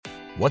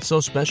What's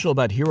so special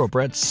about Hero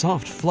Bread's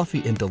soft,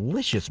 fluffy, and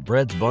delicious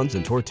breads, buns,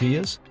 and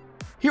tortillas?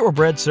 Hero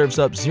Bread serves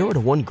up 0 to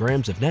 1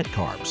 grams of net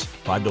carbs,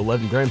 5 to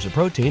 11 grams of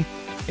protein,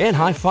 and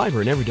high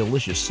fiber in every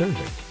delicious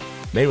serving.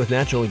 Made with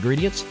natural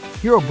ingredients,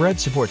 Hero Bread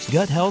supports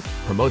gut health,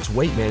 promotes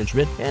weight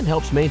management, and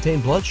helps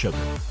maintain blood sugar.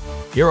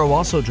 Hero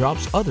also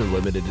drops other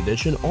limited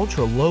edition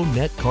ultra-low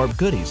net carb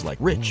goodies like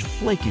rich,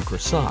 flaky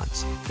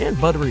croissants and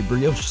buttery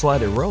brioche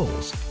slider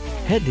rolls.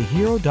 Head to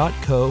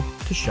hero.co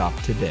to shop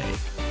today.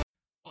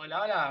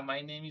 Hola, hola,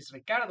 my name is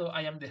Ricardo.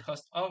 I am the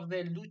host of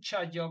the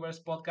Lucha Jovers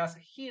podcast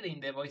here in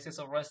the Voices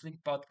of Wrestling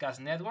podcast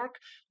network.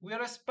 We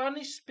are a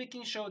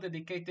Spanish-speaking show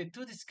dedicated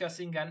to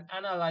discussing and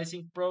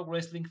analyzing pro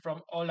wrestling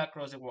from all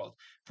across the world.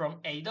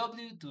 From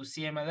AEW to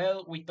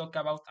CMLL, we talk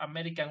about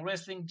American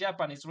wrestling,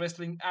 Japanese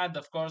wrestling, and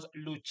of course,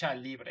 Lucha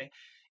Libre.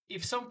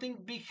 If something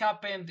big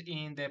happened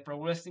in the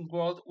pro wrestling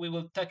world, we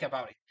will talk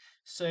about it.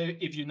 So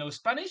if you know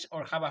Spanish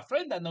or have a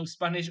friend that knows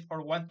Spanish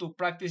or want to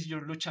practice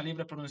your Lucha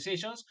Libre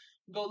pronunciations,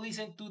 go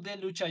listen to the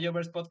Lucha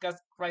Jovers podcast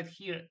right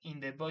here in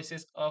the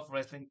Voices of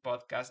Wrestling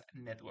podcast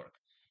network.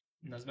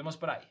 Nos vemos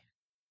por ahí.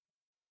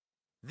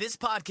 This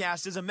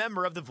podcast is a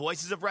member of the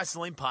Voices of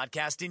Wrestling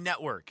podcasting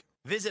network.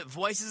 Visit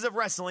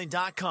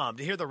voicesofwrestling.com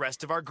to hear the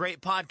rest of our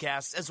great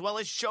podcasts, as well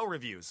as show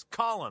reviews,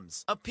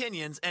 columns,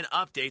 opinions, and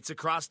updates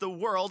across the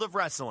world of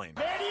wrestling.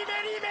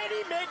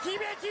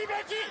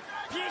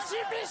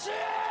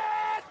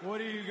 What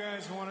do you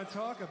guys want to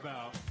talk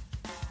about?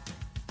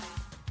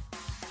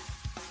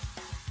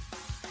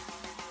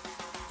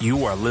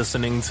 You are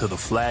listening to the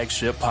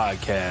Flagship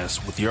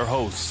Podcast with your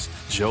hosts,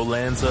 Joe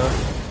Lanza.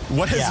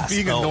 What has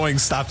being annoying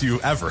stopped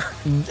you ever?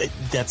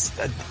 That's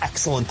an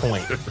excellent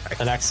point. Right.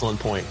 An excellent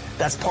point.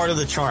 That's part of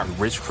the charm.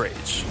 Rich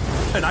Crage.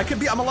 And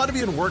I'm allowed to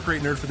be a work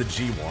rate nerd for the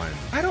G1.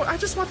 I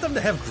just want them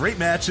to have great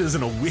matches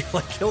and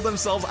kill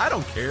themselves. I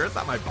don't care. It's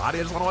not my body.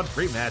 I just want to watch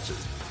great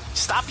matches.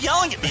 Stop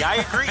yelling at me. I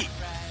agree.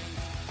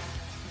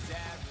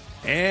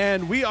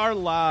 And we are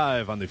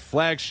live on the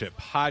Flagship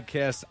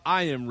Podcast.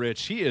 I am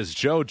Rich. He is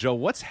Joe. Joe,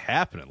 what's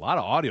happening? A lot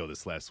of audio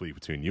this last week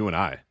between you and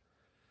I.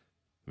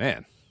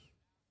 Man.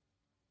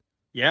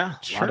 Yeah,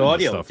 a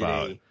lot of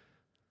audio.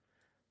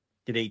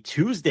 Did a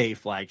Tuesday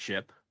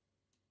Flagship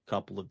a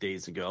couple of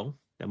days ago.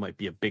 That might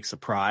be a big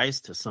surprise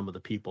to some of the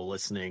people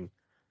listening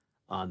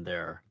on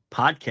their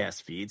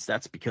podcast feeds.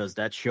 That's because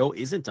that show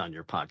isn't on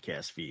your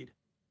podcast feed.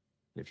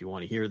 If you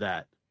want to hear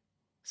that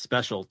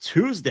special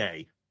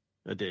Tuesday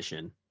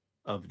edition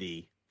of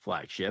the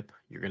Flagship,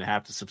 you're going to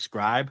have to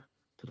subscribe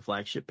to the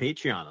Flagship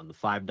Patreon on the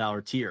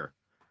 $5 tier,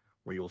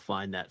 where you will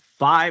find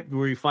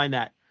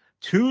that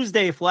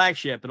Tuesday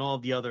Flagship and all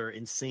of the other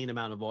insane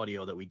amount of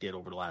audio that we did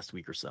over the last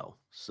week or so.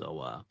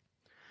 So,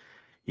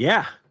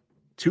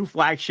 2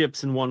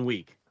 flagships in 1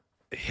 week.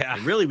 Yeah,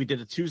 and really, we did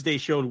a Tuesday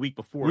show the week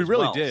before. We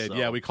really well, did. So.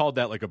 Yeah, we called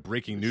that like a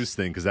breaking news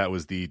thing because that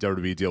was the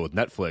WWE deal with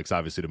Netflix,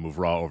 obviously to move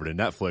Raw over to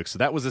Netflix. So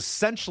that was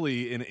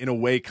essentially, in a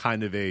way,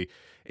 kind of a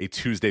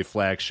Tuesday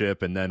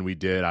Flagship. And then we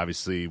did,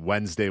 obviously,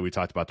 Wednesday, we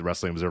talked about the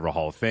Wrestling Observer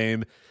Hall of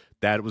Fame.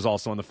 That was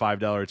also on the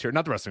 $5 tier.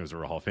 Not the Wrestling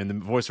Observer Hall of Fame, the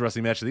Voice of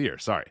Wrestling Match of the Year.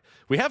 Sorry.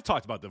 We have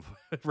talked about the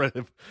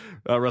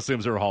Wrestling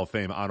Observer Hall of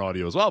Fame on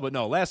audio as well. But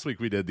no, last week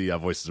we did the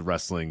Voices of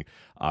Wrestling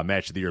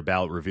Match of the Year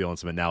ballot reveal and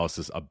some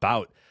analysis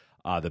about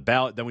the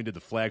ballot. Then we did the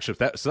Flagship.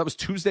 So that was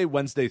Tuesday,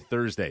 Wednesday,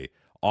 Thursday.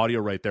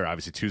 Audio right there.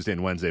 Obviously, Tuesday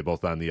and Wednesday,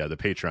 both on the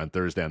Patreon,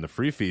 Thursday on the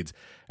free feeds.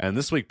 And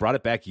this week brought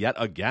it back yet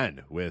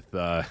again with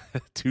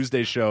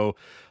Tuesday show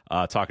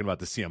talking about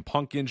the CM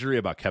Punk injury,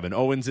 about Kevin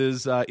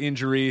Owens'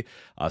 injury,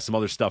 some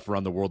other stuff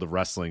around the world of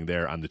wrestling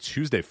there on the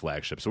Tuesday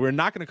Flagship. So we're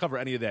not going to cover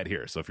any of that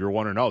here. So if you're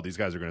wondering, these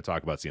guys are going to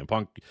talk about CM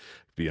Punk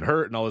being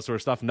hurt and all this sort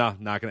of stuff, no,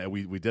 not going to.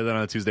 We did that on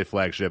the Tuesday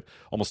Flagship,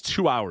 almost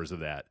 2 hours of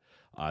that.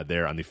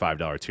 There on the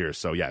 $5 tier.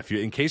 So yeah,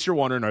 in case you're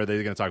wondering, are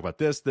they going to talk about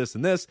this,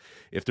 and this?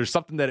 If there's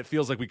something that it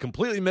feels like we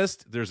completely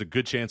missed, there's a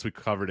good chance we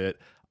covered it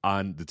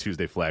on the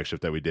Tuesday Flagship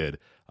that we did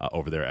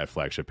over there at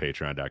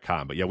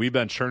flagshippatreon.com. But yeah, we've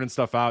been churning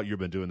stuff out. You've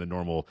been doing the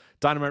normal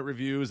Dynamite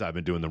reviews. I've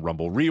been doing the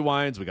Rumble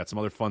rewinds. We got some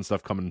other fun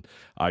stuff coming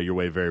your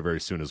way very,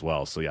 very soon as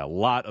well. So yeah, a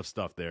lot of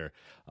stuff there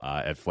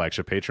at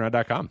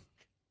flagshippatreon.com.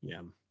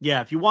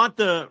 Yeah. If you want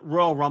the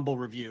Royal Rumble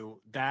review,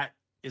 that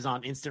is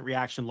on Instant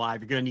Reaction Live.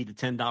 You're going to need the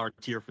 $10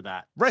 tier for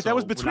that. Right, so that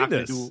was between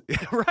this.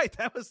 Right,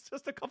 that was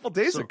just a couple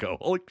days ago.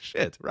 Holy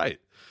shit, right.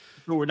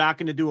 So we're not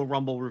going to do a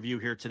Rumble review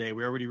here today.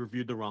 We already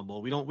reviewed the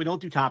Rumble. We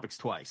don't do topics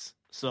twice.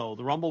 So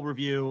the Rumble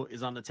review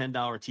is on the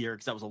 $10 tier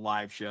because that was a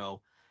live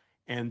show.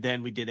 And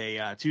then we did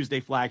a Tuesday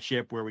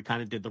Flagship where we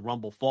kind of did the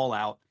Rumble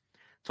fallout,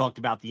 talked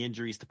about the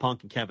injuries to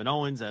Punk and Kevin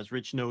Owens, as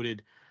Rich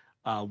noted,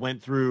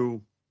 went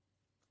through.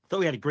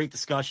 Thought we had a great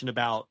discussion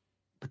about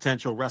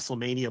potential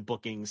WrestleMania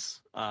bookings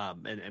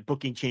and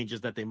booking changes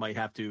that they might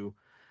have to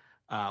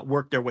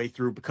work their way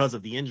through because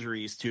of the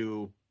injuries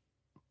to,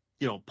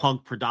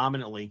 Punk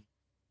predominantly,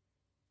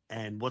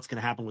 and what's going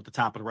to happen with the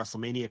top of the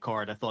WrestleMania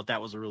card. I thought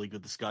that was a really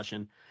good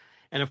discussion.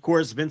 And of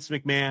course, Vince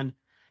McMahon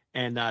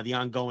and the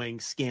ongoing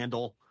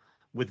scandal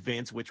with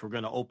Vince, which we're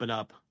going to open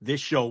up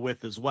this show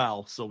with as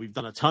well. So we've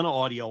done a ton of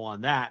audio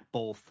on that,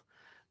 both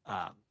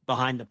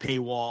behind the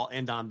paywall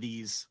and on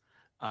these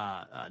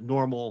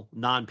normal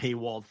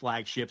non-paywalled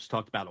flagships.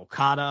 Talked about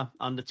Okada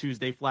on the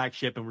Tuesday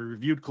flagship, and we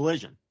reviewed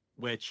Collision,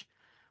 which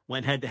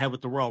went head-to-head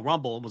with the Royal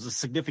Rumble and was a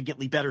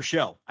significantly better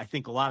show. I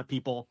think a lot of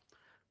people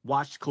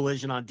watched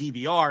Collision on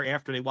DVR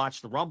after they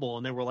watched the Rumble,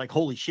 and they were like,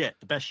 holy shit,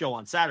 the best show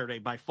on Saturday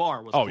by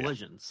far was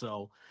Collision. Yeah.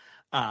 So,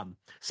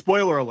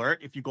 spoiler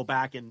alert, if you go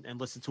back and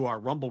listen to our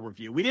Rumble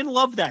review, we didn't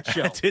love that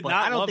show. I did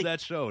not love that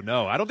show.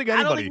 No, I don't think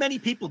anybody. I don't think many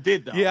people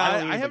did, though. Yeah,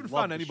 I haven't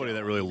found anybody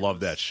that really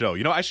loved that show.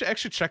 You know, I should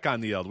actually check on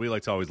the, we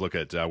like to always look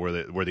at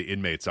where the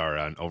inmates are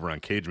over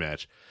on Cage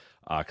Match,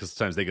 because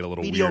sometimes they get a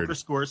little mediocre weird.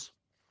 Scores.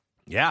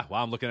 Yeah,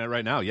 well, I'm looking at it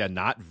right now. Yeah,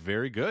 not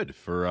very good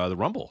for the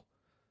Rumble.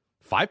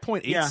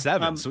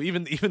 5.87. So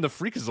even the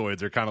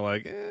Freakazoids are kind of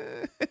like,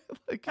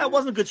 like, that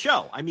wasn't a good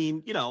show. I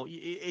mean, you know,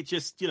 it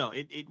just, you know,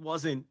 it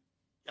wasn't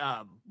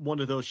one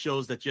of those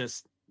shows that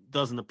just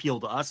doesn't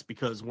appeal to us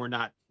because we're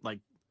not like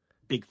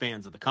big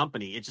fans of the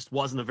company. It just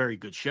wasn't a very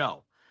good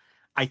show.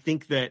 I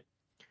think that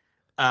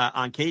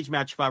on Cage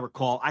Match, if I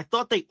recall, I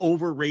thought they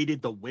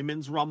overrated the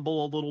women's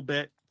Rumble a little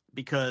bit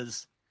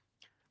because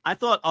I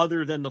thought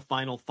other than the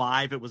final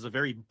five, it was a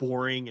very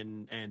boring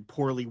and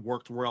poorly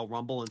worked Royal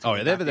Rumble. Oh,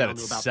 yeah, they have that at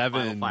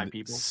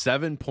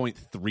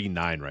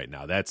 7.39 right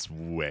now. That's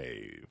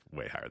way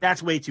higher.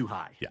 That's way too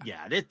high.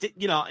 Yeah.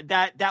 You know,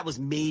 that was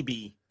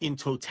maybe in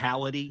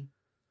totality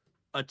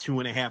a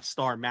 2.5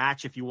 star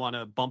match. If you want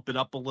to bump it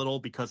up a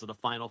little because of the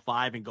final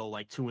five and go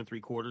like 2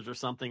 3/4 or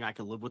something, I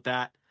could live with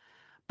that.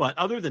 But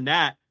other than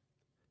that,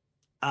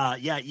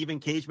 even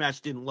Cage Match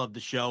didn't love the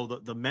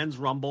show. The men's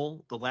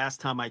Rumble, the last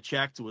time I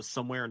checked, was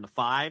somewhere in the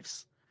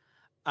fives.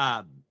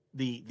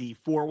 The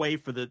 4-way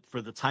for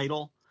the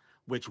title,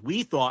 which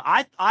we thought,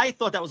 I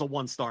thought that was a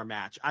 1-star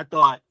match. I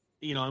thought,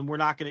 you know, and we're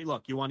not going to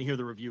look. You want to hear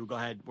the review? Go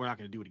ahead. We're not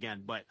going to do it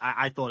again. But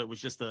I thought it was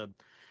just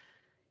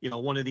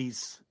one of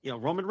these, you know,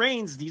 Roman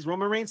Reigns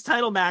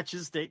title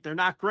matches. They're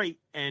not great,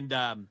 and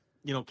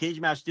you know, Cage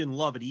Match didn't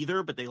love it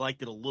either, but they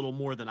liked it a little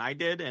more than I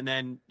did. And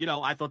then, you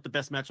know, I thought the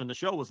best match on the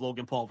show was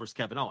Logan Paul versus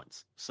Kevin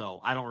Owens. So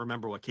I don't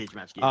remember what Cage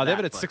Match gave. They have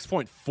it at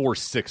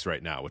 6.46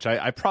 right now, which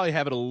I probably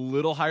have it a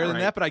little higher than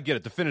that, but I get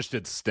it. The finish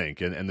did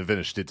stink, and the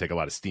finish did take a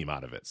lot of steam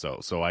out of it.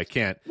 So I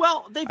can't.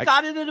 Well, they've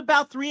got it at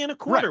about 3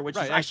 1/4, which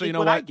is actually, you know,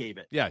 what I gave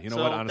it. Yeah, you know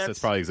what? Honestly, that's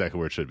probably exactly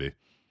where it should be.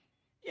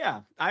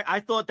 Yeah, I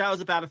thought that was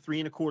about a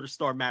 3 1/4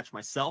 star match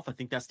myself. I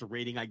think that's the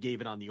rating I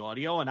gave it on the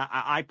audio, and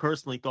I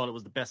personally thought it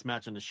was the best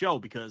match on the show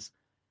because,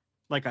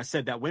 like I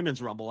said, that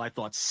women's Rumble I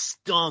thought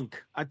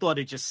stunk. I thought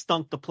it just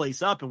stunk the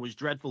place up and was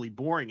dreadfully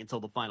boring until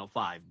the final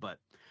five. But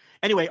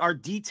anyway, our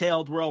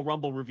detailed Royal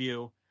Rumble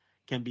review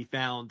can be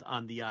found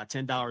on the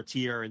 $10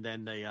 tier, and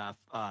then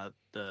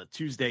the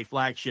Tuesday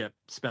flagship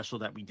special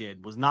that we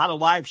did was not a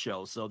live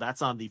show, so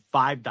that's on the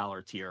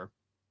 $5 tier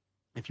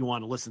if you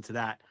want to listen to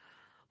that.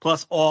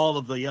 Plus all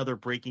of the other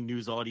breaking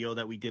news audio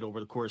that we did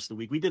over the course of the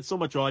week. We did so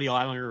much audio,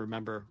 I don't even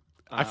remember.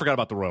 I forgot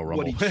about the Royal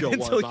Rumble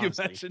until you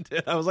mentioned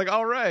it. I was like,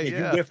 all right.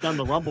 You whiffed on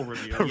the Rumble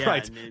review. Yeah,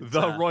 right.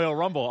 The Royal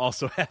Rumble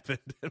also happened,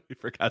 and we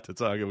forgot to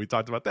talk. We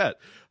talked about that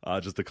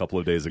just a couple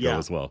of days ago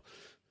as well.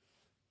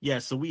 Yeah,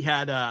 so we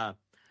had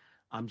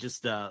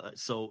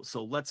so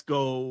let's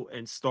go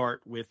and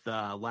start with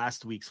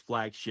last week's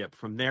flagship.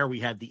 From there, we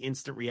had the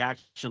instant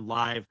reaction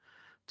live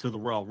to the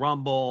Royal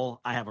Rumble.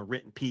 I have a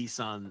written piece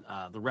on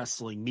the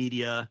wrestling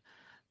media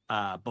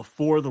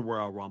before the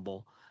Royal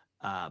Rumble.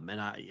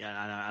 And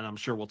I'm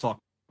sure we'll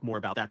talk more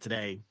about that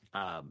today,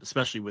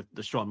 especially with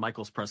the Shawn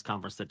Michaels press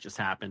conference that just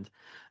happened.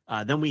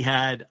 Then we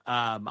had,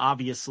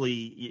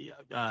 obviously,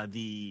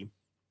 the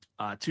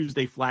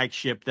Tuesday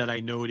flagship that I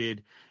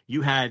noted.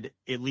 You had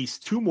at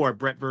least two more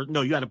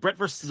you had a Brett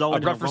versus Owen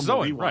and a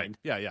Rumble Rewind.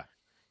 Right. Yeah.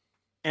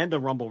 And a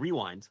Rumble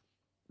Rewind.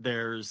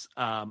 There's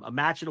a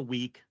match in a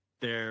week.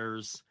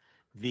 There's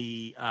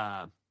the,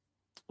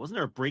 wasn't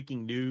there a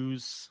breaking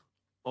news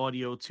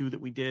audio too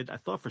that we did? I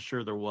thought for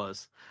sure there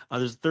was.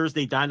 There's a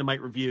Thursday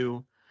Dynamite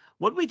review.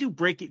 What did we do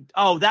breaking?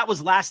 Oh, that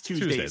was last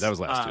Tuesday. That was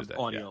last Tuesday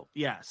audio.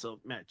 Yeah.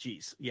 So Matt,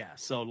 geez. Yeah.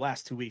 So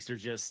last 2 weeks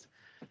there's just,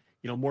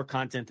 you know, more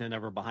content than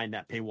ever behind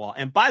that paywall.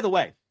 And by the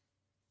way,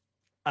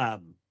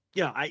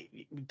 you know, I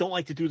don't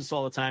like to do this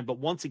all the time, but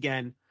once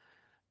again,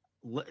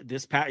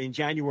 in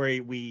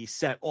January we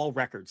set all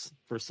records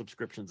for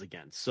subscriptions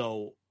again.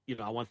 So, you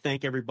know, I want to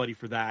thank everybody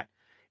for that.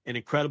 An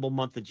incredible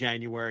month of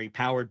January,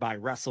 powered by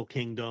Wrestle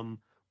Kingdom,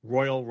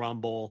 Royal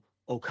Rumble,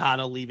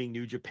 Okada leaving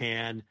New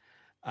Japan,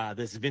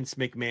 this Vince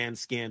McMahon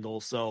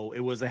scandal. So it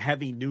was a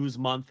heavy news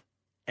month,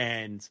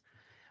 and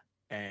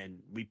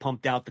we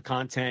pumped out the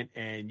content,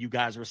 and you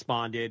guys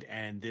responded,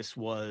 and this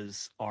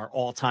was our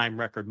all-time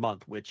record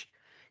month, which,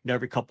 you know,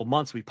 every couple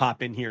months we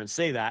pop in here and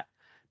say that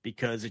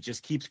because it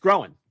just keeps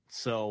growing.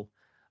 So,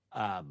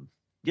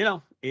 you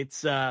know,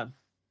 it's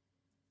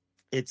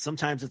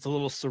sometimes it's a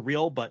little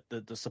surreal, but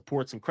the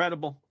support's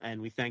incredible,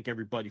 and we thank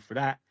everybody for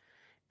that.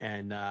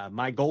 And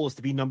my goal is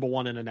to be number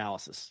one in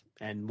analysis,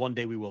 and one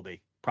day we will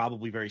be,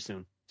 probably very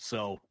soon.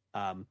 So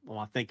I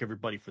want to thank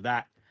everybody for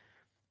that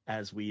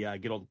as we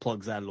get all the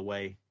plugs out of the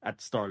way at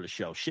the start of the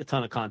show. Shit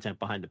ton of content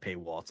behind the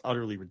paywall. It's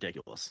utterly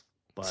ridiculous.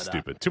 But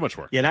stupid. Too much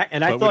work. Yeah,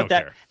 and I thought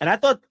that, care. And I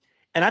thought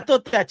And I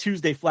thought that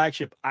Tuesday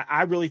Flagship,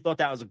 I really thought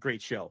that was a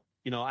great show.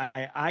 You know,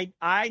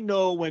 I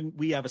know when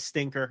we have a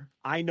stinker.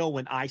 I know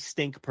when I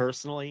stink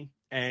personally,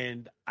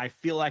 and I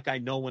feel like I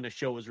know when a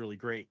show is really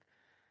great.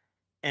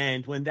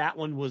 And when that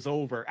one was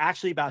over,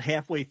 actually about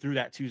halfway through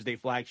that Tuesday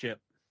Flagship,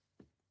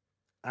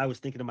 I was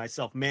thinking to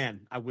myself,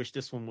 man, I wish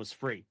this one was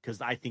free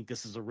because I think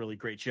this is a really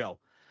great show.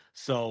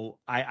 So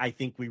I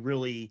think we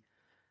really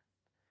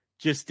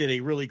just did a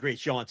really great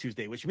show on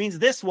Tuesday, which means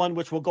this one,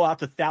 which will go out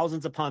to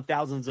thousands upon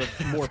thousands of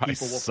more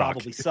people, will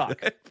probably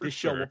suck. This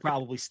show will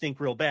probably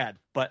stink real bad.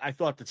 But I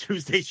thought the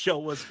Tuesday show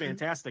was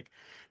fantastic.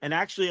 And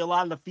actually, a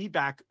lot of the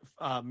feedback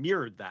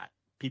mirrored that.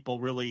 People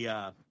really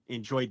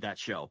enjoyed that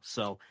show.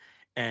 So,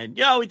 and,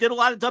 you know, we did a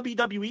lot of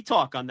WWE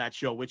talk on that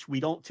show, which we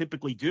don't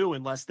typically do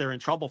unless they're in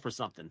trouble for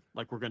something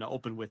like we're going to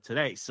open with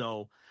today.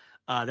 So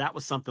that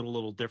was something a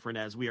little different,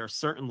 as we are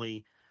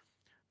certainly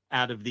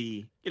out of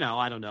the, you know,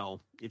 I don't know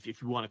if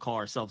you want to call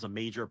ourselves a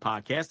major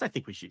podcast. I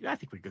think we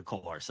could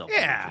call ourselves.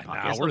 Yeah, a major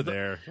podcast. we're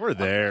there. We're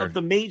there. Of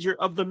the major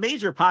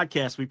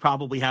podcasts, we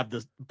probably have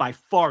by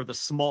far the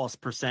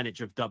smallest percentage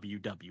of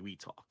WWE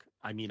talk.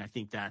 I mean, I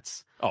think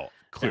that's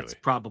clearly that's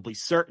probably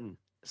certain.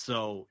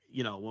 So,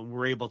 you know, when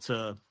we're able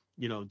to,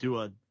 you know, do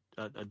a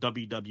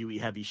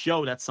WWE heavy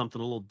show, that's something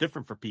a little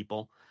different for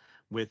people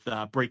with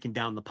breaking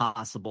down the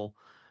possible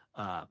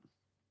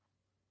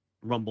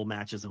Rumble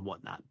matches and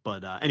whatnot.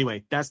 But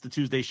anyway, that's the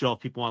Tuesday show.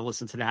 If people want to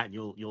listen to that,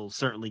 you'll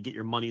certainly get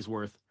your money's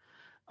worth.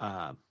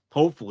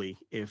 Hopefully,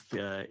 if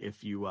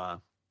you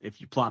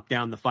plop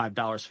down the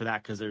 $5 for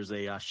that, because there's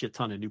a shit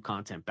ton of new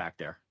content back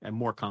there and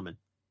more coming.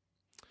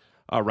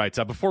 All right.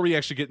 Before we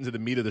actually get into the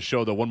meat of the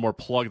show, though, one more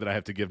plug that I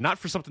have to give, not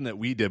for something that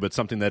we did, but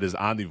something that is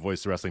on the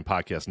Voice of Wrestling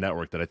Podcast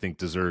Network that I think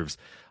deserves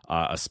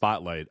a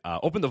spotlight.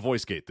 Open the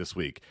Voice Gate this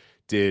week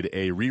did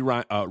a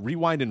rewind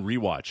and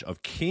rewatch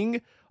of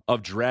King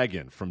of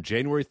Dragon from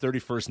January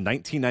 31st,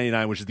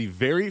 1999, which is the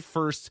very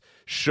first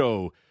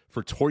show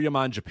for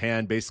Toryumon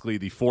Japan, basically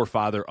the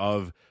forefather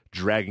of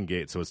Dragon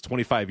Gate. So it's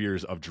 25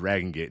 years of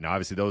Dragon Gate. Now,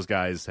 obviously, those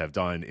guys have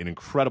done an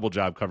incredible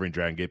job covering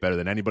Dragon Gate, better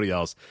than anybody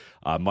else.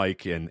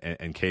 Mike and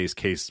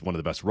Case, one of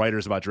the best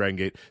writers about Dragon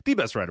Gate, the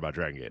best writer about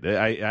Dragon Gate.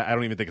 I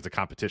don't even think it's a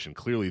competition.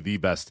 Clearly, the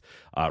best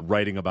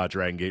writing about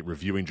Dragon Gate,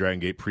 reviewing Dragon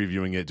Gate,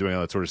 previewing it, doing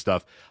all that sort of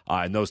stuff.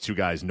 And those two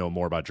guys know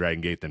more about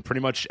Dragon Gate than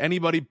pretty much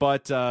anybody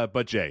but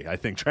Jay. I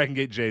think Dragon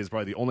Gate Jay is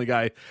probably the only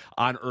guy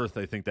on earth,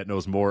 I think, that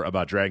knows more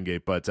about Dragon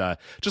Gate. But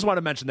just want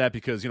to mention that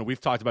because, you know,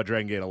 we've talked about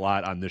Dragon Gate a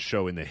lot on this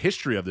show in the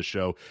history of the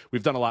show.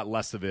 We've done a lot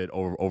less of it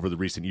over the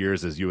recent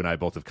years, as you and I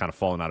both have kind of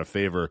fallen out of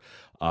favor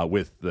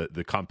with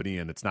the company,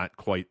 and it's not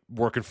quite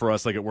working for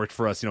us like it worked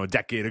for us, you know, a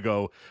decade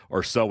ago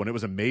or so when it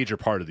was a major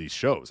part of these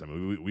shows. I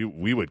mean,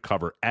 we would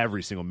cover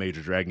every single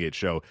major Dragon Gate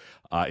show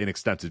in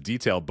extensive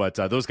detail, but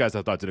those guys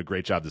I thought did a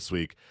great job this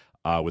week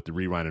with the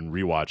rewind and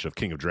rewatch of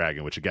King of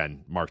Dragon, which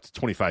again marked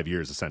 25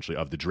 years essentially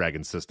of the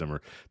Dragon system, or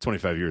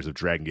 25 years of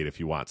Dragon Gate if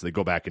you want. So they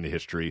go back into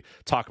history,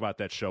 talk about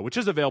that show, which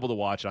is available to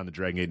watch on the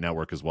Dragon Gate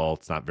network as well.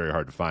 It's not very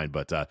hard to find,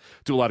 but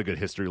do a lot of good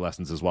history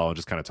lessons as well, and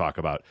just kind of talk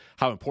about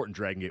how important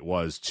Dragon Gate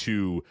was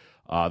to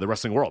the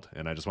wrestling world.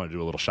 And I just want to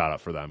do a little shout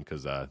out for them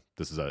because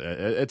this is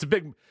it's a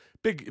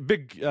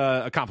big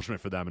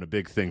accomplishment for them, and a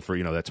big thing for,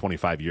 you know, that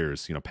 25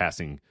 years, you know,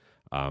 passing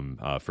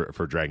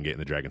for Dragon Gate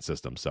and the Dragon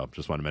system. So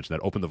just want to mention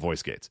that. Open the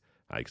Voice Gates.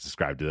 You can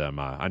subscribe to them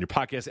on your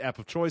podcast app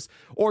of choice,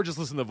 or just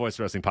listen to the Voice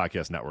Wrestling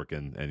Podcast Network,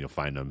 and you'll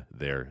find them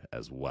there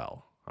as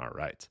well. All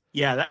right.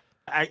 Yeah,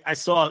 I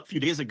saw a few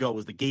days ago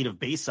was the Gate of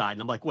Bayside,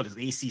 and I'm like, what is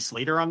AC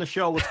Slater on the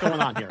show? What's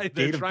going on here?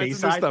 Gate of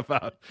Bayside?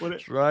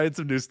 Trying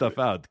some new stuff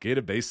out. Gate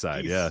of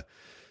Bayside, yeah.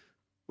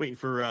 Waiting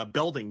for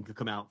Belding to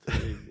come out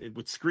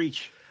with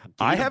Screech.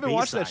 I haven't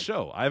watched that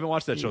show.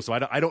 So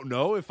I don't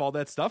know if all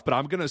that stuff, but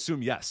I'm going to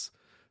assume yes.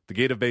 The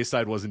Gate of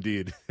Bayside was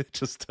indeed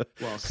just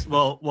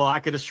well.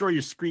 I could assure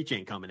you, Screech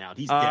ain't coming out.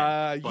 He's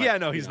dead. Yeah,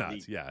 no, he's not.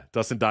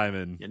 Dustin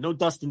Diamond. Yeah, no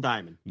Dustin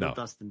Diamond. No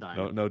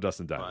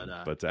Dustin Diamond.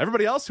 But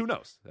everybody else, who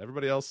knows?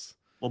 Everybody else.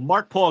 Well,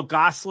 Mark Paul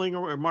Gosling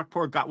or Mark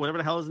Paul whatever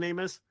the hell his name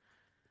is.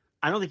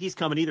 I don't think he's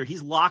coming either.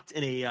 He's locked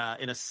in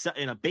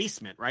a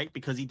basement, right?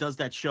 Because he does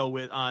that show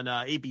on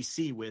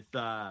ABC with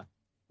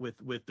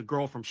the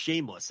girl from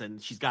Shameless,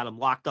 and she's got him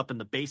locked up in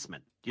the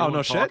basement. Oh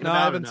no shit! No, I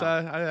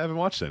haven't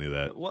watched any of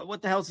that.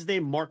 What the hell's his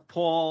name? Mark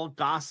Paul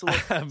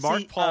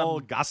Gosselaar? Paul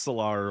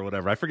Gosselaar or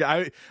whatever. I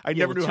forget. I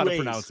never knew how to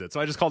pronounce it, so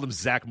I just called him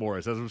Zach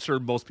Morris. As I'm sure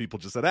most people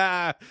just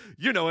said,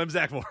 you know him,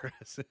 Zach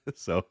Morris.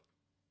 So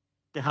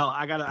the hell,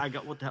 I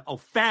got what the hell? Oh,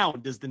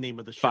 Found is the name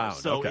of the show. Found,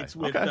 so okay. It's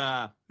with.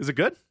 Is it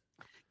good?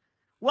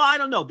 Well, I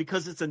don't know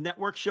because it's a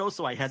network show,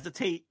 so I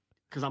hesitate.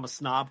 Because I'm a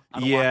snob.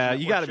 Yeah,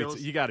 you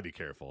gotta be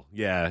careful.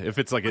 Yeah, if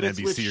it's like an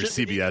NBC or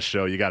CBS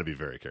show, you gotta be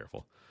very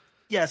careful.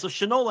 Yeah, so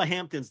Shanola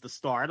Hampton's the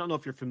star. I don't know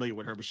if you're familiar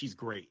with her, but she's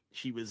great.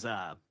 She was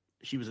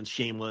in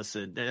Shameless,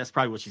 and that's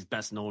probably what she's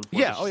best known for.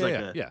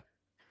 Yeah, yeah.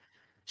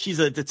 She's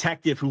a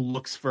detective who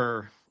looks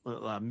for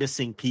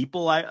missing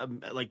people. I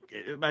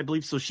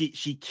believe so.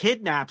 She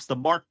kidnaps the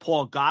Mark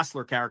Paul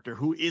Gosselaar character,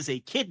 who is a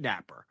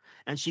kidnapper.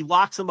 and she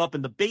locks him up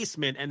in the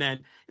basement. And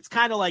then it's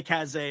kind of like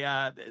has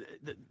a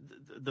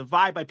the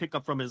vibe I pick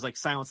up from is like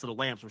Silence of the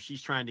Lambs, where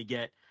she's trying to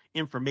get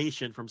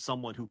information from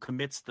someone who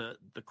commits the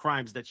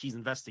crimes that she's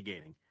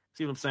investigating.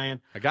 See what I'm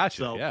saying? I got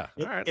you. So yeah.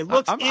 All right. It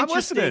looks I'm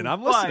listening.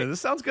 I'm listening.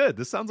 This sounds good.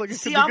 This sounds like it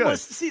could be good.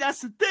 See,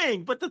 that's the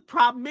thing. But the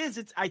problem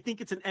is, I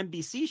think it's an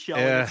NBC show.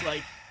 And it's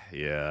like,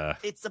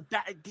 it's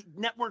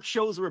network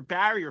shows are a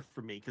barrier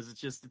for me because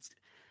it's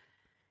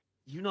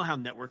you know how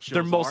network shows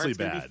they're mostly are.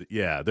 bad.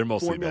 Yeah, they're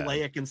mostly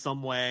formulaic in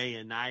some way,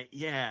 and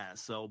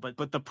So, but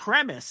the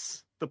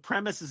premise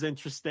is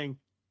interesting,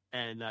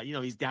 and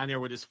he's down there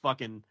with his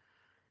fucking.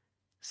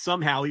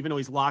 Somehow, even though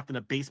he's locked in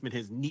a basement,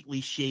 his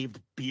neatly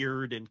shaved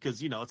beard, and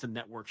because it's a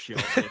network show,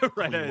 so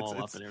right?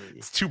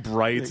 It's too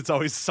bright. It's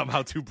always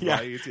somehow too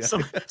bright. Yeah.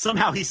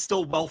 Somehow he's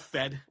still well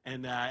fed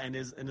and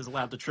is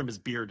allowed to trim his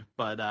beard.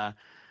 But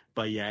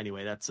yeah.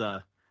 Anyway, that's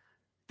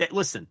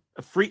listen,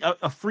 a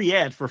free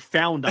ad for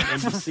Found on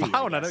NBC.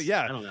 Found,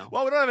 I don't know.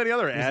 Well, we don't have any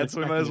other ads, so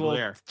we might as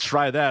well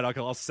try that.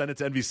 I'll send it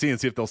to NBC and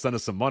see if they'll send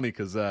us some money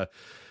because.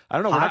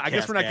 I don't know. I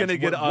guess we're not going to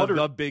get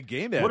the big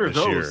game ad this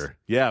year.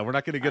 Yeah, we're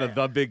not going to get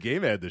the big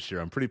game ad this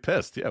year. I'm pretty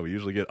pissed. Yeah, we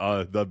usually get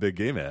the big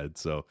game ad.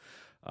 So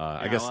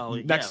I guess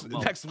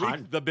next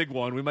week, the big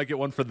one. We might get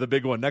one for the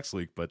big one next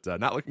week, but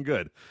not looking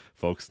good,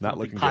 folks. Not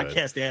looking good.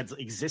 Podcast ads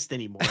exist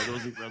anymore. Are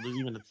those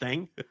even a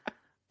thing?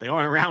 They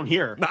aren't around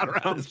here. Not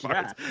around this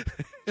part.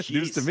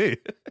 News to me.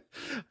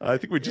 I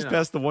think we just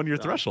passed the 1 year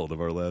threshold of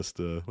our last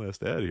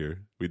ad here.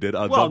 We did.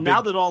 Now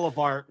that all of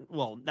our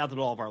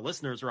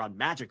listeners are on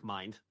Magic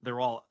Mind, they're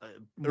all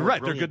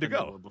right. They're good to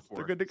go.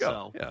 They're good to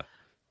go. So,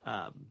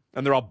 yeah.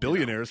 And they're all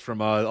billionaires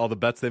from all the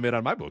bets they made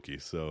on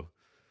MyBookie. So.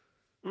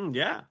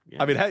 Yeah.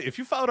 I mean, hey, if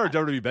you followed our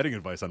WWE betting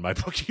advice on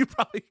MyBookie, you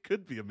probably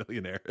could be a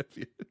millionaire.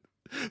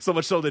 So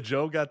much so that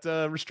Joe got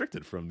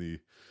restricted from the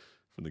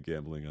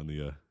gambling on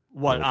the.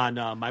 On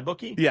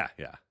MyBookie? Yeah.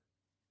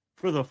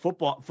 For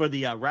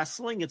the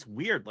wrestling, it's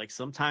weird. Like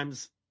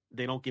sometimes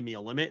they don't give me a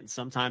limit, and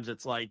sometimes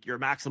it's like your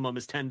maximum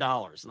is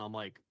 $10, and I'm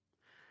like,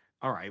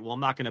 all right, well,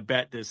 I'm not going to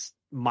bet this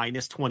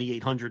minus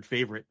 2,800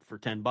 favorite for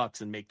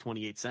 $10 and make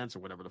 28 cents or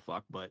whatever the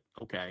fuck. But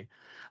okay,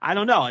 I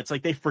don't know. It's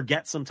like they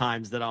forget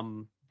sometimes that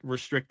I'm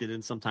restricted,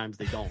 and sometimes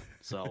they don't.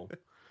 So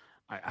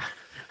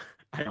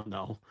I don't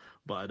know,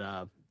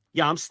 but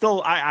yeah, I'm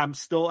still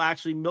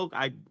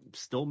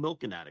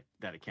milking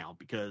that account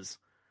because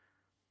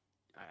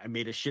I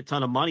made a shit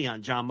ton of money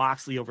on Jon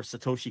Moxley over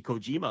Satoshi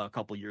Kojima a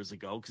couple years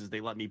ago because they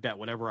let me bet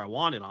whatever I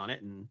wanted on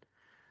it, and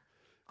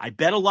I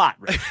bet a lot.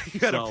 Right? You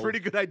had a pretty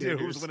good idea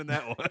who was winning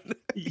that one.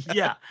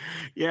 yeah.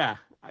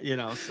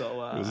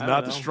 So it was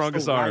not the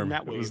strongest arm.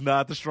 It was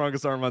not the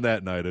strongest arm on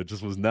that night. It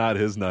just was not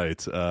his night.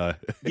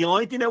 The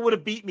only thing that would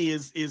have beat me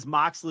is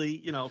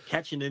Moxley,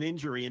 catching an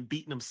injury and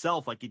beating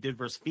himself like he did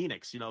versus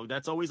Phoenix.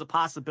 That's always a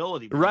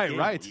possibility. Right.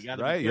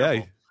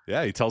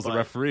 Yeah. He tells the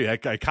referee, I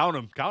count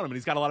him, and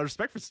he's got a lot of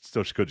respect for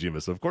Satoshi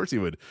Kojima. So of course he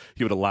would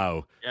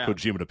allow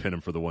Kojima to pin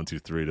him for the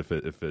 1-2-3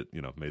 if it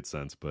made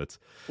sense. But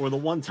or the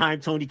one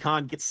time Tony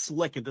Khan gets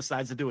slick and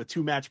decides to do a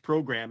 2-match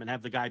program and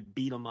have the guy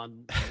beat him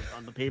on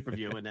the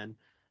pay-per-view and then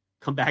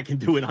come back and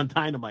do it on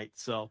Dynamite.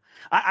 So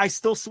I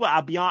still sweat.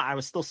 I'll be honest, I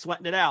was still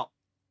sweating it out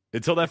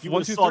until that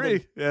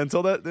 1-2-3. Yeah,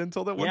 until that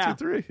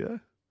 1-2-3. Yeah.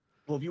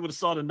 Well, if you would have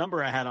saw the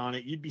number I had on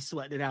it, you'd be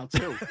sweating it out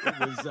too.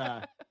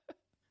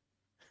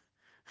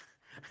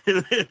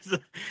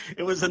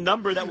 It was a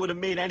number that would have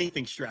made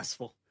anything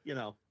stressful,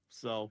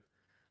 So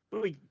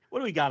what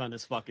do we got on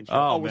this fucking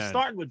show? We're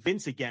starting with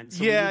Vince again.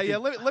 So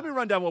Let me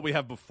run down what we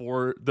have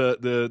before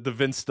the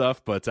Vince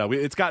stuff, but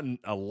it's gotten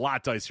a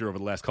lot dicier over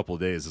the last couple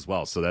of days as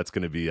well. So that's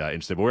going to be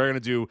interesting. But we're going to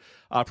do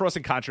pro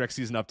wrestling contract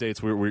season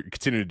updates. We're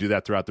continuing to do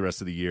that throughout the rest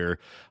of the year.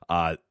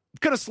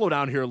 Going to slow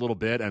down here a little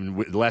bit,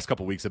 and the last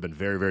couple of weeks have been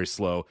very, very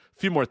slow. A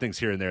few more things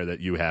here and there that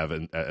you have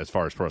as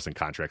far as pro wrestling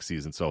contract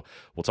season, so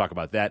we'll talk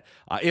about that.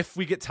 If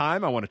we get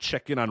time, I want to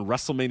check in on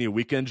WrestleMania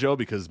weekend, Joe,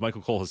 because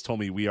Michael Cole has told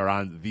me we are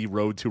on the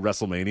road to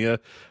WrestleMania.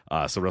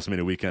 So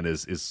WrestleMania weekend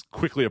is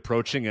quickly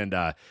approaching, and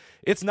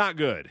it's not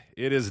good.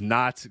 It is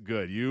not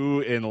good. You,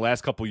 in the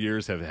last couple of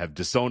years, have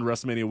disowned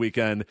WrestleMania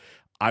weekend.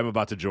 I'm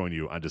about to join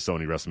you on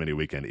disowning WrestleMania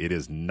weekend. It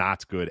is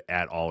not good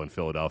at all in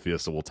Philadelphia,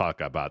 so we'll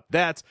talk about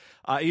that.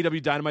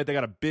 AEW Dynamite, they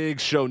got a big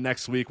show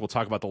next week. We'll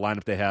talk about the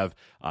lineup they have,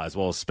 as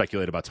well as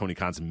speculate about Tony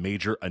Khan's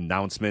major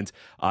announcement.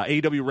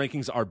 AEW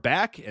rankings are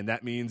back, and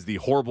that means the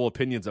horrible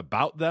opinions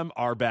about them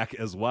are back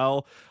as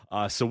well.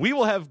 So we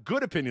will have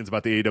good opinions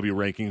about the AEW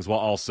rankings while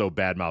also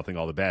bad-mouthing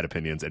all the bad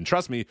opinions. And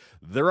trust me,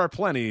 there are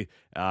plenty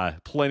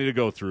to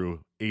go through.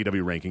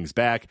 AEW rankings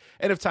back,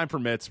 and if time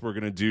permits, we're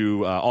going to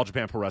do All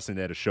Japan Pro Wrestling.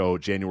 They had a show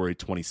January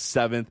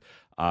 27th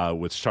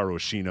with Sharo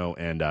Ashino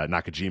and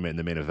Nakajima in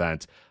the main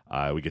event.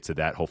 We get to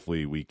that.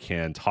 Hopefully we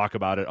can talk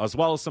about it, as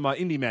well as some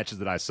indie matches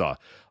that I saw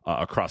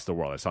across the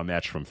world. I saw a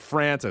match from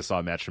France. I saw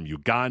a match from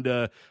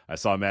Uganda. I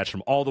saw a match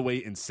from all the way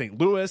in St.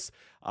 Louis,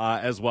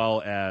 as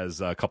well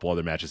as a couple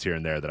other matches here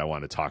and there that I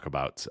want to talk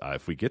about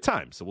if we get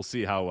time. So we'll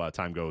see how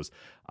time goes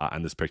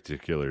on this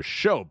particular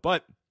show.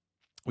 But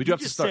We do You have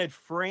to just start. said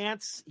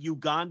France,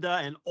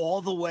 Uganda, and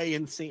all the way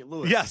in St.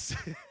 Louis. Yes.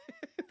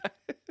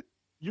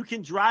 You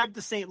can drive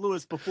to St.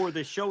 Louis before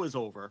this show is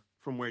over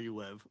from where you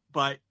live,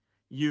 but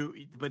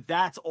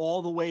that's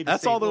all the way to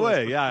That's St. all the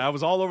Louis way. Yeah, I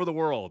was all over the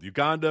world.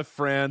 Uganda,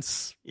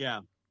 France,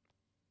 Yeah.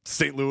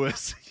 St.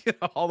 Louis,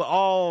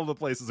 all the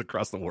places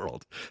across the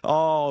world,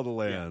 all the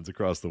lands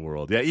across the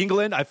world. Yeah,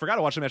 England. I forgot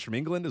to watch a match from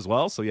England as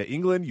well. So yeah,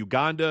 England,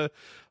 Uganda,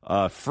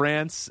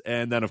 France,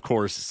 and then of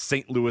course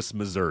St. Louis,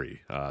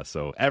 Missouri.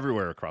 So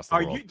everywhere across the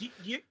world.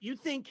 You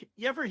think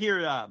you ever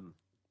hear? I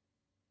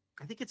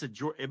think it's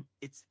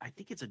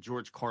a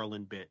George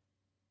Carlin bit.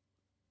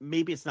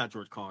 Maybe it's not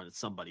George Carlin. It's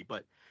somebody,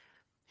 but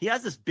he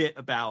has this bit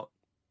about.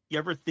 You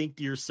ever think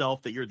to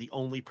yourself that you're the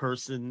only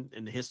person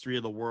in the history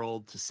of the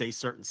world to say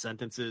certain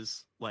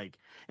sentences? Like,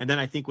 and then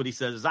I think what he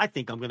says is, I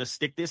think I'm going to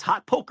stick this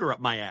hot poker up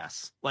my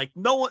ass. Like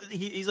no one,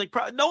 he's like,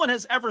 no one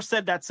has ever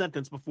said that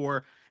sentence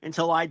before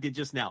until I did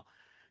just now.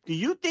 Do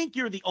you think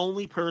you're the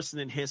only person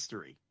in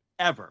history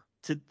ever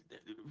to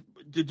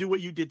do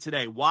what you did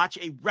today? Watch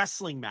a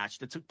wrestling match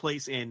that took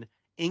place in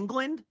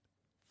England,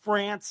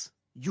 France,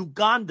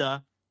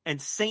 Uganda, and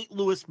St.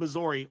 Louis,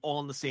 Missouri, all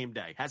on the same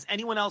day. Has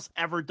anyone else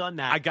ever done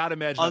that? I gotta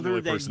imagine I'm the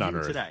only person on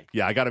Earth today.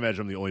 Yeah, I gotta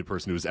imagine I'm the only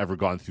person who's ever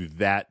gone through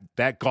that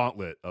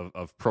gauntlet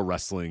of pro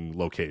wrestling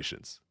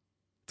locations.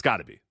 It's got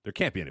to be. There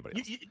can't be anybody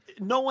else.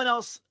 No one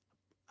else.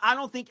 I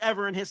don't think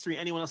ever in history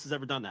anyone else has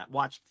ever done that.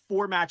 Watched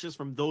 4 matches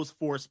from those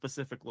 4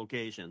 specific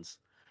locations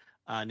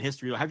in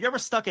history. Have you ever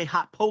stuck a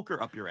hot poker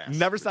up your ass?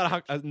 Never stuck a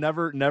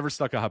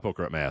hot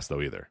poker up my ass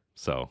though either.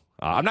 So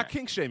I'm not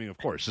kink shaming, of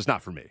course. Just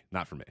not for me.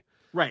 Not for me.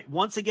 Right.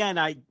 Once again,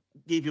 I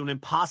gave you an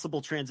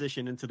impossible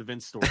transition into the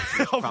Vince story.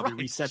 So probably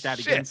reset that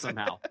again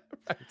somehow.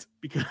 Right.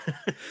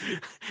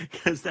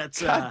 Because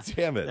that's God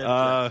damn it.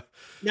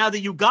 Now the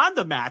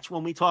Uganda match,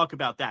 when we talk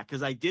about that,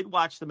 because I did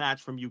watch the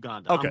match from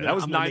Uganda. Okay, that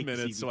was 9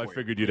 minutes, so I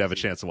figured you'd have a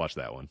chance to watch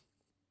that one.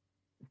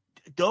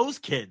 Those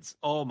kids,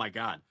 oh my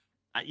God.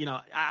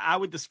 I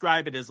would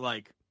describe it as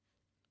like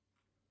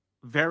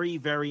very,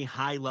 very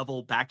high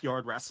level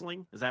backyard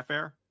wrestling. Is that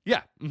fair?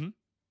 Yeah. Mm-hmm.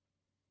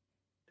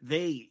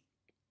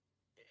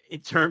 In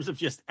terms of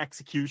just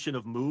execution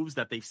of moves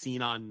that they've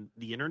seen on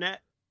the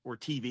internet or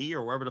TV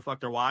or wherever the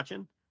fuck they're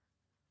watching,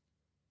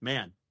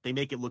 man, they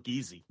make it look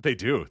easy. They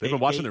do. They've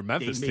been watching their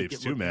Memphis tapes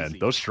too, man. Easy.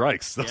 Those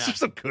strikes, those are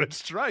some good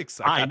strikes.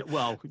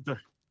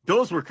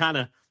 Those were kind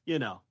of,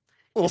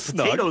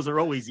 potatoes are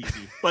always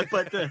easy, but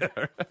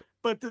the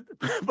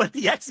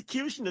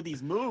execution of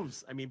these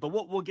moves. I mean, but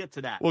we'll get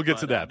to that. We'll get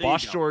to that.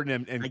 Boss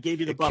Jordan and I gave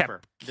you the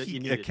buffer that you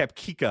needed.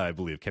 Kepkika, I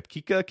believe.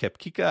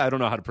 Kepkika. I don't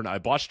know how to pronounce.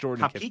 Boss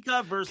Jordan.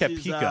 Kepkika versus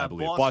Kepkika, I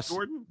believe. Boss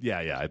Jordan. Yeah.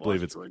 I Boss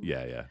believe it's. Jordan?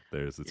 Yeah.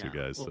 There's the two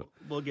guys.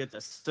 We'll get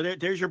this. So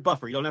there's your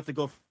buffer. You don't have to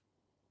go.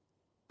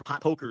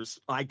 Hot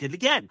pokers. I did it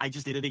again. I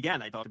just did it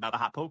again. I talked about the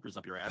hot pokers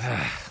up your ass.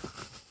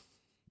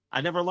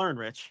 I never learned,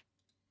 Rich.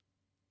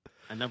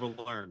 I never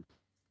learned.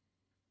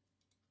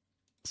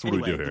 So what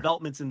do we do here?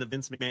 Developments in the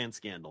Vince McMahon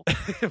scandal.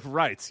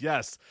 Right,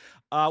 yes.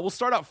 We'll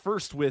start out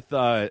first with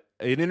an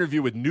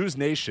interview with News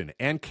Nation.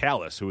 Ann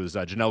Callis, who is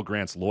Janelle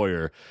Grant's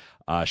lawyer.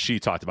 She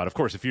talked about, of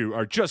course, if you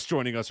are just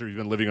joining us or you've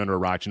been living under a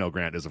rock, Janelle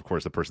Grant is, of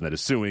course, the person that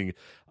is suing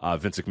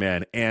Vince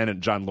McMahon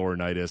and John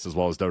Laurinaitis, as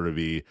well as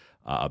WWE,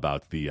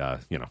 about the,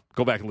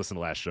 go back and listen to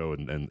the last show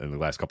and the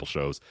last couple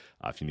shows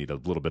if you need a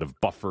little bit of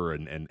buffer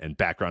and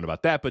background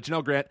about that. But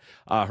Janelle Grant,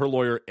 her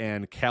lawyer,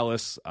 Ann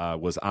Callis,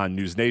 was on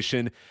News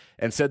Nation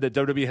and said that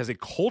WWE has a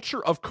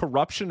culture of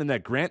corruption and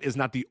that Grant is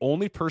not the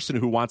only person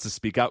who wants to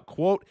speak out.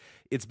 Quote,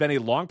 "It's been a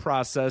long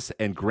process,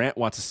 and Grant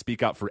wants to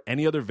speak out for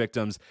any other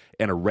victims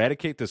and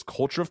eradicate this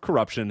culture of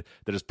corruption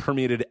that has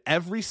permeated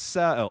every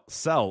cell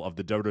of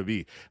the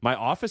WWE. My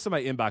office and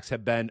my inbox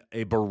have been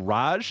a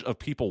barrage of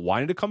people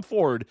wanting to come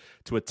forward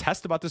to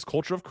attest about this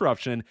culture of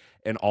corruption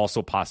and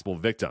also possible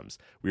victims.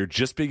 We are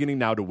just beginning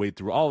now to wade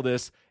through all of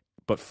this,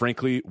 but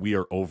frankly, we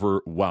are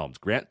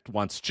overwhelmed. Grant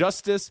wants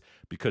justice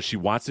because she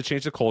wants to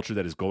change the culture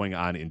that is going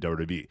on in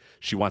WWE.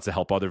 She wants to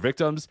help other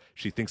victims.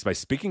 She thinks by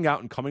speaking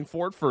out and coming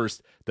forward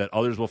first that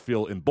others will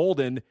feel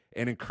emboldened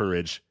and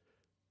encouraged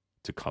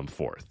to come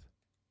forth."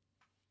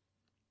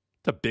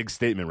 It's a big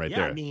statement right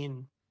there. I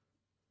mean,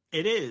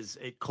 it is.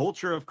 A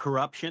culture of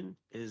corruption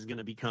is going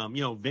to become,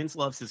 Vince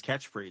loves his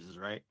catchphrases,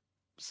 right?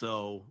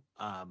 So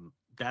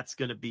that's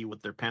going to be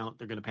what they're going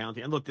to pound.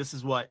 And look, this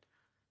is what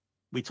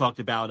we talked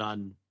about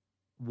on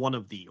one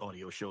of the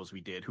audio shows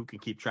we did. Who can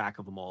keep track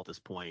of them all at this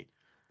point?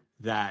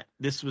 That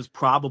this was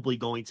probably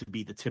going to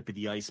be the tip of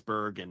the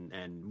iceberg,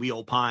 and we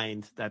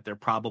opined that there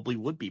probably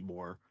would be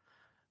more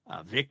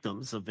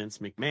victims of Vince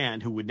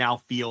McMahon who would now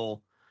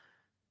feel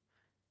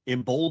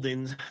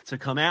emboldened to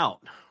come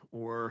out,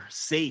 or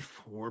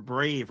safe, or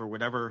brave, or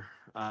whatever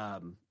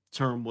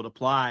term would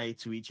apply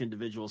to each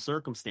individual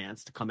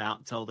circumstance, to come out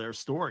and tell their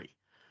story.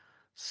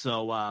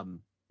 So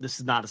this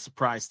is not a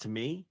surprise to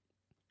me.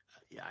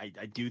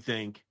 I do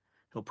think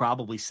he'll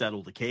probably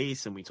settle the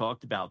case, and we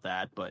talked about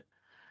that, but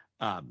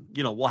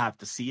we'll have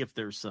to see if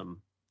there's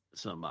some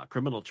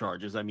criminal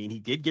charges. I mean, he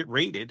did get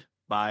raided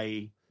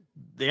by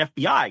the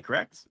FBI,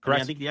 correct?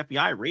 I think the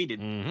FBI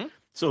raided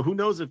So who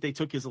knows if they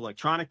took his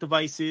electronic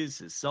devices,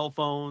 his cell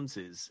phones,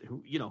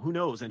 who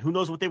knows? And who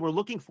knows what they were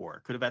looking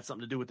for? Could have had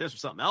something to do with this or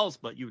something else,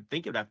 but you would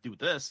think it would have to do with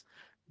this,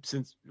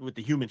 since with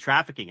the human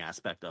trafficking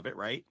aspect of it,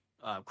 right?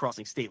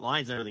 Crossing state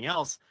lines and everything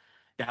else,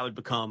 that would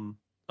become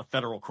a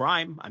federal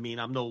crime. I mean,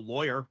 I'm no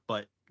lawyer,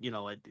 but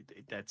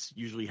that's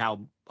usually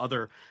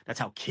that's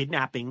how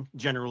kidnapping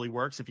generally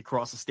works. If you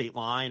cross a state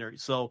line or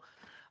so,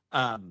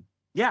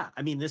 yeah,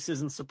 I mean, this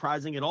isn't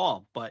surprising at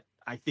all, but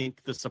I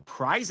think the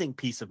surprising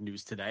piece of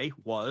news today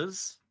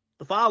was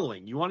the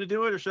following. You want to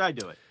do it or should I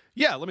do it?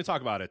 Yeah, let me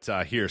talk about it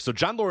here. So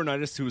John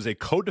Laurinaitis, who is a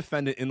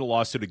co-defendant in the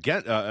lawsuit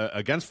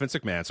against Vince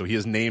McMahon, so he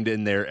is named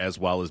in there as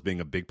well as being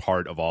a big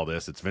part of all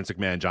this. It's Vince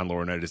McMahon, John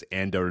Laurinaitis,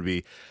 and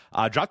WWE.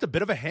 Dropped a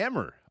bit of a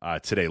hammer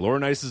today.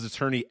 Laurinaitis'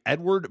 attorney,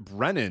 Edward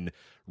Brennan,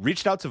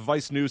 reached out to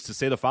Vice News to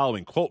say the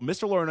following, quote,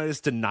 Mr.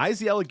 Laurinaitis denies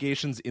the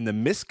allegations in the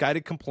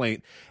misguided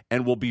complaint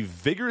and will be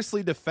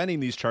vigorously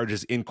defending these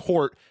charges in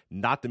court,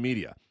 not the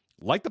media.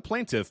 Like the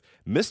plaintiff,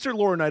 Mr.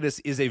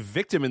 Laurinaitis is a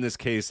victim in this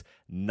case,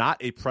 not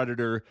a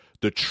predator.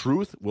 The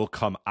truth will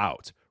come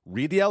out.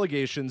 Read the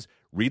allegations,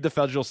 read the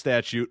federal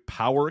statute,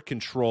 power,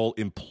 control,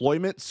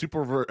 employment,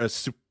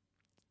 supervisory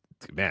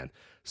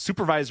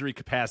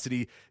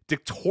capacity,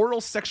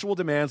 dictatorial sexual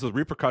demands with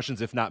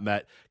repercussions if not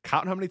met.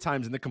 Count how many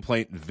times in the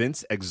complaint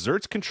Vince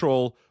exerts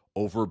control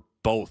over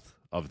both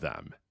of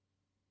them.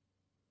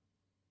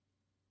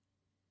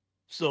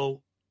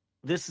 So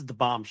this is the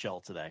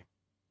bombshell today.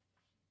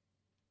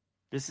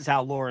 This is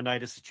how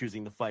Laurinaitis is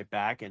choosing to fight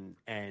back.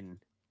 And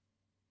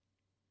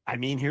I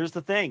mean, here's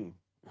the thing.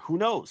 Who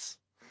knows?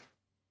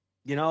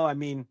 I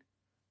mean,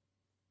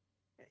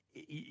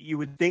 you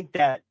would think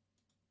that,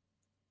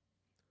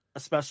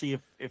 especially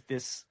if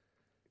this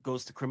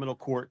goes to criminal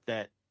court,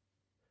 that,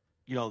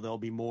 there'll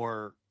be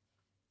more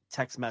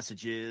text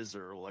messages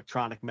or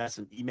electronic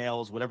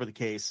emails, whatever the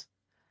case.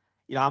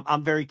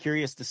 I'm very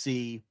curious to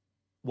see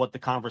what the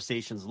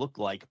conversations look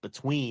like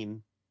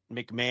between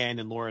McMahon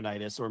and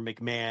Laurinaitis, or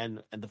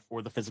McMahon and the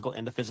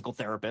physical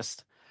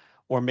therapist,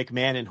 or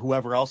McMahon and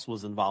whoever else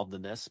was involved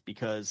in this,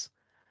 because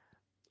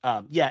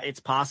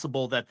it's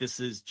possible that this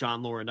is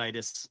John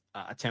Laurinaitis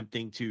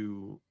attempting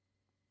to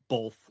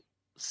both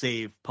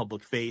save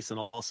public face and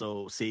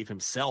also save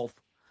himself,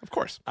 of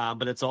course.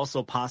 But it's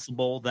also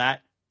possible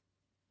that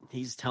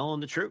he's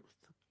telling the truth.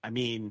 I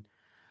mean,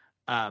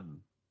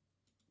 and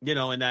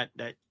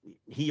that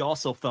he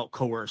also felt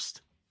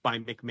coerced by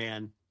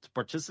McMahon to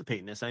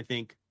participate in this. I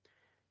think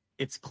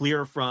it's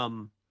clear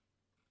from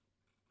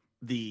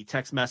the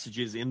text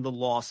messages in the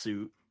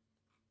lawsuit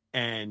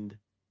and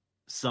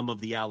some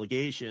of the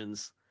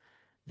allegations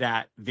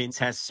that Vince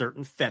has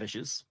certain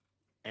fetishes,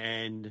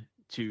 and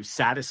to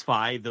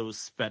satisfy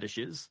those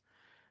fetishes,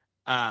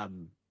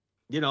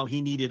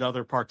 he needed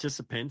other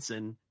participants,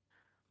 and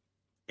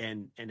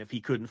if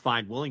he couldn't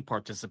find willing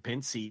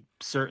participants, he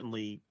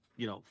certainly,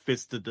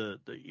 fisted the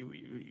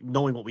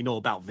knowing what we know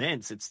about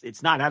Vince,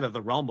 it's not out of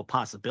the realm of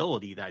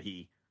possibility that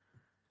he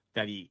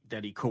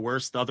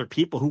coerced other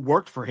people who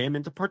worked for him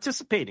into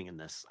participating in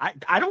this.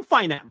 I don't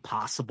find that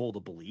impossible to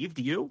believe.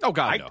 Do you? Oh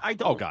God, no. I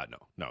don't. Oh God,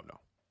 no.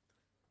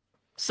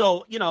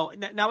 So,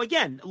 now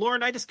again,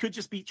 Laurinaitis could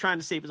just be trying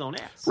to save his own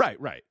ass.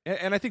 Right.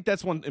 And I think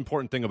that's one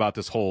important thing about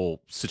this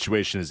whole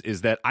situation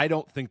is that I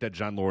don't think that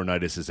John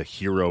Laurinaitis is a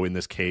hero in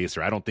this case,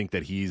 or I don't think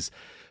that he's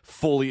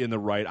fully in the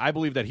right. I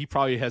believe that he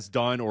probably has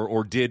done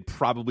or did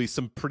probably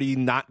some pretty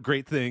not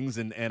great things,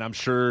 and I'm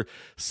sure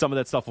some of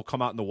that stuff will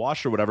come out in the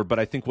wash or whatever. But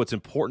I think what's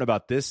important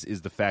about this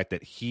is the fact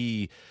that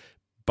he,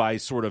 by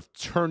sort of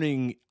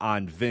turning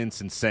on Vince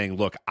and saying,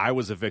 look, I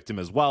was a victim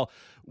as well,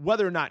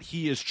 whether or not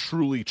he is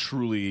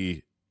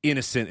truly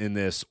innocent in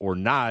this or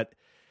not,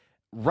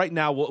 right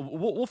now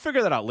we'll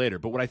figure that out later.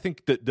 But what I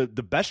think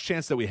the best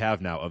chance that we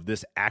have now of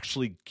this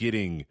actually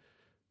getting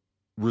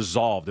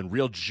resolved and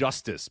real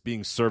justice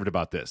being served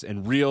about this,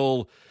 and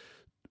real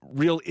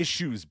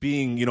issues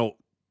being,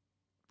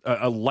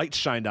 a light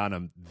shined on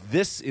him,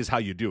 this is how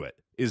you do it,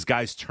 is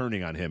guys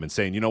turning on him and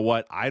saying, you know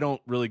what, I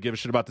don't really give a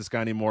shit about this guy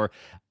anymore.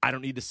 I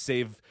don't need to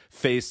save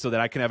face so that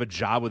I can have a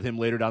job with him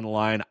later down the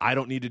line. I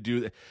don't need to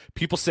do that.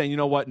 People saying, you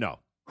know what, no.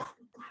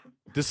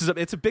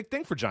 It's a big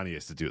thing for Johnny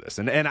Ace to do this.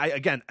 And I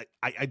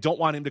don't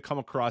want him to come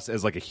across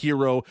as like a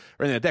hero or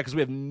anything like that, because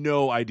we have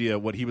no idea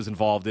what he was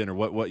involved in or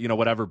what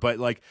whatever. But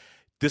like,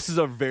 this is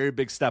a very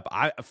big step.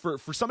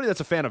 For somebody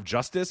that's a fan of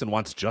justice and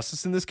wants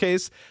justice in this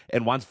case,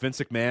 and wants Vince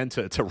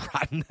McMahon to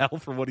rot in hell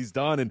for what he's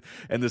done,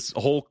 and this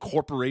whole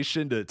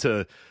corporation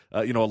to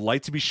a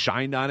light to be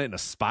shined on it, and a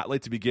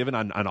spotlight to be given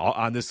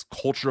on this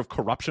culture of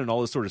corruption and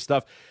all this sort of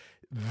stuff.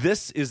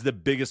 This is the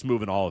biggest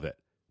move in all of it.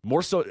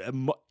 More so,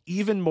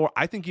 even more,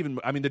 I think the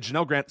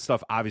Janelle Grant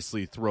stuff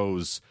obviously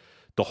throws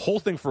the whole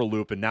thing for a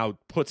loop and now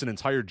puts an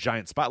entire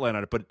giant spotlight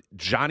on it. But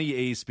Johnny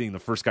Ace being the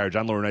first guy, or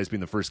John Laurinaitis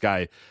being the first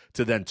guy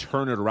to then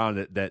turn it around,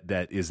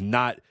 that is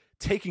not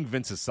taking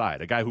Vince's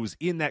side, a guy who's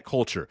in that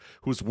culture,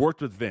 who's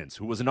worked with Vince,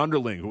 who was an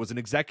underling, who was an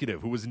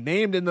executive, who was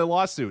named in the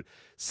lawsuit,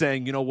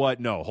 saying, you know what,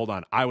 no, hold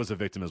on, I was a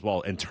victim as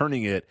well, and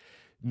turning it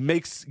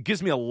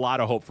gives me a lot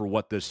of hope for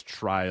what this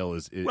trial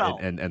is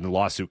and the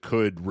lawsuit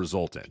could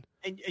result in.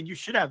 And you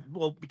should have,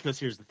 because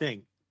here's the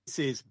thing. This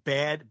is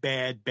bad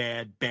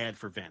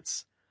for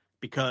Vince.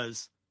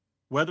 Because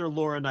whether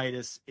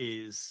Laurinaitis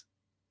is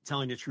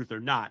telling the truth or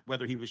not,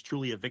 whether he was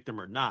truly a victim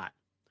or not,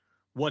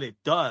 what it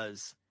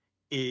does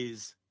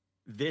is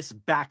this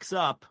backs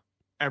up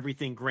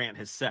everything Grant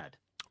has said.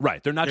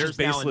 Right. They're not just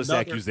baseless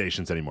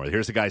accusations anymore.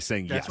 Here's a guy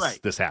saying, yes, right.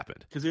 This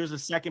happened. Because there's a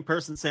second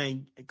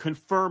person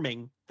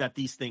confirming that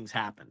these things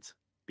happened,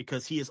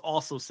 because he is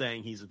also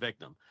saying he's a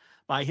victim.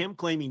 By him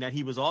claiming that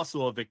he was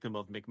also a victim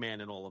of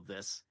McMahon and all of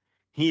this,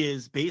 he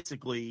is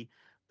basically,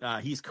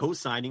 he's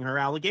co-signing her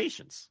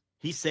allegations.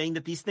 He's saying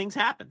that these things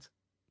happened.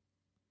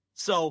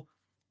 So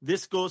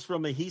this goes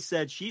from a he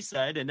said, she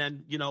said, and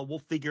then, we'll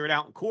figure it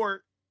out in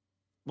court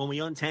when we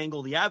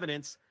untangle the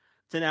evidence,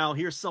 to now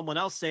here's someone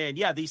else saying,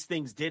 yeah, these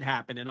things did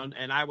happen,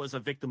 and I was a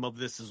victim of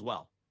this as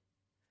well.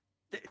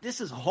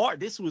 This is hard.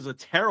 This was a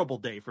terrible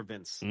day for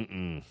Vince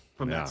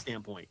from that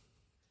standpoint.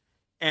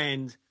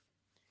 And,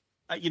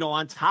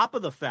 on top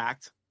of the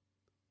fact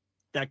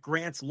that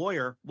Grant's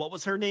lawyer, what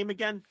was her name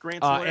again?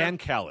 Grant's lawyer? Ann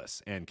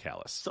Callis.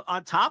 So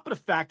on top of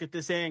the fact that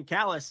this Ann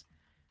Callis,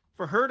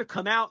 for her to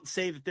come out and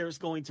say that there's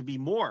going to be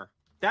more,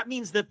 that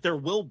means that there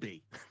will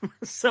be.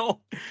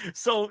 so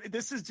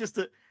this is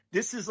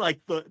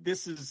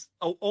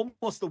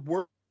almost the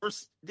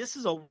worst. This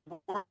is a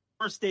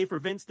worse day for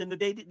Vince than the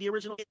day the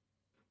original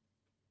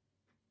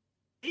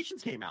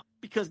allegations came out,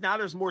 because now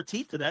there's more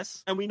teeth to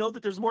this, and we know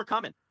that there's more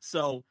coming.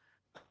 So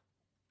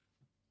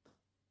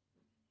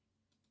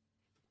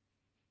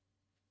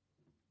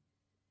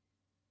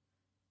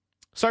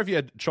sorry if you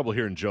had trouble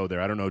hearing Joe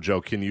there. I don't know, Joe.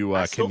 Can you?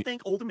 I still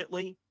think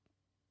ultimately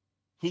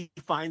he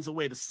finds a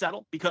way to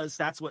settle, because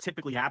that's what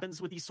typically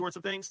happens with these sorts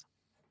of things.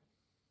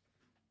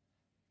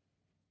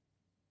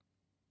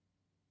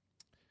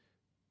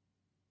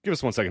 Give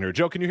us 1 second here.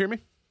 Joe, can you hear me? I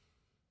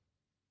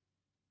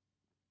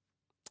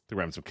think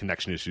we're having some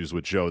connection issues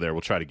with Joe there.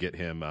 We'll try to get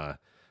him. I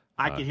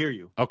can hear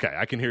you. Okay,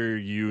 I can hear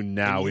you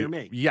now. Can you hear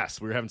me? Yes,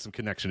 we were having some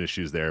connection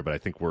issues there, but I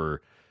think we're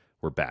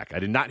back. I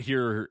did not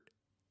hear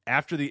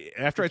after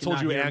I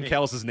told you Ann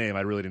Callis' name.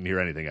 I really didn't hear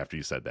anything after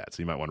you said that.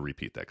 So you might want to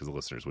repeat that, because the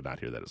listeners would not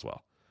hear that as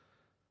well.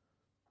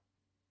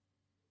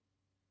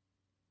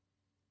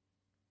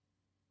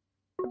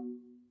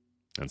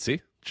 And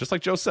see, just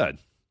like Joe said.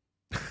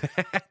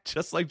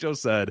 Just like Joe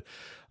said.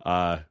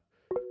 There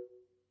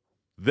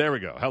we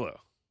go. Hello.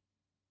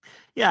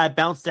 Yeah, I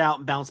bounced out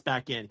and bounced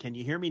back in. Can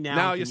you hear me now?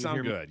 Now you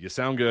sound good. You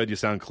sound good. You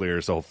sound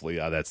clear. So hopefully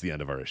that's the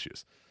end of our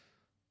issues.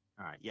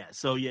 All right. Yeah.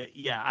 So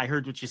yeah, I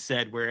heard what you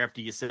said. Where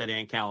after you said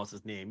Ann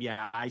Callis' name,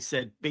 yeah, I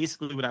said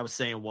basically what I was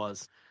saying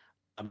was,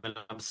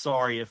 I'm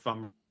sorry if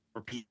I'm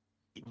repeating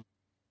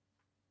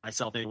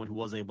myself. Anyone who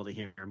was able to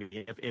hear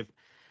me, if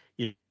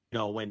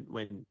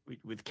when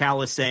with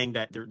Callis saying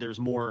that there's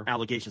more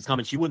allegations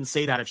coming, she wouldn't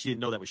say that if she didn't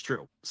know that was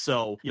true.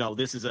 So,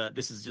 this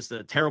is just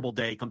a terrible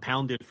day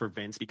compounded for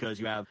Vince,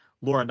 because you have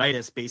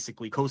Laurinaitis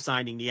basically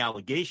co-signing the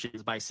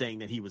allegations by saying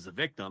that he was a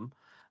victim,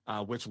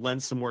 which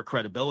lends some more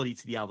credibility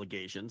to the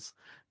allegations.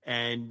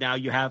 And now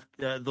you have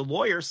the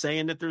lawyer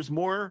saying that there's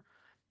more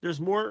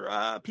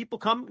people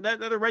that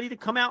are ready to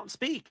come out and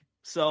speak.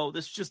 So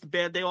this is just a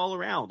bad day all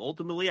around.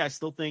 Ultimately, I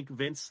still think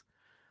Vince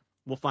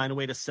will find a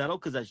way to settle,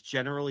 because that's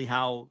generally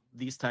how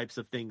these types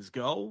of things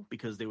go,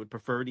 because they would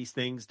prefer these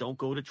things don't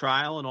go to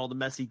trial and all the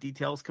messy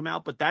details come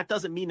out. But that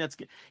doesn't mean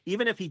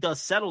even if he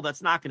does settle,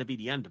 that's not going to be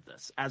the end of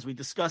this. As we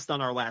discussed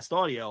on our last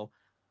audio,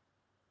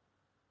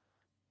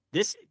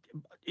 this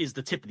is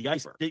the tip of the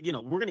iceberg. We're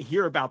going to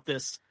hear about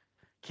this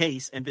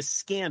case and this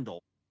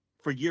scandal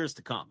for years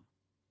to come.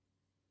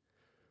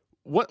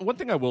 One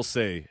thing I will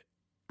say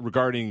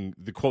regarding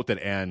the quote that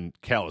Ann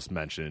Callis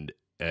mentioned,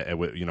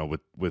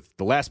 with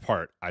the last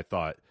part, I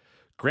thought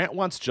Grant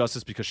wants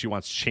justice because she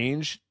wants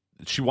change.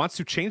 She wants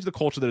to change the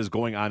culture that is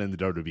going on in the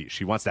WWE.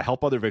 She wants to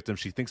help other victims.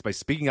 She thinks by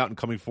speaking out and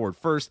coming forward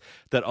first,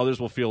 that others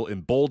will feel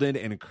emboldened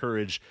and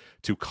encouraged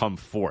to come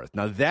forth.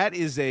 Now,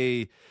 that's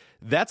a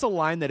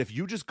line that if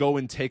you just go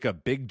and take a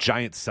big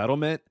giant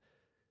settlement,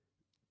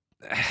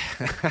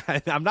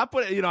 I'm not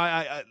putting,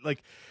 I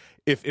like,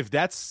 if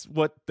that's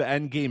what the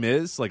end game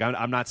is, like,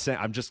 I'm not saying,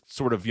 I'm just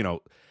sort of,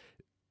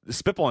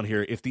 spitballing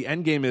here. If the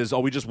end game is,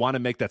 we just want to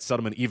make that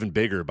settlement even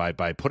bigger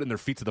by putting their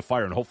feet to the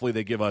fire, and hopefully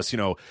they give us,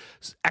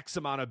 X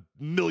amount of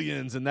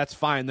millions, and that's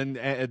fine. Then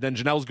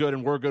Janelle's good,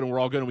 and we're good, and we're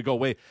all good, and we go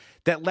away.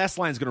 That last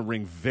line is going to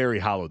ring very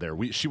hollow there.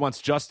 She wants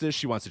justice.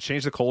 She wants to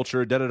change the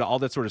culture, all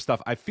that sort of stuff.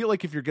 I feel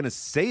like if you're going to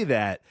say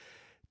that,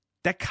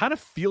 that kind of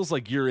feels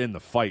like you're in the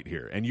fight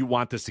here, and you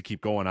want this to keep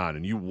going on,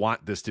 and you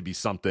want this to be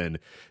something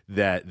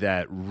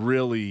that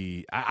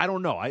really, I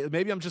don't know.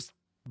 Maybe I'm just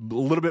a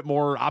little bit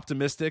more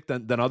optimistic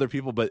than other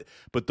people, but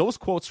those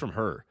quotes from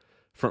her,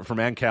 from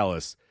Ann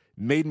Callis,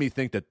 made me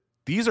think that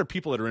these are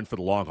people that are in for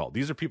the long haul.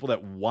 These are people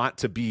that want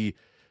to be,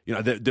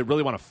 that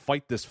really want to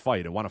fight this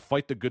fight and want to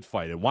fight the good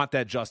fight and want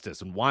that justice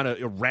and want to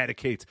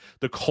eradicate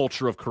the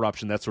culture of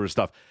corruption, that sort of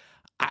stuff.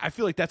 I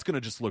feel like that's going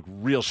to just look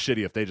real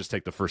shitty if they just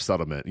take the first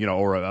settlement,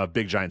 or a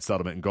big giant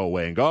settlement and go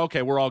away and go,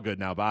 okay, we're all good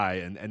now, bye.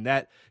 And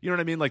that, you know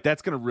what I mean? Like,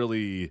 that's going to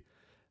really,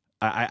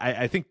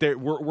 I think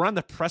we're on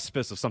the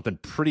precipice of something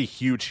pretty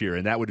huge here,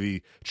 and that would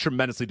be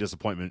tremendously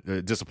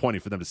disappointing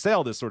for them to say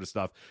all this sort of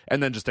stuff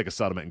and then just take a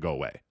settlement and go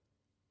away.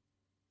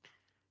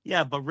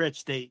 Yeah, but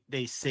Rich,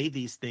 they say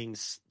these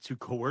things to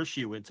coerce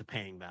you into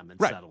paying them and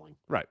settling.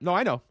 Right. No,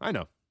 I know.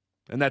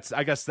 And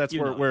I guess that's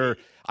where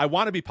I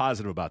want to be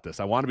positive about this.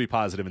 I want to be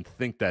positive and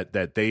think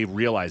that they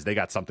realize they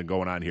got something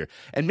going on here.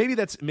 And maybe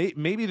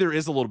maybe there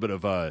is a little bit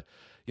of a,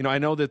 I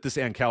know that this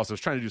Ann Callis, I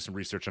was trying to do some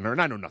research on her,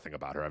 and I know nothing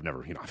about her. I've never,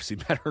 obviously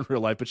met her in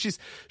real life, but she's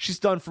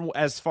done, from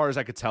as far as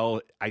I could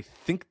tell, I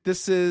think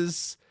this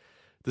is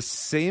the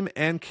same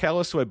Ann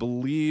Callis who I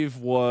believe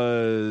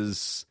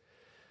was,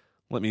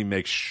 let me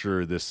make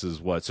sure this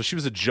is what. So she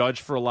was a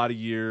judge for a lot of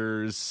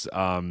years.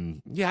 I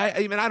mean,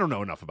 I don't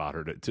know enough about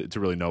her to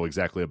really know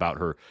exactly about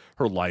her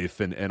life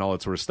and all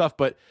that sort of stuff.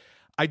 But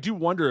I do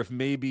wonder if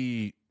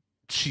maybe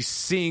she's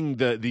seeing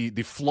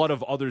the flood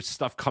of other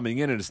stuff coming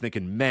in and is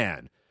thinking,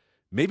 man,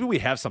 maybe we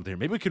have something here.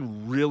 Maybe we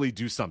can really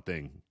do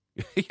something,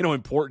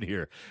 important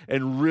here,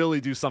 and really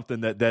do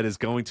something that is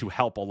going to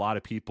help a lot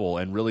of people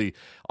and really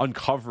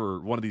uncover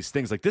one of these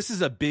things. Like, this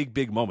is a big,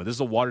 big moment. This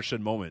is a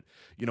watershed moment,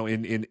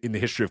 in the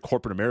history of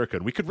corporate America.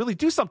 And we could really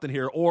do something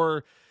here,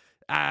 or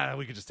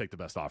we could just take the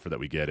best offer that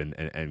we get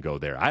and go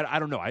there. I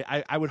don't know.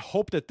 I would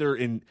hope that they're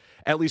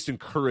at least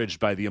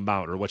encouraged by the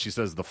amount, or what she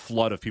says, the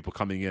flood of people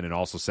coming in and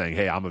also saying,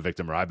 hey, I'm a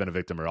victim, or I've been a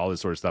victim, or all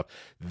this sort of stuff.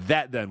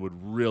 That then would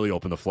really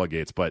open the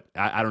floodgates. But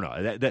I don't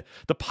know.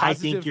 The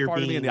positive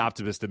part of me and the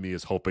optimist in me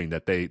is hoping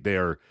that they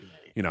are,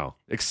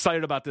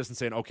 excited about this and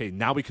saying, okay,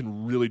 now we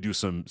can really do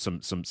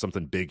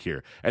something big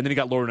here. And then you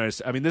got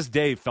Laurinaitis. I mean, this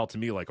day felt to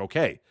me like,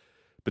 okay,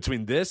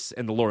 between this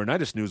and the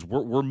Laurinaitis news,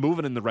 we're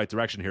moving in the right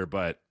direction here,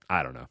 but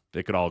I don't know.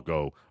 They could all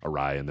go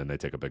awry, and then they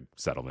take a big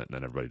settlement, and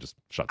then everybody just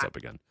shuts up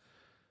again.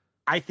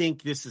 I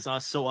think this is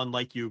us so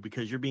unlike you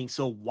because you're being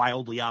so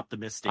wildly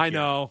optimistic. I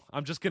know.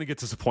 I'm just going to get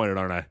disappointed,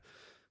 aren't I?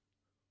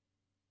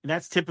 And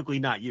that's typically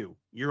not you.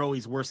 You're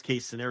always worst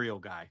case scenario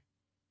guy.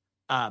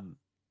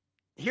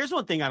 Here's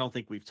one thing I don't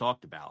think we've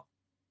talked about.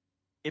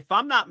 If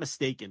I'm not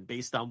mistaken,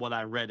 based on what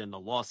I read in the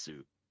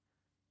lawsuit,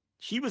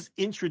 she was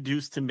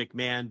introduced to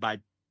McMahon by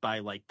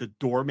like the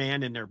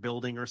doorman in their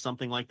building or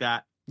something like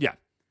that. Yeah.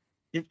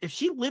 If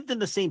she lived in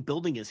the same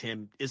building as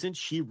him, isn't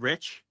she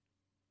rich?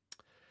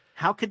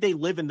 How could they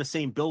live in the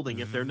same building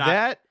if they're not?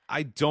 That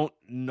I don't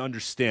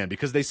understand,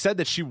 because they said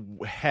that she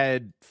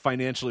had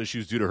financial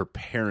issues due to her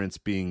parents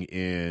being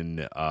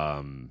in,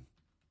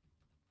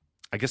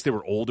 I guess they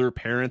were older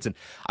parents. And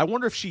I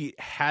wonder if she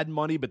had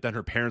money, but then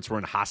her parents were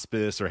in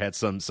hospice or had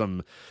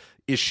some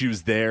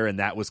issues there, and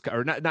that was,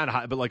 or not,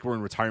 but like we're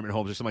in retirement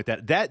homes or something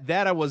like that.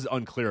 That I was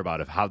unclear about,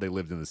 of how they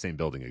lived in the same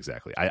building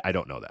exactly. I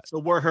don't know that. So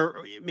were her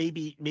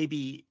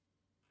maybe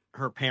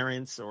her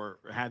parents or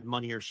had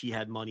money, or she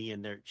had money,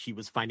 and she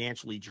was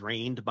financially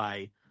drained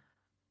by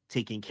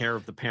taking care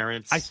of the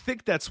parents. I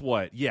think that's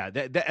what. Yeah,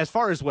 that as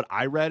far as what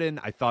I read in,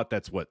 I thought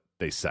that's what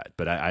they said,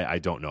 but I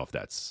don't know if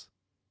that's.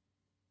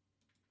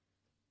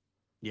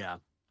 Yeah.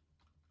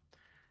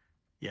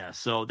 Yeah,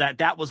 so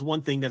that was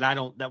one thing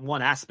that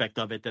one aspect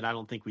of it that I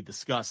don't think we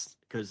discussed,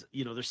 because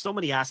there's so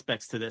many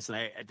aspects to this,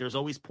 and there's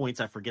always points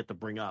I forget to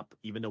bring up,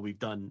 even though we've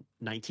done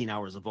 19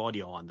 hours of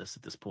audio on this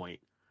at this point.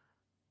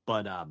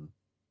 But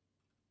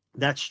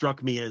that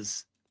struck me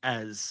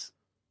as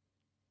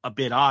a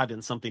bit odd,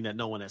 and something that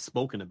no one has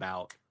spoken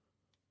about.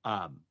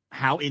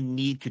 How in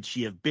need could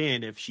she have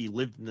been if she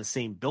lived in the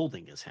same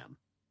building as him?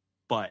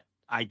 But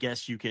I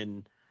guess you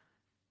can,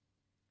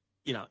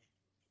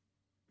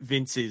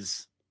 Vince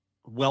is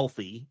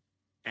wealthy,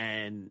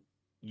 and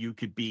you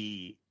could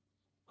be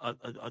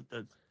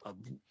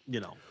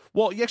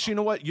well,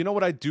 actually, you know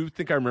what I do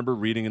think I remember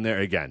reading in there,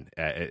 again,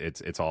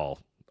 it's all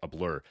a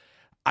blur.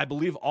 I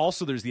believe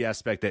also there's the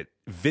aspect that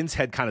Vince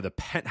had kind of the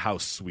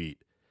penthouse suite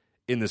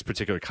in this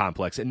particular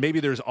complex, and maybe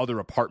there's other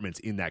apartments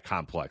in that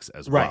complex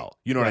as well.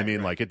 You know what I mean?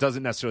 Right. Like, it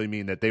doesn't necessarily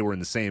mean that they were in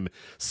the same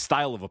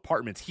style of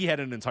apartments. He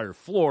had an entire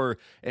floor,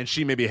 and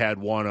she maybe had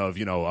one of,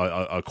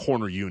 a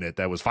corner unit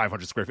that was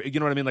 500 square feet. You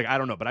know what I mean? Like, I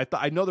don't know, but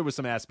I know there was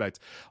some aspect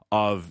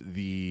of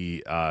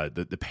the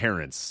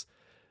parents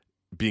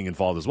being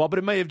involved as well, but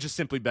it may have just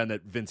simply been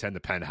that Vince had the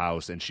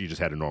penthouse and she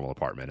just had a normal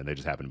apartment, and they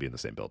just happened to be in the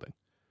same building.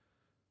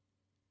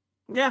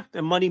 Yeah,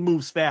 and money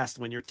moves fast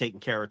when you're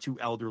taking care of two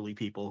elderly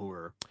people who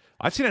are.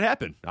 I've seen it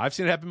happen. I've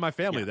seen it happen in my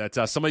family. Yeah.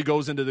 That somebody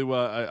goes into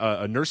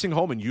a nursing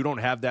home, and you don't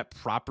have that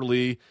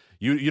properly.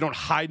 You don't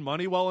hide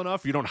money well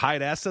enough. You don't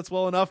hide assets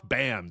well enough.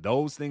 Bam,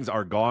 those things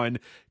are gone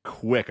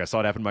quick. I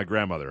saw it happen to my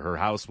grandmother. Her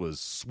house was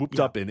swooped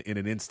up in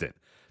an instant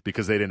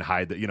because they didn't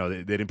hide that.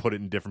 They didn't put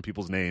it in different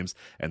people's names.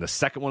 And the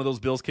second one of those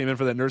bills came in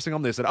for that nursing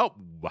home, they said, "Oh,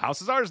 the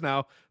house is ours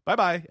now. Bye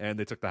bye," and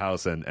they took the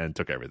house and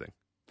took everything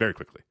very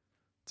quickly.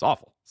 It's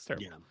awful. It's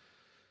terrible. Yeah.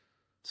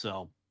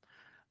 So,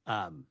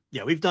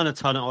 we've done a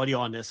ton of audio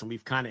on this, and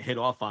we've kind of hit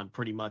off on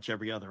pretty much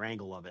every other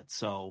angle of it.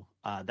 So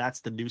that's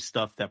the new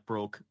stuff that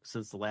broke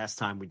since the last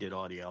time we did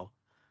audio.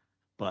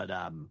 But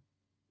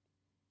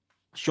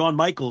Shawn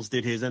Michaels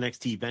did his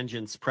NXT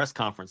Vengeance press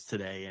conference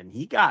today, and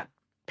he got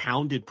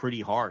pounded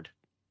pretty hard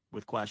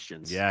with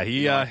questions. Yeah,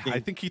 he. I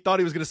think he thought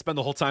he was going to spend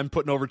the whole time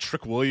putting over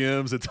Trick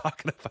Williams and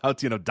talking about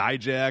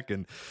Dijak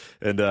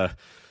and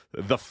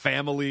the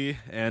family.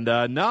 And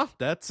no,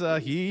 that's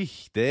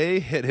they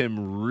hit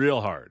him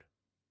real hard.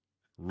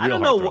 I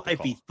don't know if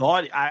he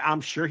thought.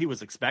 I'm sure he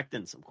was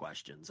expecting some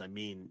questions. I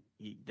mean,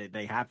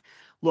 they have.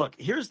 Look,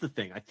 here's the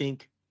thing. I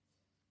think,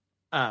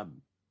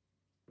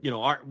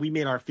 we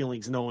made our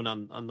feelings known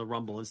on the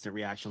Rumble Instant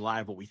Reaction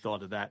Live, what we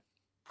thought of that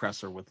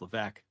presser with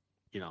Levesque,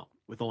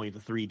 with only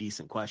the 3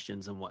 decent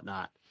questions and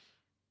whatnot.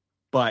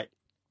 But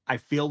I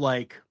feel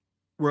like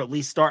we're at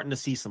least starting to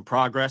see some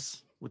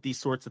progress with these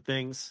sorts of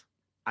things.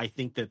 I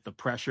think that the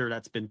pressure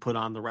that's been put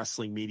on the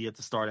wrestling media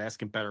to start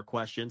asking better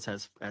questions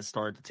has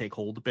started to take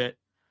hold a bit.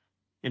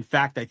 In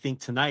fact, I think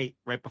tonight,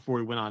 right before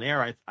we went on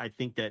air, I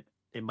think that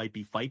it might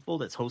be Fightful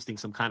that's hosting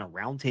some kind of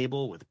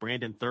roundtable with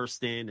Brandon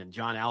Thurston and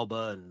John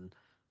Alba and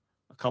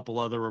a couple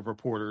other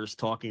reporters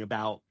talking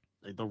about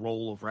the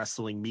role of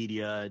wrestling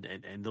media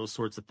and those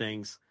sorts of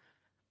things.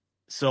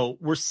 So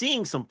we're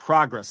seeing some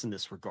progress in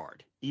this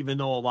regard, even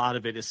though a lot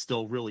of it is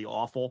still really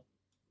awful.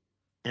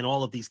 And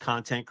all of these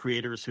content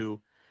creators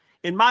who,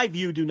 in my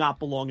view, do not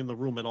belong in the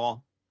room at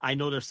all. I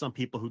know there's some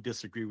people who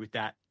disagree with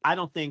that. I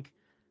don't think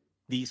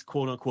these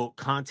quote unquote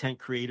content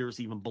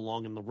creators even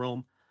belong in the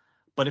room.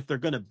 But if they're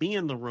going to be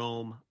in the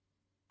room,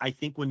 I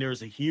think when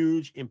there's a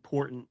huge,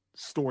 important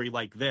story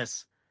like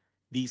this,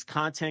 these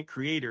content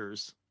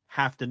creators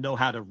have to know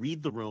how to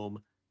read the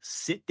room,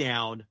 sit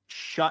down,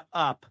 shut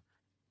up,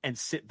 and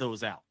sit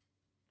those out.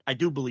 I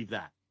do believe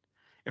that.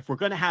 If we're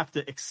going to have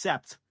to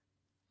accept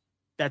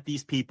that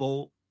these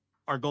people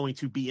are going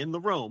to be in the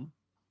room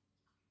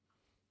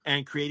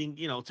and creating,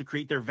 to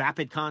create their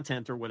vapid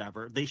content or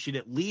whatever, they should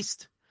at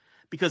least,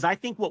 because I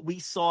think what we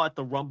saw at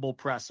the Rumble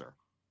presser,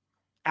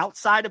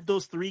 outside of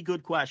those 3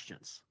 good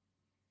questions,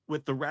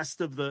 with the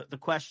rest of the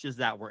questions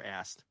that were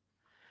asked,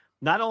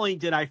 not only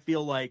did I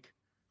feel like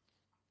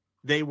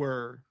they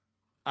were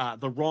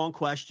the wrong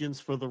questions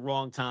for the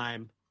wrong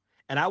time,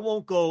 and I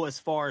won't go as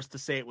far as to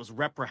say it was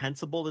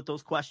reprehensible that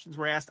those questions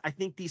were asked. I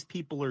think these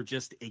people are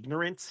just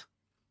ignorant.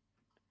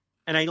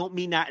 And I don't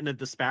mean that in a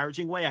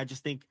disparaging way. I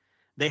just think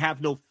they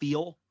have no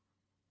feel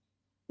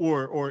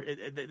or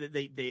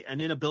they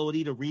an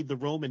inability to read the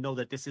room and know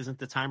that this isn't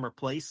the time or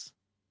place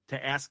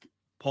to ask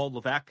Paul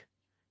Levesque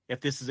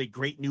if this is a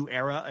great new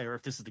era or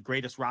if this is the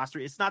greatest roster.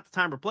 It's not the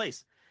time or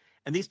place.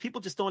 And these people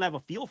just don't have a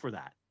feel for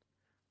that.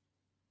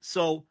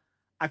 So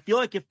I feel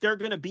like if they're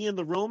going to be in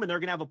the room and they're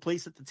going to have a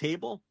place at the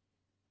table,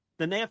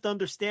 then they have to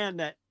understand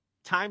that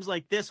times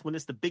like this, when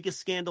it's the biggest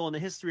scandal in the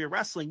history of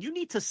wrestling, you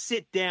need to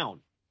sit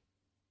down.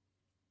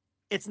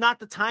 It's not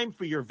the time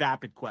for your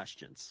vapid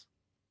questions.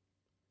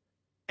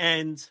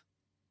 And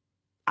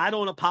I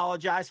don't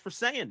apologize for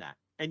saying that.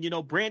 And,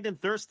 Brandon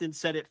Thurston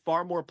said it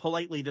far more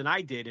politely than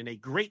I did in a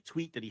great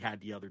tweet that he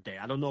had the other day.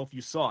 I don't know if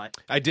you saw it.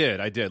 I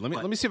did. Let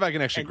me see if I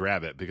can actually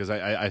grab it, because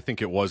I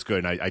think it was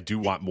good, and I do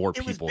want more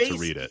people to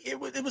read it.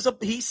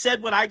 He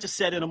said what I just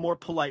said in a more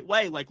polite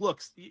way. Like,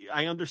 look,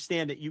 I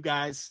understand that you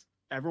guys,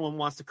 everyone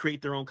wants to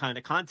create their own kind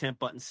of content,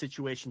 but in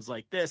situations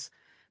like this,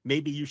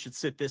 maybe you should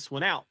sit this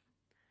one out.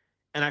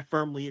 And I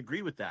firmly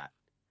agree with that.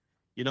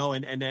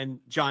 And then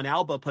John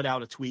Alba put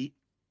out a tweet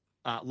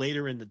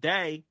later in the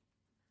day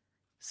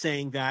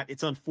saying that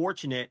it's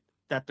unfortunate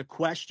that the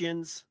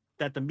questions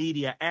that the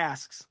media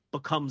asks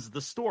becomes the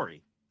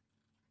story.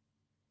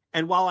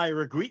 And while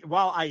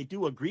I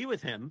do agree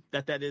with him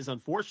that is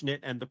unfortunate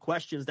and the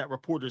questions that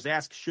reporters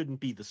ask shouldn't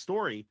be the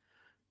story,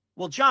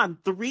 well, John,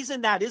 the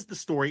reason that is the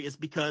story is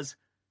because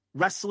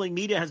wrestling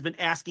media has been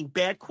asking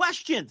bad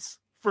questions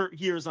for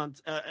years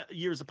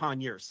upon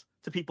years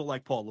to people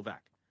like Paul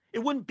Levesque.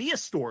 It wouldn't be a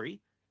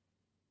story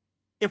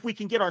if we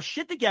can get our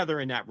shit together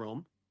in that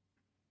room.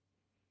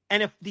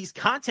 And if these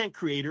content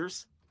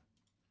creators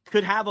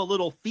could have a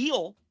little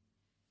feel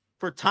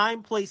for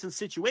time, place, and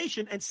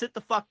situation and sit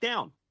the fuck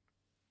down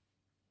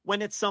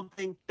when it's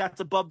something that's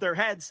above their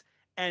heads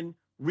and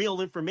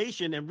real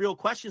information and real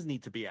questions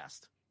need to be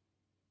asked.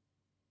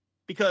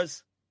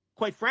 Because,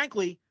 quite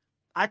frankly,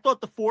 I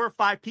thought the 4 or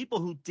 5 people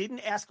who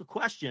didn't ask a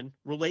question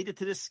related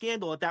to this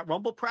scandal at that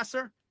Rumble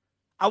presser,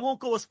 I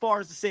won't go as far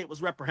as to say it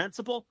was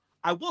reprehensible.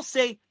 I will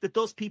say that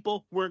those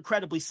people were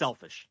incredibly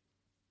selfish.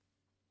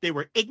 They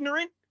were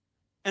ignorant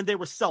and they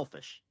were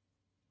selfish.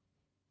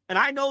 And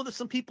I know that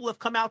some people have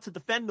come out to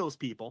defend those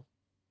people.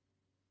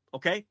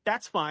 Okay,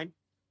 that's fine.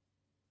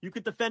 You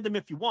could defend them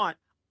if you want.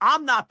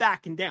 I'm not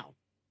backing down.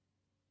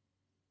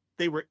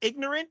 They were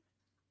ignorant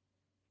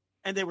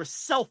and they were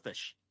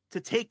selfish to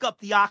take up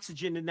the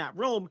oxygen in that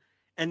room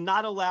and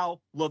not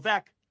allow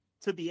Levesque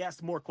to be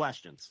asked more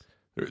questions.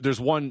 There's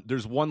one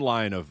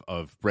line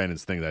of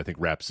Brandon's thing that I think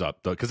wraps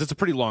up, because it's a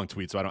pretty long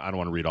tweet, so I don't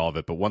want to read all of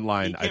it. But one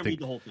line, I think, read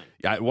the whole thing.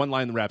 Yeah, one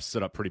line wraps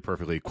it up pretty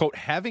perfectly. Quote: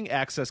 "Having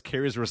access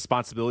carries a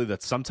responsibility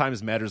that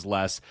sometimes matters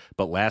less,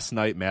 but last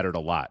night mattered a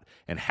lot,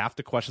 and half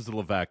the questions of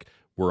Levesque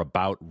were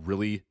about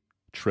really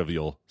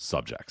trivial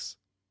subjects."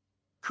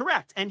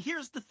 Correct. And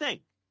here's the thing.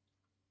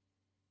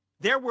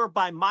 There were,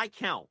 by my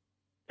count,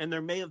 and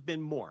there may have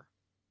been more,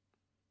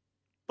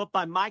 but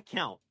by my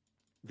count,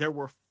 there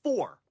were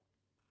 4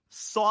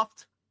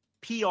 soft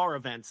PR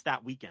events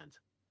that weekend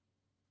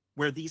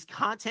where these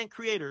content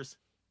creators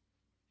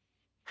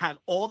had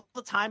all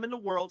the time in the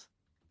world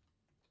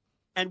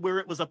and where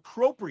it was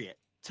appropriate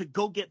to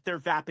go get their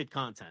vapid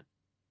content.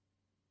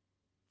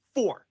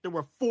 4. There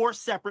were 4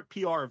 separate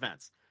PR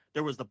events.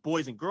 There was the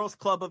Boys and Girls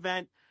Club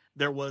event.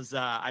 There was,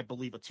 I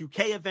believe, a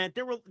 2K event.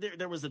 There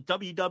was a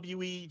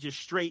WWE just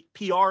straight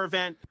PR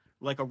event,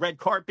 like a red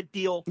carpet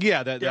deal.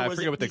 Yeah, I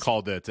forget what they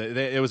called it.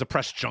 It was a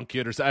press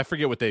junket, or I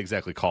forget what they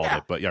exactly called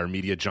it. But yeah, or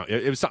media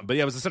junket. It was something. But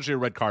yeah, it was essentially a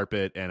red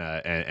carpet,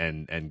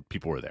 and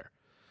people were there.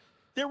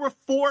 There were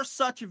 4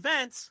 such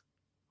events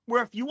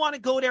where if you want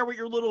to go there with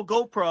your little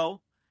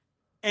GoPro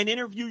and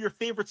interview your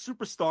favorite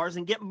superstars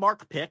and get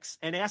mark picks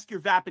and ask your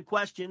vapid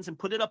questions and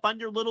put it up on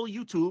your little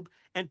YouTube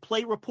and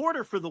play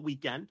reporter for the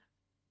weekend.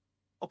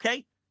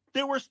 Okay,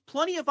 there was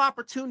plenty of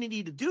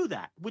opportunity to do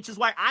that, which is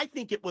why I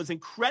think it was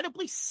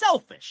incredibly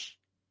selfish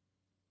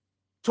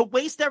to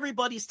waste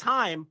everybody's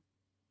time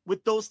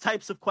with those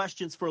types of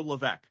questions for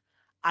Levesque.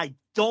 I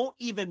don't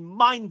even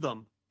mind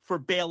them for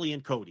Bailey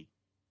and Cody.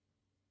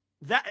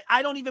 That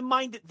I don't even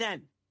mind it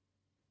then.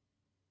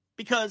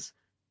 Because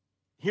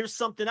here's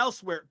something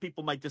else where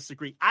people might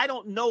disagree. I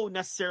don't know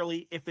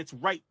necessarily if it's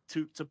right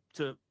to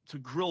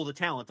grill the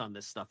talent on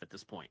this stuff at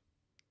this point.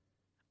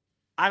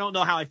 I don't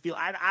know how I feel.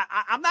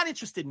 I'm not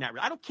interested in that.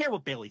 I don't care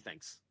what Bailey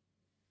thinks.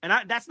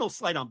 And that's no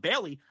slight on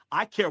Bailey.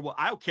 I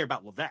don't care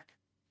about Levesque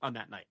on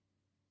that night.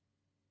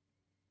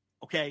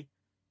 Okay?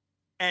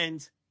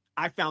 And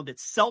I found it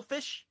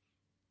selfish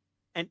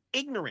and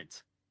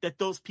ignorant that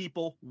those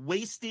people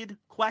wasted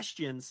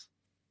questions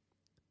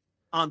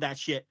on that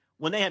shit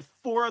when they had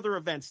 4 other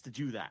events to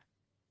do that.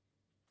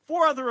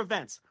 4 other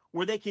events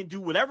where they can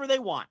do whatever they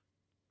want.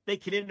 They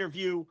can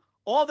interview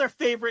all their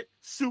favorite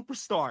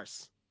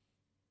superstars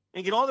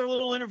and get all their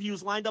little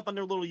interviews lined up on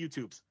their little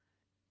YouTubes.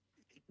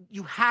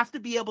 You have to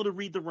be able to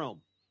read the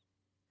room.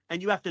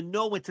 And you have to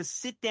know when to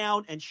sit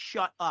down and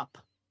shut up.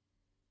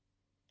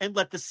 And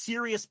let the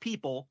serious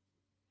people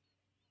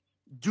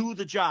do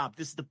the job.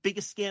 This is the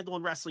biggest scandal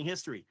in wrestling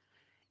history.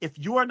 If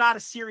you are not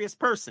a serious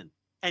person,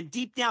 and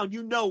deep down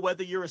you know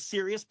whether you're a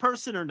serious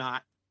person or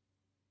not,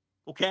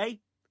 okay?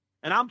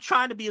 And I'm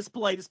trying to be as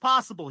polite as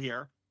possible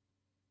here,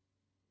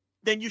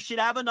 then you should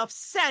have enough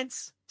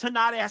sense to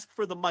not ask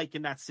for the mic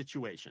in that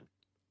situation.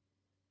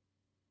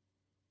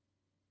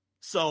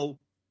 So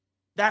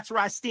that's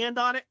where I stand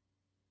on it.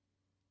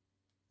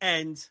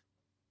 And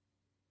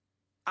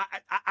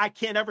I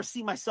can't ever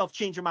see myself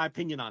changing my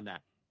opinion on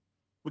that.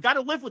 We got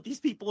to live with these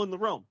people in the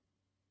room.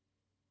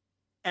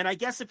 And I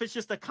guess if it's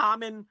just a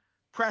common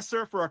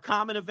presser for a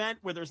common event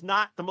where there's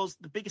not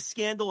the biggest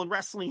scandal in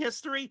wrestling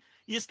history,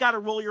 you just got to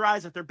roll your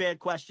eyes at their bad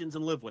questions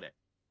and live with it.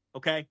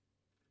 Okay?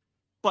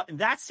 But in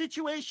that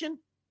situation,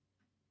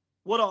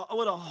 what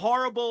a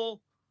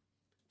horrible,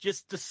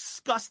 just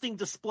disgusting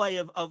display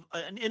of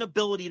an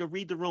inability to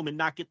read the room and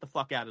not get the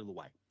fuck out of the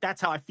way.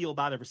 That's how I feel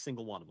about every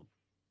single one of them.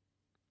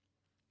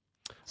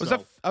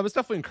 I was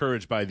definitely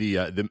encouraged by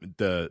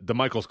the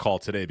Michaels call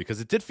today, because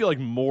it did feel like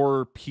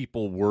more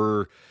people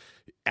were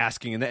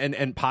asking,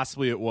 and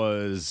possibly it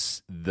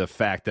was the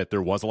fact that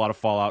there was a lot of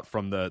fallout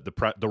from the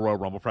Royal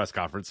Rumble press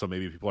conference, so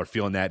maybe people are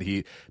feeling that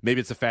maybe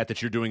it's the fact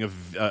that you're doing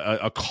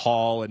a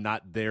call and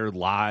not there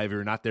live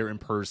or not there in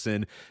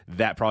person,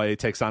 that probably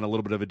takes on a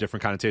little bit of a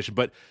different connotation.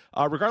 But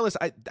regardless,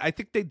 I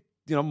think they,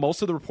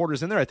 most of the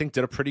reporters in there, I think,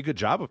 did a pretty good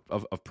job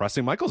of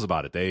pressing Michaels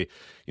about it. They,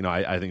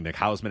 I think Nick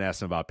Hausman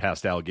asked him about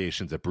past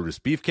allegations that Brutus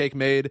Beefcake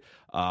made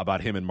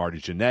about him and Marty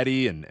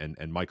Jannetty,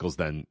 and Michaels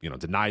then,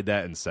 denied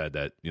that and said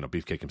that,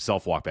 Beefcake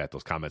himself walked back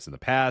those comments in the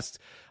past.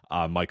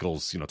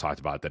 Michaels,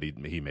 talked about that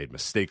he made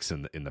mistakes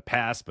in the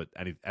past, but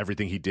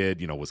everything he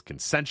did, was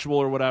consensual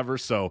or whatever.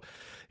 So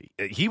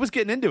he was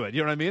getting into it,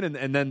 you know what I mean?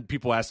 And then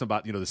people asked him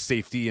about, the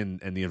safety and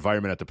the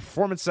environment at the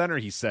Performance Center.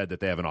 He said that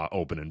they have an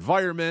open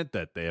environment,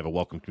 that they have a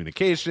welcome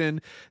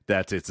communication,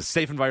 that it's a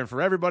safe environment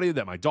for everybody,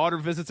 that my daughter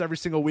visits every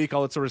single week,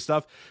 all that sort of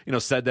stuff.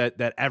 Said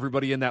that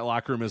everybody in that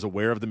locker room is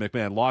aware of the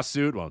McMahon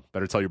lawsuit. Well,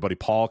 better tell your buddy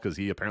Paul, because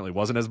he apparently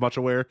wasn't as much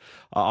aware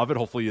of it.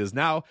 Hopefully he is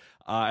now.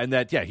 And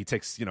that, he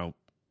takes,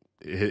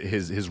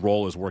 his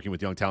role is working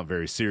with young talent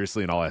very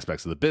seriously in all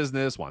aspects of the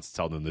business, wants to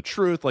tell them the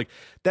truth, like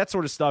that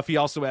sort of stuff. He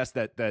also asked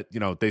that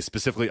they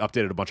specifically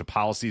updated a bunch of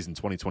policies in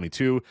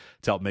 2022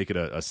 to help make it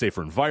a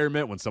safer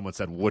environment. When someone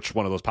said which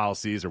one of those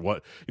policies or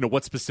what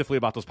specifically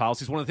about those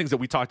policies, one of the things that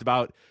we talked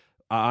about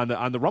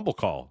on the Rumble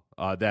call,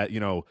 that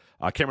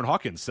Cameron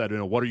Hawkins said,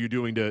 what are you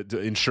doing to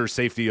ensure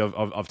safety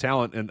of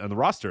talent and the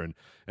roster?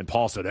 And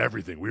Paul said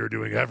everything. We were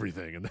doing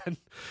everything. And then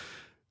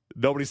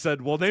nobody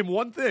said, well, name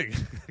one thing.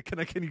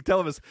 Can you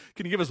tell us?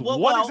 Can you give us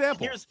one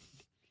example?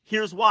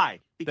 Here's why.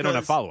 Because they don't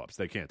have follow-ups.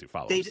 They can't do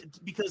follow-ups.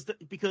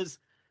 Because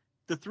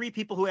the 3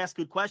 people who ask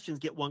good questions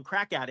get one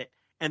crack at it,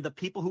 and the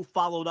people who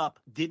followed up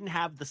didn't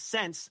have the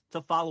sense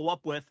to follow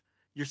up with,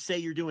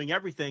 you're doing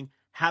everything.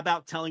 How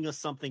about telling us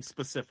something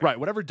specific? Right.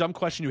 Whatever dumb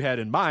question you had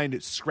in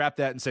mind, scrap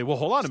that and say, well,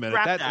 hold on a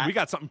minute. We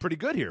got something pretty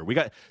good here.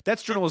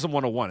 That's journalism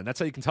 101. And that's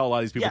how you can tell a lot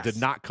of these people did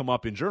not come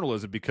up in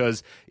journalism,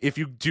 because if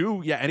you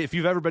do, and if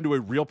you've ever been to a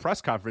real press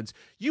conference,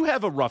 you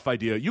have a rough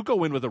idea. You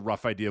go in with a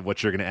rough idea of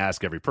what you're going to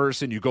ask every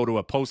person. You go to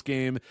a post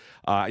game.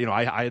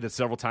 I had it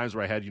several times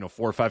where I had, 4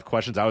 or 5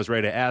 questions I was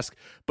ready to ask.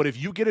 But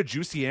if you get a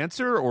juicy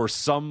answer or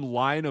some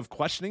line of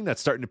questioning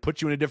that's starting to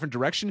put you in a different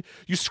direction,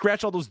 you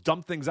scratch all those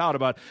dumb things out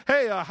about,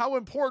 hey, how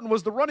important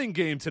was the running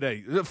game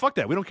today? Fuck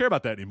that. We don't care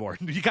about that anymore.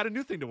 You got a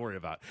new thing to worry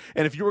about.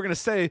 And if you were going to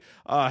say,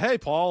 hey,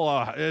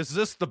 Paul, is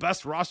this the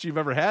best roster you've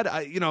ever had?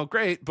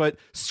 Great, but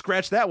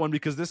scratch that one,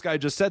 because this guy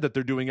just said that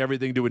they're doing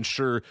everything to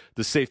ensure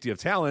the safety of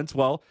talent.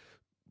 Well,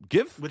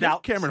 give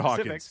Cameron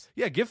Hawkins.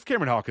 Yeah, give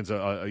Cameron Hawkins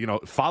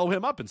follow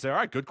him up and say, all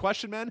right, good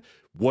question, man.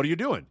 What are you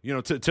doing?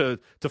 To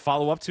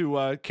follow up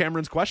to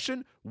Cameron's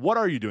question, what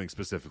are you doing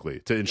specifically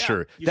to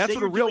ensure? That's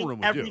what a real room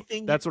would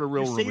do. That's what a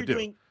real room would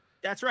do.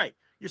 That's right.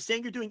 You're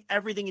saying you're doing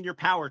everything in your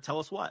power. Tell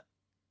us what.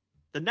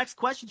 The next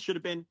question should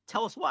have been,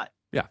 tell us what.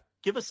 Yeah.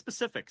 Give us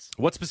specifics.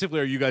 What specifically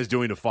are you guys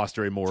doing to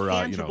foster a more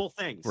tangible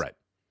things? Right.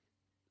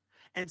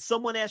 And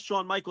someone asked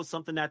Shawn Michaels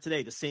something that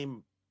today, the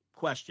same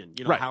question,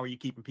 how are you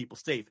keeping people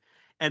safe?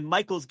 And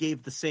Michaels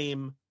gave the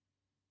same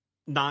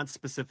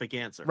non-specific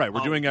answer. Right.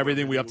 We're doing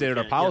everything. We updated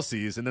our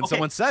policies. And then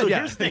someone said,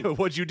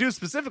 what'd you do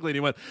specifically? And he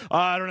went,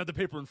 I don't have the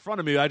paper in front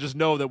of me. I just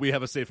know that we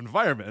have a safe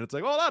environment. And it's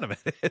like, hold on a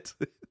minute.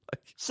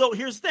 So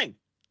here's the thing.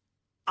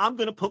 I'm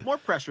going to put more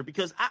pressure,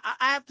 because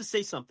I have to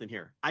say something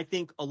here. I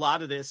think a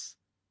lot of this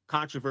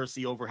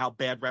controversy over how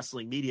bad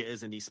wrestling media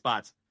is in these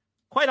spots,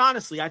 quite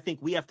honestly, I think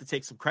we have to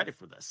take some credit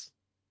for this.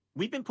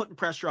 We've been putting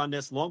pressure on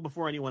this long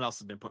before anyone else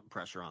has been putting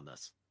pressure on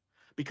this,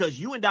 because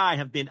you and I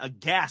have been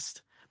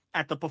aghast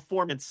at the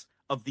performance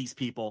of these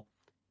people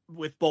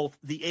with both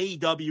the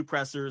AEW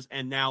pressers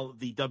and now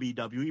the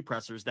WWE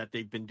pressers that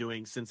they've been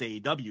doing since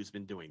AEW has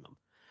been doing them.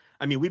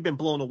 I mean, we've been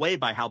blown away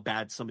by how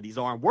bad some of these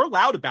are, and we're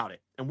loud about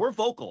it, and we're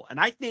vocal. And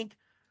I think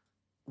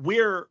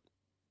we're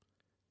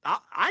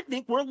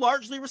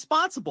largely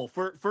responsible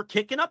for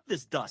kicking up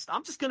this dust.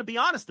 I'm just going to be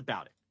honest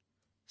about it.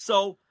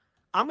 So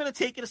I'm going to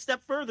take it a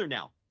step further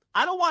now.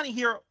 I don't want to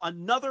hear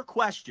another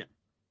question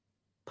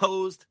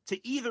posed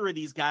to either of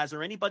these guys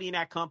or anybody in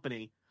that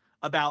company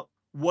about,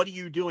 what are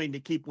you doing to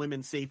keep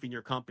women safe in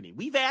your company?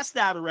 We've asked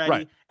that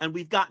already, and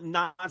we've gotten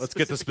non-specific Let's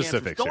get the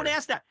specifics. Don't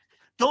ask that.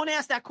 Don't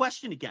ask that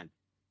question again.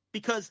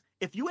 Because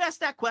if you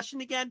ask that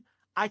question again,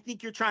 I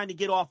think you're trying to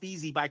get off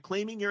easy by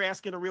claiming you're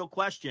asking a real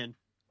question,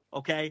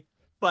 okay?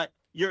 But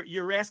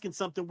you're asking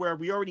something where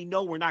we already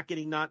know we're not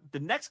getting the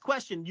next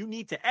question you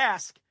need to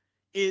ask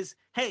is,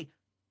 hey,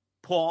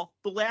 Paul,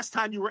 the last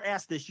time you were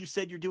asked this, you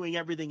said you're doing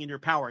everything in your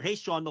power. Hey,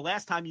 Shawn, the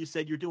last time you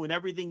said you're doing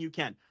everything you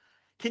can.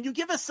 Can you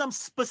give us some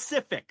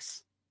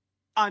specifics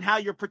on how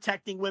you're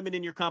protecting women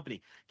in your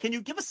company? Can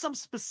you give us some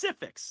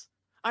specifics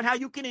on how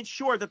you can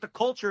ensure that the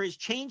culture is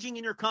changing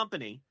in your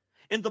company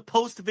in the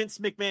post-Vince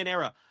McMahon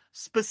era?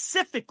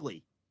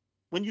 Specifically,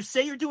 when you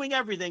say you're doing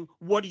everything,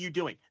 what are you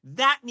doing?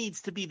 That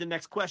needs to be the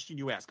next question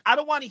you ask. I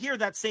don't want to hear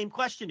that same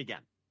question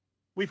again.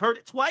 We've heard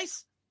it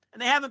twice,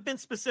 and they haven't been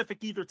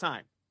specific either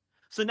time.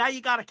 So now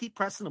you got to keep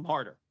pressing them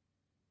harder.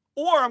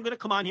 Or I'm going to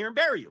come on here and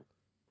bury you.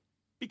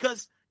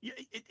 Because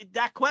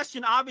that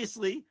question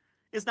obviously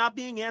is not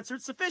being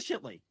answered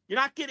sufficiently. We're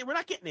not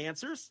getting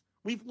answers.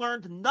 We've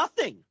learned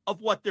nothing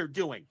of what they're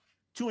doing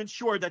to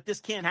ensure that this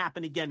can't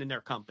happen again in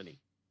their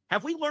company.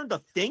 Have we learned a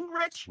thing,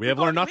 Rich? We have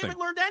learned nothing. We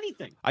haven't learned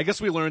anything. I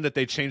guess we learned that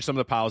they changed some of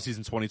the policies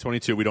in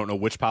 2022. We don't know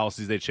which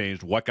policies they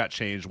changed, what got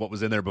changed, what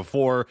was in there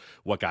before,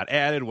 what got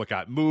added, what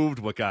got moved,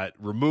 what got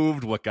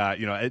removed, what got,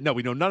 no,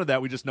 we know none of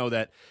that. We just know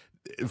that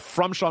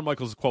from Shawn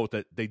Michaels' quote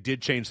that they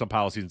did change some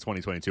policies in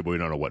 2022, but we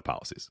don't know what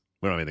policies.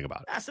 We don't know anything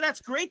about it. So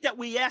that's great that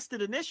we asked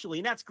it initially,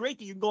 and that's great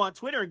that you can go on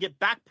Twitter and get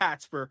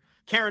backpats for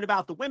caring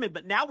about the women,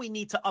 but now we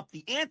need to up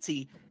the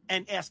ante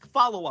and ask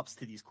follow-ups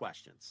to these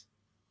questions.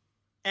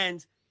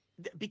 And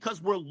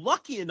because we're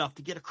lucky enough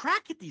to get a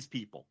crack at these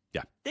people.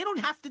 Yeah. They don't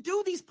have to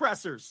do these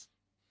pressers.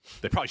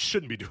 They probably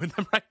shouldn't be doing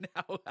them right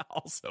now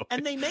also.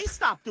 And they may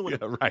stop doing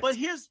them. Right. But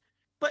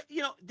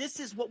this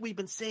is what we've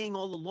been saying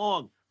all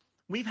along.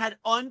 We've had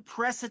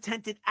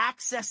unprecedented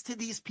access to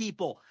these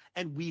people,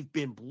 and we've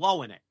been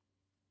blowing it.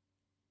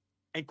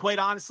 And quite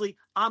honestly,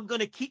 I'm going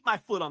to keep my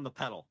foot on the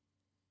pedal.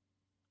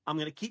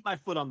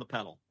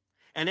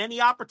 And any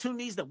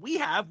opportunities that we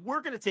have,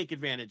 we're going to take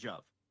advantage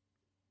of.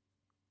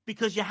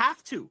 Because you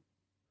have to.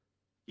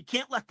 You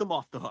can't let them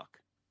off the hook.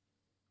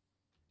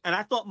 And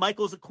I thought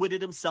Michaels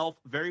acquitted himself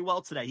very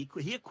well today.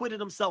 He acquitted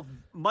himself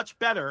much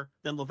better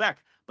than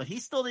Levesque, but he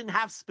still didn't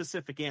have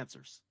specific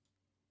answers.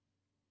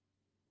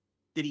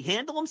 Did he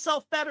handle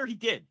himself better? He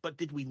did. But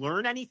did we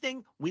learn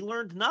anything? We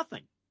learned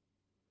nothing.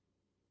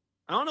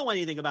 I don't know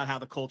anything about how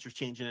the culture's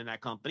changing in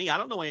that company. I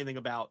don't know anything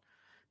about,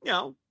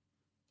 and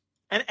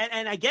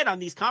I get on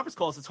these conference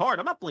calls, it's hard.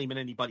 I'm not blaming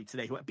anybody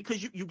today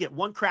because you get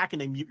one crack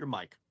and they mute your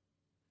mic.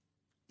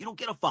 You don't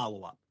get a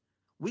follow-up.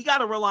 We got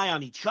to rely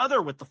on each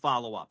other with the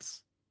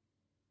follow-ups.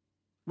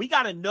 We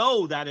got to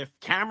know that if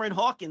Cameron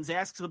Hawkins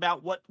asks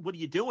about what are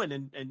you doing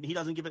and he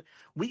doesn't give it,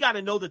 we got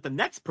to know that the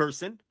next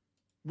person,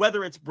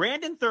 whether it's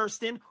Brandon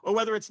Thurston or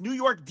whether it's New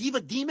York Diva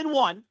Demon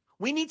 1,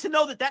 we need to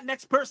know that that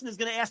next person is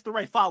going to ask the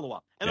right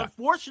follow-up. And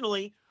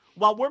unfortunately,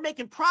 while we're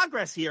making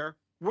progress here,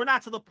 we're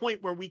not to the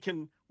point where we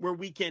can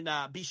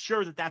be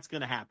sure that that's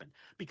going to happen,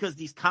 because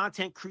these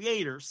content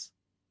creators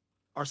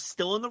are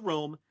still in the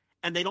room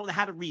and they don't know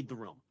how to read the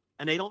room.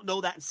 And they don't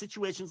know that in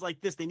situations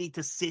like this, they need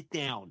to sit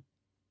down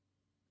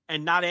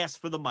and not ask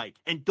for the mic.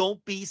 And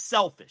don't be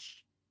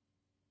selfish.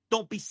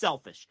 Don't be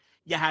selfish.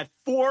 You had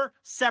 4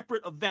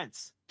 separate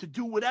events to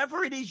do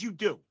whatever it is you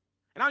do.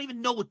 And I don't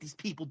even know what these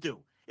people do.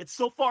 It's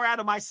so far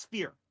out of my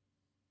sphere.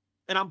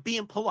 And I'm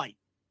being polite.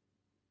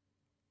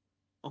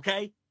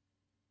 Okay?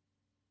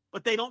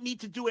 But they don't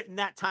need to do it in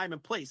that time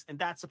and place. And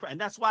that's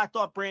why I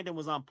thought Brandon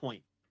was on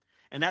point.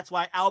 And that's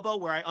why Alba,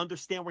 where I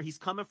understand where he's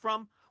coming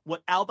from,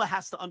 what Alba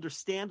has to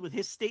understand with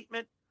his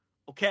statement,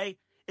 okay,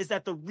 is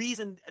that the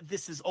reason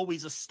this is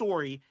always a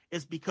story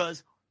is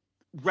because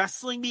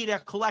wrestling media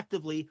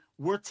collectively,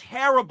 we're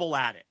terrible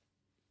at it.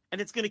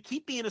 And it's going to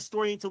keep being a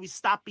story until we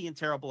stop being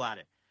terrible at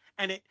it.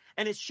 And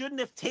it shouldn't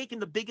have taken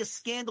the biggest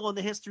scandal in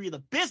the history of the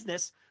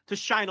business to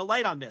shine a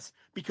light on this.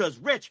 Because,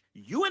 Rich,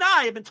 you and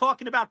I have been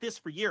talking about this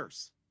for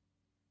years.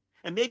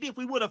 And maybe if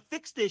we would have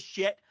fixed this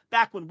shit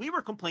back when we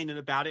were complaining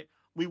about it,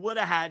 we would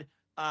have had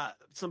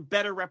some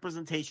better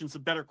representation,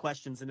 some better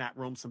questions in that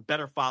room, some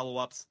better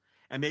follow-ups.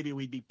 And maybe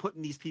we'd be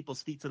putting these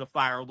people's feet to the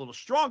fire a little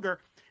stronger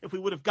if we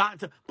would have gotten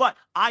to. But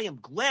I am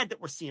glad that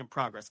we're seeing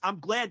progress. I'm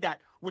glad that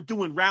we're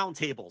doing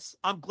roundtables.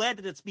 I'm glad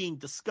that it's being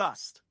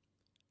discussed.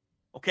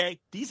 Okay?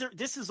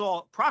 This is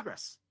all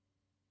progress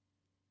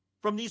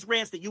from these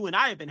rants that you and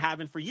I have been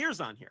having for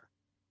years on here.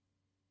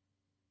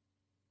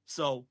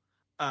 So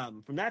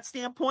from that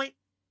standpoint,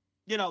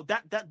 you know,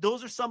 that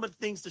those are some of the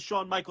things the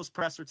Shawn Michaels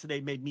presser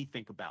today made me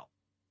think about.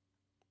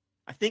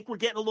 I think we're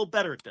getting a little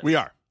better at this. We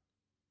are.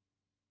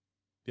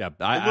 Yeah,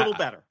 a little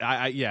better.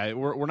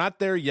 We're not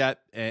there yet,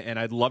 and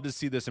I'd love to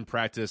see this in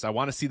practice. I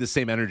want to see the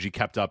same energy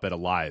kept up at a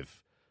live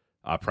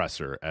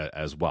presser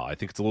as well. I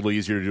think it's a little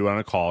easier to do it on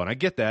a call, and I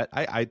get that.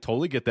 I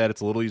totally get that. It's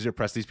a little easier to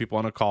press these people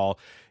on a call.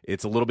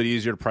 It's a little bit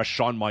easier to press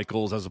Shawn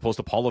Michaels as opposed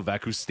to Paul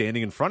Levesque, who's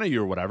standing in front of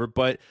you or whatever.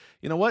 But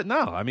you know what?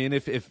 No, I mean,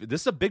 if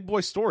this is a big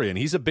boy story, and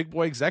he's a big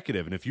boy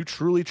executive, and if you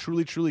truly,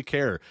 truly, truly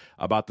care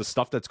about the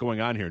stuff that's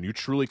going on here, and you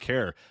truly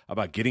care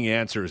about getting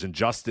answers and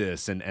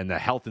justice and the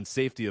health and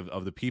safety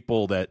of the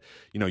people that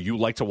you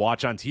like to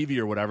watch on TV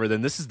or whatever,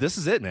 then this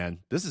is it, man.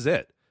 This is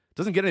it. It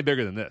doesn't get any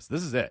bigger than this.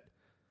 This is it.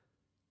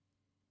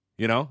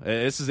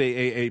 This is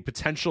a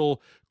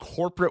potential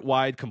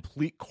corporate-wide,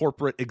 complete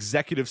corporate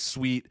executive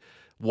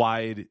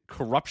suite-wide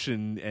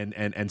corruption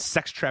and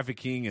sex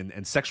trafficking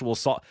and sexual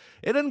assault.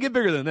 It doesn't get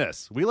bigger than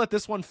this. We let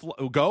this one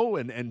go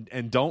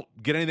and don't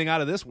get anything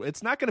out of this.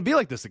 It's not going to be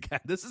like this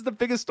again. This is the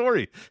biggest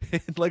story,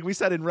 like we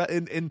said, in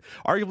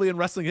arguably in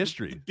wrestling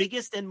history. The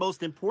biggest and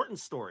most important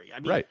story.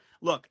 I mean, right.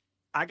 Look,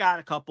 I got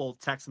a couple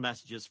text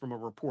messages from a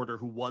reporter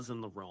who was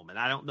in the room, and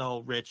I don't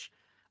know, Rich,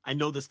 I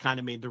know this kind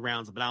of made the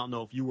rounds, but I don't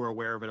know if you were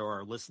aware of it or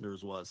our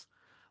listeners was.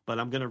 But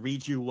I'm going to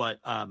read you what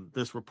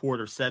this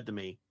reporter said to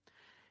me.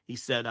 He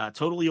said,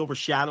 totally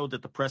overshadowed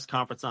at the press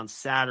conference on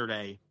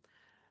Saturday,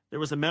 there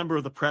was a member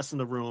of the press in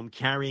the room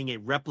carrying a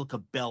replica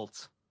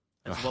belt,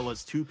 as well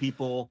as 2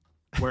 people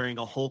wearing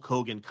a Hulk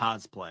Hogan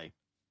cosplay.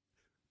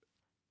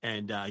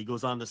 And he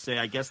goes on to say,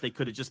 I guess they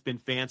could have just been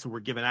fans who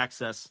were given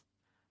access,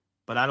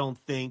 but I don't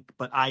think,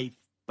 but I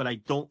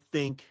don't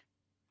think.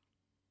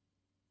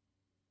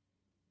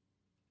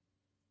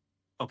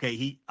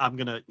 Okay,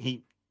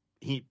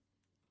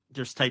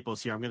 there's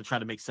typos here. I'm going to try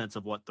to make sense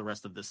of what the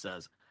rest of this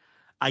says.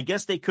 I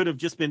guess they could have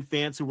just been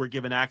fans who were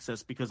given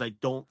access because I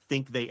don't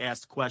think they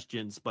asked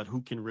questions, but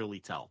who can really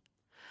tell?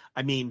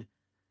 I mean,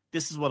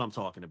 this is what I'm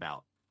talking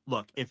about.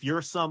 Look, if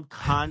you're some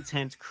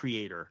content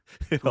creator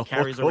who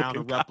carries around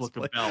a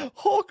replica belt,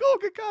 Hulk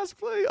Hogan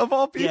cosplay of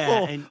all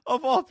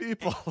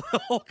people,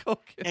 Hulk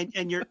Hogan,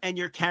 and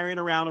you're carrying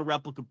around a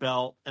replica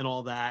belt and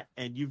all that,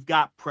 and you've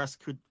got press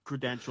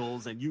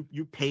credentials, and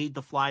you paid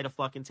to fly to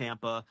fucking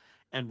Tampa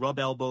and rub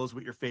elbows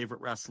with your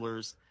favorite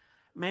wrestlers,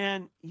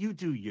 man, you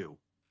do you.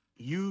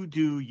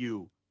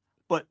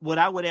 But what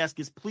I would ask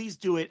is, please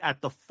do it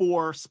at the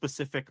 4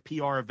 specific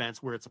PR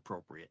events where it's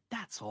appropriate.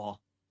 That's all.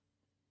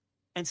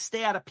 And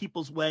stay out of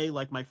people's way,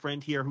 like my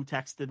friend here who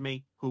texted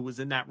me, who was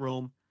in that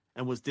room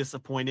and was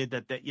disappointed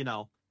that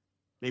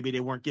maybe they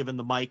weren't given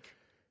the mic.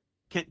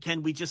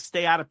 Can we just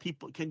stay out of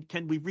people?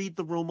 Can we read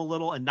the room a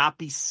little and not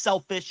be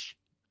selfish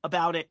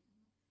about it?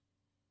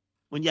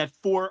 When you had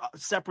 4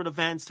 separate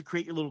events to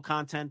create your little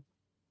content,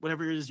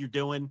 whatever it is you're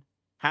doing,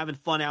 having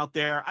fun out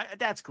there,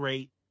 that's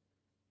great.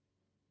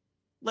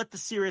 Let the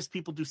serious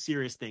people do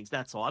serious things.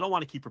 That's all. I don't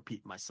want to keep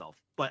repeating myself,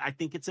 but I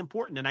think it's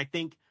important. And I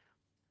think,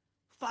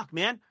 fuck,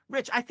 man,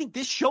 Rich, I think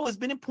this show has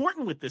been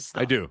important with this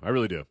stuff. I do. I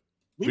really do.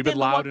 We've been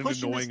loud and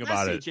annoying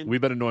about it. We've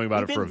been annoying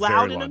about it for a very long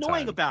time. We've been loud and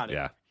annoying about it.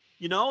 Yeah.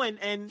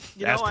 And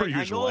as per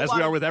usual, as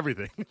we are with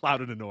everything, loud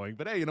and annoying.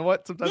 But hey, you know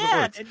what? Sometimes it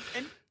works.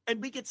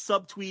 and we get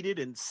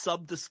subtweeted and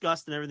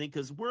sub-discussed and everything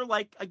because we're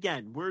like,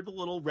 again, we're the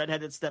little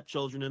redheaded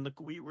stepchildren and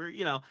we're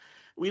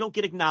we don't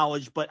get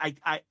acknowledged, but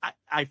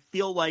I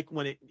feel like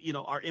when it,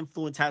 our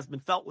influence has been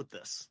felt with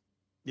this,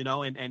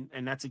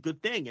 and that's a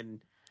good thing.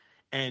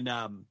 And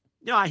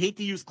I hate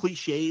to use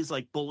cliches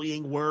like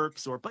bullying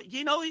works but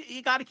you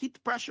got to keep the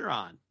pressure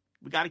on.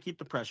 We got to keep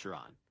the pressure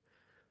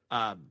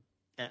on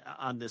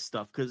this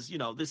stuff because,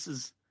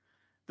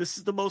 this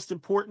is the most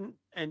important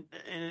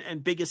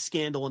and biggest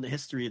scandal in the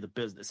history of the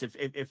business.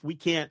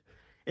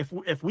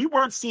 If we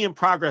weren't seeing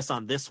progress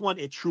on this one,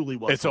 it truly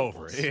was. It's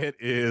hopeless. Over. It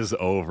is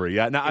over.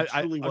 Yeah. Now,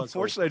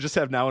 unfortunately, I just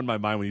have now in my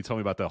mind when you told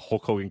me about the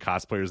Hulk Hogan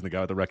cosplayers and the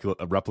guy with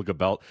the replica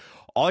belt.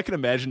 All I can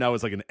imagine now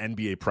is like an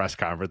NBA press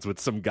conference with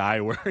some guy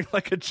wearing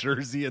like a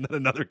jersey and then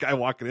another guy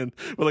walking in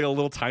with like a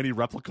little tiny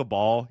replica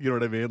ball. You know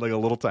what I mean? Like a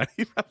little tiny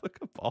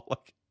replica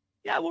ball.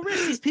 Yeah. Well,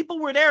 Rich, these people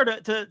were there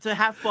to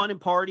have fun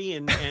and party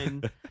and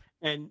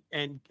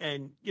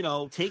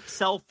take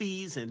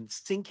selfies and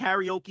sing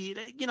karaoke.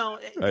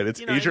 Right? It's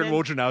Adrian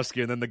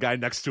Wojnarowski and then the guy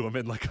next to him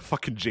in like a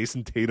fucking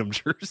Jason Tatum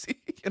jersey.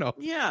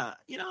 Yeah,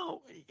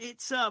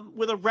 it's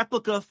with a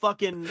replica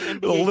fucking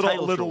NBA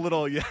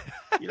little yeah,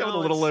 with a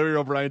little Larry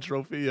O'Brien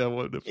trophy.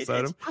 Yeah,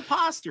 it's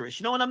preposterous.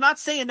 And I'm not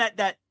saying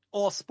that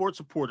all sports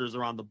reporters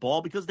are on the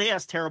ball because they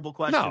ask terrible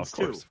questions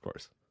too. Of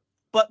course.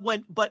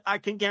 But I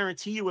can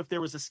guarantee you, if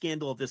there was a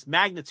scandal of this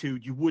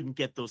magnitude, you wouldn't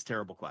get those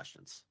terrible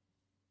questions.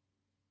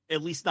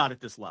 At least not at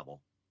this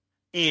level,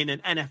 in an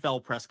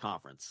NFL press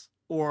conference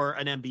or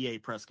an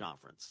NBA press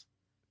conference.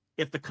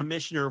 If the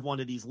commissioner of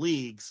one of these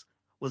leagues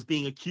was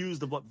being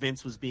accused of what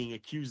Vince was being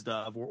accused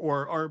of,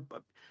 or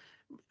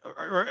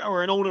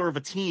an owner of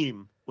a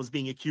team was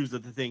being accused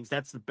of the things,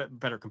 that's the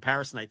better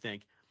comparison, I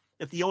think.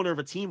 If the owner of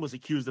a team was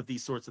accused of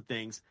these sorts of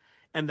things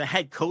and the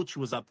head coach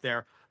was up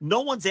there, no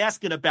one's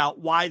asking about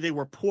why they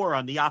were poor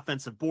on the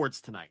offensive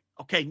boards tonight.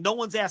 Okay, no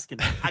one's asking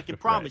that. I can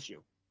promise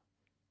you.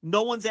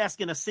 No one's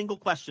asking a single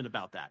question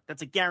about that.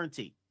 That's a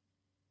guarantee.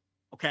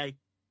 Okay.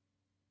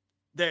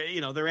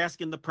 They're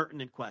asking the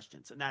pertinent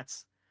questions, and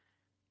that's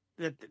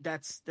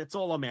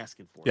all I'm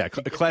asking for. Yeah.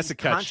 Classic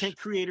catch. Content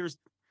creators.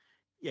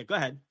 Yeah, go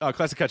ahead.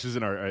 Classic Catch is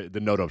in the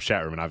No Dope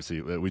chat room, and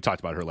obviously we talked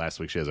about her last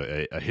week. She has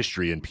a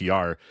history in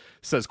PR.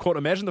 Says, quote,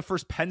 imagine the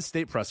first Penn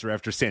State presser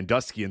after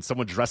Sandusky and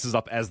someone dresses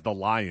up as the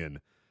Lion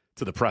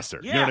to the presser.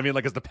 Yeah. You know what I mean?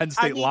 Like as the Penn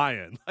State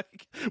Lion.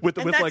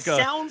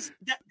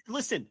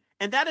 Listen.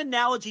 And that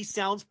analogy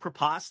sounds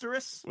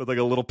preposterous. With like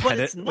a little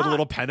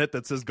pennant,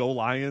 that says "Go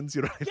Lions."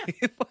 You know what I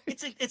mean?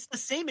 It's the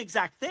same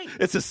exact thing.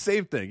 It's the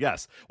same thing.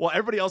 Yes. Well,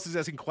 everybody else is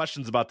asking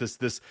questions about this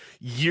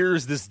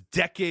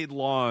decade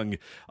long,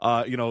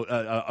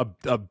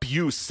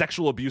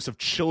 sexual abuse of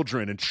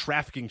children and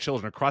trafficking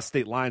children across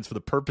state lines for the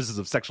purposes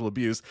of sexual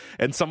abuse.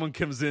 And someone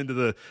comes into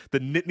the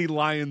Nittany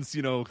Lions,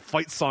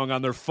 fight song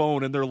on their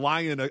phone and their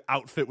lion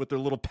outfit with their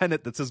little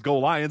pennant that says "Go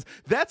Lions."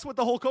 That's what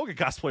the Hulk Hogan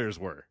cosplayers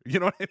were. You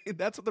know what I mean?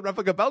 That's what the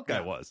replica belt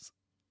guy was.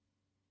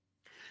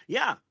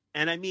 Yeah.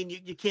 And I mean,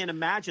 you can't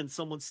imagine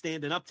someone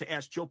standing up to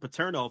ask Joe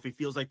Paterno if he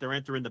feels like they're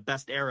entering the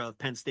best era of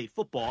Penn State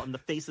football in the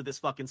face of this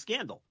fucking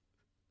scandal.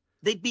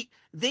 They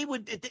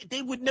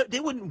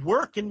wouldn't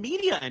work in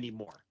media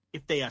anymore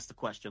if they asked a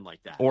question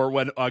like that. Or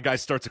when a guy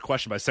starts a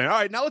question by saying, all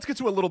right, now let's get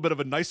to a little bit of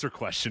a nicer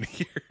question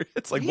here.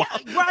 It's like, yeah,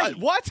 right.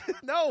 What?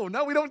 No,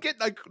 we don't get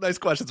nice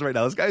questions right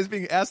now. This guy is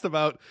being asked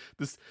about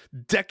this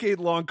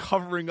decade-long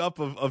covering up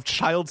of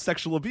child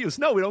sexual abuse.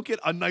 No, we don't get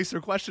a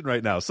nicer question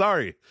right now.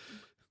 Sorry.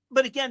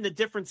 But again, the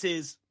difference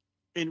is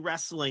in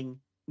wrestling,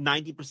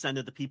 90%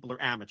 of the people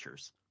are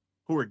amateurs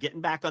who are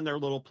getting back on their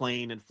little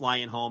plane and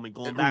flying home and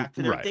going back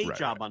to their day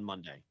job on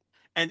Monday.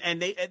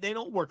 And they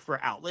don't work for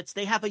outlets.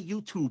 They have a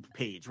YouTube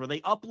page where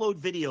they upload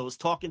videos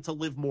talking to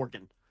Liv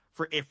Morgan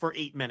for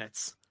 8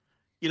 minutes,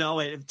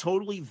 and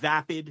totally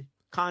vapid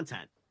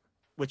content,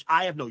 which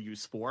I have no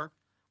use for.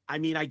 I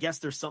mean, I guess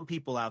there's some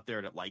people out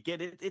there that like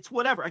it. It's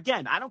whatever.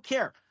 Again, I don't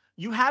care.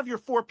 You have your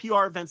 4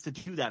 PR events to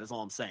do that is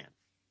all I'm saying.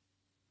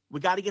 We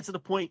got to get to the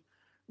point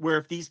where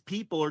if these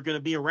people are going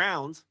to be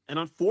around, and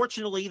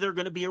unfortunately they're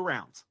going to be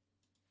around,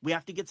 we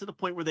have to get to the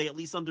point where they at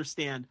least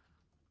understand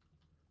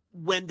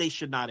when they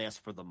should not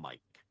ask for the mic.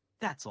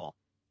 That's all.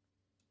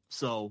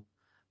 So,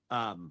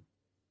 I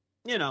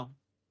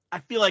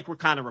feel like we're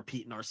kind of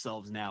repeating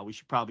ourselves now. We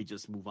should probably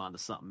just move on to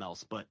something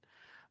else. But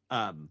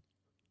I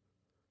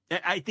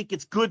think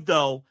it's good,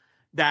 though,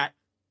 that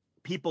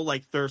people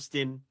like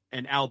Thurston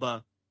and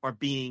Alba are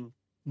being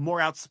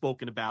more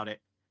outspoken about it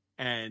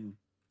and,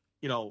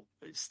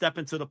 step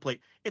into the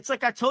plate. It's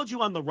like I told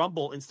you on the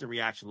Rumble Instant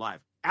Reaction Live.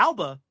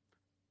 Alba,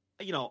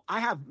 I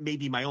have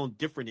maybe my own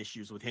different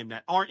issues with him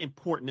that aren't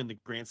important in the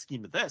grand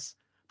scheme of this,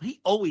 but he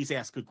always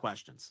asks good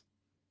questions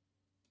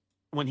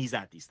when he's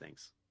at these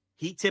things.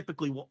 He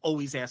typically will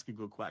always ask a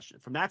good question.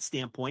 From that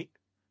standpoint,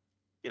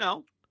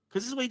 because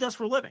this is what he does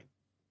for a living.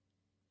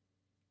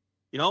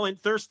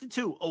 And Thurston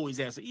too always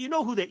asks.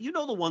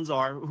 The ones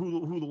are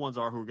who the ones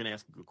are who are going to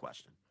ask a good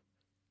question.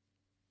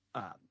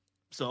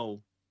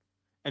 So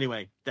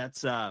anyway,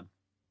 that's our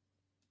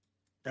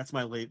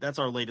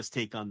latest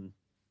take on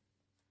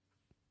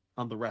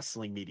on the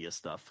wrestling media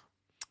stuff?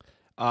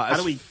 How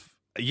do we?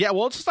 Yeah,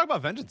 well, let's just talk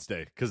about Vengeance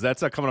Day because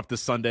that's coming up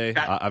this Sunday.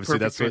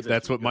 Obviously,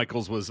 that's what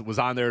Michaels was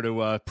on there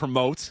to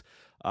promote,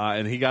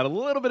 and he got a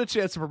little bit of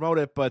chance to promote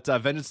it. But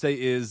Vengeance Day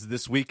is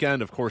this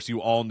weekend. Of course,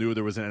 you all knew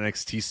there was an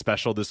NXT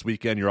special this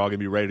weekend. You're all going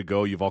to be ready to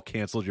go. You've all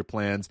canceled your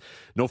plans.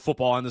 No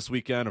football on this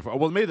weekend.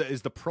 Well, maybe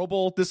is the Pro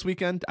Bowl this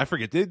weekend? I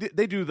forget.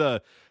 They do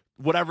the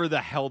whatever the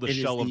hell the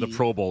shell of the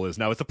Pro Bowl is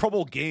now. It's the Pro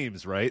Bowl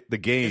games, right? The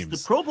games.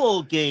 It's the Pro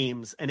Bowl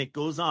games, and it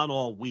goes on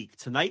all week.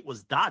 Tonight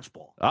was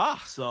dodgeball.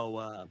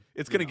 So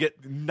it's going to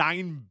get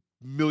 9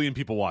 million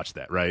people watch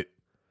that, right?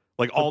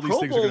 Like all these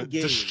things are going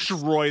to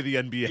destroy the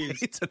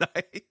NBA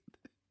tonight.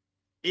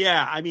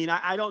 Yeah, I mean,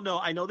 I don't know.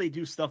 I know they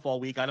do stuff all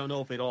week. I don't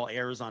know if it all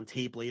airs on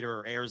tape later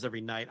or airs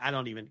every night. I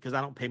don't even, because I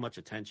don't pay much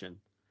attention.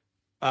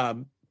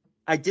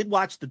 I did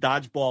watch the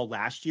dodgeball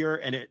last year,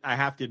 and I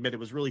have to admit, it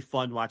was really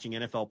fun watching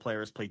NFL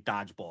players play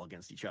dodgeball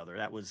against each other.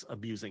 That was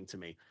amusing to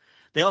me.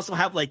 They also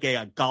have like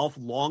a golf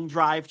long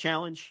drive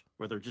challenge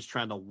where they're just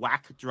trying to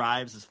whack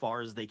drives as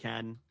far as they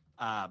can.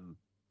 So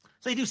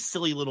they do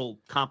silly little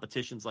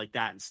competitions like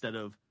that instead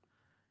of,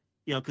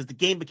 because the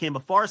game became a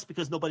farce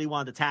because nobody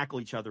wanted to tackle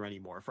each other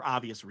anymore for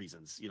obvious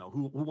reasons.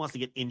 Who wants to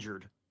get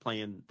injured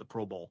playing the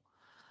Pro Bowl?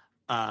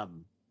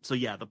 So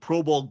yeah, the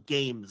Pro Bowl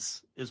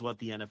games is what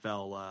the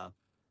NFL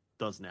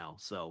does now.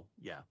 So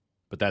yeah,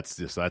 but that's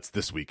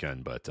this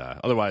weekend. But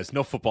otherwise,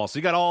 no football. So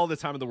you got all the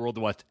time in the world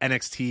to watch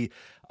NXT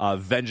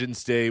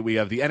Vengeance Day. We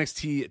have the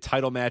NXT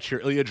title match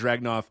here: Ilya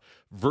Dragunov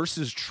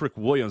versus Trick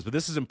Williams. But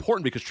this is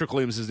important because Trick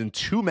Williams is in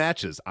 2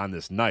 matches on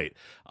this night.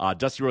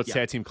 Dusty Rhodes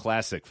Tag Team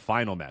Classic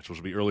final match, which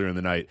will be earlier in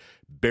the night: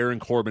 Baron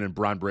Corbin and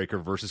Braun Breaker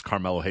versus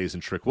Carmelo Hayes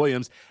and Trick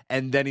Williams.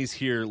 And then he's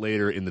here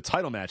later in the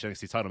title match,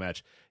 NXT title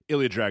match: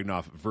 Ilya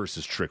Dragunov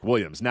versus Trick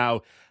Williams.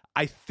 Now,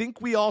 I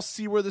think we all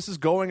see where this is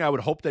going. I would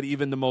hope that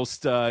even the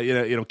most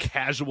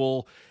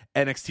casual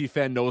NXT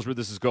fan knows where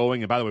this is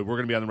going. And by the way, we're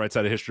going to be on the right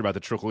side of history about the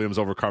Trick Williams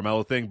over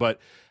Carmelo thing. But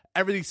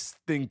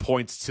everything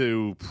points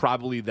to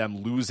probably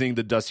them losing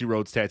the Dusty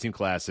Rhodes Tag Team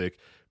Classic,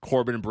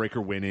 Corbin and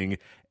Breaker winning,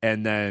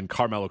 and then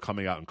Carmelo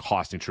coming out and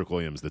costing Trick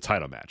Williams the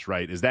title match.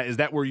 Right? Is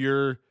that where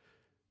your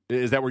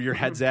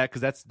head's at?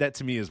 Because that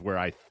to me is where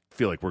I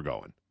feel like we're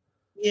going.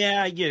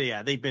 Yeah.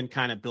 They've been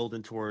kind of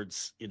building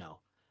towards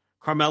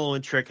Carmelo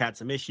and Trick had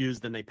some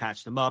issues, then they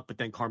patched them up, but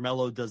then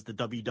Carmelo does the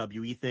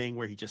WWE thing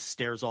where he just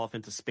stares off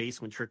into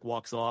space when Trick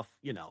walks off,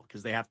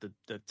 because they have to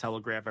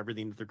telegraph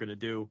everything that they're going to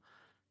do.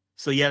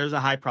 So yeah, there's a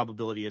high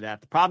probability of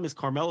that. The problem is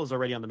Carmelo's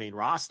already on the main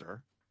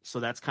roster, so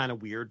that's kind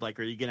of weird. Like,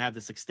 are you going to have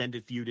this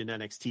extended feud in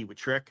NXT with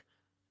Trick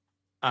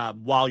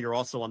while you're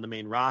also on the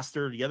main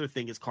roster? The other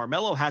thing is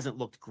Carmelo hasn't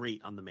looked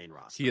great on the main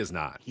roster. He is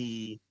not.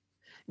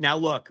 Now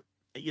look,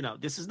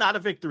 this is not a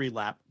victory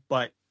lap,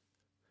 but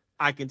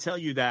I can tell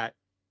you that,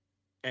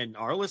 and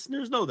our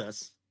listeners know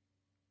this,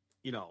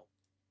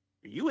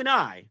 you and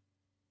I,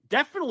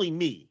 definitely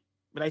me,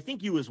 but I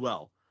think you as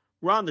well,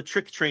 we're on the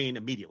Trick train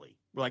immediately.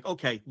 We're like,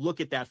 okay, look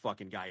at that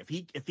fucking guy.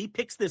 If he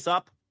picks this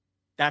up,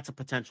 that's a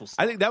potential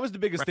star. I think that was the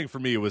biggest thing for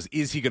me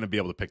is he going to be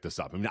able to pick this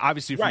up? I mean,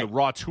 obviously from the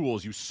Raw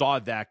tools, you saw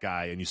that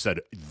guy and you said,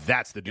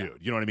 that's the dude. Yeah.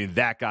 You know what I mean?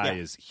 That guy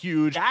is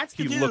huge. That's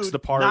the he dude, looks the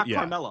part. Not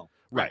Carmelo.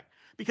 Right.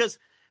 Because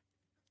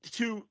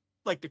to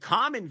the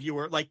common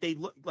viewer, they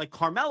look like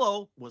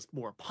Carmelo was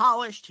more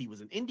polished. He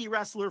was an indie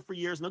wrestler for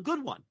years and a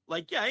good one.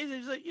 He's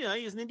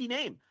an indie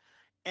name,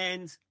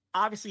 and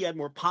obviously he had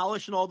more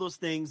polish and all those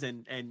things.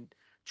 And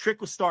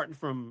Trick was starting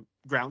from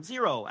ground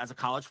zero as a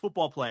college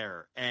football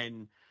player,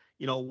 and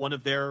one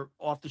of their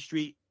off the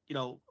street,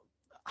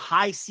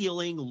 high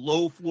ceiling,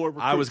 low floor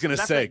recruits. I was going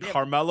to say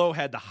Carmelo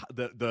had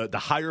the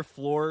higher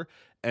floor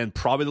and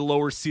probably the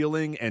lower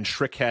ceiling, and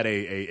Trick had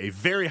a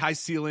very high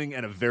ceiling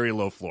and a very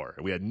low floor.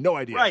 We had no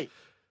idea. Right.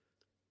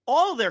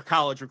 All their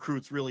college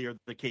recruits really are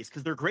the case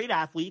because they're great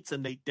athletes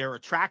and they're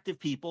attractive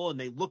people and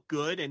they look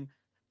good,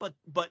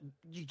 but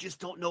you just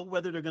don't know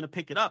whether they're going to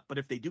pick it up. But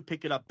if they do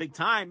pick it up big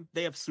time,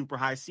 they have super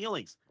high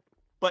ceilings.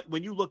 But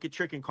when you look at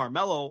Trick and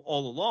Carmelo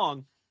all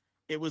along,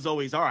 it was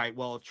always, all right,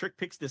 well, if Trick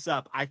picks this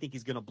up, I think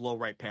he's going to blow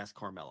right past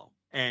Carmelo.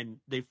 And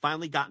they've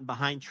finally gotten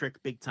behind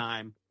Trick big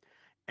time.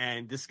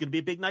 And this is going to be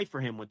a big night for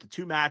him with the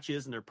 2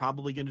 matches, and they're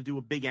probably going to do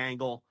a big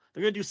angle.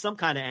 They're going to do some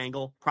kind of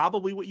angle,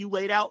 probably what you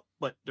laid out,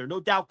 but they're no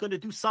doubt going to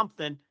do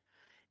something.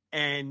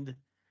 And,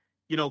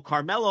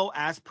 Carmelo,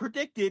 as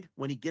predicted,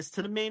 when he gets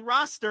to the main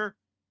roster,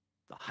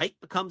 the height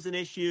becomes an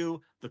issue.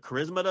 The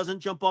charisma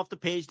doesn't jump off the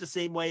page the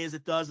same way as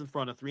it does in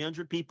front of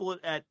 300 people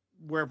at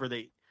wherever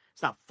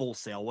it's not Full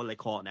Sail. What do they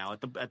call it now?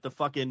 At the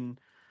fucking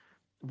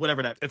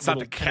whatever that. It's not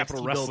the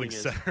Capitol Wrestling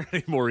Center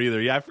anymore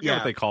either. Yeah, I forget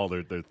what they call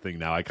their thing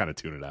now. I kind of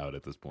tune it out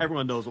at this point.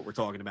 Everyone knows what we're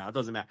talking about. It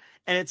doesn't matter.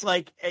 And it's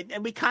like,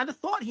 and we kind of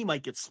thought he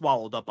might get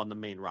swallowed up on the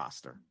main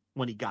roster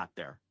when he got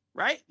there,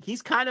 right?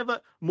 He's kind of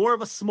more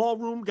of a small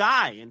room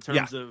guy in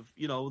terms of,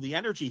 the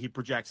energy he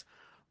projects,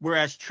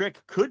 whereas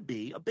Trick could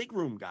be a big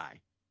room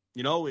guy.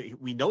 We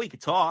know he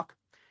could talk.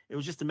 It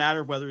was just a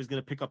matter of whether he's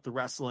going to pick up the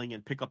wrestling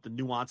and pick up the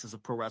nuances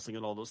of pro wrestling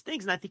and all those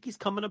things. And I think he's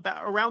coming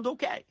around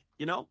okay,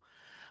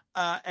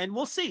 And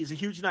we'll see. It's a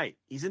huge night.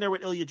 He's in there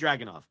with Ilya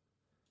Dragunov.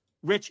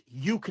 Rich,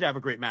 you could have a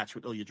great match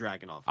with Ilya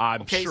Dragunov.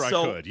 I'm sure I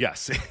could.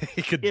 Yes,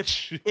 he could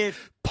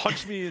if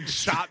punch me and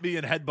shot me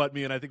and headbutt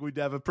me, and I think we'd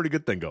have a pretty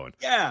good thing going.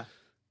 Yeah,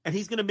 and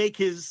he's going to make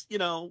his,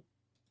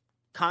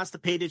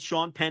 constipated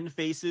Sean Penn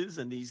faces,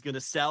 and he's going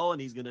to sell, and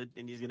he's going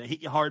to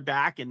hit you hard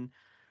back, and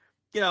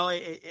so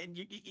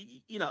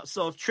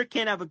if Trick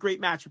can't have a great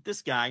match with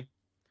this guy,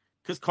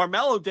 because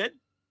Carmelo did,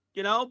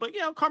 but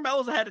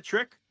Carmelo's ahead of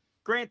Trick,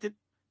 granted.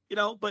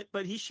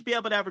 But he should be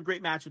able to have a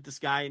great match with this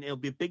guy, and it'll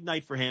be a big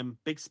night for him,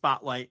 big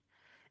spotlight.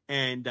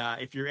 And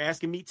if you're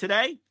asking me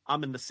today,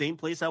 I'm in the same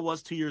place I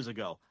was 2 years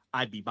ago.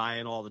 I'd be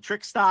buying all the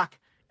Trick stock,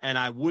 and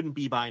I wouldn't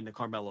be buying the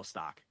Carmelo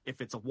stock.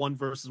 If it's a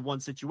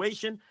 1-versus-1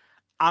 situation,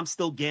 I'm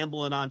still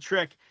gambling on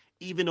Trick,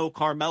 even though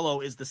Carmelo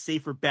is the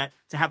safer bet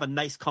to have a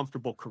nice,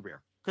 comfortable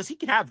career, because he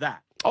can have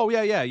that. Oh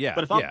yeah.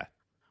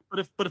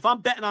 But if I'm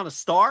betting on a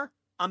star,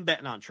 I'm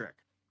betting on Trick.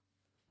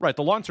 Right,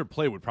 the long-term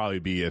play would probably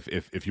be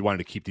if you wanted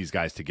to keep these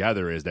guys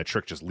together, is that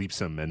Trick just leaps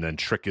him, and then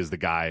Trick is the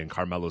guy, and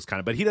Carmelo's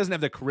but he doesn't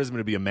have that charisma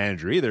to be a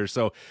manager either,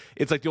 so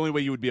it's like the only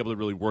way you would be able to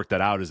really work that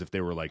out is if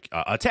they were like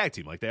a tag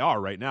team, like they are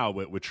right now,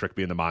 with Trick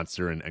being the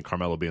monster and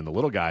Carmelo being the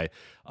little guy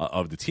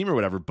of the team or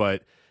whatever,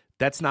 but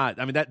that's not,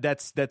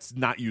 that's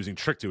not using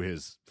Trick to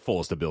his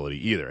fullest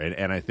ability either,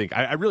 and I think,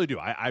 I really do,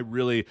 I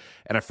really,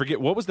 and I forget,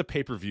 what was the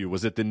pay-per-view,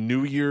 was it the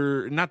New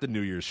Year, not the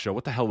New Year's show,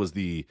 what the hell was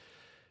the,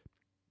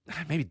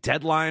 maybe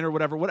Deadline or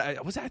whatever. I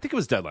think it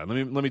was Deadline.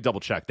 Let me double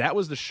check. That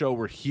was the show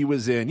where he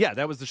was in. Yeah,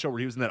 that was the show where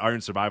he was in that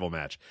Iron Survival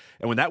match.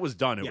 And when that was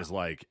done, it was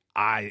like,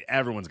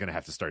 everyone's gonna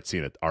have to start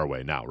seeing it our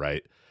way now,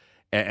 right?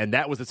 And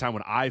that was the time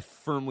when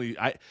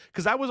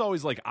because I was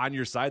always like on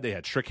your side. They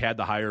had Trick had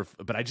the higher,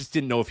 but I just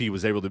didn't know if he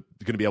was going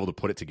to be able to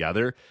put it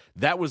together.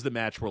 That was the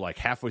match where like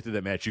halfway through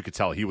that match, you could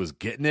tell he was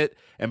getting it.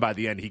 And by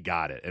the end, he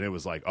got it. And it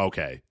was like,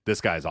 okay,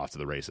 this guy's off to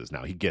the races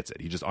now. He gets it.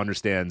 He just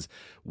understands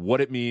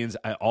what it means,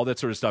 all that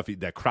sort of stuff,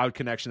 that crowd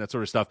connection, that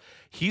sort of stuff.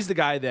 He's the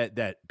guy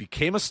that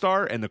became a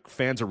star, and the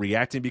fans are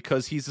reacting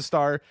because he's a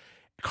star.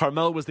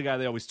 Carmelo was the guy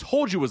they always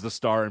told you was the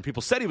star, and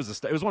people said he was a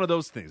star. It was one of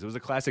those things. It was a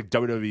classic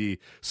WWE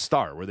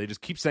star where they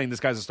just keep saying,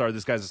 this guy's a star,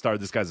 this guy's a star,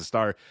 this guy's a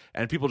star,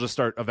 and people just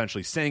start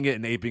eventually saying it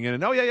and aping it,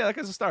 and oh, yeah, that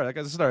guy's a star, that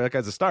guy's a star, that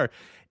guy's a star.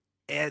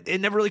 And it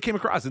never really came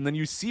across. And then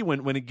you see when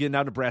it getting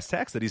down to brass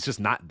tacks that he's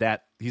just not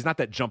that, he's not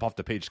that jump off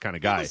the page kind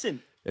of guy.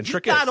 Listen, and he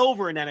got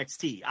over in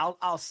NXT.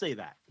 I'll say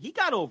that. He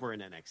got over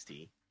in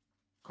NXT,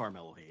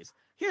 Carmelo Hayes.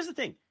 Here's the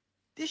thing.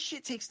 This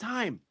shit takes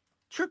time.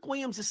 Trick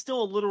Williams is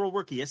still a literal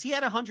rookie. Has he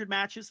had 100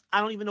 matches? I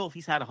don't even know if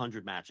he's had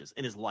 100 matches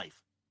in his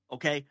life.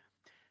 Okay.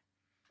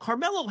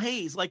 Carmelo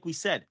Hayes, like we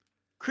said,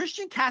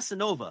 Christian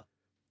Casanova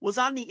was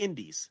on the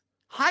indies,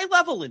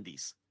 high-level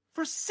indies,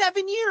 for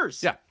 7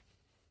 years. Yeah.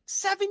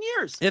 7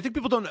 years. Yeah, I think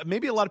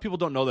maybe a lot of people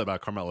don't know that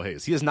about Carmelo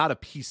Hayes. He is not a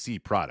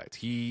PC product.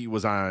 He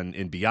was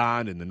in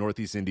Beyond in the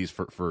Northeast Indies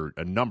for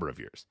a number of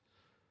years.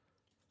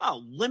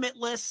 Oh,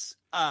 Limitless,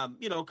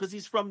 because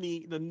he's from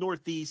the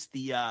Northeast,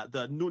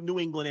 the New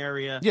England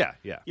area. Yeah.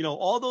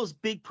 All those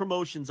big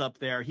promotions up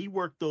there. He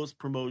worked those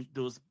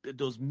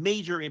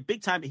major and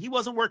big time. He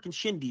wasn't working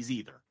shindies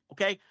either.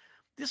 Okay,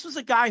 this was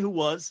a guy who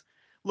was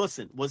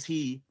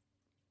he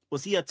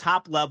a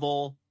top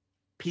level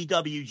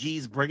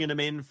PWG's bringing him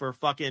in for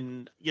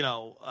fucking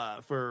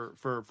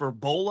for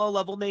Bola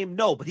level name?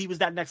 No, but he was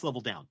that next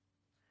level down.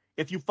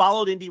 If you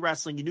followed indie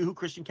wrestling, you knew who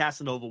Christian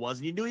Casanova was,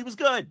 and you knew he was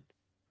good.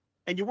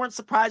 And you weren't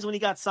surprised when he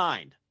got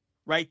signed,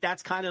 right?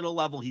 That's kind of the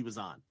level he was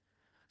on.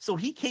 So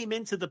he came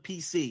into the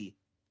PC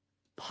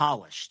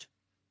polished.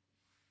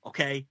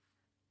 Okay.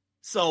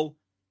 So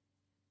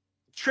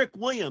Trick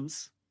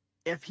Williams,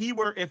 if you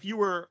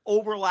were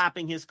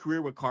overlapping his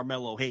career with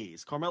Carmelo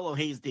Hayes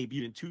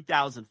debuted in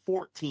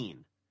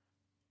 2014.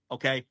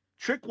 Okay.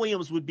 Trick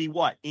Williams would be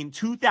what? In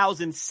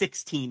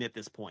 2016 at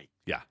this point.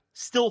 Yeah.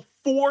 Still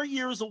 4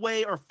 years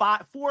away or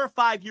 4 or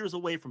 5 years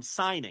away from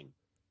signing.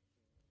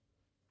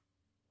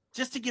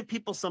 Just to give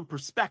people some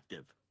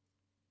perspective,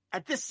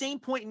 at this same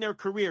point in their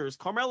careers,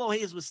 Carmelo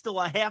Hayes was still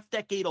a half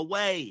decade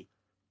away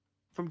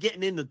from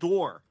getting in the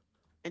door.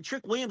 And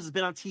Trick Williams has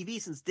been on TV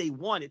since day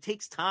one. It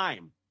takes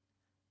time.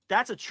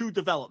 That's a true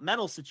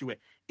developmental situation.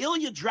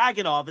 Ilya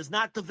Dragunov is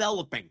not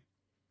developing.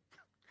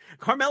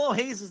 Carmelo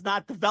Hayes is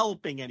not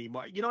developing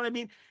anymore. You know what I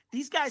mean?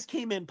 These guys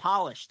came in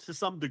polished to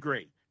some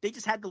degree. They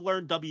just had to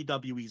learn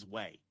WWE's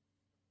way.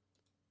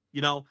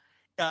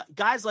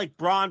 Guys like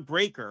Braun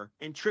Breaker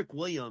and Trick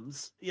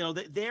Williams,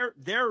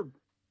 they're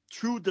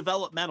true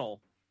developmental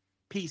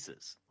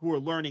pieces who are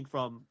learning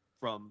from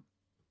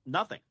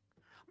nothing.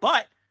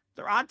 But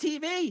they're on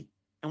TV,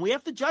 and we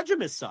have to judge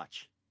them as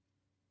such.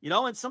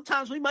 And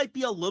sometimes we might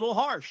be a little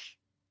harsh,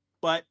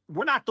 but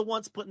we're not the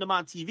ones putting them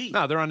on TV.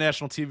 No, they're on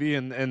national TV,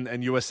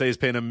 and USA is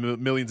paying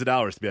them millions of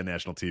dollars to be on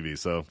national TV,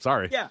 so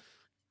sorry. Yeah.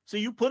 So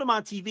you put them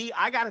on TV,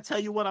 I got to tell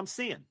you what I'm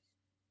seeing.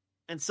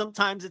 And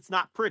sometimes it's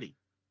not pretty.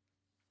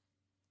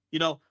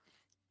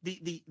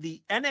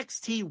 The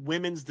NXT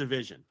women's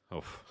division.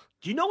 Oh.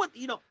 Do you know what,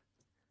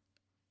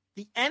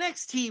 the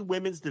NXT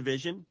women's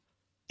division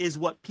is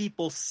what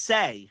people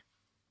say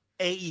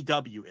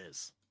AEW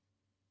is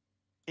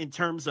in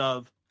terms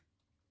of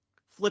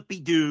flippy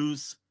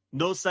doos,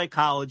 no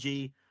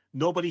psychology,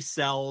 nobody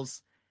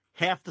sells,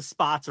 half the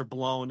spots are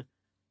blown.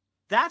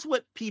 That's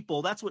what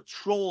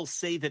trolls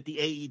say that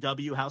the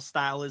AEW house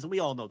style is, and we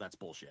all know that's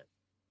bullshit,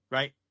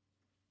 right?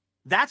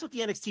 That's what the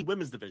NXT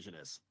women's division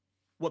is.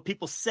 What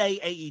people say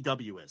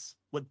AEW is.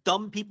 What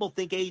dumb people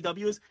think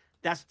AEW is,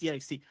 that's what the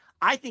NXT.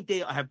 I think they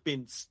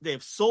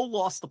have so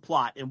lost the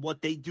plot in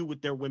what they do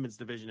with their women's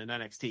division in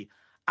NXT.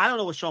 I don't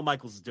know what Shawn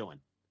Michaels is doing.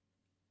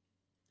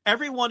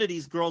 Every one of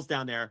these girls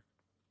down there,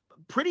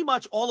 pretty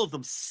much all of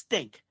them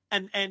stink.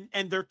 And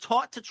they're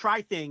taught to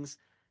try things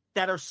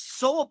that are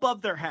so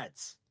above their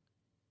heads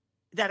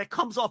that it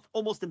comes off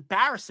almost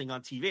embarrassing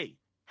on TV,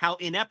 how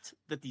inept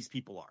that these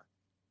people are.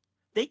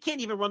 They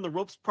can't even run the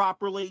ropes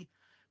properly.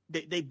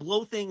 They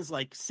blow things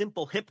like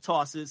simple hip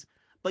tosses,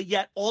 but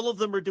yet all of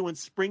them are doing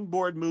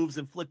springboard moves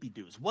and flippy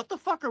doos. What the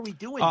fuck are we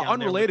doing down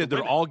unrelated, there?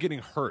 They're all getting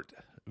hurt.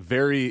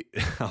 A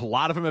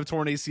lot of them have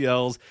torn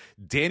ACLs.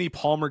 Danny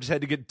Palmer just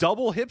had to get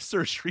double hip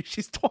surgery.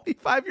 She's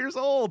 25 years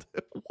old.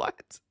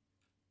 What?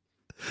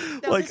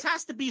 Now, this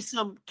has to be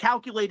some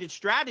calculated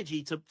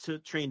strategy to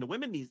train the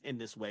women in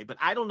this way, but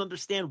I don't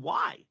understand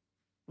why.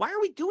 Why are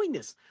we doing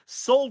this?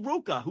 Sol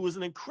Ruka, who is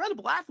an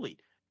incredible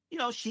athlete,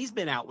 she's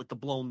been out with the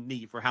blown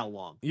knee for how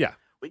long? Yeah.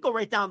 We go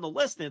right down the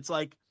list, and it's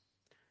like,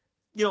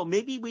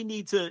 maybe we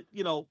need to,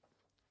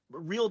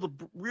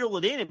 reel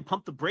it in and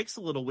pump the brakes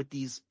a little with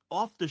these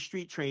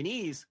off-the-street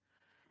trainees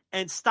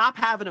and stop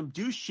having them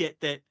do shit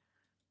that,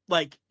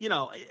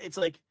 it's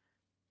like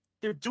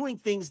they're doing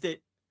things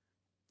that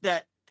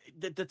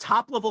the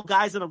top-level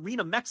guys in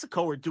Arena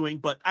Mexico are doing,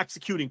 but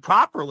executing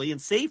properly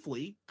and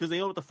safely because they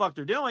know what the fuck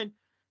they're doing.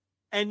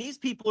 And these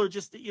people are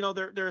just,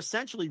 they're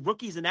essentially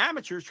rookies and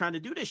amateurs trying to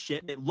do this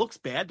shit. And it looks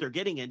bad. They're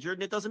getting injured,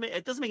 and it doesn't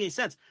make any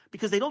sense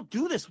because they don't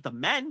do this with the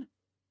men.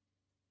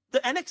 The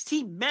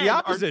NXT men, the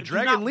opposite.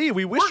 Dragon Lee.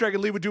 We wish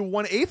Dragon Lee would do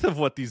 1/8 of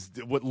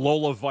what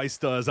Lola Vice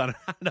does on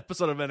an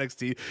episode of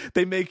NXT.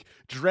 They make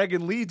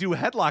Dragon Lee do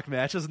headlock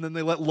matches, and then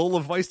they let Lola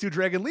Vice do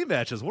Dragon Lee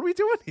matches. What are we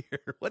doing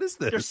here? What is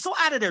this? They're so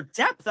out of their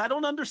depth. I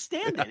don't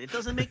understand it. It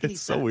doesn't make any sense.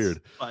 It's so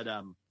weird. But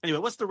anyway,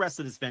 what's the rest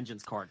of this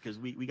Vengeance card? Because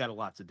we got a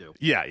lot to do.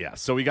 Yeah.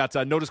 So we got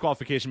no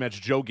disqualification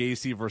match: Joe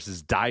Gacy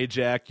versus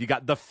Dijak. You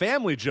got the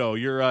family, Joe.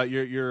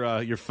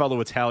 Your fellow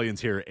Italians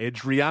here: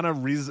 Adriana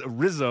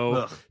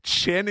Rizzo,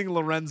 Channing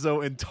Lorenzo,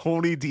 and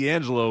Tony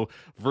D'Angelo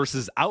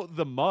versus Out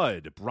the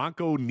Mud: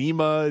 Bronco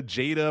Nima,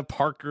 Jada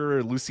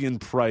Parker, Lucian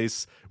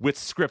Price, with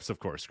Scripps, of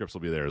course. Scripps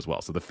will be there as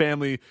well. So the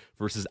family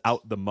versus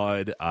Out the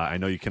Mud. I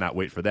know you cannot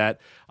wait for that.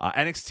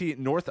 NXT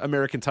North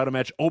American title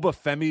match: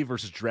 Obafemi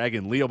versus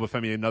Dragon Lee.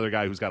 Obafemi, another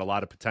guy who's got a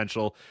lot of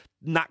potential.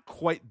 Not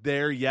quite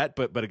there yet,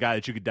 but a guy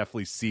that you could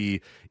definitely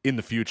see in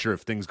the future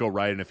if things go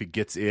right and if he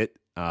gets it.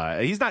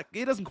 He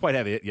doesn't quite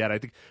have it yet. I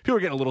think people are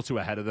getting a little too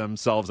ahead of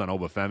themselves on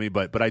Obafemi,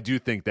 but I do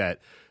think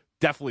that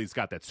definitely he's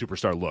got that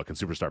superstar look and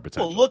superstar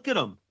potential. Well, look at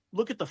him.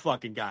 Look at the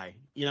fucking guy.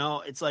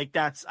 It's like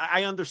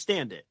I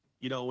understand it.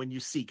 When you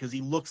see, because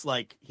he looks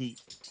like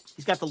he's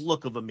got the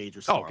look of a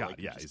major star. Oh god,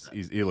 yeah,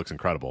 he looks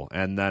incredible.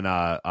 And then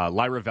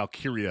Lyra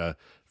Valkyria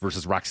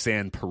versus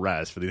Roxanne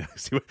Perez for the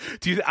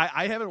NXT.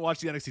 I haven't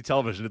watched the NXT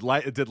television.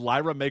 Did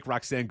Lyra make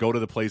Roxanne go to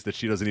the place that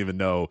she doesn't even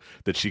know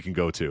that she can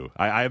go to?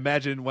 I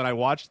imagine when I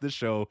watch this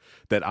show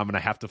that I'm gonna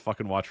have to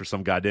fucking watch for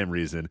some goddamn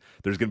reason.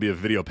 There's gonna be a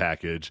video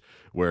package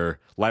where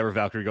Lyra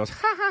Valkyria goes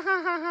ha ha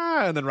ha ha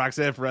ha, and then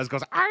Roxanne Perez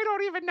goes, I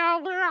don't even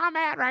know where I'm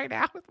at right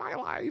now with my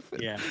life.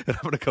 And I'm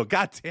gonna go,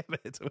 God damn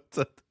it!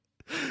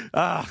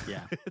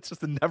 It's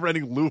just a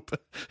never-ending loop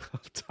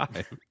of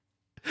time.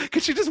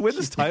 Could she just win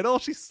this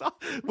title?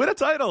 Win a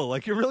title.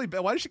 Like, you're really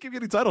bad. Why does she keep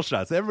getting title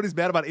shots? Everybody's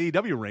mad about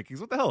AEW rankings.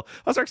 What the hell?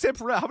 Roxanne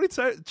Perez, how many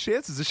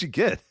chances does she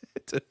get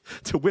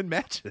to win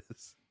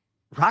matches?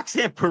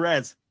 Roxanne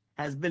Perez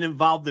has been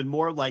involved in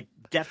more like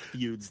death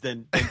feuds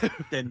than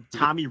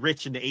Tommy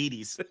Rich in the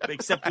 80s,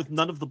 except with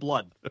none of the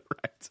blood.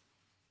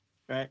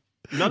 Right.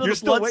 None of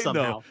the blood waiting,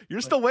 somehow. Though.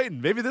 You're still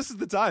waiting. Maybe this is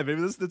the time. Maybe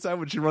this is the time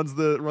when she runs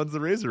the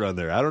razor on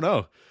there. I don't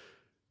know.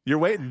 You're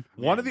waiting.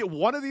 One of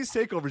these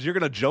takeovers, you're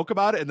going to joke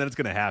about it, and then it's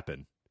going to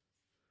happen.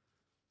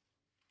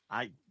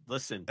 I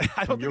listen.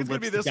 I don't think it's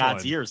going to be this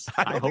God's one. Ears.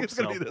 I don't think it's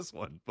going to be this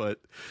one, but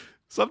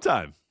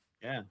sometime.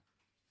 Yeah.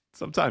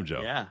 Sometime,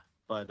 Joe. Yeah,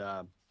 but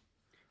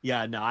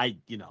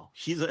no,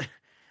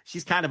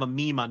 she's kind of a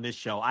meme on this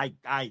show. I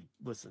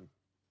listen.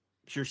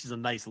 I'm sure she's a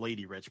nice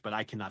lady, Rich, but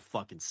I cannot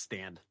fucking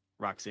stand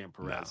Roxanne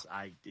Perez.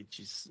 No.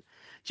 It's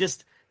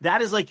just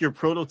that is like your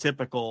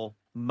prototypical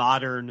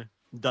modern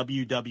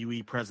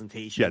WWE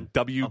presentation.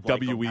 Yeah,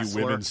 WWE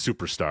women's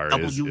superstar.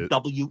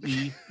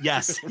 WWE.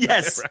 Yes.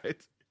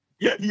 Right.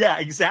 Yeah,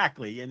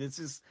 exactly. And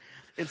it's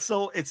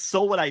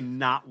so what I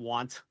not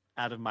want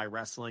out of my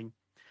wrestling.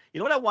 You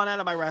know what I want out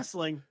of my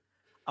wrestling?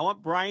 I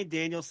want Bryan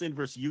Danielson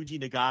versus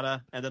Yuji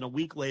Nagata, and then a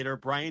week later,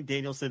 Bryan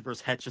Danielson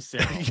versus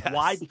Hechicero.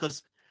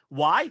 Yes.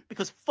 Why?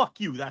 Because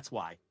fuck you. That's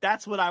why.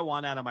 That's what I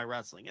want out of my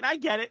wrestling. And I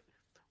get it.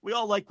 We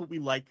all like what we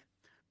like.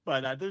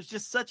 But there's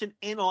just such an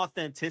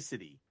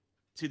inauthenticity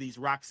to these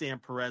Roxanne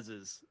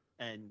Perez's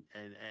and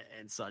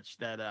such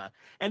that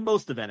and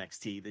most of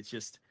NXT. That's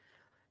just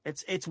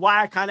it's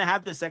why I kind of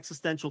have this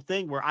existential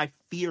thing where I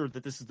fear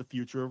that this is the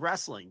future of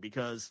wrestling,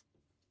 because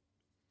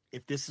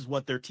if this is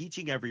what they're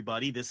teaching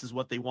everybody, this is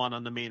what they want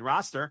on the main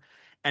roster.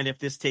 And if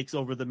this takes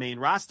over the main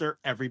roster,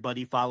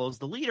 everybody follows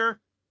the leader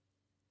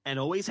and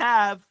always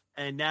have.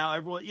 And now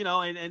everyone,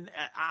 and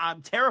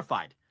I'm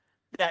terrified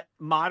that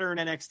modern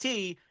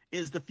NXT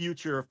is the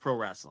future of pro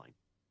wrestling,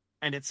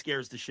 and it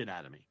scares the shit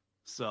out of me.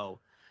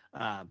 So,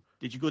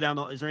 did you go down?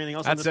 Is there anything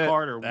else on this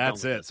card? Or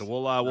that's it. So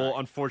we'll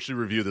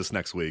unfortunately review this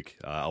next week.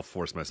 I'll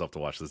force myself to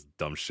watch this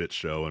dumb shit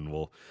show, and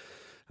we'll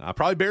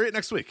probably bury it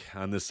next week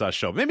on this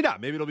show. Maybe not.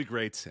 Maybe it'll be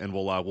great, and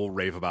we'll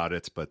rave about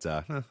it. But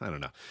I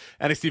don't know.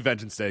 NXT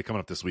Vengeance Day coming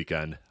up this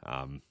weekend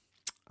on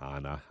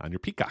your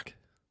Peacock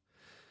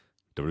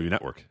WWE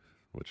Network.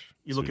 Which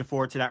you looking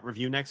forward to that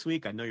review next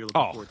week? I know you're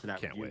looking forward to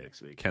that review next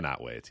week.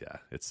 Cannot wait. Yeah,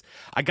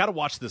 I got to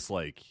watch this.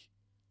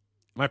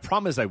 My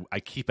problem is I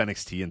keep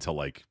NXT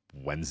until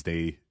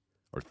Wednesday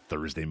or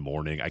Thursday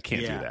morning. I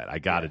can't do that. I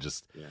gotta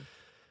just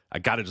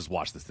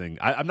watch this thing.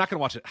 I'm not gonna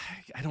watch it.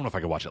 I don't know if I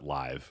can watch it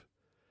live.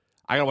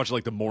 I gotta watch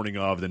it the morning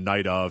of, the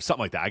night of,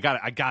 something like that.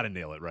 I gotta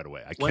nail it right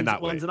away. I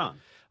cannot wait. When's it on?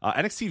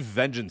 NXT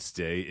Vengeance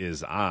Day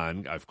is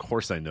on. Of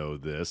course, I know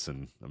this,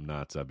 and I'm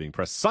not being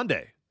pressed.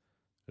 Sunday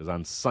is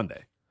on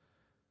Sunday.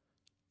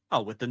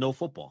 Oh, with the no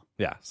football.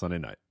 Yeah, Sunday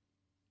night.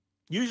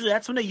 Usually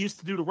that's when they used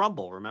to do the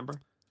Rumble, remember?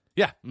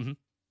 Yeah. Mm-hmm.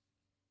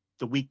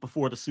 The week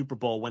before the Super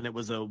Bowl, when it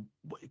was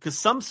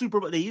because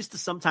they used to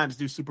sometimes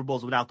do Super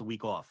Bowls without the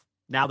week off.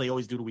 Now they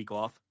always do the week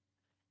off.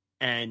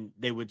 And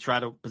they would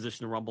try to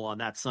position the Rumble on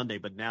that Sunday,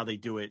 but now they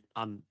do it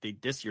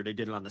this year they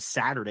did it on the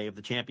Saturday of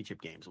the championship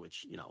games,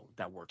 which,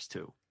 that works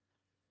too.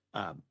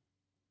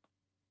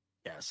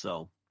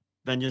 So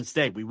Vengeance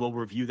Day. We will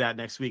review that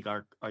next week.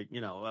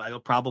 We'll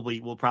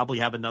probably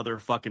have another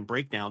fucking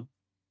breakdown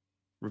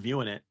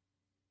reviewing it.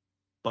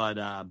 But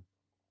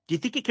do you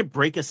think it could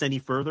break us any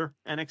further,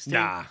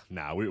 NXT?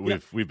 Nah.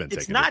 We've been taking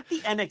it's not the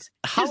NXT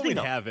Halloween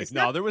Havoc.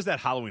 No, there was that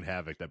Halloween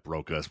Havoc that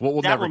broke us.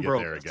 We'll never get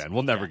there again.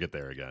 We'll never get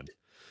there again.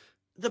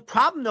 The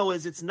problem, though,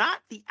 is it's not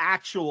the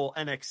actual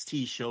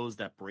NXT shows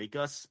that break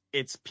us.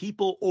 It's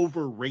people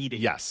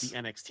overrating the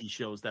NXT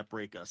shows that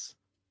break us.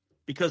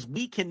 Because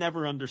we can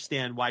never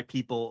understand why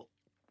people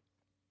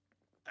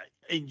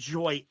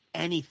enjoy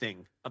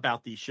anything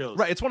about these shows.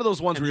 Right. It's one of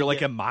those ones where you're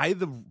like, am I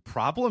the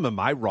problem? Am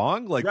I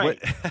wrong? What?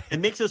 It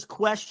makes us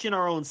question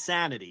our own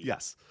sanity.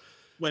 Yes.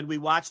 When we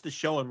watch the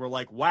show and we're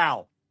like,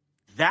 wow,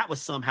 that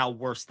was somehow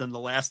worse than the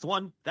last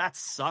one. That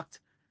sucked.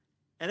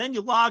 And then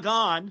you log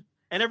on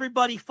and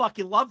everybody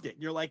fucking loved it.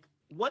 And you're like,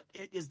 what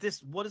is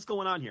this? What is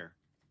going on here?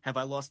 Have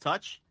I lost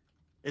touch?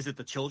 Is it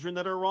the children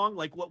that are wrong?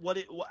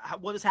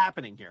 What is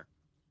happening here?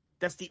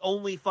 That's the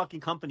only fucking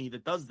company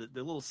that does the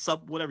little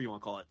whatever you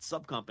want to call it,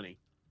 sub company.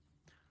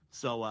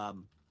 So,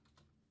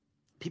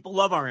 people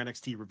love our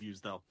NXT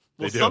reviews, though.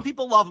 Well, some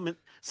people love them.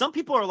 Some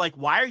people are like,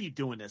 "Why are you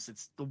doing this?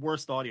 It's the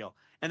worst audio."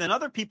 And then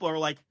other people are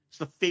like,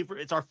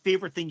 "It's our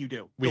favorite thing you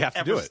do. We have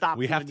to do it. Stop.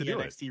 We have to do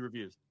NXT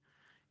reviews."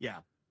 Yeah.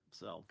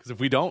 So, because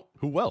if we don't,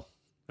 who will?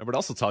 Everyone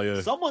else will tell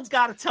you. Someone's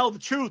got to tell the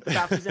truth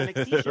about these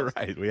NXT shows.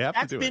 Right. We have to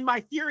do it. That's been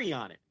my theory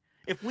on it.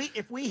 If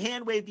we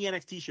hand wave the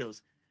NXT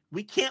shows,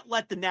 we can't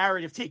let the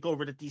narrative take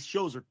over that these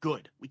shows are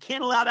good. We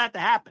can't allow that to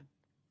happen.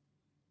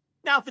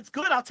 Now, if it's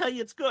good, I'll tell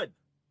you it's good.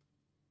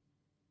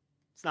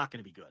 It's not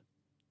going to be good.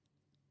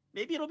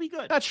 Maybe it'll be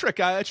good. That trick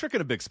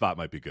in a big spot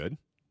might be good.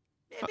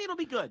 Maybe it'll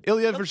be good.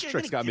 Ilya versus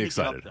Trick's got me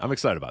excited. I'm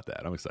excited about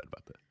that.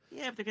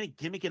 Yeah, if they're going to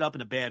gimmick it up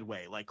in a bad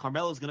way. Like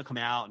Carmelo's going to come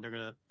out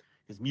and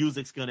his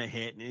music's going to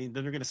hit and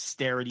then they're going to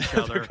stare at each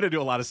other. They're going to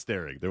do a lot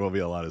there will be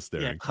a lot of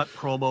staring. Yeah, cut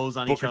promos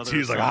on each other. Booker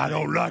T's like, I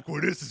don't like where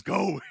this is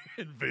going,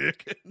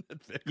 Vic.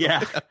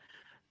 Yeah.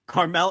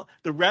 Carmelo,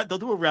 they'll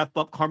do a ref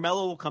bump.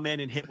 Carmelo will come in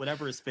and hit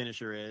whatever his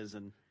finisher is,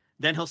 and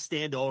then he'll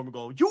stand over and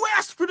go, "You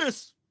asked for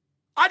this.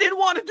 I didn't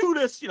want to do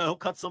this." He'll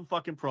cut some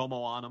fucking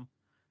promo on him,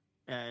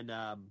 and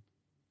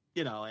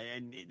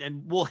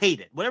and we'll hate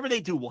it. Whatever they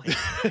do, we'll hate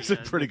it. There's a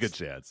pretty good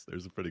chance.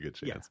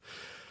 Yeah.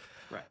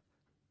 Right.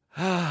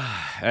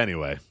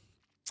 Anyway,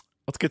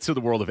 let's get to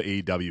the world of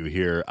AEW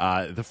here.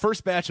 The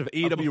first batch of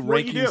AEW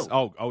rankings.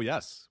 Oh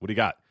yes. What do you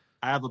got?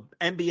 I have an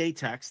NBA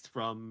text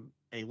from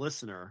a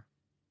listener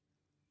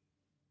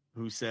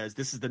who says,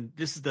 "This is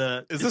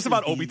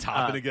about Obi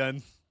Toppin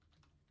again?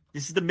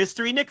 This is the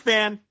mystery Nick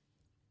fan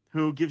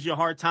who gives you a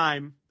hard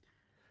time."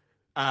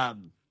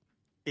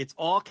 It's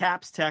all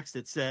caps text.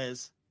 It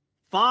says,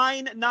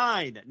 "Fine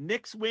 9.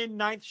 Knicks win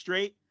 9th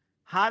straight.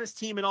 Hottest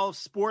team in all of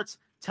sports.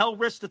 Tell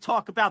Rich to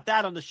talk about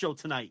that on the show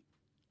tonight."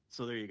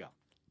 So there you go.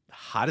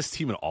 Hottest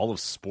team in all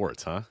of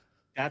sports, huh?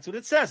 That's what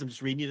it says. I'm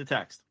just reading you the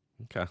text.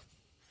 Okay.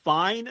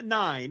 Fine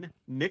 9.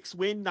 Knicks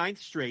win 9th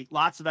straight.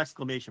 Lots of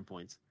exclamation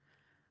points.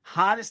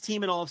 Hottest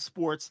team in all of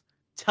sports.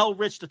 Tell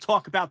Rich to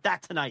talk about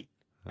that tonight.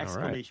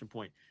 Exclamation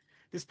point.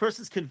 this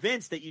person's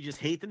convinced that you just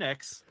hate the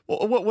Knicks.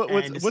 Well,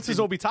 what's his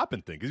Obi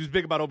Toppin thing? Because he was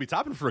big about Obi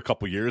Toppin for a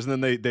couple years,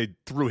 and then they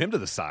threw him to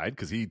the side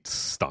because he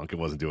stunk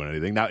and wasn't doing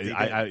anything. Now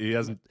he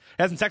hasn't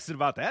texted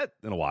about that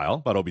in a while,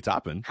 about Obi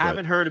Toppin.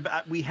 Haven't heard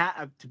about. We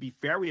have, to be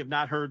fair, we have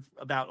not heard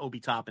about Obi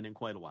Toppin in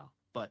quite a while,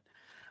 but.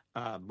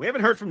 We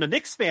haven't heard from the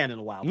Knicks fan in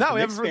a while. No, we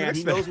haven't heard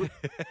from the Knicks fan.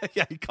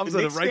 Yeah, he comes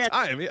at the right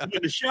time. Yeah,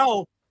 the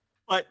show,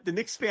 but the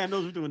Knicks fan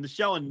knows we're doing the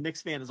show, and the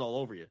Knicks fan is all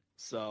over you.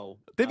 So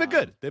they've been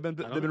good. They've been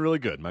really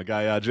good. My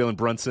guy Jalen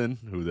Brunson,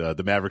 who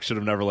the Mavericks should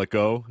have never let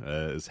go,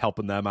 is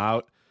helping them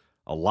out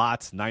a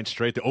lot. 9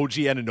 straight. The OG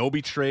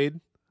Anunoby trade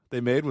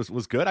they made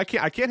was good. I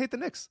can't hate the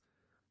Knicks.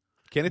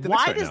 Can't hate the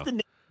Knicks right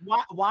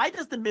now. Why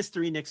does the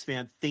mystery Knicks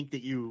fan think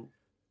that you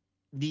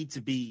need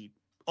to be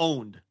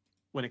owned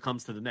when it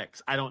comes to the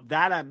Knicks?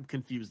 I'm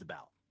confused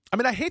about. I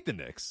mean, I hate the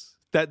Knicks.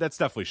 That's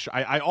definitely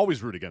I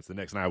always root against the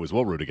Knicks, and I always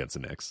will root against the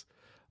Knicks.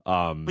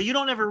 But you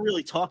don't ever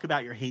really talk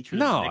about your hatred.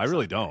 No, of the Knicks I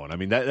really don't. I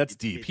mean, that's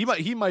deep. He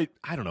might.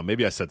 I don't know.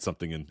 Maybe I said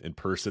something in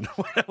person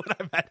when I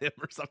met him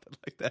or something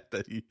like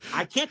that.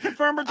 I can't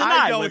confirm or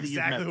deny. I know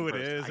exactly who it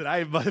is,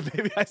 and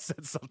maybe I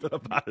said something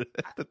about it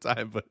at the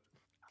time, but.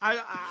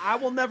 I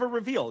will never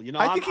reveal.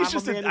 I think he's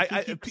just.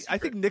 I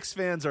think Knicks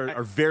fans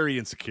are very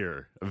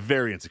insecure,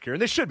 and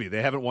they should be.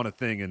 They haven't won a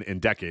thing in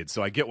decades,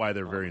 so I get why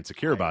they're very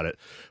insecure about it.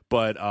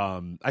 But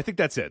I think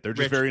that's it. They're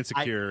just very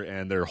insecure,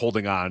 and they're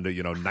holding on to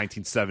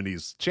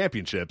 1970s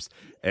championships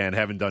and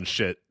haven't done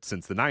shit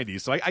since the 90s.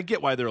 So I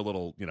get why they're a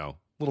little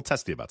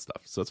testy about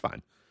stuff. So it's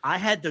fine. I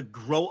had to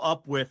grow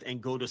up with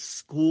and go to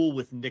school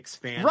with Knicks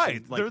fans,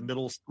 right? Like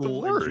middle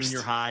school and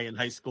junior high and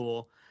high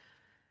school.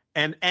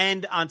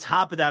 And on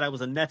top of that, I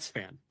was a Nets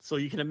fan, so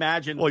you can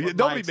imagine. Well,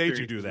 nobody made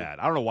you do that.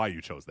 I don't know why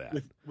you chose that.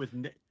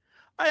 That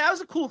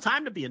was a cool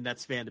time to be a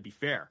Nets fan. To be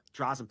fair,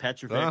 Drazen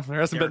Petrovic. There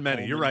hasn't been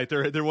many. You're right.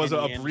 There was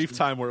a brief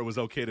time where it was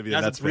okay to be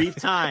a Nets fan. Brief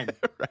time.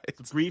 Right.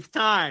 It's a brief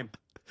time.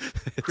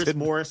 Chris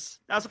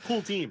Morris. That was a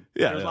cool team.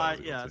 Yeah, it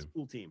was a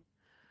cool team.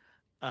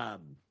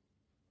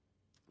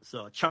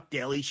 So Chuck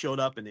Daly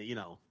showed up, and it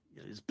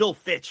was Bill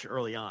Fitch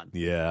early on.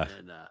 Yeah,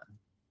 and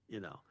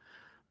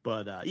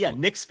but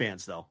Knicks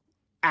fans though.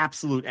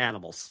 Absolute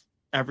animals,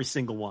 every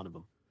single one of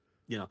them.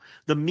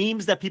 The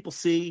memes that people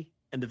see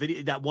and the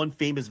video, that one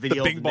famous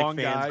video, the Bing Bong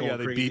guy. Yeah,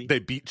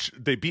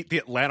 they beat the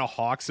Atlanta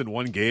Hawks in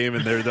one game,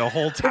 and the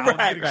whole town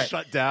getting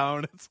shut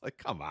down. It's like,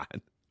 come on.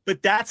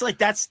 But that's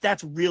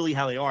really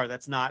how they are.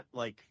 That's not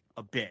like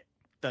a bit.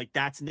 Like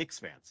that's Knicks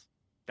fans.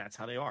 That's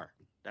how they are.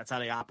 That's how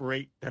they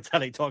operate. That's how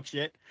they talk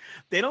shit.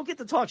 They don't get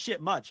to talk shit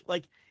much.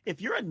 Like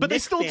if you're a but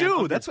Knicks they still fan,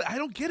 do. That's what I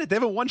don't get it. They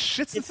haven't won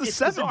shit since the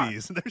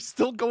 70s, and they're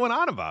still going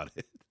on about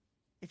it.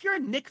 If you're a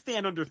Knicks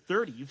fan under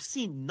 30, you've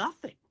seen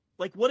nothing.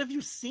 Like, what have you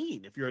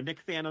seen if you're a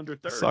Knicks fan under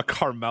 30? Saw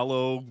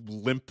Carmelo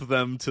limp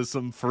them to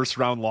some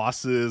first-round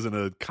losses in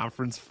a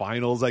conference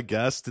finals, I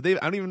guess. Did they?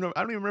 I don't even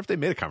remember if they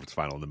made a conference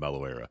final in the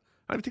Melo era.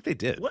 I don't even think they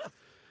did. What?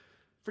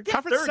 Forget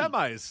conference 30.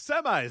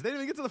 semis. They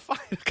didn't even get to the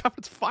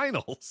conference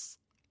finals.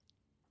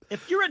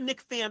 If you're a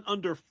Knicks fan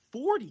under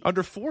 40.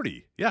 Under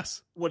 40,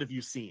 yes. What have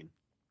you seen?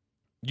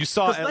 You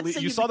saw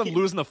them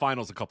losing the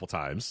finals a couple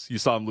times. You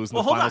saw them losing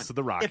the finals to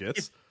the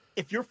Rockets.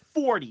 If you're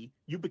 40,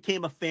 you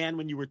became a fan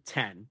when you were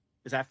 10.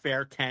 Is that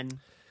fair? 10,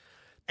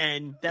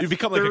 and that's you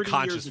become like a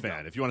conscious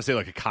fan. If you want to say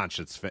like a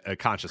conscious fan,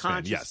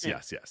 yes.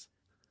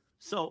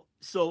 So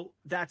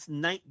that's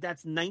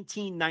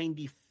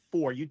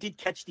 1994. You did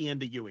catch the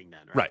end of Ewing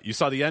then, right? Right. You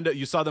saw the end.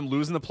 You saw them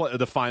losing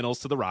the finals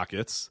to the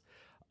Rockets.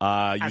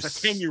 As a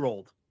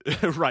 10-year-old.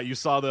 Right. You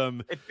saw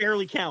them. It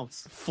barely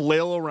counts.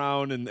 Flail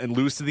around and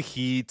lose to the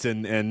Heat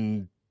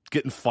and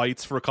getting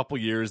fights for a couple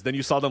years. Then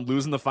you saw them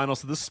losing the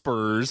finals to the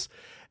Spurs.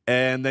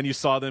 And then you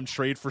saw them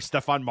trade for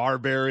Stephon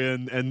Marbury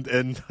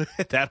and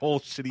that whole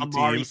shitty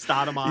Amari team.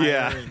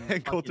 Stoudemire.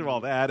 And go through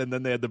all that. And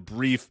then they had the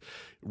brief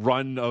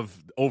run of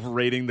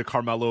overrating the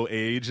Carmelo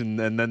age. And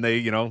then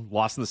they,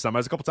 lost in the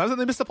semis a couple times.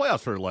 And they missed the playoffs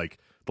for like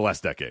the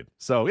last decade.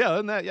 So, yeah, other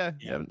than that,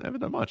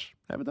 haven't done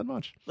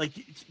much. Like,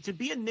 to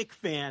be a Knicks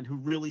fan who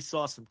really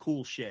saw some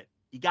cool shit,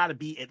 you got to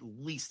be at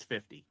least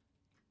 50.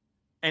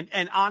 And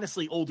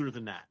honestly, older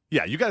than that.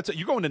 Yeah, you got to.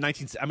 You're going to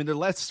their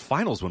last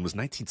finals one was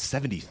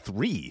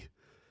 1973.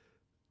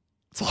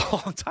 It's a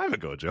long time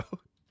ago, Joe.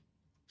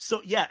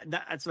 So, yeah,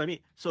 that's what I mean.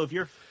 So if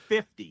you're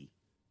 50,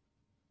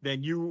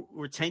 then you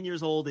were 10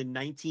 years old in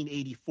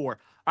 1984.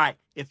 All right,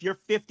 if you're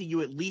 50,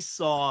 you at least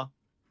saw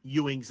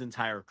Ewing's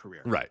entire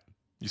career. Right.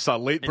 You saw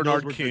late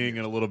Bernard King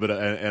and a little bit of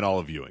and all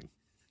of Ewing.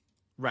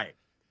 Right.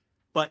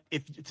 But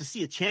to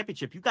see a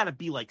championship, you got to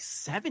be like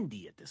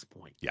 70 at this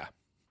point. Yeah.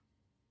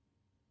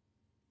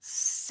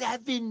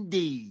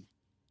 70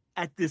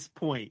 at this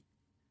point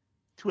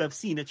to have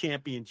seen a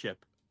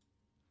championship.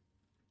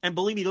 And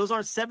believe me, those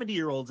aren't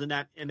 70-year-olds in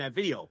that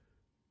video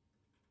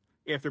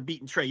after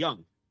beating Trae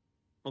Young.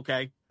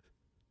 Okay?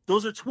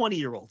 Those are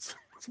 20-year-olds.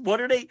 What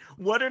are they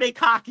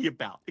cocky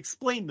about?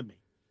 Explain to me.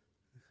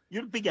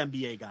 You're a big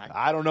NBA guy.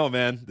 I don't know,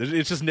 man.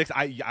 It's just Knicks.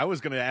 I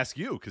was going to ask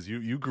you because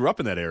you grew up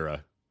in that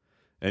era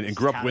and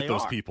grew up with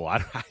those people.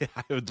 I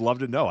would love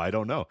to know. I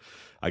don't know.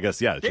 I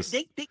guess, yeah.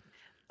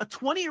 A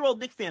 20-year-old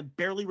Knicks fan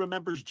barely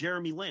remembers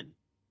Jeremy Lin.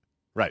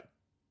 Right.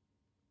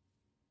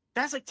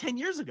 That's like 10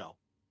 years ago.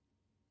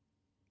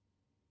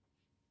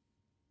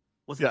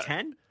 Was it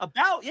 10?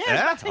 About 10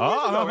 years ago,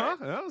 right?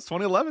 Yeah, it was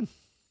 2011.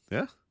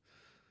 Yeah.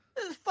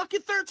 This is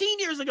fucking 13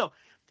 years ago.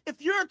 If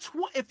you're a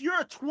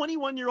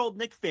 21-year-old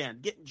Knicks fan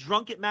getting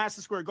drunk at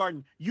Madison Square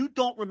Garden, you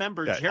don't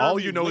remember Jeremy all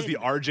you know Lin. is the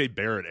RJ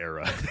Barrett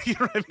era. You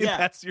know what I mean? Yeah.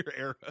 That's your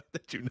era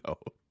that you know.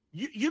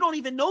 You don't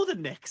even know the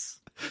Knicks.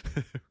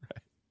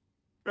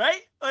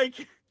 Right?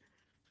 Like,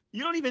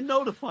 you don't even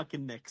know the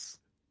fucking Knicks.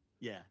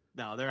 Yeah.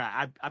 No,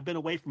 I've been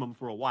away from them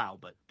for a while,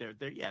 but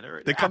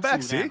they come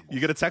back. See, animals. you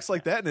get a text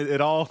like that, and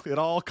it all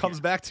comes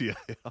back to you.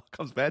 It all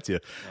comes back to you.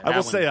 I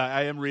will say,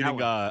 I am reading.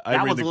 That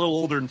one's a little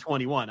older than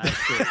 21.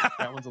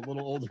 That one's a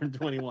little older than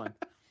 21.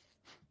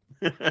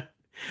 That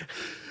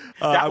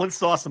one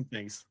saw some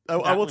things.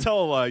 I will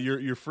tell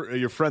your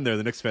friend there,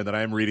 the Knicks fan, that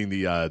I am reading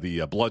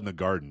the Blood in the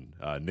Garden,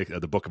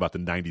 the book about the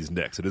 '90s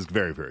Knicks. It is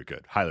very, very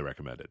good. Highly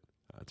recommended.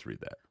 Let's read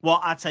that. Well,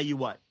 I'll tell you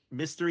what,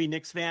 mystery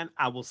Knicks fan,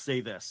 I will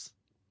say this.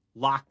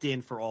 Locked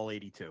in for all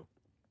 82.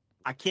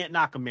 I can't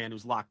knock a man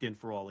who's locked in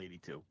for all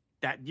 82.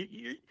 That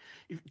you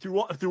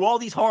through all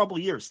these horrible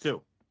years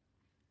too.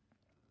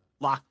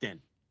 Locked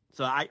in.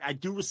 So I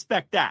do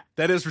respect that.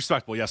 That is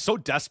respectable. Yeah, so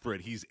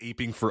desperate. He's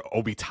aping for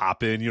Obi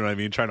Toppin. You know what I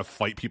mean? Trying to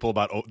fight people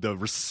about the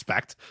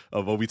respect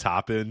of Obi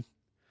Toppin.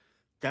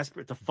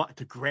 Desperate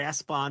to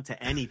grasp onto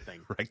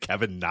anything. Right,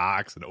 Kevin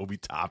Knox and Obi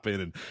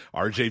Toppin and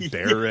RJ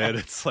Barrett.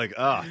 It's like,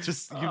 they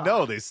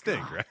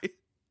stink, God. Right?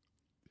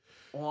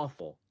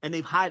 Awful. And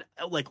they've had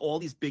like all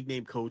these big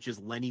name coaches,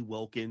 Lenny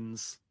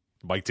Wilkins,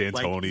 Mike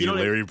D'Antoni,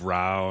 Larry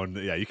Brown.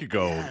 Yeah, you could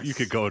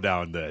go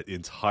down the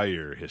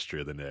entire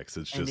history of the Knicks.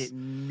 It's just it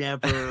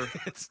never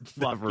it's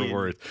never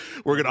worked.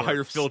 We're gonna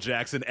hire Phil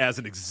Jackson as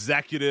an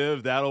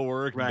executive. That'll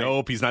work. Right.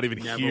 Nope, he's not even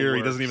here. Works.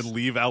 He doesn't even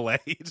leave LA.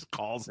 He just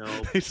calls.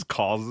 Nope. He just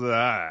calls.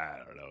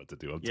 I don't know what to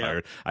do. I'm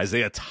tired.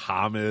 Isaiah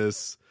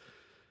Thomas.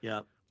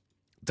 Yep.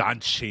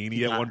 Don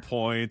Chaney at one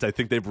point, I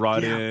think they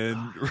brought in,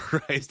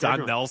 right?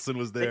 Don Nelson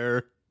was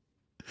there.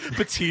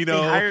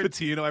 Patino.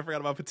 I forgot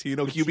about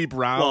Patino. QB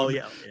Brown. Well,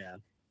 yeah.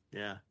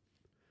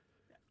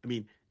 I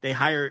mean, they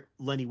hire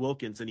Lenny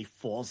Wilkins and he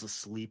falls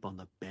asleep on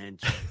the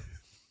bench.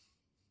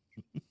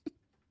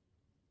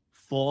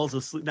 Falls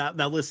asleep.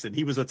 Now, listen,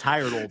 he was a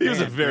tired old man. He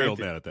was a very old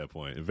man at that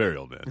point. A very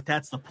old man. But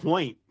that's the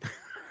point,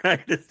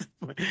 right?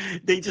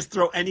 They just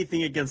throw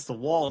anything against the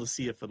wall to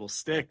see if it'll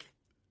stick.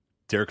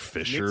 Derek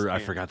Fisher. I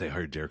forgot they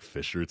hired Derek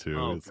Fisher too.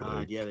 Oh,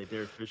 God. Yeah, they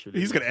Derek Fisher.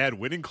 He's going to add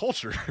winning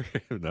culture.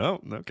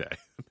 No, okay.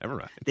 Never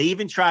mind. They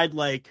even tried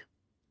the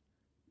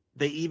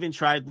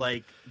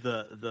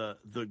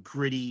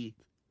gritty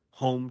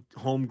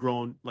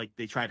homegrown, like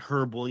they tried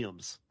Herb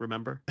Williams,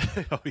 remember?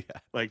 Oh yeah.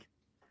 Like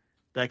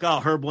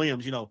Herb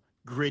Williams,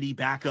 gritty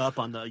backup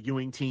on the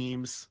Ewing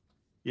teams,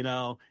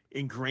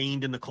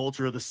 ingrained in the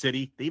culture of the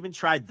city. They even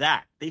tried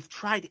that. They've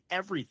tried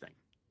everything.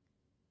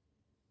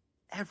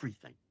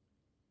 Everything.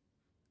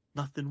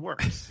 Nothing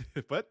works.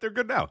 But they're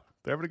good now.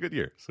 They're having a good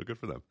year, so good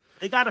for them.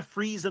 They got to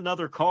freeze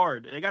another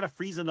card. They got to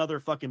freeze another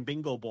fucking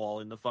bingo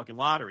ball in the fucking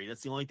lottery.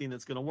 That's the only thing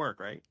that's going to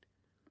work, right?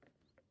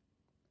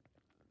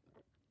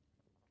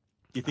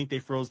 Do you think they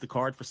froze the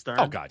card for Stern?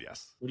 Oh, God,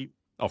 yes.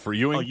 For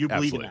Ewing? Oh, you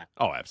believe in that?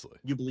 Oh,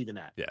 absolutely. You believe in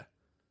that? Yeah.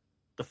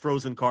 The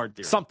frozen card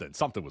theory.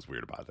 Something was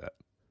weird about that.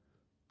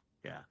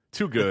 Yeah.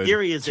 Too good. The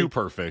theory is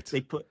perfect.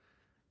 The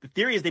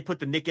theory is they put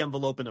the Nick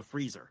envelope in a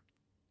freezer.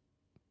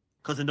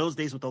 Because in those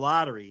days with the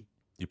lottery,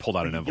 you pulled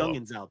out an envelope.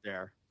 Youngins out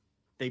there,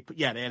 they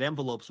had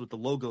envelopes with the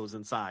logos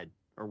inside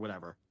or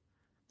whatever.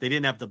 They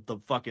didn't have the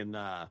fucking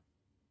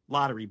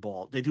lottery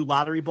ball. They do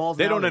lottery balls.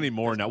 They don't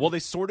anymore now. Well, they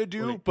sort of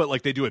do, but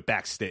like they do it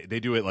backstage.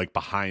 They do it like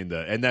behind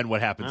the. And then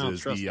what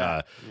happens is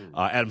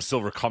Adam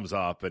Silver comes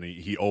up and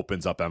he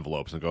opens up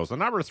envelopes and goes, the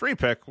number 3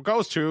 pick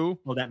goes to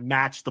that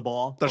match the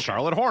ball, the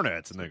Charlotte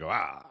Hornets, and they go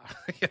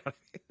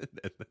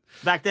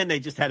Back then they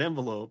just had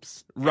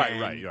envelopes.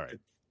 Right.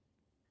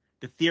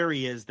 The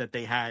theory is that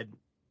they had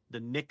the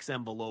Knicks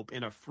envelope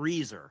in a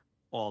freezer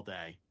all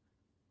day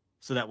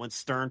so that when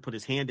Stern put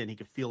his hand in, he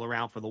could feel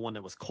around for the one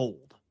that was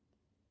cold,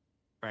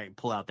 right? And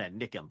pull out that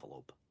Nick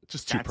envelope.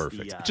 Just too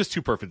perfect. Just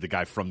too perfect. The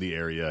guy from the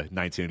area,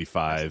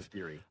 1985,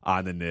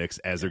 on the Knicks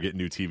as they're getting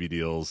new TV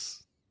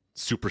deals.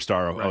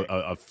 Superstar,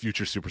 a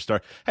future superstar.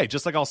 Hey,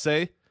 just like I'll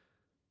say,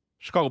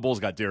 Chicago Bulls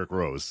got Derrick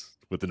Rose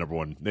with the number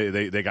 1.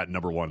 They got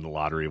number 1 in the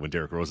lottery when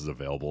Derrick Rose is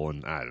available.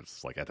 And I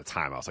was like, at the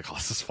time, I was like, oh,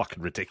 this is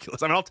fucking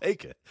ridiculous. I mean, I'll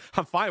take it.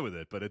 I'm fine with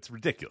it, but it's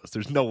ridiculous.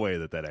 There's no way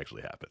that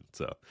actually happened.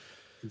 So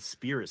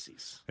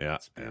conspiracies. Yeah.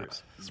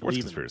 Sports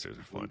conspiracies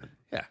are fun.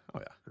 Yeah. Oh,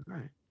 yeah. All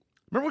right.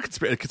 Remember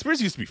when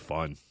conspiracy used to be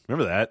fun?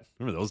 Remember that?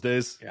 Remember those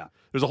days? Yeah.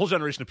 There's a whole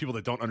generation of people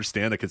that don't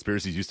understand that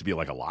conspiracies used to be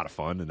like a lot of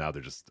fun, and now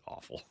they're just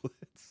awful.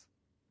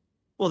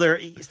 Well,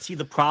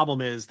 the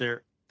problem is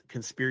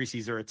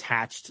conspiracies are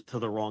attached to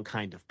the wrong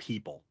kind of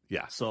people.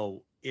 Yeah.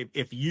 So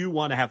if you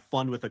want to have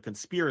fun with a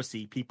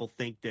conspiracy, people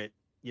think that,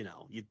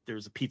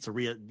 there's a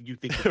pizzeria. You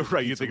think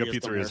right. You think a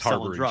pizzeria is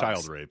harboring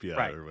child rape. Yeah.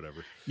 Right. Or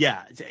whatever.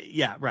 Yeah.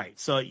 Yeah. Right.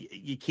 So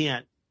you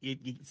can't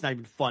it's not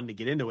even fun to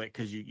get into it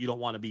because you don't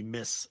want to be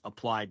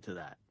misapplied to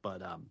that.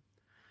 But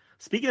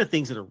speaking of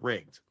things that are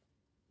rigged,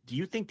 do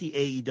you think the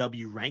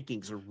AEW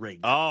rankings are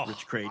rigged? Oh,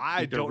 Rich Craig,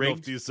 I don't know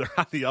if these are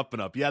on the up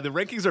and up. Yeah, the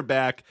rankings are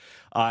back.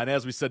 And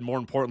as we said, more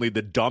importantly,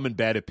 the dumb and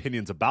bad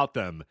opinions about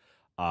them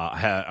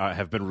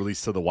have been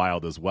released to the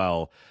wild as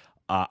well.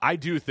 I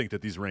do think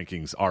that these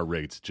rankings are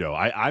rigged, Joe.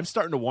 I'm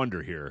starting to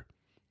wonder here.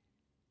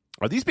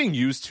 Are these being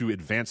used to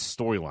advance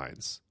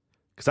storylines?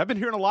 Because I've been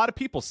hearing a lot of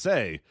people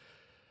say,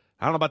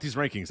 I don't know about these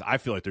rankings. I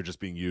feel like they're just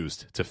being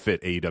used to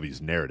fit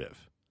AEW's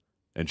narrative.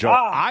 And Joe,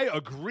 I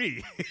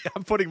agree.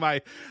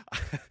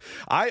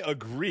 I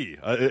agree.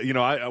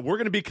 We're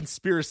going to be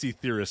conspiracy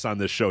theorists on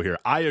this show here.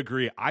 I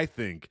agree. I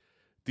think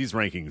these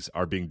rankings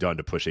are being done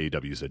to push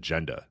AEW's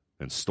agenda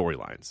and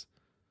storylines.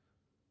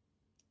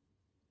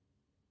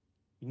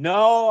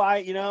 No,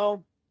 I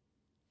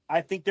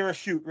think they're a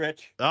shoot,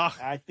 Rich.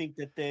 I think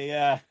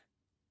that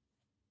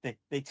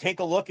they take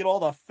a look at all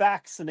the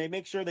facts and they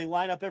make sure they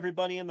line up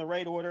everybody in the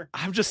right order.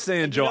 I'm just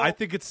saying, and, Joe, I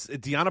think it's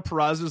Deonna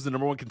Purrazzo is the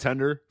number one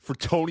contender for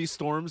Toni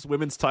Storm's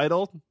women's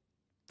title.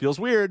 Feels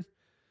weird.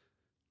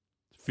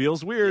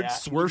 Yeah,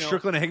 Swerve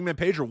Strickland and Hangman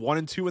Page are 1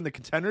 and 2 in the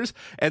contenders,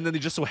 and then they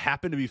just so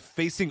happen to be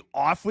facing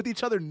off with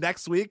each other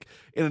next week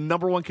in a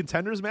number one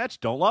contenders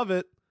match. Don't love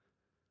it.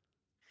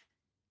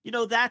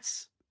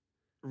 That's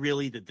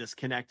really the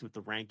disconnect with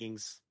the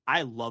rankings.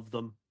 I love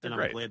them, and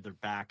I'm glad they're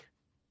back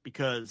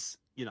because,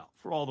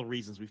 for all the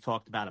reasons we've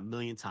talked about a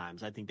million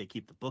times, I think they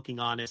keep the booking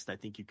honest. I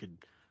think you could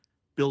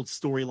build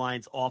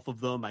storylines off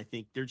of them. I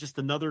think they're just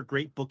another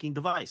great booking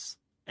device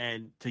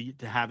and to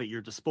have at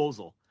your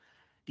disposal.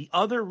 The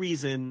other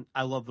reason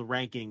I love the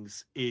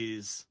rankings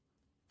is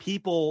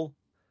people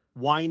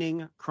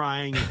whining,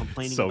 crying, and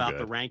complaining about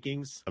the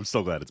rankings. I'm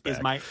so glad it's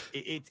back.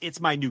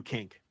 It's my new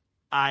kink.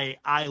 I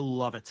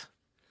love it.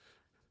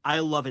 I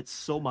love it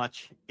so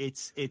much.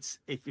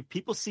 If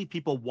people see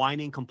people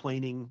whining,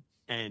 complaining,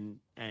 and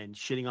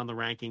shitting on the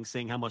rankings,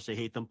 saying how much they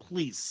hate them,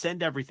 please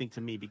send everything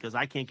to me because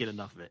I can't get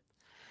enough of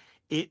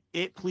it.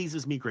 It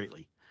pleases me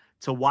greatly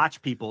to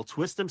watch people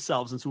twist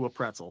themselves into a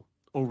pretzel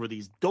over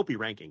these dopey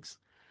rankings.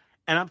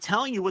 And I'm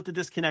telling you what the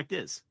disconnect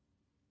is.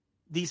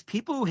 These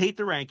people who hate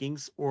the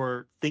rankings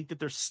or think that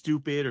they're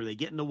stupid or they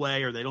get in the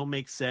way or they don't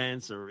make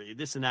sense or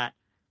this and that,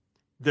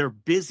 they're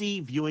busy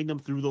viewing them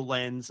through the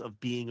lens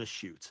of being a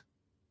shoot.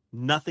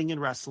 Nothing in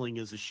wrestling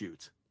is a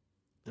shoot.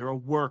 They're a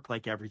work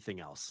like everything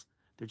else.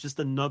 They're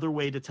just another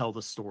way to tell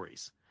the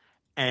stories.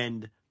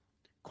 And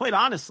quite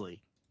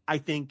honestly, I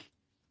think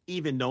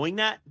even knowing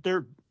that,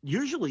 they're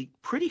usually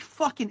pretty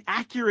fucking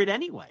accurate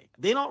anyway.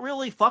 They don't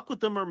really fuck with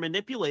them or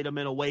manipulate them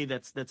in a way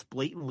that's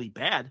blatantly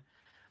bad.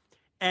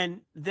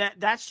 And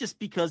that's just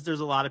because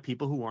there's a lot of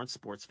people who aren't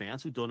sports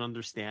fans who don't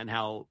understand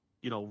how,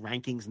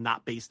 rankings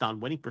not based on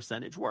winning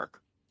percentage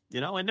work.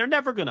 And they're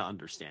never going to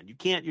understand.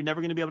 You're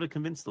never going to be able to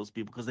convince those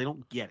people because they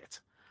don't get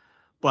it.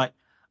 But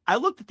I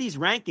looked at these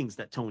rankings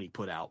that Tony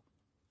put out,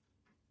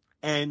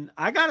 and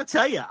I got to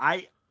tell you,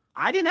 I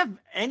didn't have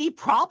any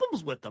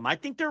problems with them. I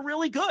think they're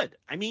really good.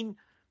 I mean,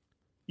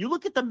 you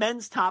look at the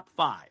men's top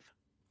 5,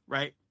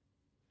 right?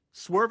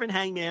 Swerve and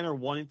Hangman are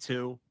 1 and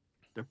 2.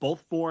 They're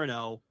both 4 and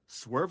 0.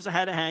 Swerve's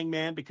ahead of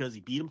Hangman because he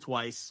beat him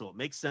twice, so it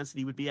makes sense that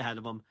he would be ahead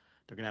of him.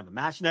 They're going to have a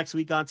match next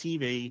week on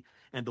TV,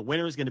 and the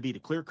winner is going to be the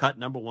clear-cut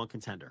number 1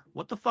 contender.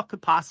 What the fuck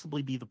could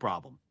possibly be the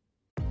problem?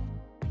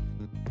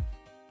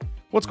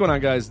 What's going on,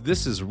 guys?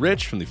 This is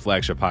Rich from the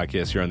Flagship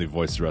Podcast here on the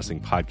Voices of Wrestling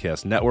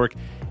Podcast Network,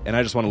 and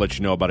I just want to let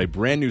you know about a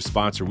brand new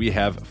sponsor we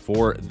have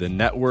for the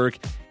network.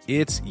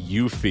 It's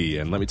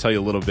Eufy, and let me tell you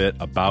a little bit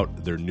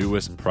about their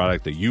newest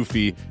product, the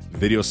Eufy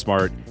Video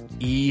Smart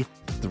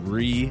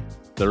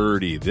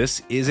E330.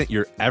 This isn't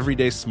your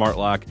everyday smart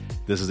lock.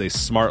 This is a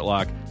smart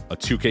lock, a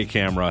 2K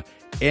camera,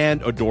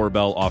 and a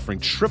doorbell offering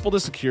triple the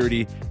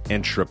security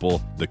and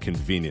triple the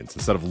convenience.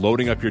 Instead of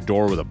loading up your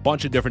door with a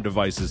bunch of different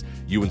devices,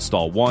 you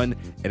install one,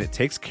 and it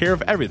takes care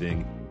of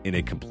everything in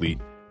a complete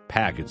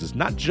package. It's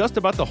not just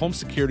about the home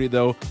security,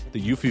 though.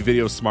 The Eufy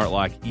Video Smart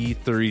Lock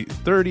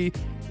E330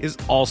 is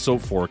also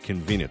for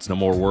convenience. No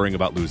more worrying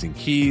about losing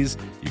keys.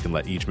 You can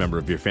let each member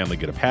of your family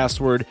get a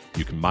password.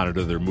 You can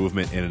monitor their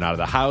movement in and out of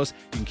the house.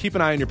 You can keep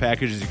an eye on your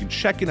packages. You can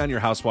check in on your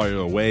house while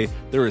you're away.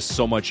 There is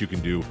so much you can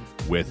do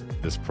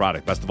with this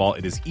product. Best of all,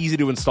 it is easy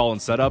to install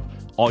and set up.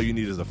 All you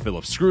need is a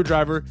Phillips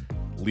screwdriver.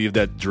 Leave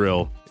that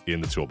drill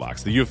in the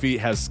toolbox. The Eufy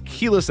has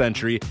keyless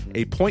entry,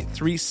 a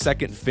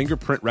 0.3-second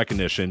fingerprint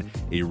recognition,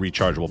 a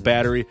rechargeable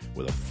battery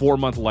with a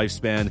 4-month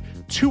lifespan,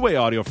 2-way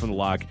audio from the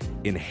lock,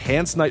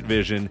 enhanced night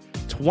vision,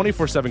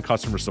 24/7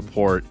 customer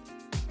support,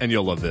 and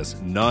you'll love this,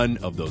 none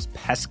of those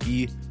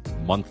pesky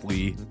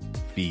monthly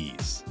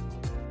fees.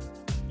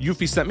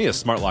 Eufy sent me a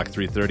Smart Lock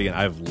 330, and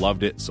I've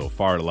loved it so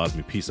far. It allows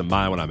me peace of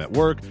mind when I'm at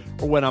work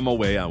or when I'm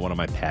away on one of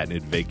my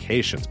patented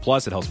vacations.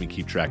 Plus, it helps me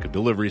keep track of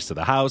deliveries to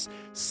the house,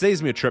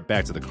 saves me a trip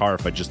back to the car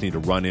if I just need to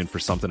run in for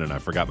something and I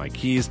forgot my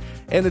keys,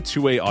 and the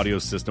 2-way audio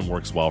system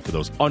works well for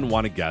those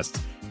unwanted guests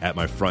at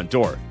my front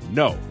door.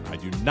 No, I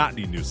do not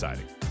need new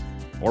siding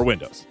or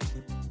windows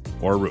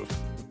or a roof.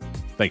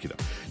 Thank you,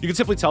 though. You can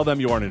simply tell them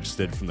you aren't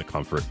interested from the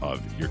comfort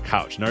of your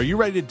couch. Now, are you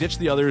ready to ditch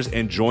the others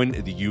and join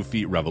the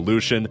Eufy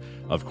revolution?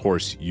 Of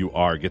course you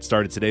are. Get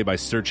started today by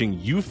searching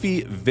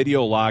Eufy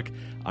Video Lock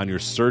on your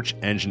search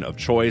engine of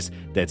choice.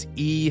 That's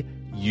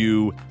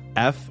EUFY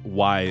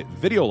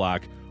Video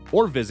Lock,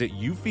 or visit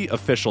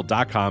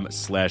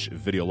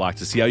eufyofficial.com/video lock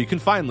to see how you can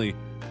finally,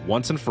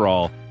 once and for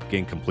all,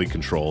 gain complete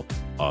control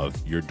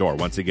of your door.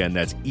 Once again,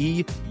 that's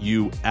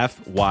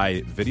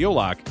EUFY Video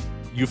Lock,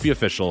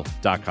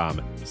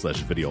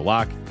 eufyofficial.com/video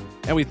lock.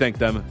 And we thank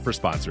them for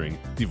sponsoring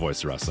the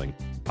Voice of Wrestling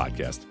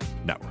Podcast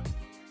Network.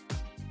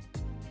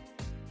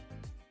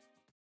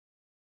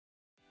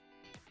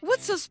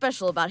 What's so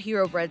special about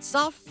Hero Bread's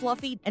soft,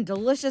 fluffy, and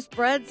delicious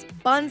breads,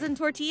 buns, and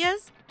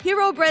tortillas?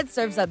 Hero Bread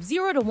serves up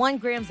 0 to 1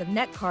 grams of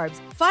net carbs,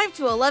 5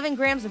 to 11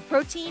 grams of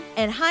protein,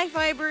 and high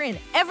fiber in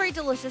every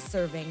delicious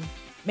serving.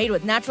 Made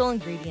with natural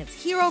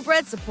ingredients, Hero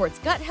Bread supports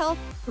gut health,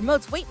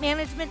 promotes weight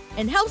management,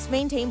 and helps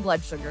maintain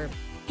blood sugar.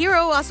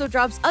 Hero also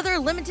drops other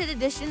limited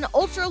edition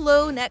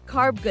ultra-low net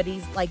carb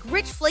goodies like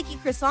rich flaky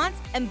croissants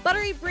and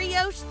buttery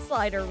brioche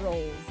slider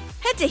rolls.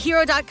 Head to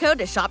hero.co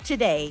to shop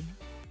today.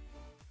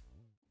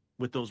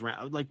 With those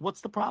rounds, like,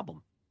 what's the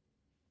problem?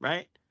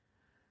 Right?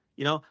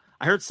 You know,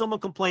 I heard someone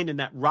complaining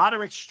that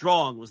Roderick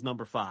Strong was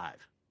number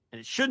 5.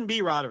 And it shouldn't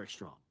be Roderick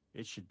Strong.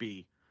 It should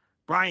be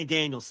Bryan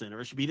Danielson,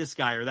 or it should be this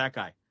guy or that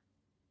guy.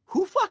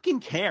 Who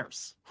fucking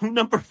cares? Who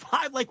number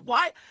 5? Like,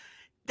 why?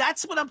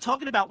 That's what I'm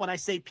talking about when I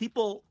say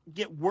people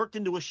get worked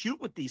into a shoot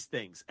with these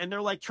things. And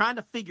they're like trying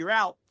to figure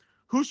out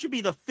who should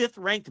be the 5th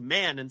ranked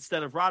man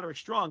instead of Roderick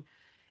Strong,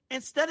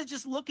 instead of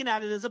just looking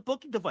at it as a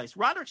booking device.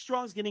 Roderick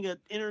Strong's getting an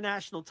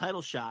international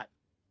title shot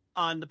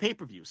on the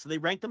pay-per-view. So they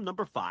ranked him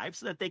number 5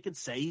 so that they can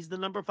say he's the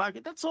number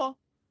 5. That's all.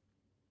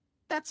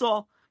 That's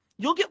all.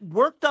 You'll get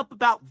worked up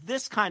about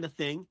this kind of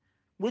thing,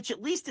 which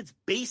at least it's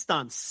based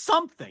on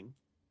something.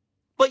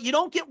 But you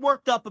don't get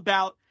worked up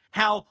about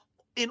how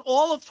in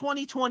all of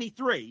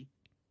 2023,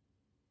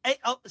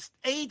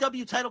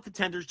 AEW title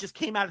contenders just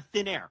came out of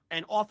thin air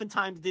and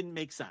oftentimes didn't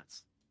make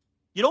sense.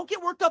 You don't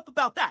get worked up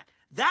about that.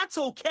 That's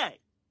okay.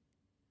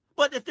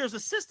 But if there's a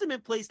system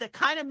in place that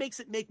kind of makes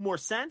it make more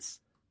sense,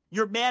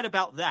 you're mad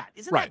about that.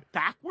 Isn't that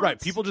backwards? Right.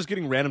 People just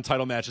getting random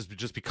title matches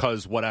just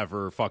because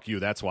whatever, fuck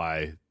you, that's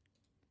why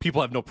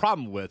people have no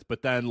problem with.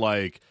 But then,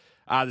 like,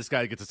 this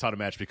guy gets a title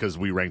match because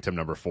we ranked him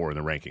number 4 in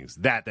the rankings.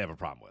 That they have a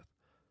problem with.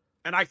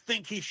 And I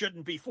think he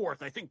shouldn't be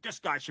 4th. I think this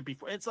guy should be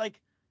 4th. It's like,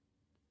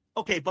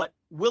 okay, but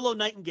Willow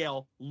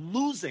Nightingale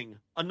losing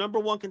a number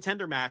 1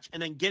 contender match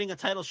and then getting a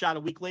title shot a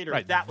week later,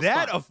 that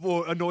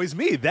annoys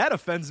me. That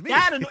offends me.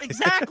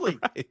 Exactly.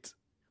 Right.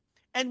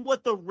 And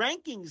what the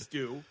rankings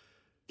do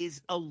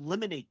is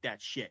eliminate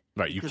that shit.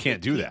 Right, you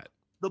can't do that.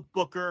 The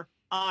booker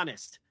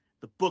honest.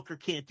 The booker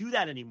can't do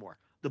that anymore.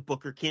 The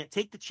booker can't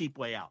take the cheap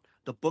way out.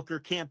 The booker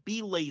can't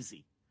be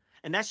lazy.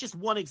 And that's just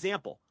one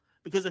example.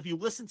 Because if you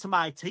listen to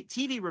my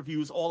TV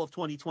reviews all of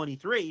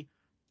 2023,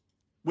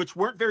 which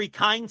weren't very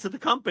kind to the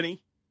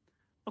company,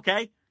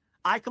 okay,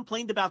 I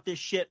complained about this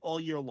shit all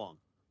year long.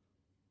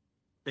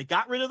 They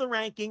got rid of the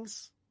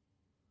rankings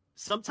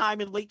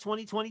sometime in late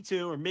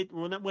 2022 or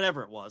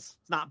whatever it was.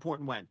 It's not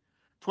important when.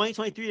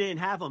 2023, they didn't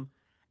have them.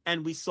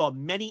 And we saw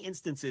many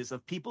instances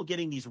of people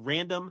getting these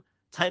random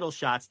title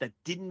shots that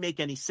didn't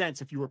make any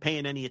sense if you were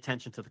paying any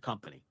attention to the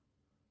company.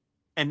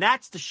 And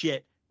that's the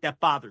shit that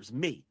bothers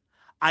me.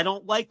 I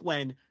don't like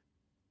when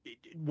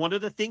one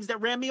of the things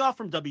that ran me off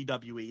from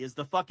WWE is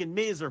the fucking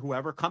Miz or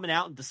whoever coming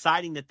out and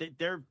deciding that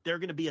they're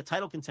going to be a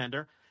title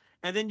contender.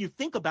 And then you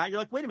think about it, you're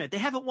like, wait a minute, they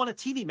haven't won a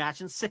TV match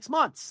in 6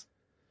 months.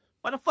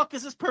 Why the fuck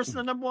is this person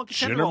the number 1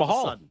 contender all of a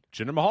sudden?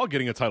 Jinder Mahal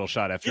getting a title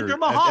shot after Jinder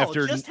Mahal.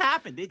 It just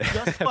happened. It just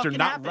after fucking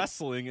not happened.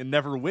 Wrestling and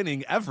never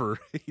winning ever.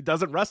 He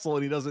doesn't wrestle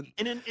and he doesn't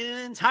in an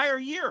entire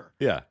year.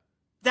 Yeah.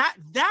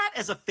 That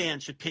as a fan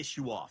should piss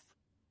you off.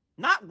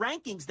 Not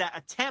rankings that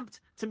attempt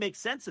to make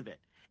sense of it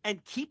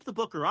and keep the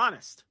booker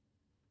honest,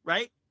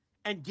 right?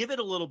 And give it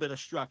a little bit of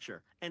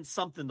structure and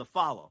something to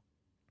follow.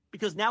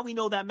 Because now we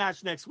know that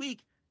match next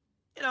week,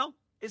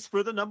 is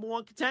for the number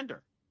 1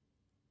 contender.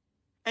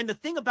 And the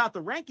thing about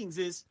the rankings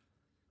is,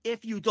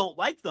 if you don't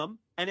like them,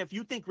 and if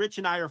you think Rich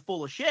and I are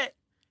full of shit,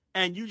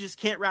 and you just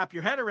can't wrap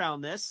your head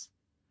around this,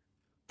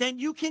 then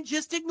you can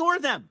just ignore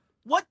them.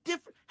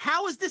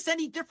 How is this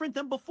any different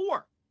than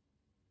before?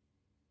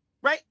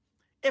 Right?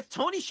 If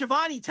Tony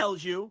Schiavone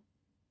tells you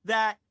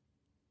that,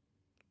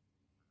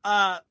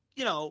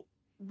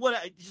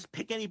 just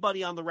pick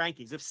anybody on the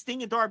rankings. If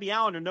Sting and Darby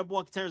Allin are number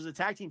 1 contenders of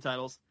the tag team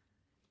titles,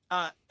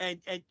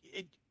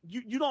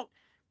 you don't,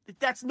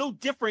 that's no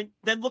different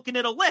than looking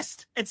at a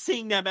list and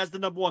seeing them as the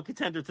number 1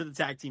 contender to the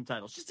tag team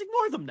titles. Just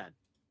ignore them then.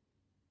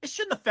 It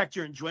shouldn't affect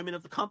your enjoyment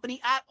of the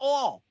company at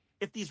all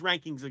if these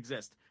rankings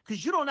exist,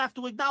 because you don't have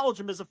to acknowledge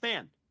them as a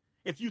fan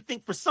if you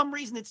think for some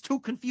reason it's too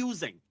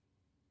confusing.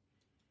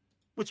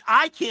 which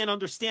I can't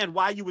understand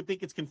why you would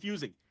think it's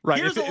confusing. Right.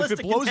 Here's If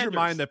it blows your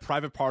mind that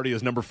Private Party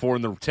is number 4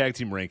 in the tag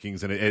team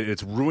rankings and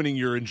it's ruining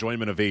your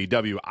enjoyment of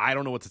AEW, I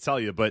don't know what to tell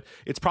you, but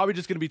it's probably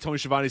just going to be Tony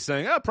Schiavone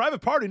saying,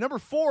 Private Party, number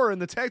 4 in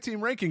the tag team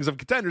rankings of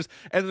contenders,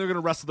 and they're going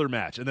to wrestle their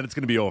match, and then it's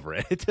going to be over.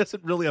 It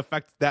doesn't really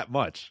affect that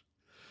much.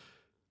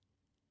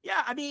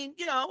 Yeah, I memean,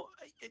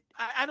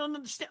 I don't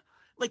understand.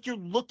 Like, you're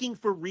looking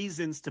for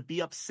reasons to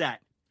be upset.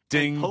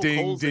 Ding,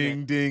 ding,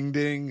 ding, ding,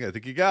 ding. I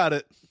think you got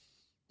it.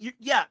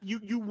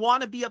 You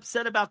want to be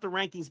upset about the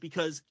rankings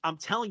because I'm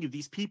telling you,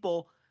 these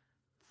people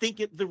think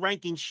the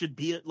rankings should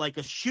be like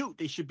a shoot.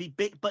 They should be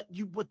big, but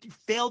what you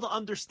fail to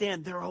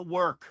understand, they're a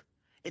work.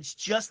 It's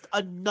just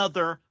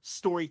another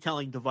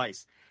storytelling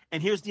device.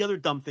 And here's the other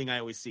dumb thing I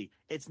always see.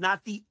 It's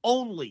not the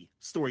only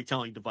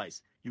storytelling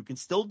device. You can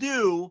still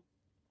do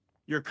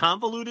your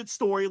convoluted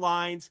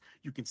storylines.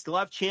 You can still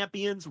have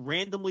champions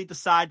randomly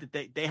decide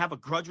that they have a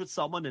grudge with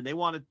someone and they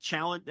want to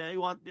challenge, they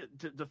want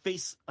to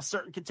face a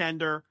certain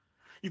contender.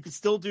 You can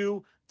still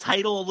do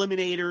title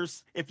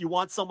eliminators if you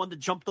want someone to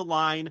jump the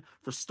line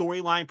for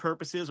storyline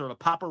purposes or to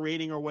pop a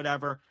rating or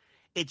whatever.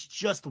 It's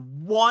just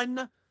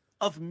one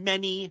of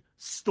many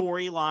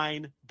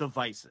storyline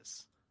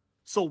devices.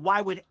 So why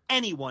would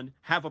anyone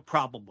have a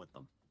problem with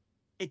them?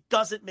 It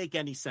doesn't make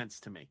any sense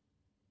to me.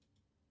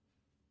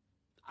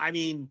 I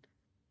mean,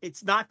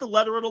 it's not the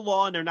letter of the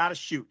law and they're not a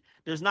shoot.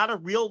 There's not a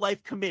real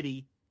life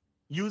committee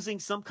using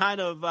some kind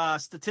of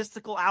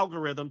statistical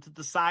algorithm to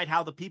decide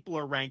how the people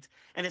are ranked,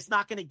 and it's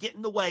not going to get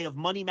in the way of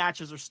money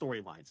matches or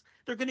storylines.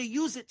 They're going to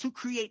use it to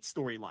create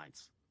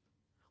storylines.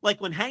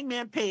 Like when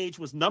Hangman Page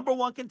was number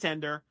 1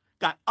 contender,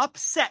 got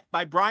upset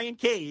by Brian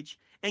Cage,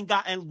 and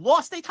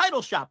lost a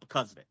title shot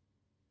because of it,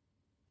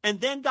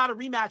 and then got a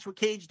rematch with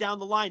Cage down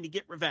the line to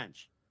get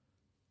revenge.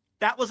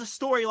 That was a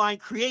storyline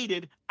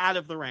created out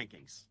of the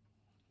rankings.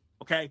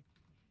 Okay?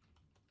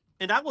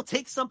 And I will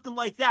take something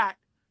like that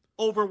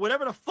over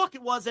whatever the fuck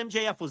it was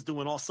MJF was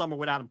doing all summer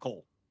with Adam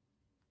Cole.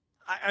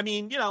 I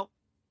mean,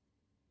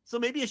 so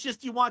maybe it's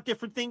just you want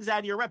different things out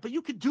of your rep, but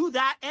you could do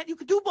that and you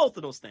could do both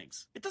of those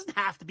things. It doesn't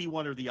have to be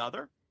one or the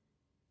other.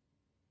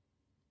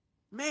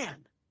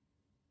 Man.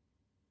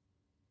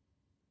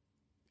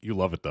 You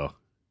love it, though.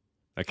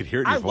 I could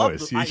hear it in your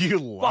voice. You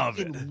love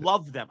it. I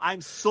love them. I'm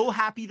so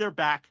happy they're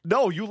back.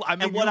 No, you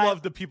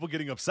love the people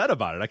getting upset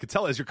about it. I could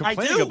tell as you're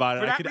complaining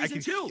about it.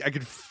 I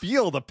could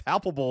feel the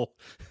palpable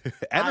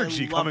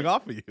energy coming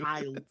off of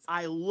you.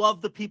 I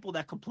love the people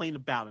that complain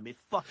about him. It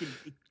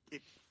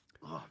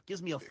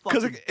gives me a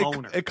fucking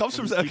boner. It comes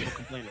from a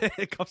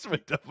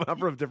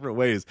number of different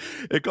ways.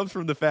 It comes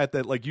from the fact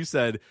that, like you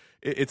said,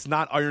 it's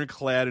not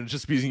ironclad and it's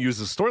just being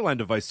used as a storyline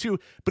device too.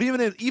 But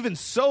even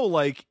so,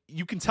 like,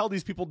 you can tell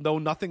these people know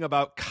nothing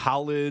about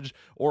college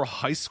or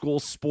high school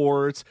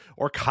sports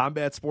or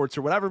combat sports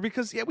or whatever,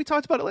 because we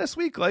talked about it last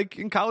week. Like,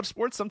 in college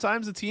sports,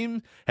 sometimes a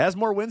team has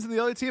more wins than the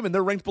other team and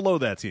they're ranked below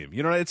that team.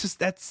 It's just,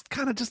 that's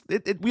kind of just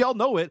it. We all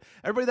know it.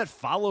 Everybody that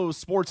follows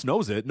sports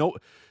knows it. No,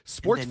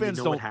 sports fans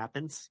don't. What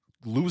happens?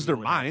 Lose their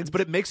minds,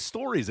 but it makes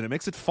stories and it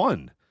makes it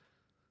fun.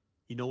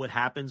 You know what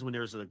happens when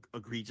there's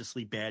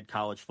egregiously bad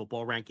college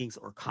football rankings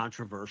or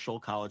controversial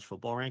college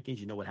football rankings?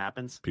 You know what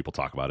happens? People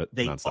talk about it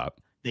nonstop.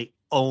 They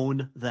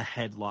own the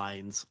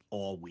headlines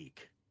all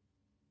week.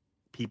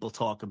 People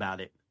talk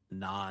about it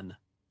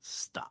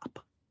nonstop.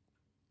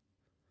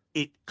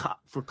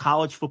 For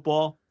college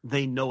football,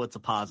 they know it's a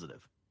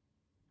positive.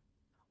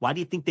 Why do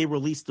you think they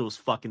release those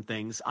fucking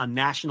things on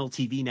national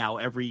TV now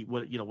every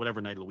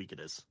whatever night of the week it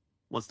is?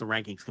 Once the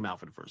rankings come out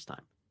for the first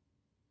time.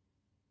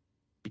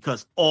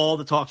 Because all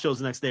the talk shows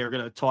the next day are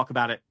going to talk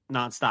about it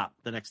nonstop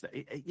the next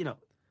day.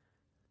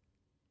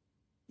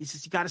 It's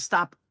just, you got to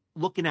stop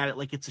looking at it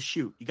like it's a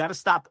shoot. You got to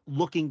stop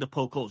looking to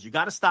poke holes. You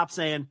got to stop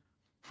saying,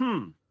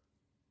 John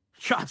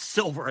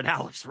Silver and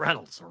Alex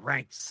Reynolds are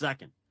ranked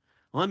second.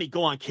 Let me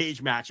go on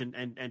Cage Match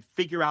and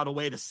figure out a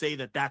way to say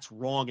that that's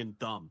wrong and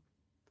dumb.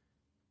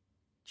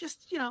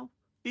 Just, you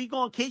go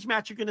on Cage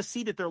Match, you're going to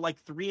see that they're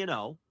like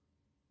 3-0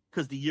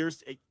 because the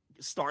years...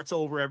 starts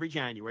over every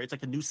January. It's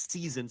like a new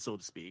season, so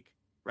to speak,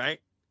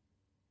 right?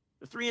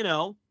 They're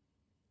 3-0.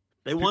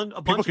 They won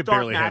a bunch of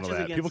dark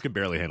matches. People can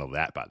barely handle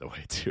that, by the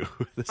way, too.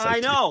 I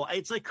know.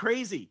 It's like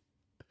crazy.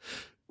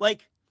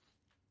 Like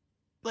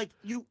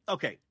you,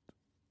 okay.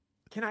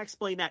 Can I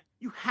explain that?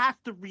 You have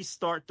to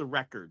restart the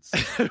records.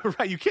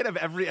 Right. You can't have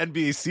every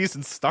NBA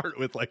season start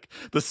with like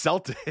the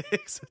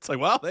Celtics. It's like,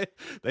 well, they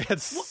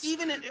had...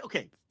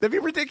 okay. That'd be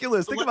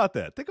ridiculous. Think about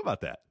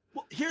that.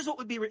 Well, here's what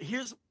would be...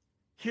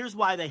 Here's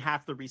why they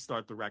have to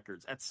restart the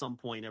records at some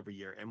point every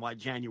year and why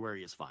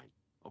January is fine.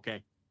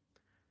 Okay.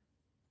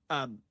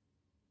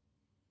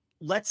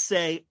 Let's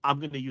say I'm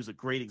going to use a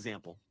great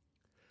example.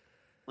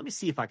 Let me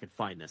see if I can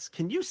find this.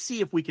 Can you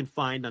see if we can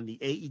find on the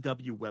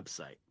AEW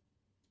website?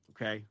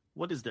 Okay.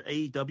 What is the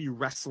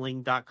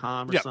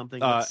AEWwrestling.com or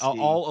something?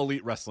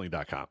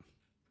 AllEliteWrestling.com.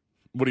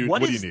 What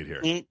do you need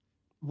here?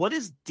 What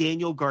is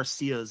Daniel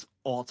Garcia's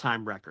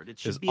all-time record? It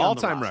should His be on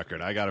all-time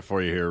record. I got it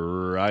for you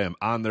here. I am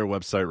on their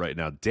website right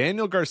now.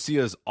 Daniel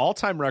Garcia's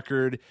all-time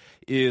record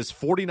is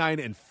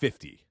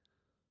 49-50.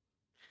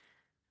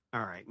 All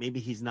right, maybe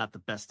he's not the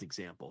best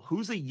example.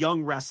 Who's a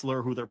young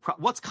wrestler who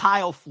what's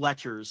Kyle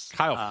Fletcher's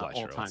all-time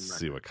record? Let's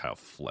see what Kyle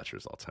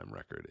Fletcher's all-time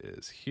record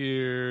is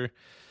here.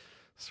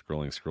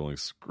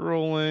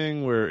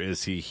 Scrolling. Where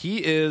is he?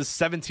 He is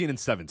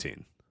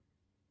 17-17.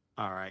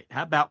 All right.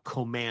 How about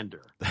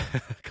Commander?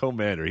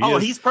 Commander.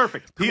 He's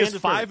perfect. He is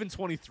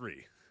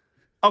 5-23.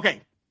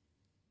 Okay.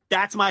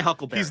 That's my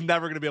Huckleberry. He's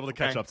never going to be able to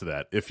catch up to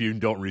that if you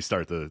don't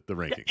restart the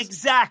rankings. Yeah,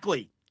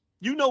 exactly.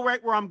 You know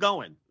right where I'm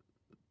going.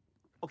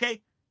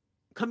 Okay?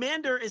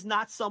 Commander is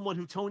not someone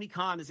who Tony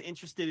Khan is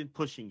interested in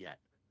pushing yet.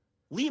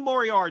 Lee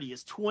Moriarty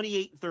is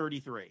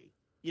 28-33.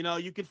 You know,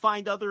 you could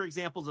find other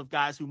examples of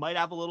guys who might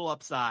have a little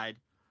upside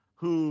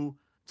who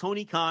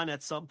Tony Khan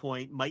at some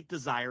point might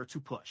desire to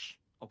push.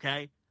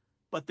 Okay?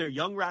 But they're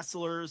young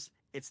wrestlers.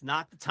 It's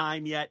not the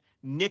time yet.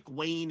 Nick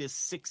Wayne is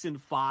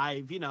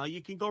 6-5. You know,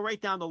 you can go right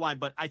down the line,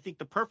 but I think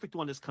the perfect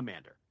one is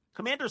Commander.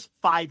 Commander's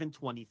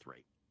 5-23.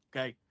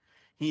 Okay?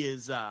 He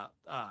is a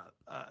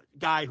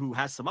guy who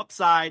has some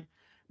upside.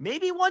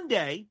 Maybe one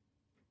day,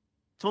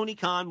 Tony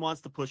Khan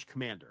wants to push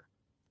Commander.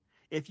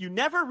 If you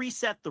never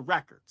reset the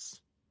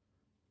records,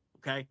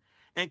 okay,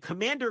 and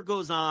Commander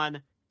goes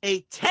on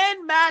a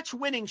 10-match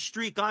winning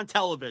streak on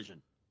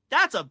television,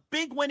 that's a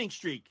big winning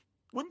streak.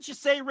 Wouldn't you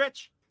say,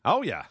 Rich?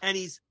 Oh, yeah. And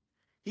he's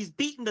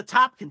beaten the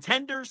top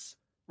contenders,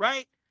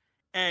 right?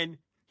 And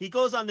he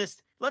goes on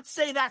this, let's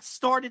say that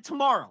started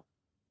tomorrow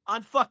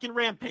on fucking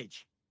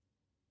Rampage.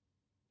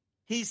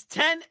 He's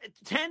 10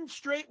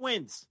 straight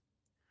wins.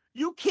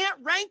 You can't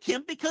rank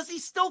him because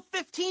he's still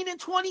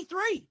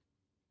 15-23.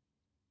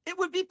 It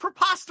would be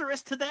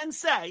preposterous to then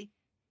say,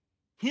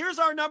 here's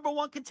our number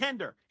one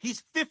contender.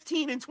 He's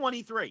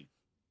 15-23.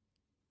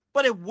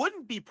 But it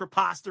wouldn't be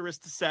preposterous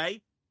to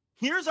say,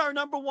 here's our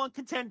number one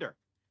contender.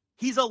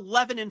 He's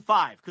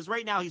 11-5 because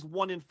right now he's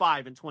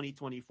 1-5 in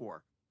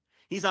 2024.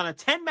 He's on a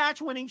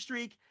 10-match winning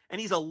streak and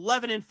he's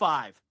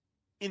 11-5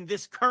 in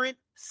this current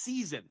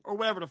season or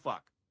whatever the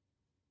fuck.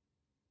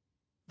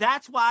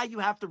 That's why you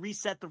have to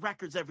reset the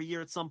records every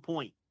year at some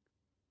point.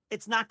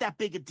 It's not that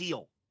big a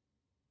deal.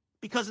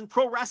 Because in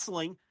pro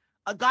wrestling,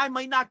 a guy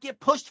might not get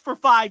pushed for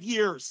 5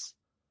 years.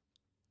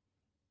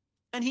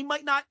 And he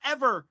might not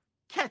ever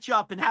catch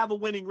up and have a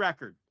winning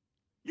record.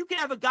 You can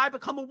have a guy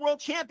become a world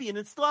champion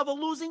and still have a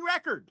losing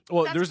record.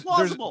 Well, That's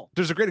plausible.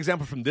 There's a great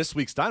example from this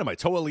week's Dynamite.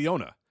 Toa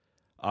Leona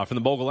from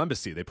the Mogul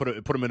Embassy. They put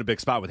him in a big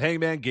spot with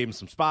Hangman, gave him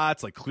some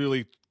spots, like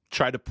clearly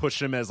tried to push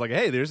him as like,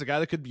 hey, there's a guy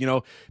that could,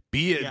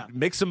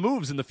 make some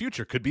moves in the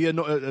future, could be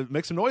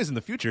make some noise in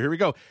the future. Here we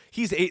go.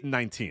 He's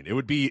 8-19. It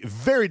would be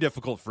very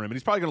difficult for him, and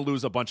he's probably going to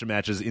lose a bunch of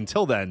matches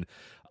until then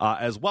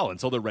as well,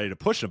 until they're ready to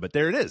push him. But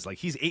there it is. Like,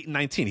 he's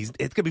 8-19.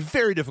 It's going to be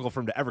very difficult for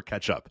him to ever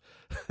catch up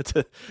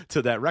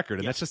to that record,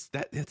 and that's just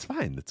that. It's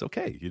fine. It's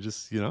okay. You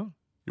just you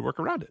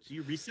work around it. So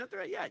you reset the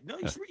No,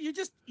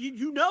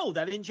 you know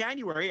that in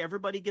January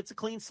everybody gets a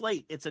clean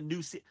slate. It's a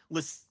new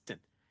listen.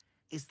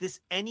 Is this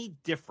any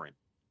different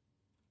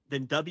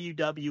than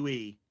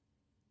WWE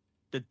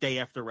the day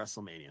after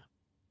WrestleMania?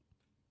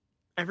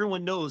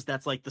 Everyone knows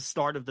that's like the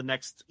start of the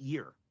next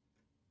year.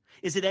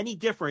 Is it any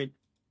different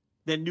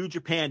than New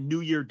Japan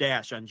New Year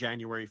Dash on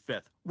January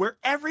 5th, where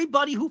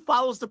everybody who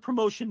follows the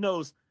promotion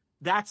knows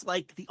that's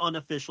like the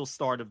unofficial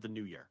start of the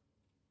new year?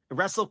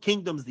 Wrestle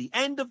Kingdom's the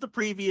end of the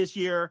previous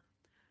year.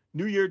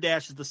 New Year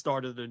Dash is the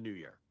start of the new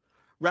year.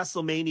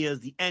 WrestleMania is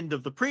the end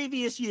of the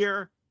previous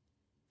year.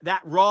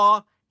 That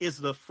Raw is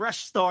the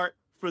fresh start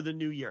for the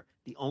new year.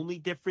 The only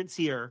difference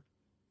here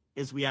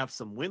is we have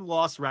some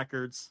win-loss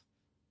records,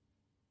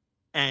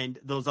 and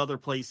those other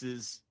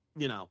places,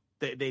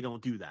 they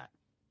don't do that.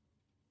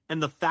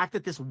 And the fact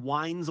that this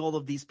winds all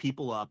of these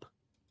people up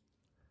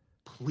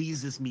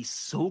pleases me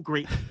so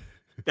greatly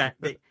that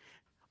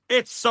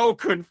it's so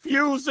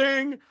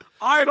confusing.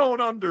 I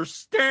don't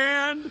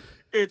understand.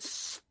 It's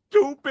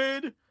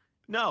stupid.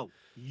 No,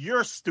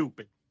 you're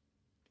stupid.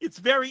 It's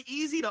very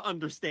easy to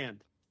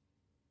understand.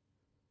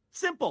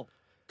 Simple.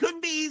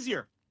 Couldn't be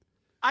easier.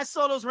 I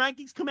saw those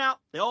rankings come out.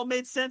 They all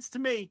made sense to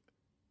me.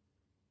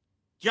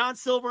 John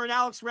Silver and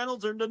Alex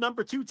Reynolds are the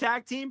number 2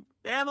 tag team.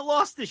 They haven't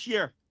lost this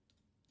year.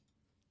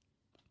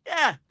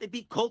 Yeah, they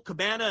beat Colt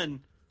Cabana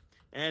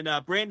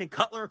and Brandon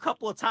Cutler a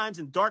couple of times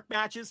in dark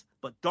matches,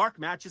 but dark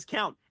matches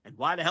count. And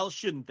why the hell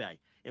shouldn't they?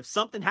 If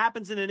something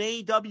happens in an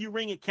AEW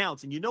ring, it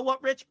counts. And you know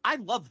what, Rich? I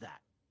love that.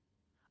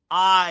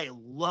 I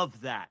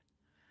love that.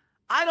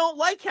 I don't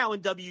like how in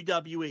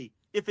WWE,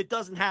 if it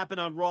doesn't happen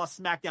on Raw,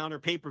 SmackDown, or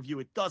pay-per-view,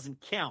 it doesn't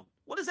count.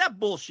 What is that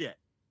bullshit?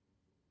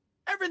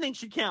 Everything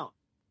should count.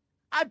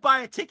 I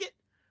buy a ticket.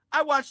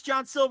 I watch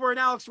John Silver and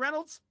Alex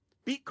Reynolds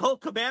beat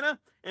Colt Cabana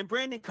and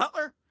Brandon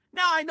Cutler.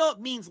 Now I know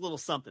it means a little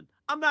something.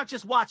 I'm not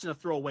just watching a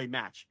throwaway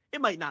match. It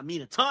might not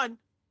mean a ton.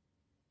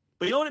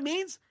 But you know what it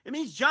means? It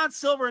means John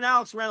Silver and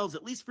Alex Reynolds,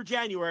 at least for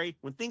January,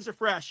 when things are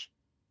fresh,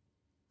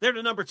 they're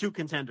the number 2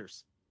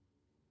 contenders.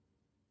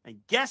 And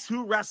guess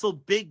who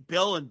wrestled Big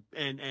Bill and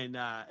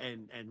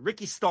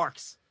Ricky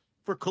Starks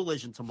for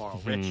Collision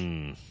tomorrow,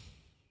 Rich?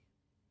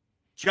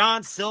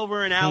 John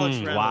Silver and Alex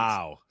Reynolds.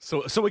 Wow.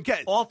 So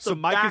again, so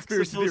my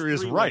conspiracy theory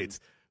is right.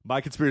 My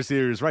conspiracy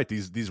theory is right.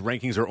 These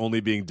rankings are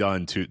only being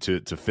done to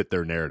fit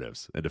their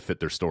narratives and to fit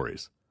their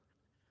stories.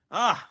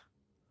 Ah,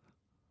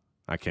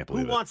 I can't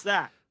believe it. Who wants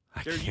that?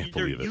 I They're can't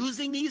believe it.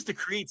 using these to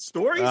create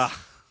stories?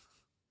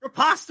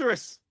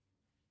 Preposterous.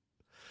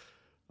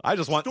 I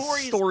just want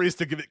stories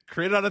to get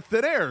created out of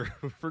thin air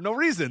for no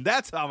reason.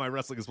 That's how my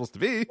wrestling is supposed to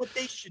be. What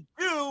they should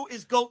do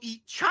is go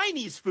eat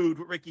Chinese food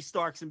with Ricky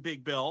Starks and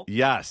Big Bill.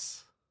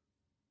 Yes.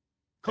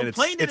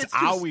 Complain that it's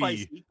too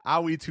spicy.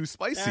 Owie too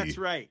spicy. That's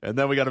right. And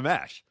then we got a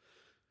mash.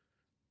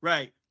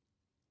 Right.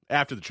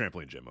 After the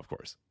trampoline gym, of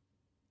course.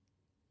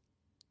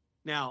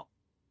 Now,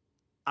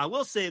 I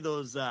will say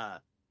those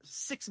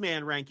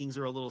 6-man rankings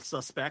are a little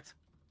suspect.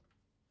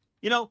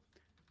 You know,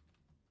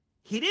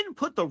 he didn't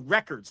put the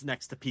records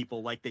next to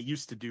people like they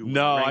used to do.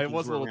 No, I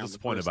was a little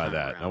disappointed by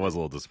that. I was a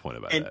little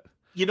disappointed by that.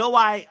 You know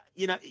why?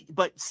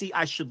 But see,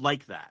 I should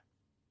like that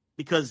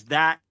because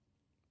that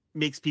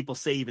makes people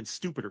say even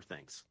stupider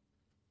things.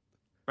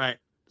 Right?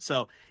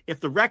 So if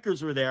the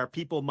records were there,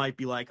 people might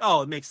be like,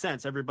 oh, it makes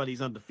sense.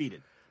 Everybody's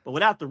undefeated. But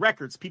without the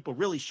records, people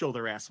really show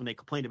their ass when they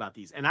complain about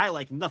these. And I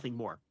like nothing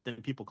more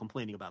than people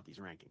complaining about these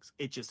rankings.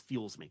 It just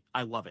fuels me.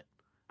 I love it.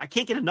 I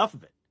can't get enough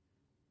of it.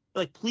 It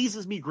like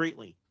pleases me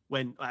greatly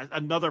when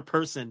another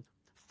person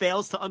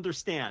fails to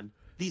understand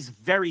these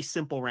very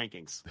simple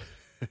rankings.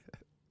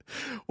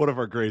 One of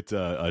our great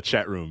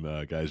chat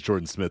room guys,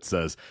 Jordan Smith,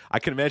 says, I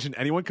can imagine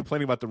anyone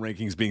complaining about the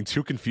rankings being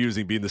too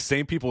confusing, being the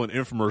same people in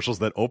infomercials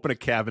that open a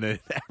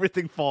cabinet and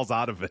everything falls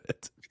out of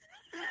it.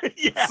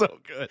 Yeah. So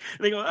good.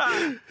 They go,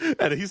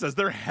 And he says,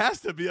 there has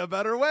to be a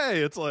better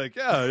way. It's like,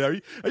 yeah,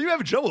 are you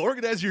having trouble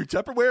organizing your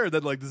Tupperware? And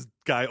then like this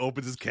guy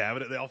opens his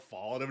cabinet, they all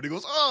fall on him, and he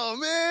goes, oh,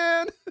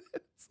 man.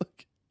 It's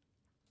like,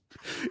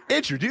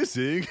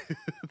 introducing.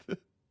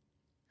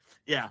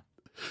 Yeah.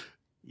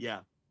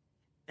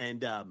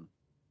 And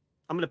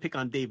I'm going to pick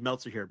on Dave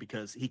Meltzer here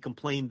because he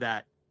complained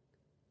that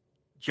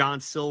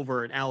John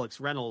Silver and Alex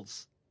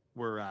Reynolds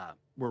were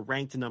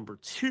ranked number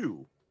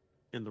 2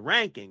 in the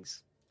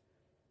rankings,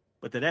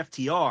 but that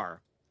FTR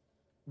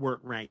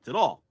weren't ranked at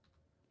all.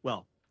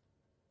 Well,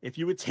 if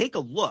you would take a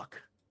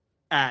look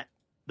at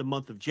the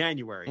month of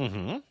January,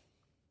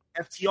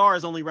 FTR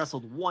has only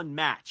wrestled one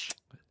match.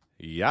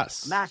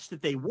 Yes. A match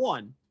that they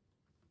won,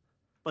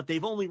 but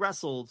they've only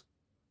wrestled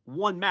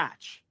one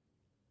match.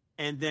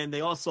 And then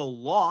they also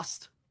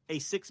lost a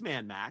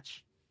 6-man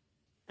match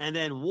and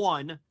then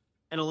won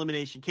an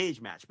elimination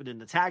cage match. But in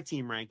the tag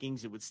team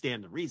rankings, it would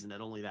stand to reason that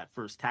only that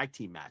first tag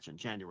team match on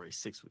January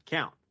 6th would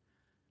count.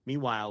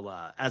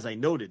 Meanwhile, as I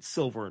noted,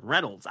 Silver and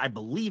Reynolds, I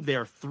believe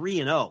they're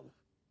 3-0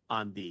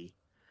 on the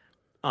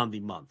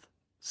month.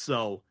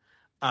 So,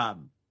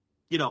 and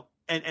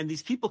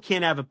these people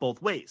can't have it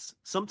both ways.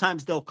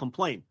 Sometimes they'll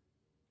complain.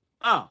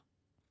 Oh,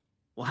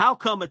 well, how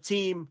come a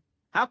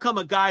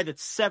guy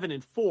that's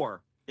 7-4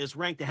 is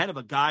ranked ahead of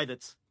a guy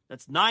that's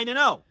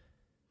 9-0? It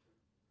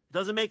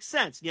doesn't make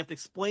sense. You have to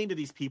explain to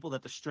these people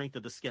that the strength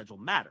of the schedule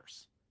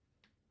matters,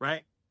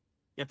 right?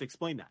 You have to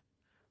explain that.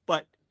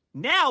 But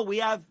now we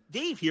have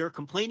Dave here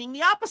complaining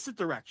the opposite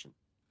direction.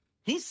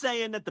 He's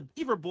saying that the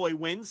Beaver Boy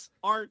wins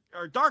are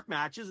dark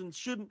matches and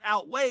shouldn't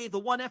outweigh the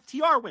one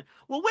FTR win.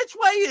 Well, which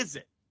way is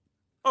it?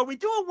 Are we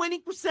doing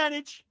winning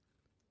percentage?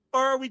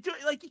 Or are we doing,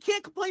 like, you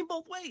can't complain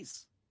both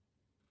ways.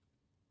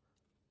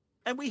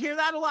 And we hear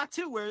that a lot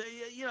too, where,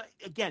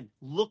 again,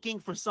 looking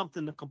for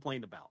something to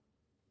complain about.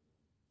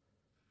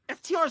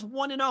 FTR's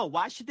 1-0.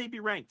 Why should they be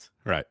ranked?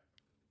 Right.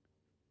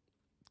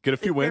 Get a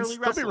few wins.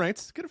 They'll be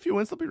ranked. Get a few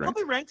wins. They'll be ranked.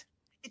 They'll be ranked.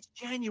 It's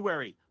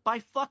January. By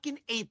fucking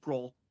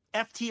April,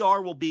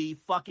 FTR will be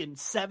fucking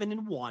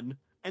 7-1,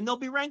 and they'll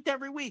be ranked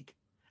every week.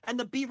 And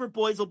the Beaver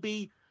Boys will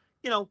be,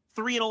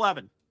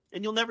 3-11,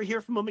 and you'll never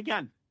hear from them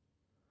again.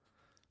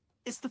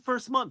 It's the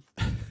first month.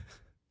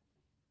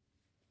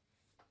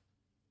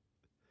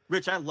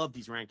 Rich, I love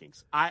these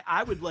rankings.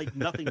 I would like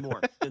nothing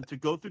more than to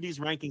go through these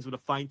rankings with a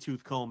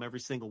fine-tooth comb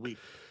every single week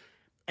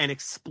and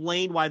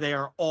explain why they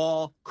are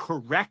all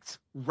correct,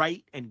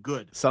 right, and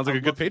good. Sounds like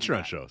a good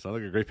Patreon show. Sounds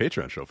like a great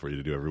Patreon show for you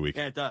to do every week.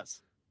 Yeah, it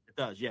does. It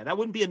does. Yeah, that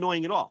wouldn't be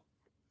annoying at all.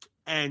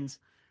 And,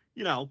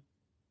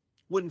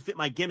 wouldn't fit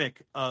my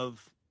gimmick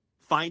of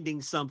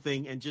finding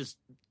something and just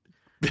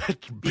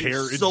being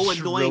so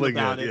annoying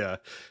about it. Yeah.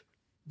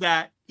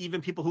 That even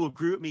people who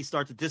agree with me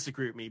start to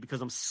disagree with me because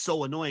I'm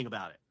so annoying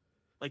about it.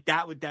 Like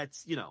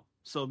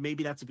so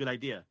maybe that's a good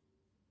idea.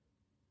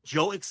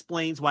 Joe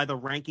explains why the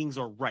rankings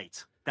are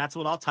right. That's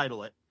what I'll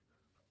title it.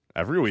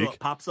 Every week. So it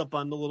pops up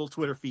on the little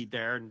Twitter feed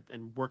there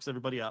and works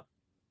everybody up.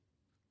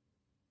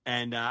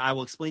 And I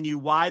will explain to you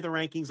why the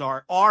rankings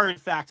are in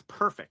fact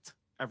perfect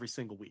every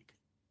single week.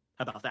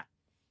 How about that?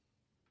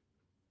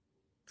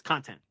 It's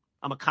content.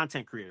 I'm a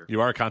content creator. You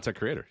are a content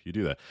creator. You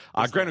do that.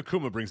 Grant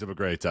Akuma brings up a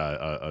great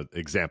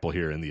example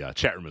here in the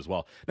chat room as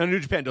well. Now, New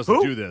Japan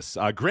doesn't do this.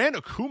 Grant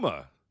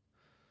Akuma.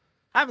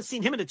 I haven't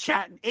seen him in a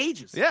chat in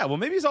ages. Yeah, well,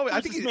 maybe he's always.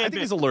 I think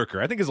he's a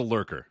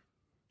lurker.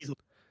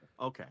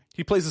 Okay.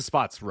 He plays his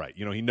spots right.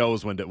 He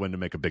knows when to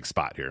make a big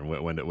spot here and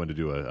when to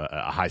do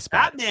a high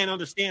spot. That man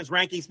understands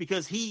rankings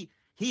because he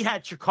He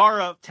had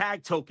Chikara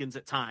tag tokens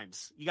at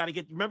times. You got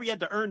to remember you had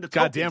to earn the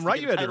tokens. Goddamn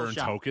right you had to earn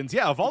tokens.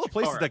 Yeah, of all the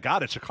places that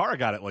got it, Chikara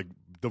got it like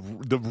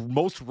the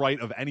most right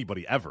of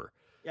anybody ever.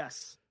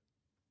 Yes.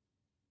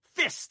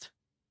 Fist.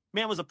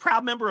 Man was a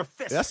proud member of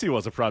Fist. Yes, he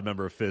was a proud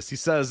member of Fist. He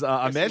says,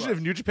 imagine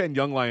if New Japan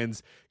Young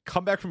Lions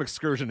come back from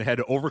excursion and had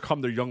to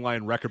overcome their Young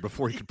Lion record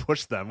before he could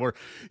push them. Where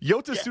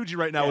Yota Tsuji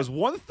right now is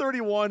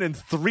 131 and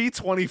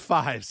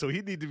 325, so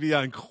he'd need to be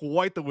on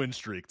quite the win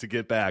streak to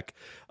get back.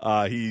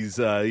 He's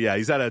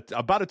at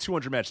about a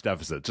 200 match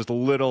deficit, just a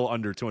little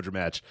under 200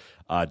 match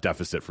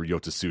deficit for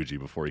Yota Tsuji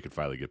before he could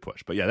finally get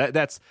pushed. But yeah,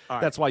 that's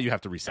why you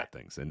have to reset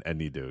things and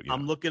need to.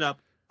 I'm looking up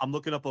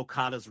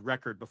Okada's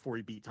record before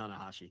he beat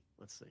Tanahashi.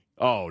 Let's see.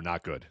 Oh,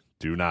 not good.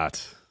 Do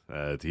not.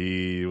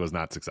 He was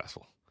not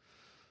successful.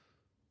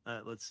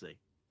 Let's see.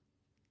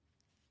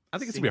 I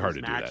think it's going to be hard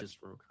to do that.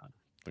 For Okada.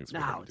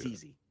 No, it's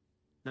easy.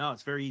 No,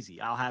 it's very easy.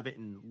 I'll have it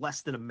in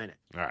less than a minute.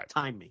 All right.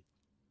 Time me.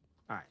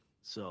 All right.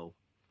 So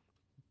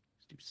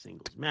let's do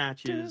singles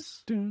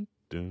matches. New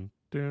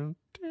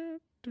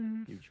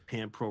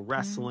Japan Pro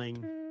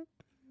Wrestling.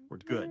 We're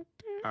good.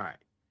 All right.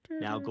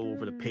 Now go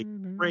over to page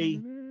 3.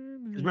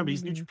 Because remember,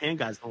 these New Japan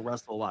guys don't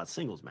wrestle a lot of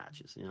singles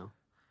matches, you know?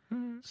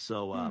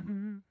 So, all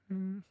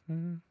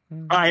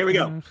right, here we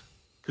go.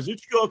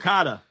 Kazuchika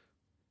Okada.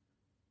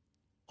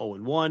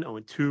 0-1,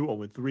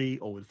 0-2, 0-3,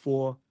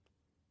 0-4,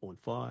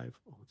 0-5,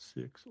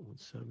 0-6,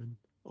 0-7,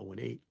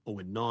 0-8,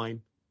 0-9,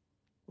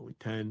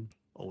 0-10,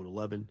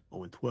 0-11,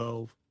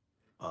 0-12,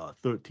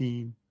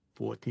 13,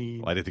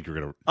 14. Well, I didn't think you were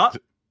going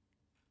to...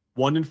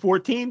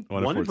 1-14.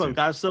 1-14.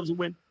 Got subs a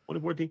win.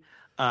 1-14.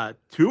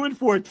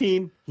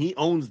 2-14. He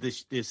owns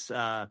this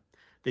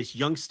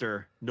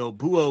youngster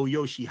Nobuo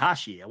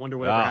Yoshihashi. I wonder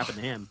whatever happened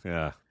to him.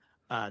 Yeah.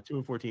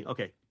 2-14.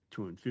 Okay.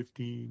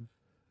 2-15.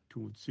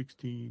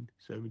 2-16.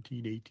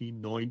 17.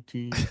 18.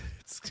 19.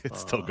 It's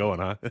still going,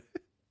 huh?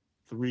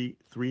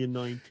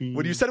 3-19.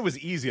 When you said it was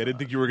easy, I didn't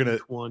think you were gonna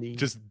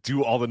just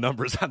do all the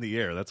numbers on the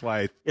air. That's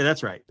why. Yeah,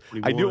 that's right.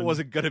 I knew it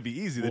wasn't gonna be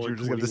easy. That you were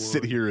just gonna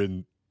sit here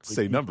and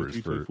say numbers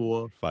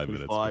for 5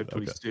 minutes. 25,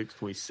 26,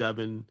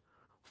 27.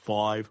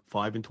 5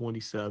 and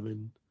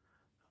 27,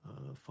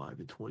 5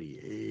 and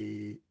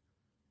 28,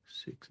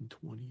 6 and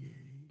 28,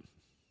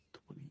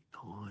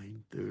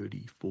 29,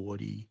 30,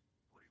 40,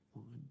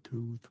 41,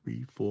 2,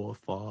 3, 4,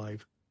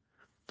 5,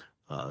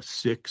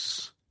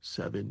 6,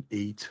 7,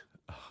 8,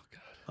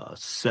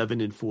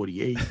 7 and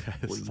 48,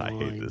 49,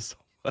 I hate this so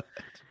much.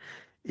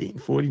 8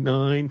 and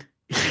 49,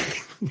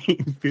 8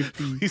 and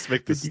 50, please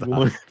make this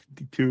 51, stop.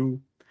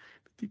 52,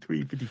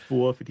 53,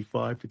 54,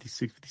 55,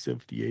 56, 57,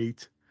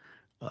 58.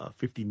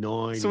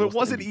 59. So it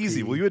wasn't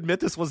easy. Will you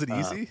admit this wasn't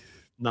easy?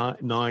 9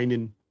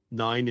 and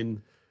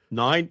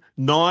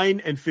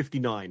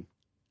 59.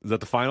 Is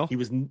that the final?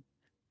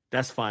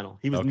 That's final.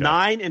 He was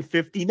 9 and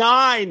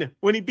 59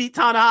 when he beat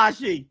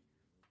Tanahashi.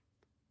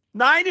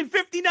 9 and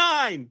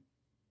 59.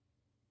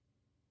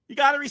 You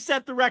got to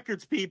reset the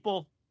records,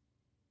 people.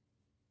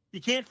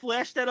 You can't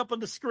flash that up on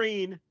the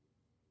screen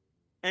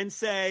and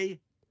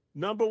say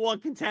number one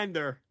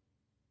contender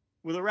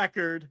with a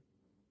record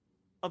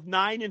of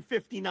 9 and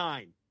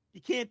 59.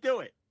 You can't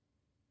do it.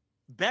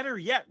 Better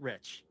yet,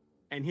 Rich,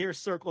 and here's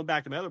circling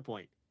back to my other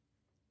point.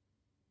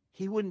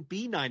 He wouldn't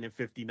be 9 and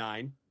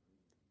 59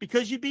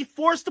 because you'd be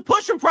forced to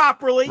push him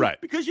properly.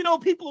 Right. Because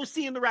people are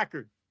seeing the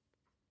record.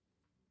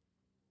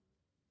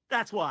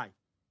 That's why.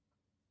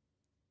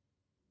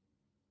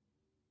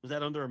 Was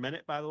that under a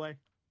minute, by the way?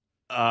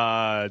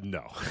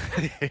 No,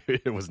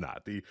 it was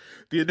not. The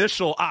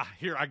initial,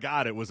 here, I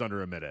got it, was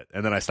under a minute.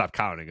 And then I stopped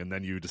counting. And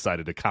then you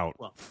decided to count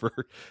for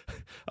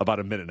about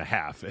a minute and a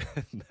half.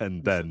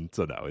 And then,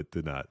 so no, it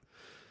did not.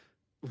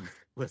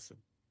 Listen,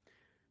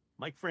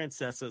 Mike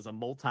Francesa is a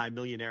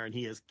multi-millionaire and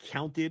he has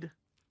counted.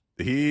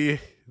 That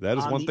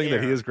is one thing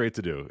that he is great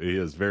to do. He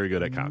is very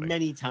good at counting.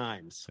 Many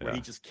times where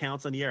he just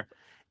counts on the air.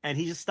 And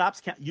he just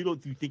stops counting. You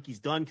think he's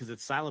done because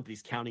it's silent, but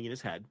he's counting in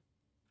his head.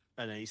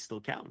 And then he's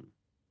still counting.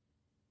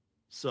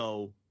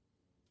 So,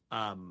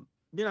 I'm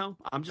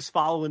just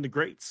following the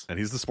greats. And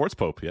he's the sports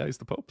pope. Yeah, he's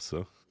the pope.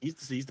 So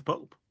he's the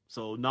pope.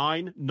 So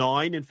 9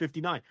 and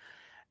 59,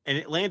 and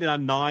it landed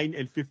on 9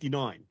 and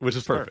 59, which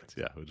is perfect.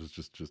 Yeah, which is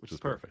just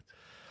perfect.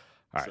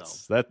 All right,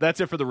 so that's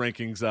it for the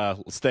rankings.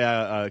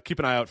 Keep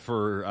an eye out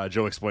for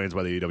Joe explains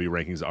why the AEW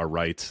rankings are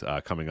right.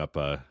 Coming up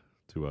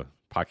to a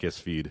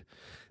podcast feed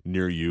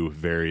near you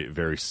very,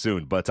 very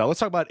soon. But let's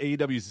talk about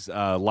AEW's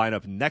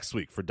lineup next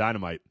week for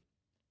Dynamite.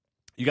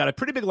 You got a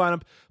pretty big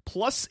lineup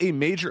plus a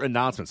major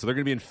announcement. So they're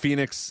going to be in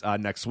Phoenix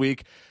next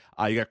week.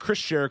 You got Chris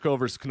Jericho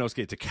versus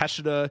Konosuke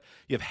Takeshita.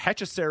 You have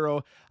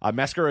Hechicero,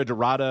 Mascara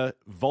Dorada,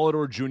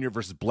 Volador Jr.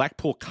 versus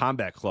Blackpool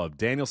Combat Club.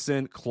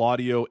 Danielson,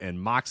 Claudio, and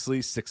Moxley,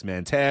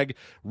 6-man tag.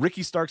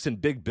 Ricky Starks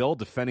and Big Bill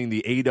defending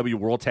the AEW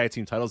World Tag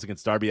Team titles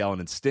against Darby Allin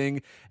and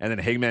Sting. And then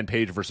Hangman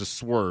Page versus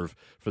Swerve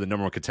for the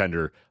number one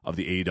contender of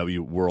the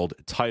AEW World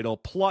title.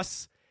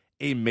 Plus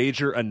a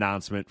major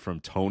announcement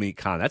from Tony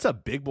Khan. That's a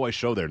big boy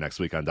show there next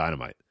week on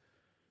Dynamite.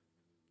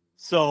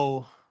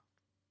 So,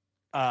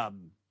 it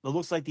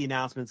looks like the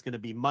announcement's going to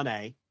be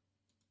Monday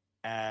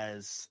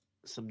as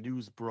some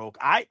news broke.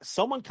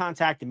 Someone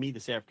contacted me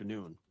this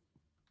afternoon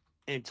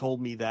and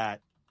told me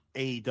that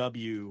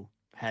AEW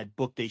had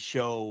booked a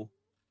show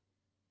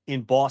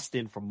in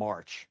Boston for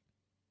March.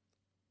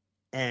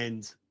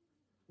 And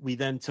we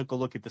then took a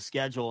look at the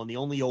schedule, and the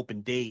only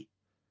open date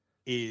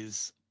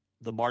is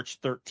the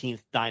March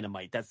 13th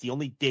Dynamite. That's the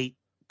only date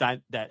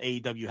that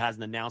AEW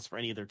hasn't announced for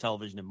any of their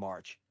television in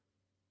March.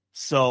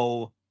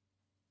 So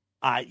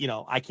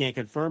I can't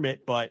confirm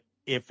it, but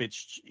if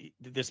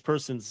this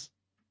person's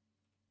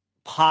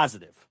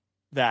positive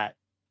that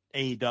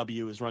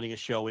AEW is running a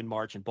show in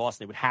March in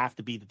Boston, it would have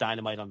to be the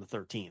Dynamite on the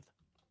 13th.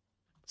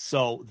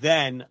 So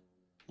then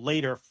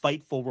later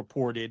Fightful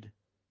reported,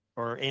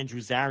 or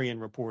Andrew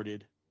Zarian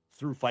reported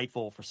through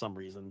Fightful for some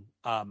reason,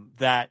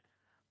 that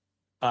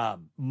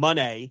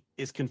Money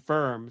is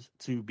confirmed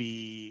to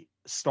be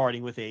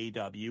starting with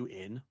AEW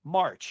in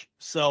March.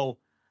 So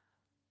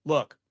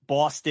look,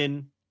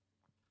 Boston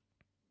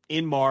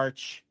in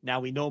March.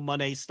 Now we know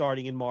Money's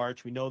starting in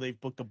March. We know they've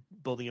booked a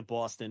building in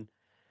Boston.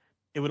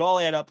 It would all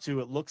add up to,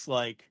 it looks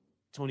like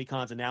Tony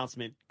Khan's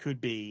announcement could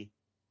be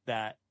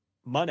that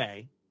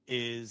Money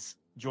is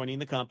joining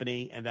the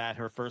company and that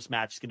her first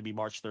match is going to be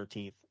March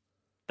 13th,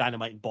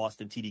 Dynamite in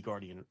Boston, TD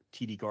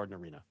Garden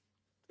Arena.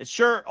 It's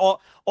sure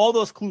all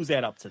those clues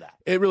add up to that.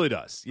 It really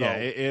does. Yeah,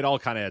 it all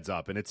kind of adds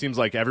up. And it seems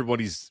like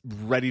everybody's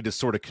ready to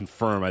sort of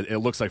confirm. It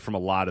looks like from a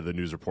lot of the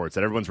news reports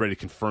that everyone's ready to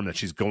confirm that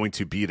she's going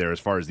to be there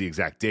as far as the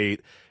exact date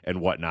and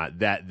whatnot.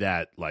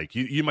 That like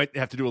you might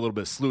have to do a little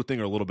bit of sleuthing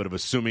or a little bit of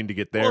assuming to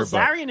get there. Well,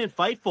 Zarian and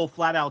Fightful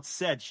flat out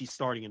said she's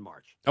starting in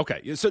March.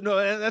 Okay. So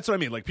no, that's what I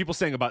mean. Like people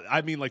saying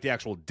like the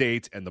actual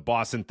date and the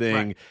Boston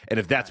thing, right, and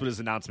if that's what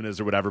his announcement is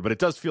or whatever. But it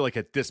does feel like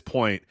at this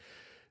point,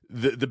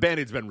 the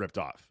Band-Aid's been ripped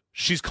off.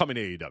 She's coming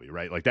to AEW,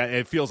 right? Like that.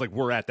 It feels like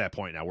we're at that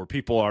point now where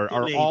people are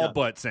all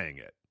but saying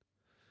it.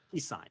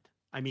 She's signed.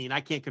 I mean, I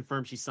can't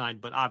confirm she's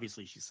signed, but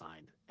obviously she's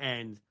signed.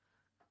 And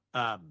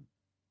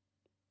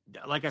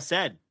like I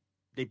said,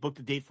 they booked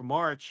a date for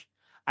March.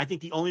 I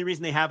think the only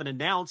reason they haven't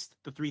announced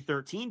the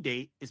 3/13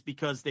 date is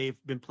because they've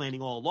been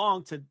planning all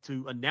along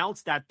to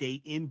announce that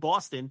date in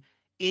Boston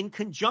in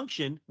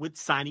conjunction with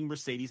signing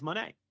Mercedes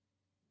Moné,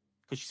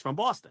 because she's from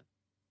Boston,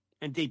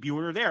 and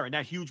debuting her there in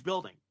that huge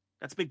building.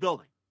 That's a big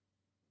building.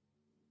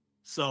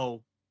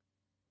 So,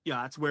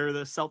 yeah, that's where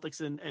the Celtics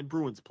and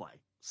Bruins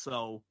play.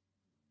 So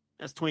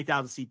that's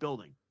 20,000 seat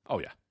building. Oh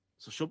yeah.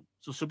 So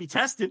she'll be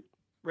tested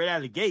right out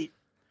of the gate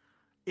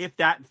if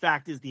that in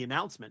fact is the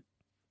announcement.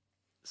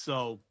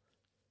 So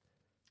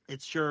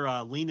it's sure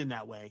leaning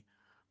that way.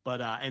 But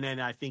and then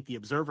I think the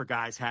Observer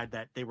guys had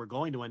that they were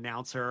going to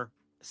announce her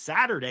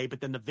Saturday, but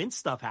then the Vince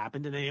stuff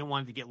happened and they didn't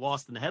want it to get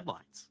lost in the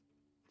headlines.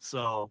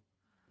 So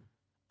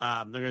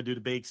they're going to do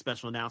the big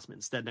special announcement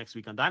instead next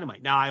week on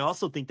Dynamite. Now, I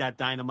also think that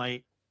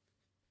Dynamite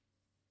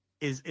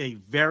is a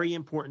very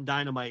important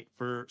Dynamite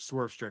for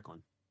Swerve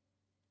Strickland.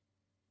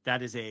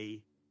 That has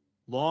been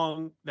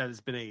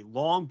a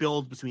long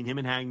build between him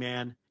and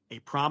Hangman, a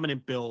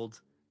prominent build,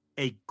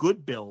 a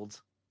good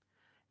build,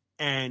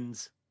 and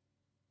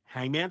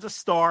Hangman's a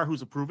star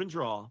who's a proven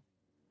draw,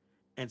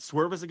 and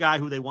Swerve is a guy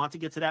who they want to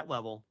get to that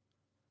level.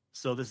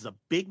 So this is a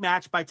big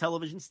match by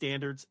television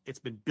standards. It's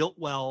been built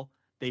well.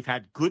 They've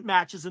had good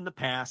matches in the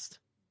past.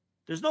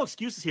 There's no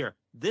excuses here.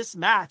 This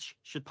match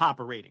should pop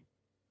a rating.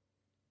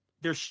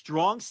 There's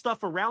strong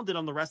stuff around it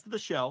on the rest of the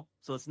show,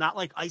 so it's not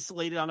like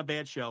isolated on a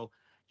bad show.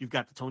 You've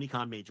got the Tony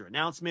Khan major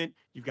announcement.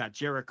 You've got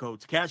Jericho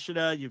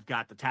Takeshita. You've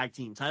got the tag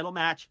team title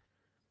match.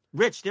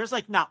 Rich, there's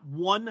like not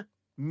one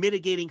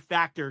mitigating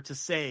factor to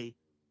say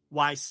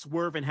why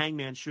Swerve and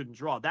Hangman shouldn't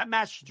draw. That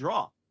match should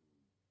draw.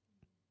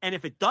 And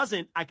if it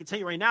doesn't, I can tell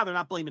you right now, they're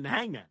not blaming the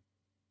Hangman.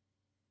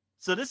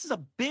 So this is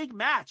a big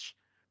match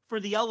for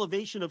the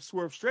elevation of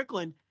Swerve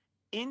Strickland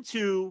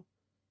into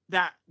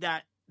that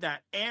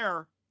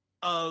air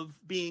of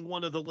being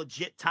one of the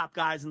legit top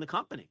guys in the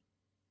company.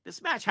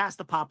 This match has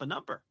to pop a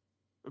number.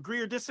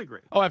 Agree or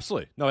disagree? Oh,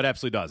 absolutely. No, it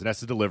absolutely does. It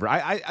has to deliver.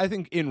 I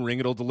think in ring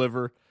it'll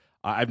deliver.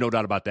 I have no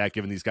doubt about that,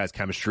 given these guys'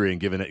 chemistry and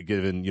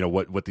given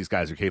what these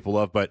guys are capable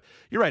of. But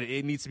you're right;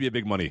 it needs to be a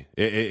big money.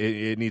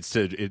 It needs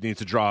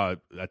to draw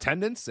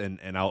attendance, and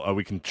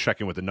we can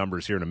check in with the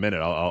numbers here in a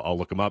minute. I'll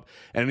look them up,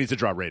 and it needs to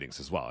draw ratings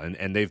as well.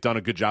 And they've done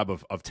a good job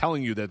of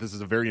telling you that this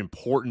is a very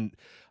important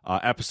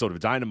episode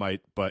of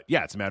Dynamite. But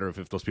yeah, it's a matter of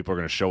if those people are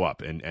going to show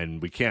up,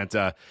 and we can't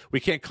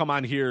come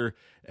on here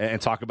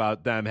and talk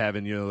about them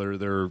having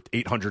their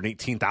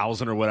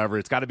 818,000 or whatever.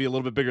 It's got to be a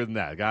little bit bigger than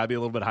that. Got to be a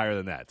little bit higher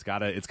than that. It's got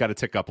to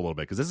tick up a little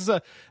bit,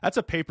 because that's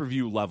a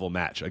pay-per-view level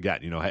match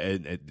again.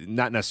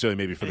 Not necessarily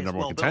maybe for the number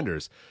one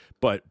contenders,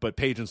 but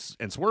Paige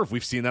and Swerve,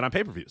 we've seen that on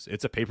pay-per-views.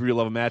 It's a pay-per-view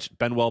level match,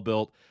 been well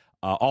built.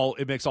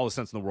 It makes all the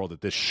sense in the world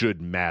that this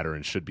should matter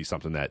and should be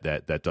something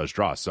that does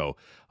draw. So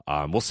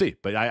we'll see.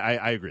 But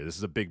I agree. This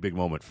is a big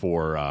moment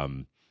for a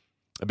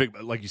big,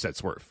 like you said,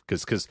 Swerve,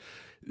 because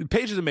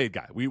Paige is a made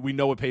guy. We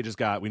know what Paige has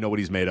got. We know what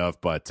he's made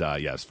of. But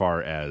yeah, as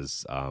far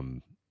as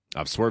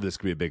Swerve, this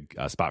could be a big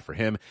spot for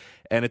him.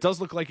 And it does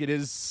look like it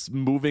is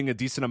moving a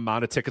decent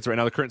amount of tickets right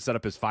now. The current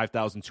setup is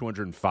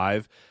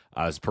 5,205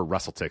 as per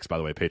WrestleTix, by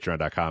the way,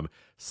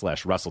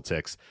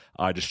 patreon.com/WrestleTix.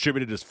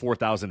 Distributed is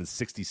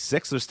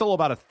 4,066. There's still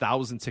about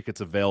 1,000 tickets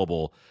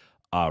available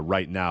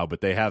right now,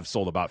 but they have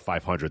sold about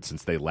 500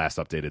 since they last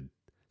updated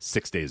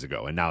 6 days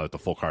ago. And now that the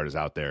full card is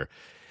out there,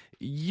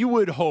 you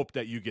would hope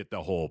that you get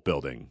the whole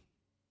building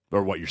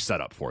or what you're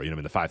set up for. You know, I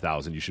mean, the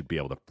 5,000, you should be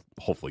able to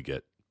hopefully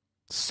get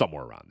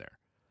somewhere around there.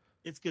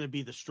 It's going to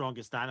be the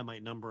strongest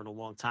Dynamite number in a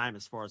long time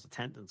as far as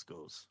attendance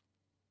goes.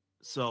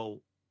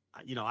 So,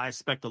 you know, I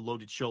expect a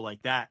loaded show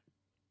like that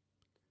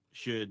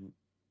should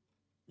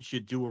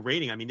do a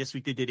rating. I mean, this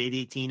week they did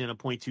 818 and a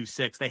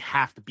 .26. They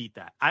have to beat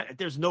that.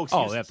 There's no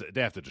excuse. Oh,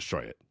 they have to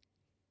destroy it.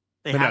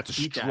 They have not to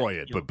destroy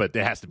beat that, it, but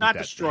they has to beat not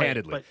that destroy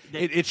handedly.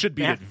 It should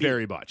beat it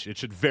very much. It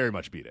should very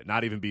much beat it.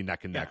 Not even be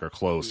neck and neck or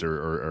close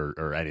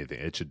or anything.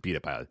 It should beat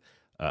it by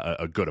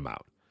a good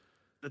amount.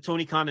 The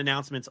Tony Khan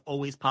announcements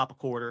always pop a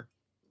quarter.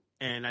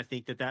 And I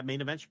think that main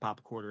event should pop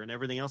a quarter, and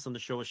everything else on the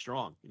show is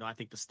strong. You know, I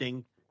think the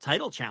Sting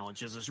title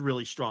challenge is a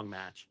really strong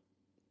match.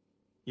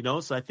 You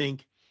know, so I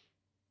think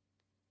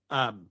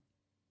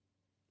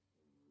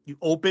you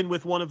open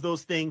with one of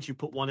those things, you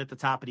put one at the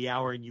top of the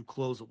hour, and you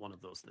close with one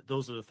of those.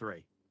 Those are the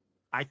three.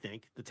 I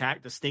think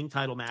the Sting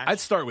title match. I'd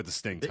start with the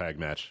Sting tag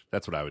match.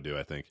 That's what I would do.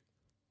 I think.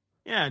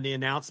 Yeah, and the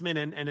announcement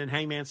and then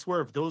Hangman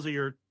Swerve. Those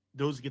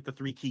get the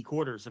three key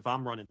quarters if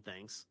I'm running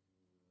things.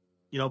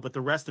 You know, but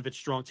the rest of it's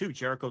strong too.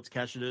 Jericho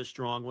Takeshita is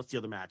strong. What's the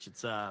other match?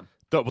 It's the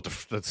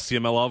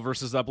CMLL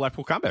versus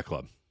Blackpool Combat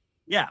Club.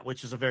 Yeah,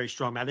 which is a very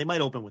strong match. They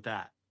might open with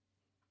that,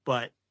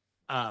 but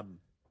yeah,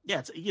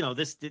 it's, you know,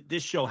 this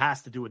show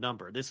has to do a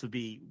number. This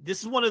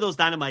is one of those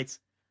Dynamites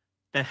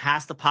that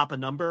has to pop a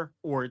number,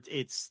 or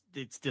it's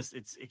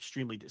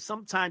extremely.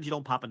 Sometimes you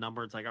don't pop a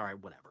number. It's like, all right,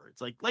 whatever.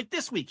 It's like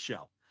this week's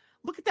show.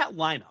 Look at that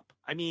lineup.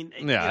 I mean,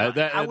 yeah, you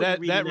know,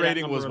 that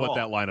rating was what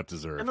that lineup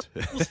deserved.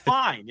 And it was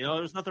fine. You know,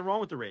 there's nothing wrong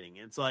with the rating.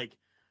 It's like,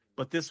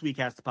 but this week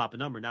has to pop a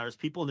number. Now, there's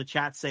people in the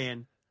chat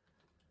saying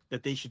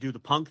that they should do the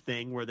Punk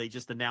thing where they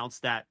just announce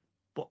that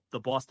the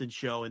Boston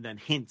show and then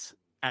hint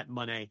at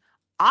Monday.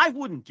 I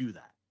wouldn't do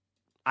that.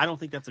 I don't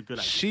think that's a good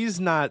idea. She's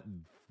not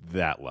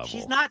that level.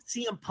 She's not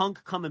CM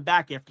Punk coming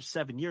back after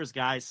 7 years,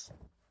 guys.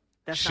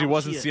 She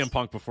wasn't CM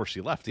Punk before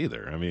she left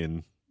either. I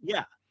mean,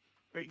 yeah,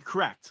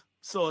 correct.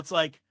 So it's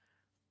like,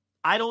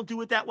 I don't do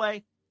it that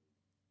way.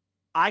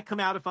 I come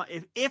out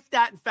if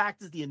that in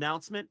fact is the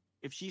announcement,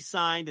 if she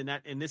signed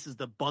and this is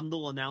the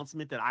bundle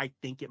announcement that I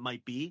think it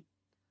might be,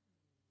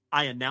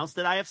 I announced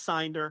that I have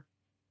signed her.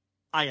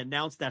 I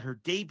announced that her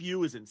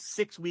debut is in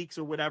 6 weeks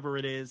or whatever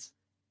it is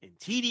in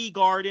TD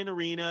Garden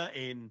Arena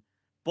in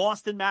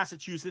Boston,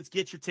 Massachusetts.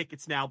 Get your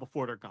tickets now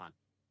before they're gone.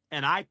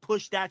 And I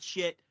push that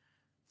shit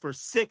for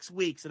 6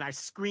 weeks and I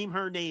scream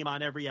her name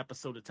on every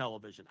episode of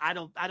television. I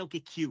don't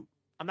get cute.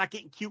 I'm not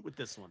getting cute with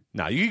this one.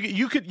 No,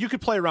 you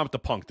could play around with the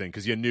Punk thing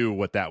because you knew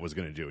what that was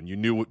going to do, and you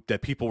knew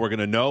that people were going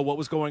to know what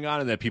was going on,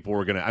 and that people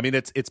were going to. I mean,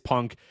 it's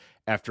Punk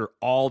after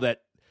all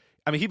that.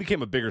 I mean, he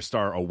became a bigger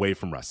star away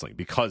from wrestling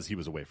because he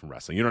was away from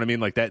wrestling. You know what I mean?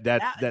 Like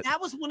that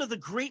was one of the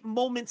great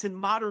moments in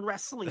modern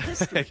wrestling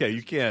history.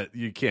 Yeah,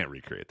 you can't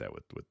recreate that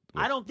with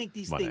I don't think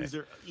these Monday. things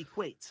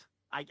equate.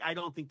 I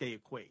don't think they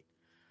equate.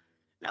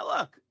 Now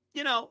look,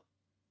 you know,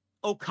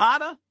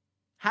 Okada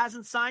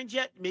hasn't signed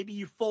yet. Maybe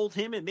you fold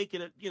him and make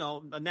it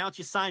announce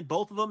you signed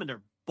both of them and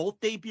they're both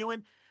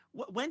debuting.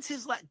 When's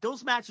his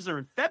those matches are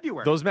in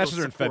February. Those matches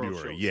are in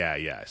February. Shows.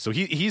 Yeah. So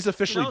he's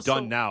officially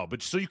done now.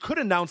 But so you could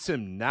announce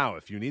him now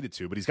if you needed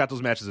to, but he's got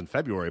those matches in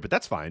February, but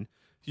that's fine.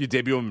 You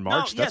debut him in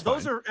March. No, that's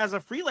those fine. are as a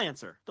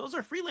freelancer. Those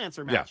are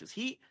freelancer matches.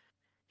 Yeah.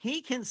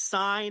 He can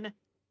sign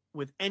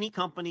with any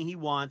company he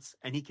wants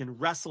and he can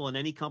wrestle in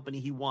any company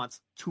he wants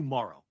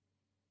tomorrow.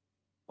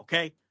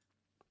 Okay?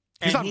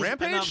 He's on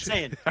Rampage? I'm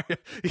saying.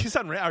 He's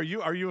on. Are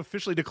you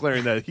officially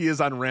declaring that he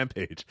is on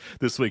Rampage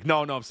this week?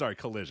 No, I'm sorry,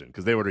 Collision,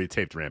 because they already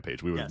taped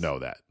Rampage. We would know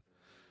that.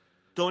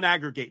 Don't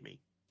aggregate me.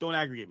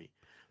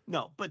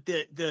 No, but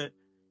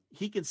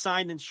he can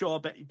sign and show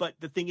up. But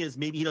the thing is,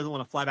 maybe he doesn't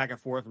want to fly back and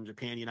forth from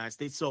Japan, United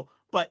States. So,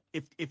 but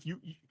if you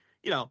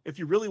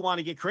really want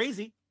to get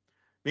crazy,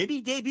 maybe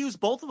he debuts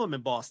both of them in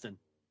Boston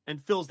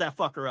and fills that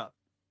fucker up.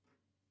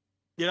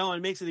 You know,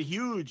 and makes it a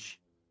huge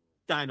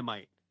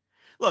Dynamite.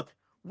 Look.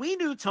 We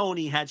knew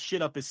Tony had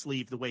shit up his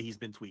sleeve the way he's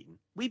been tweeting.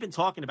 We've been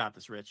talking about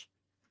this, Rich.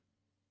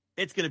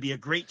 It's going to be a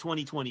great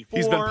 2024.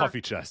 He's been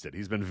puffy-chested.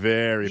 He's been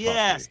very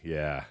puffy.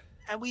 Yeah.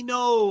 And we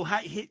know,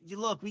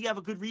 look, we have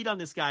a good read on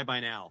this guy by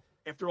now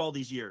after all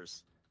these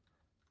years.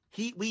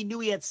 We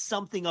knew he had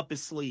something up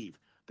his sleeve.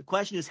 The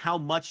question is, how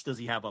much does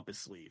he have up his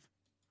sleeve?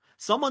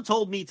 Someone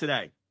told me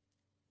today,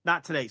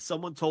 not today,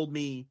 someone told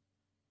me,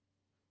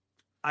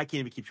 I can't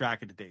even keep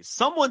track of the days.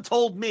 Someone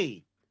told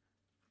me,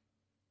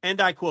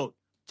 and I quote,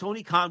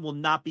 Tony Khan will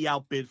not be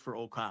outbid for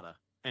Okada,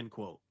 end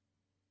quote.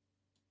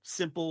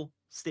 Simple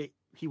state.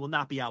 He will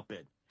not be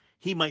outbid.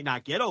 He might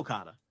not get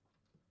Okada.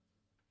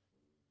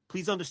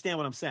 Please understand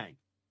what I'm saying.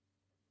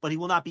 But he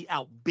will not be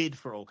outbid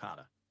for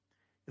Okada.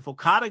 If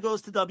Okada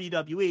goes to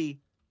WWE,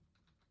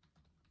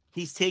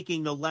 he's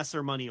taking the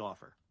lesser money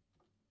offer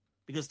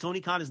because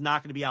Tony Khan is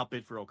not going to be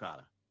outbid for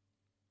Okada.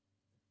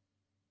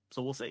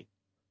 So we'll see.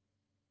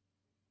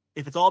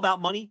 If it's all about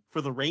money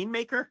for the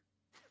Rainmaker,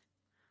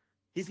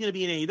 he's going to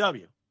be in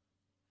AEW.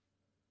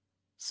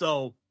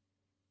 So,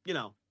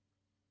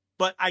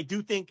 but I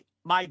do think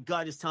my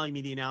gut is telling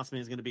me the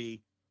announcement is going to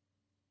be,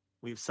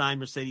 we've signed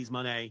Mercedes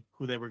Moné,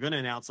 who they were going to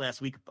announce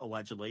last week,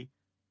 allegedly.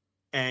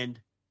 And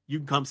you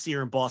can come see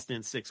her in Boston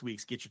in 6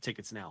 weeks. Get your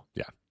tickets now.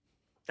 Yeah.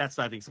 That's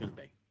what I think it's going to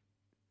be.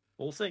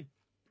 We'll see.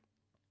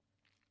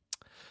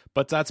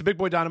 But it's a Big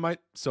Boy Dynamite.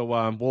 So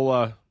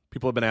we'll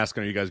people have been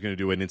asking, are you guys going to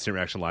do an instant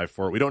reaction live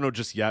for it? We don't know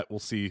just yet. We'll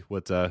see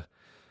what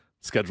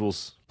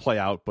schedules play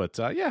out. But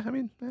yeah, I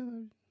mean,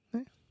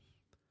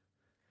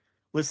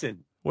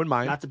 listen, wouldn't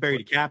mind. Not to bury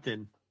the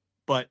captain,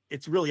 but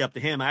it's really up to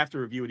him. I have to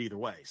review it either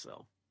way.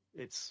 So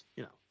it's,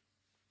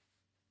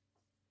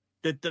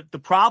 the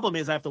problem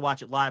is I have to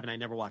watch it live and I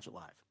never watch it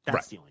live. That's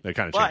right. the only thing. It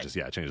kind of changes.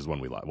 Yeah, it changes when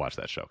we watch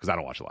that show because I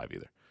don't watch it live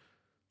either.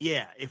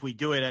 Yeah, if we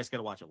do it, I just got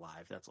to watch it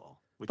live. That's all.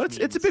 But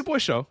it's a Big Boy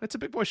show. It's a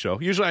Big Boy show.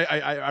 Usually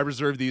I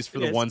reserve these for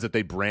the ones that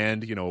they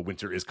brand,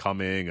 winter is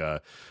coming,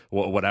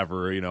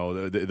 whatever,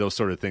 those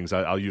sort of things.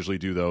 I'll usually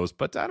do those.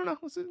 But I don't know.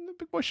 It's a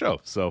Big Boy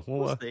show. So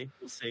we'll see.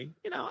 We'll see.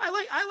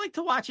 I like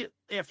to watch it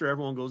after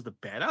everyone goes to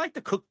bed. I like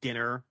to cook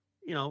dinner,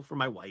 for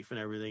my wife and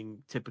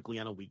everything, typically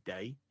on a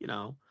weekday,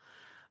 But,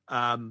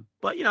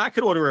 I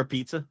could order a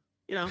pizza.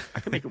 I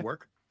can make it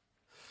work.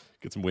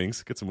 Get some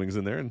wings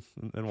in there and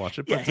watch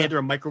it. Yeah, but, hand her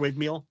a microwave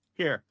meal.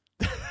 Here.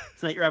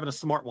 Tonight you're having a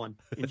smart one.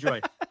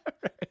 Enjoy.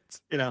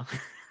 Right.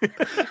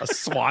 A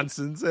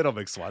Swanson's. They don't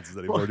make Swanson's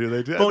anymore, do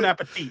they? Bon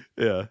appetit.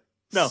 Yeah.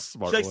 No,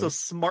 smart she likes ones. those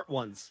smart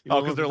ones.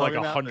 Because they're like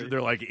 100.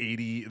 They're like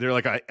 80. They're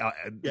like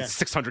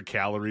 600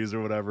 calories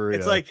or whatever.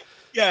 It's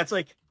it's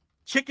like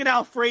chicken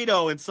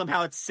Alfredo, and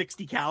somehow it's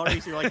 60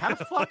 calories. You're like, how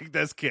the fuck? Like,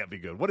 this can't be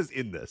good. What is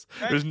in this?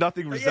 Right? There's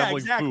nothing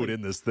resembling food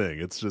in this thing.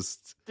 It's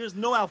just there's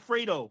no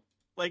Alfredo.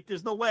 Like,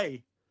 there's no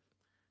way.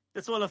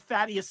 That's one of the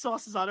fattiest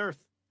sauces on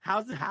earth.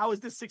 How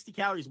is this 60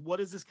 calories? What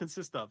does this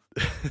consist of?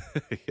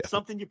 Yeah.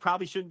 Something you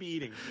probably shouldn't be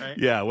eating, right?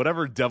 Yeah,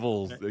 whatever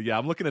devils. Right. Yeah,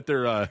 I'm looking at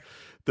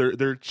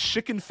their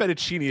chicken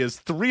fettuccine is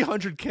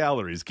 300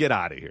 calories. Get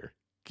out of here.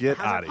 Get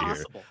out of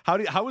here.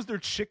 How is there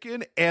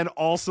chicken and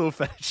also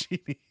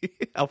fettuccine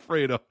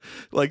Alfredo?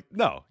 Like,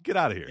 no, get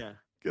out of here. Yeah.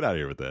 Get out of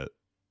here with that.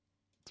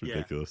 It's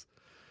ridiculous.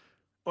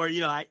 Or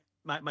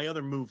my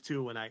other move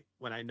too,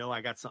 when I know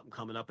I got something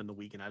coming up in the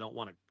week and I don't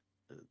want to,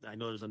 I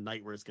know there's a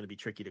night where it's going to be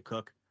tricky to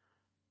cook.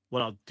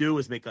 What I'll do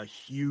is make a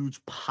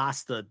huge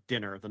pasta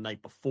dinner the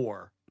night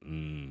before,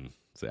 and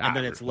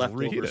then it's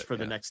leftovers for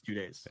the next 2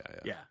 days.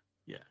 Yeah.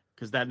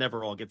 Because that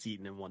never all gets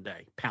eaten in one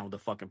day. Pound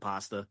of fucking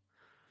pasta,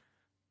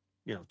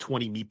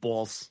 20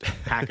 meatballs,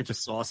 package of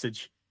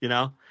sausage,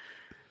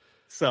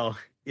 So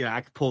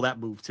I could pull that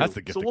move too. That's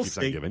the gift that keeps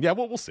on giving. Yeah,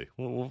 we'll see.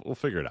 We'll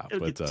figure it out.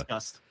 It'll get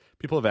discussed.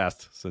 People have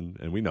asked, and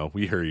we know.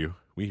 We hear you.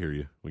 We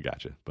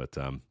got you. But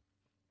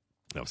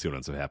we'll see what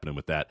ends up happening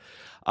with that.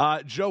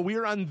 Joe, we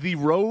are on the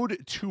road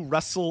to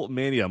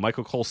WrestleMania.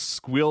 Michael Cole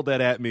squealed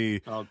that at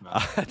me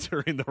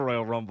during the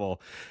Royal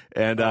Rumble.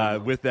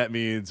 And with that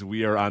means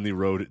we are on the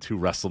road to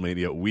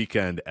WrestleMania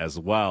weekend as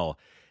well.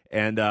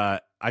 And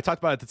I talked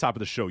about it at the top of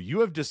the show. You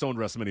have disowned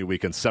WrestleMania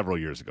weekend several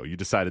years ago. You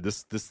decided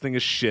this thing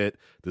is shit.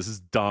 This is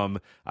dumb.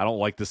 I don't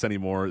like this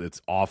anymore.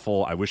 It's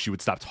awful. I wish you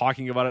would stop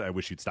talking about it. I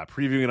wish you'd stop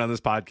previewing it on this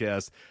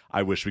podcast.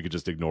 I wish we could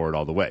just ignore it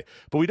all the way.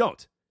 But we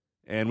don't.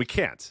 And we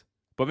can't.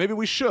 But maybe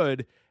we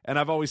should. And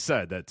I've always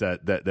said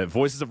that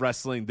Voices of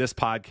Wrestling, this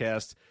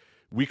podcast,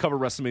 we cover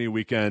WrestleMania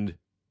weekend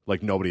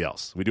like nobody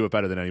else. We do it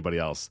better than anybody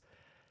else.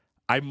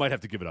 I might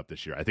have to give it up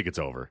this year. I think it's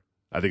over.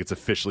 I think it's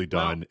officially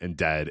done and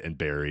dead and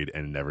buried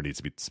and never needs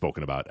to be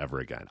spoken about ever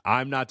again.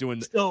 I'm not doing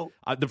the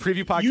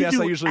preview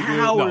podcast I usually do.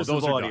 No,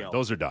 those are done.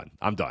 Those are done.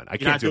 I'm done. I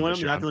can't do them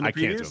this year. I can't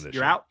do them this year.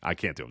 You're out. I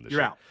can't do them this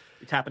year. You're out.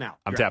 You're tapping out.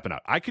 I'm tapping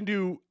out. I can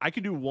do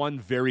one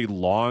very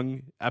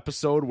long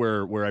episode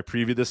where I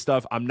preview this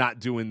stuff. I'm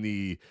not doing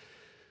the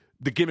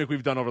gimmick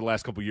we've done over the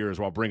last couple of years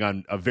where I'll bring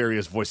on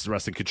various Voices of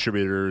Wrestling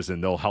contributors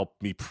and they'll help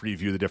me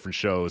preview the different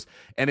shows.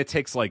 And it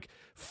takes like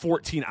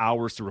 14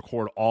 hours to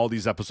record all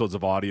these episodes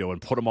of audio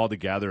and put them all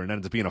together, and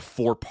ends up being a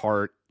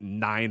 4-part,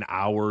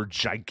 9-hour,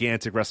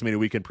 gigantic WrestleMania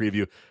weekend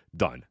preview.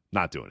 Done.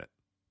 Not doing it.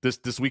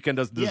 This weekend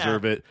doesn't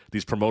deserve it.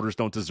 These promoters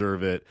don't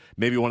deserve it.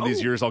 Maybe one of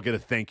these years I'll get a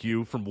thank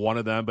you from one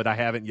of them, but I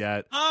haven't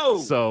yet.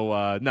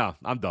 So, no,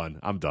 I'm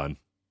done.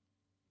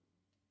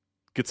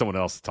 Get someone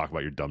else to talk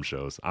about your dumb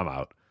shows. I'm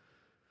out.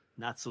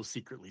 Not so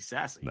secretly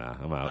sassy. Nah,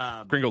 I'm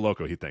out. Gringo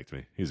Loco, he thanked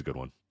me. He's a good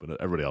one.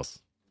 But everybody else.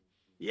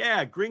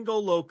 Yeah, Gringo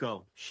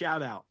Loco.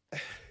 Shout out.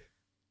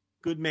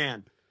 Good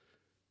man.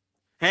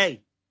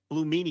 Hey,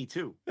 Blue Meanie,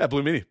 too. Yeah,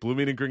 Blue Meanie. Blue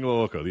Meanie and Gringo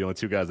Loco, the only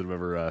two guys that have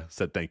ever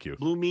said thank you.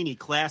 Blue Meanie,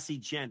 classy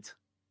gent.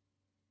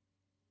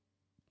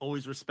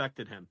 Always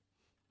respected him.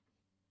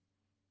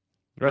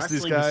 The rest of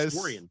these guys.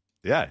 Historian.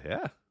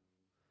 Yeah.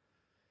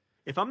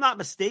 If I'm not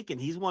mistaken,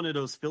 he's one of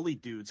those Philly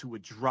dudes who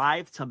would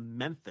drive to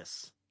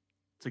Memphis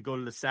to go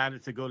to the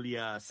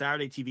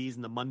Saturday TVs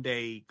and the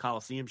Monday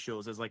Coliseum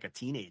shows as like a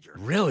teenager.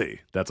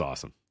 Really? That's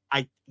awesome.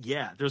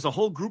 There's a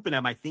whole group of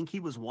them. I think he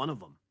was one of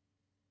them.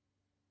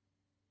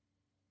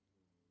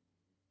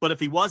 But if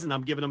he wasn't,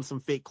 I'm giving him some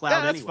fake clout.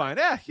 Yeah, that's anyway. fine.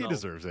 Yeah, he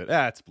deserves it.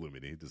 Yeah, it's Blue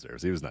Meanie. He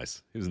deserves it. He was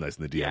nice. He was nice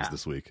in the DMs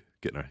this week.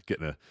 Getting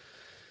a.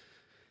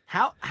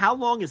 How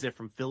long is it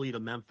from Philly to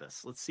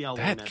Memphis? Let's see how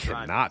long that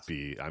cannot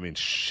be. I mean,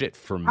 shit.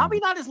 Probably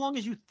not as long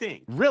as you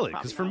think. Really?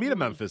 Because for me to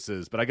Memphis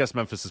is, but I guess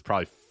Memphis is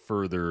probably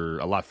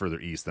a lot further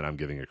east than I'm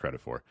giving it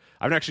credit for.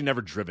 I've actually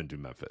never driven to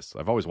Memphis.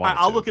 I've always wanted.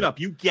 I'll look it up.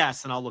 You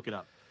guess, and I'll look it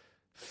up.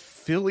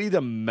 Philly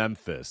to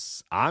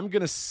Memphis. I'm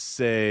gonna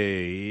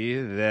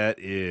say that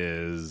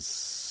is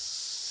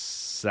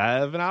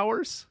 7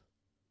 hours.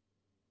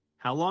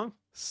 How long?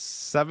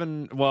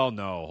 7. Well,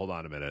 no. Hold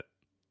on a minute.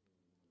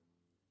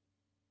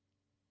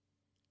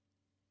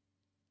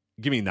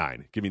 Give me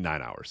 9. Give me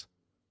 9 hours.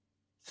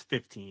 It's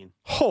 15.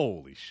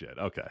 Holy shit.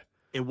 Okay.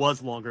 It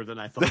was longer than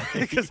I thought.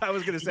 Because I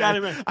was going to say,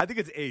 I think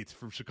it's 8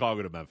 from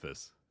Chicago to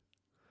Memphis.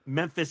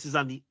 Memphis is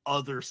on the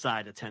other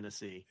side of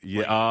Tennessee.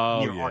 Yeah.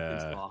 Near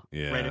Arkansas.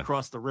 Yeah. Right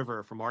across the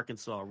river from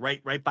Arkansas.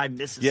 Right by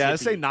Mississippi. Yeah,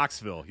 let's say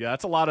Knoxville. Yeah,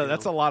 that's a lot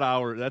of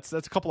hours. That's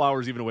a couple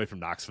hours even away from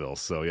Knoxville.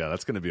 So yeah,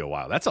 that's going to be a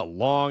while. That's a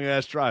long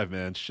ass drive,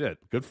 man. Shit.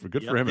 Good for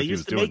him if he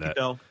was doing that.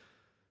 Though.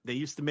 They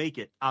used to make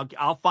it.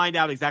 I'll find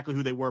out exactly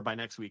who they were by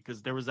next week,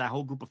 because there was that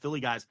whole group of Philly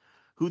guys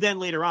who then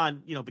later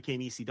on,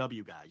 became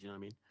ECW guys. You know what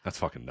I mean? That's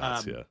fucking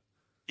nuts. Yeah.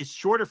 It's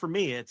shorter for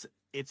me.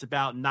 It's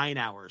about 9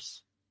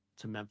 hours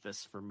to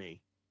Memphis for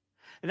me.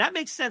 And that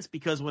makes sense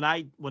because when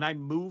I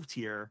moved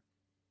here,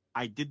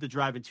 I did the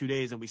drive in 2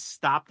 days, and we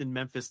stopped in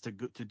Memphis to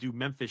do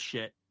Memphis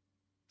shit,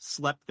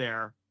 slept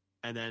there,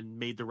 and then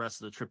made the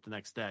rest of the trip the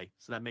next day.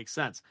 So that makes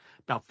sense.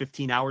 About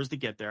 15 hours to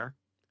get there,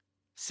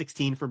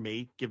 16 for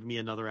me, giving me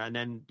another, and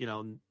then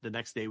the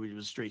next day we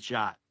was a straight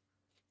shot.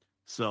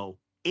 So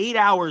 8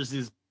 hours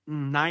is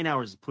 9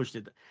 hours is pushed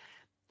it.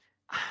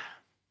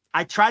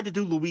 I tried to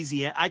do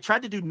Louisiana. I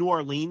tried to do New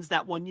Orleans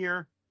that one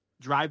year.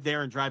 Drive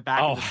there and drive back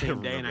on the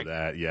same day. And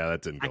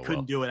that didn't go I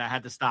couldn't do it. I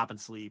had to stop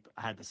and sleep.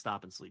 I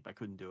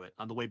couldn't do it.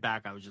 On the way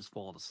back, I was just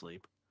falling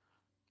asleep.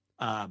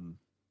 And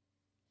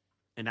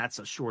that's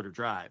a shorter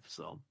drive.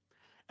 So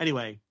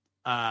anyway,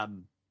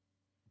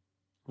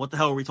 what the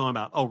hell are we talking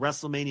about? Oh,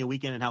 WrestleMania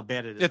weekend and how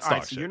bad it is. It's all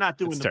right, so you're not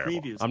doing the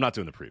previews. I'm not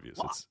doing the previews.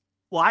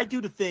 Well, I do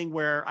the thing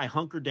where I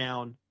hunker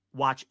down,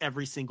 watch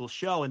every single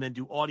show, and then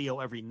do audio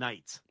every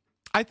night.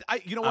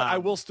 You know what? I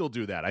will still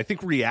do that. I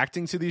think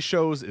reacting to these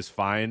shows is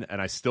fine,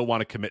 and I still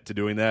want to commit to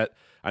doing that.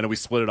 I know we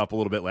split it up a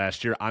little bit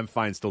last year. I'm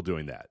fine still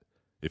doing that.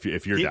 If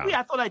you're down.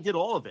 I thought I did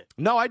all of it.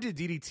 No, I did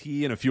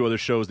DDT and a few other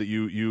shows that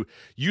you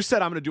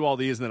said I'm going to do all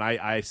these, and then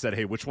I said,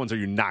 hey, which ones are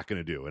you not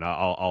going to do? And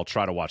I'll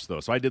try to watch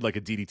those. So I did like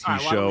a DDT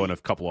show and a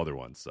couple other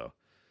ones. So,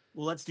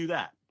 well, let's do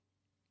that.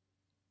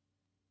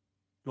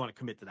 You want to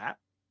commit to that?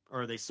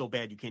 Or are they so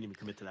bad you can't even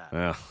commit to that?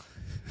 Well,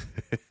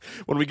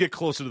 when we get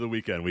closer to the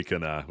weekend, we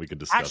can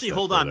discuss. Actually,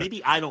 hold on.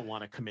 Maybe I don't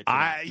want to commit to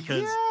that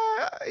because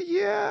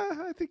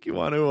I think you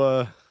want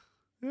to.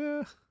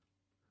 I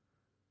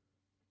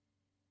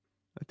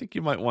think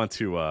you might want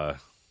to.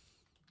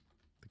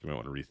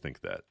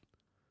 Rethink that.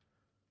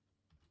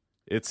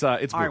 It's all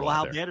right. Well,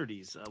 how bad are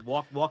these?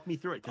 Walk me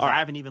through it, because I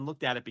haven't even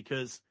looked at it.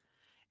 Because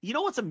you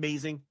know what's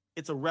amazing?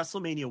 It's a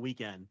WrestleMania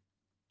weekend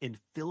in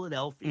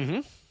Philadelphia. Mm-hmm.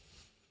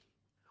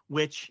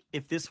 Which,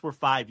 if this were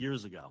 5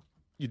 years ago,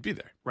 you'd be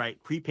there,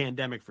 right?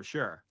 Pre-pandemic for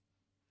sure.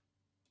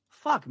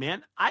 Fuck,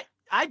 man,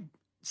 I'd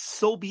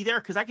so be there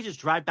because I could just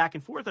drive back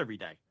and forth every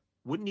day.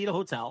 Wouldn't need a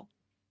hotel.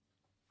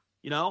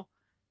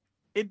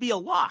 It'd be a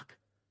lock.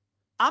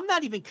 I'm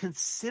not even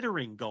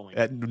considering going.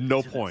 At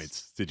no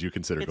point did you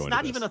consider going. It's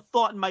not even a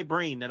thought in my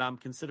brain that I'm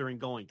considering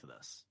going to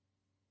this.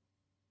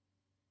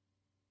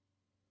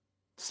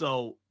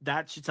 So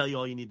that should tell you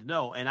all you need to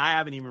know. And I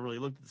haven't even really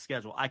looked at the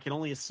schedule. I can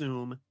only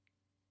assume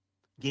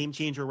Game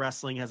Changer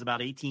Wrestling has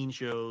about 18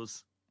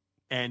 shows,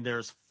 and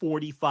there's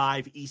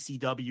 45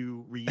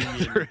 ECW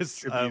reunion. There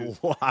is a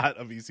lot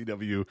of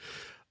ECW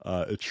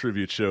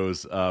tribute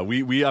shows.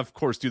 We of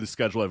course do the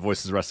schedule at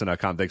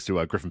voiceswrestling.com thanks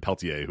to Griffin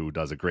Peltier, who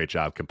does a great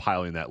job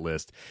compiling that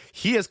list.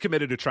 He has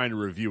committed to trying to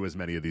review as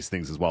many of these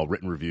things as well,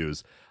 written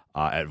reviews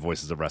at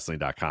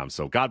voicesofwrestling.com.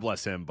 So God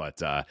bless him. But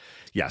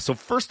so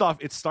first off,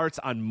 it starts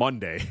on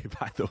Monday,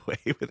 by the way,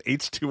 with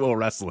H2O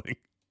Wrestling.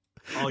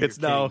 Oh, it's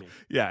now,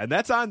 and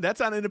that's on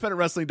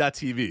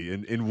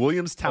independentwrestling.tv in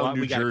Williamstown,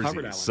 New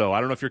Jersey. So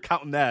I don't know if you're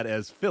counting that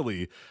as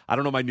Philly. I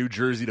don't know my New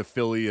Jersey to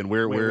Philly and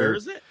where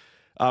is it?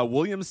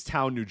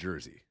 Williamstown, New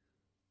Jersey.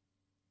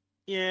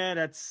 Yeah,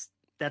 that's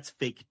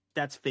fake.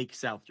 That's fake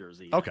South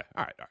Jersey. Yeah. Okay,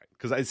 all right.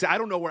 Because I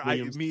don't know where I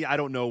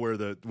don't know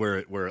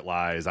where it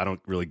lies. I don't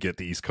really get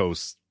the East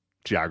Coast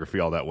geography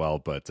all that well.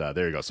 But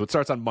there you go. So it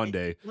starts on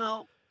Monday.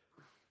 Well,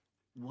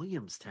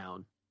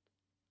 Williamstown.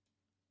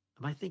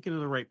 Am I thinking of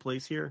the right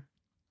place here?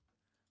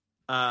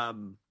 Let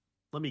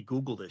me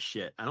Google this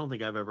shit. I don't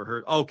think I've ever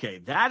heard. Okay,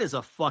 that is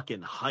a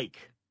fucking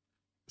hike.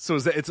 So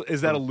is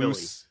that a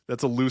loose?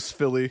 That's a loose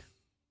Philly.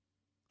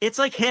 It's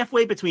like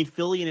halfway between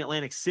Philly and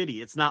Atlantic City.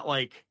 It's not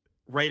like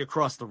right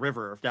across the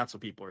river, if that's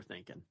what people are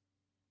thinking.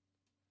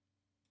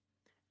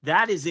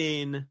 That is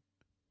in,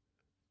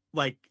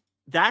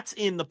 that's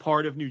in the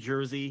part of New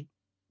Jersey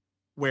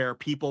where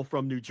people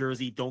from New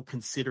Jersey don't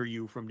consider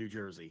you from New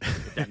Jersey,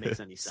 if that makes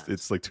any sense.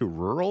 It's like too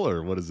rural,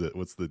 or what is it?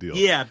 What's the deal?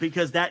 Yeah,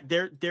 because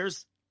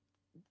there's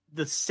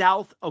the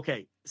South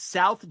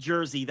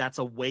Jersey, that's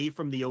away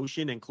from the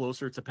ocean and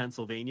closer to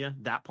Pennsylvania.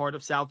 That part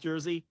of South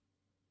Jersey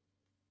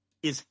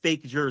is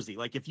fake Jersey.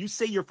 Like, if you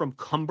say you're from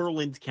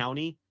Cumberland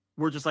County,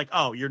 we're just like,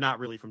 oh, you're not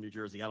really from New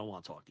Jersey. I don't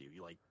want to talk to you.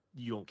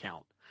 You don't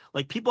count.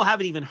 Like, people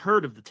haven't even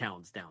heard of the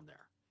towns down there.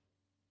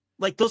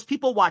 Like, those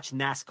people watch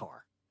NASCAR.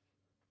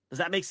 Does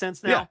that make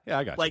sense now? Yeah,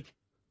 I got you. Like,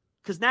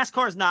 because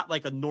NASCAR is not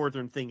like a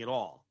northern thing at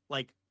all.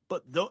 Like,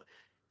 but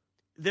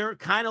they're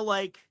kind of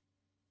like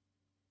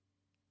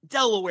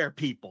Delaware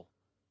people.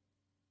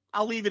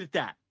 I'll leave it at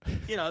that.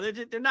 You know,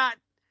 they're not.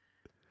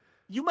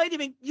 You might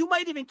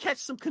even catch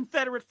some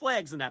Confederate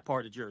flags in that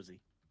part of Jersey.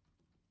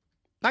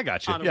 I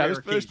got you. Yeah,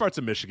 there's parts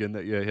of Michigan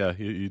that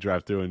you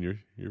drive through, and you're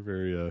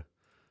very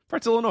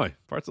parts of Illinois,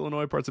 parts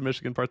of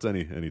Michigan, parts of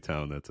any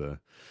town that's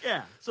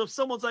yeah. So if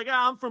someone's like,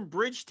 I'm from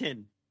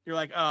Bridgeton, you're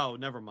like, oh,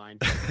 never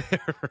mind.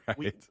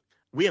 Right.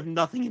 We have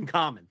nothing in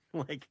common.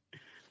 Like,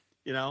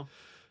 you know,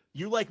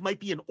 you might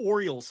be an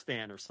Orioles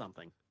fan or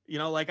something. You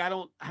know, like, I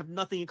don't have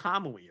nothing in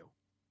common with you.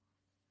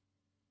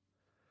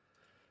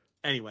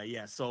 Anyway,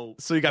 yeah. So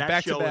you got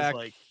back to back.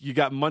 You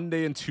got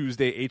Monday and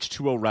Tuesday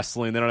H2O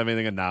wrestling. They don't have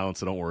anything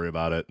announced, so don't worry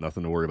about it.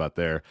 Nothing to worry about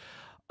there.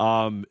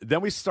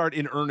 Then we start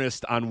in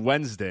earnest on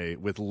Wednesday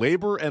with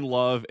Labor and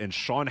Love and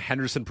Sean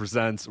Henderson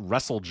presents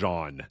Wrestle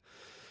John.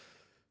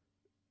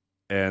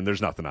 And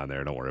there's nothing on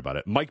there. Don't worry about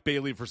it. Mike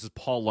Bailey versus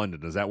Paul London.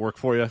 Does that work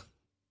for you?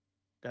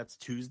 That's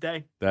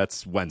Tuesday?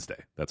 That's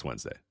Wednesday.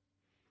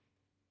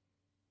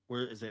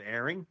 Where is it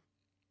airing?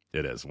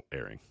 It is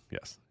airing.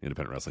 Yes.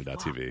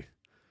 IndependentWrestling.tv.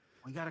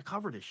 We got to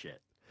cover this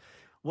shit.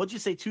 What'd you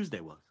say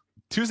Tuesday was?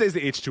 Tuesday's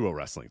the H2O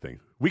wrestling thing.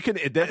 We can.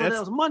 That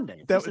was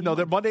Monday.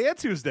 They're Monday and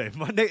Tuesday.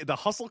 Monday, the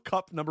Hustle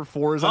Cup number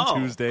 4 is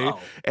on Tuesday,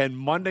 and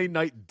Monday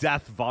Night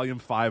Death Volume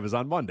 5 is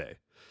on Monday.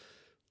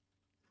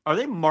 Are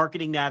they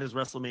marketing that as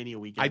WrestleMania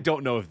weekend? I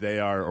don't know if they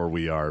are or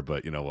we are,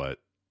 but you know what?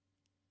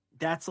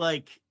 That's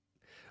like.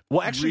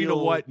 Well, actually, you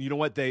know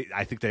what?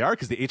 I think they are,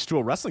 because the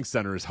H2O Wrestling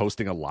Center is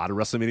hosting a lot of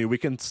WrestleMania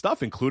weekend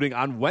stuff, including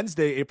on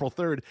Wednesday, April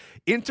 3rd,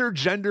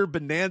 Intergender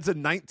Bonanza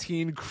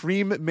 19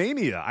 Cream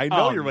Mania. I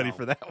know you're ready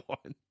for that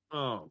one.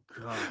 Oh,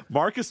 God.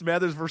 Marcus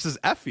Mathers versus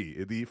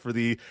Effie for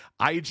the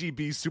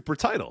IGB Super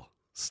title.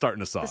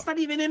 Starting us off. It's not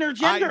even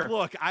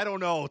intergender. I don't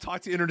know.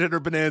 Talk to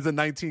Intergender Bonanza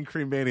 19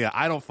 Cream Mania.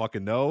 I don't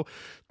fucking know.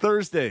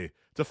 Thursday,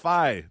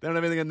 Defy. They don't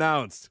have anything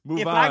announced. Move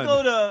on. If I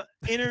go to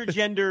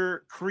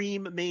Intergender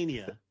Cream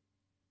Mania,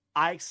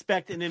 I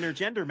expect an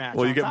intergender match.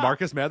 Well, you get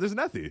Marcus Mathers and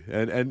Effie,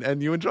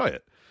 and you enjoy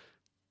it.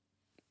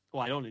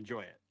 Well, I don't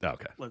enjoy it.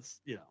 Okay.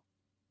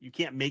 You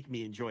can't make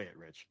me enjoy it,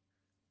 Rich.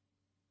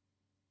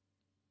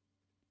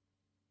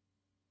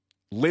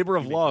 Labor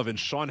of Love and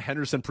Sean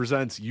Henderson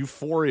presents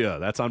Euphoria.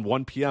 That's on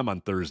 1 p.m.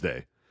 on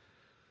Thursday.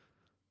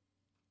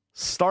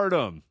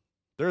 Stardom.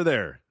 They're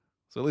there.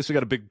 So at least we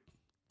got a big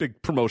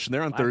promotion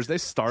there on Thursday.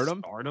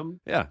 Stardom.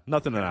 Yeah,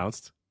 nothing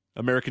announced.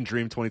 American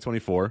Dream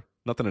 2024.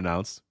 Nothing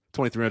announced.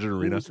 2300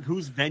 Arena.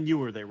 Whose venue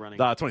are they running?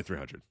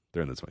 2300.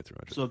 They're in the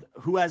 2300. So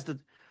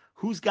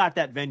who's got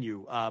that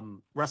venue?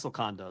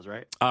 WrestleCon does,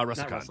 right?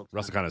 WrestleCon.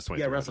 WrestleCon is 2300.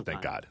 Yeah,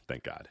 WrestleCon.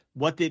 Thank God.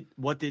 What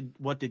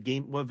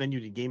venue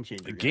did Game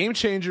Changer get? Game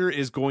Changer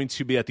is going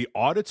to be at the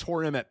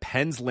auditorium at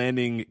Penn's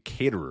Landing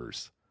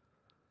Caterers.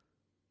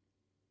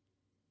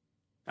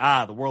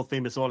 The world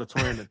famous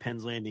auditorium at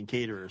Penn's Landing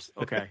Caterers.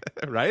 Okay.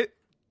 Right?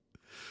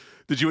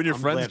 Did you and your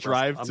friends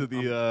drive to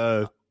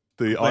the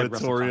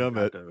auditorium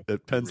at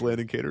Penn's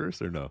Landing Caterers,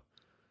 or no?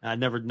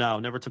 Never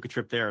took a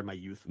trip there in my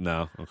youth.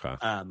 No. Okay.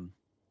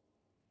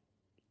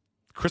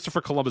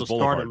 Christopher Columbus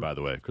Boulevard, by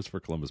the way.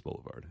 Christopher Columbus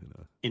Boulevard.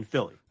 In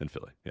Philly.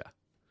 Yeah.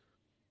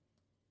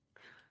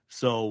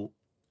 So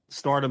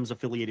Stardom's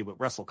affiliated with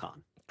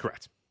WrestleCon.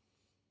 Correct.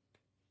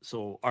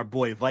 So our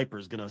boy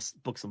Viper's going to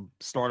book some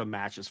Stardom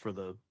matches for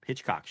the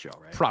Hitchcock show,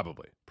 right?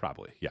 Probably.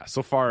 Yeah.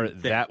 So far,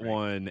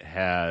 one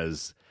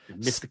has...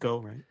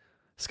 Mystico, right?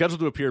 Scheduled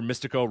to appear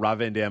Mystico, Rob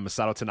Van Dam,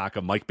 Masato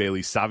Tanaka, Mike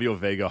Bailey, Savio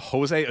Vega,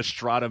 Jose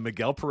Estrada,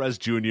 Miguel Perez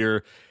Jr.,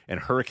 and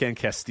Hurricane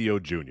Castillo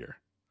Jr.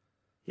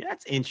 Yeah,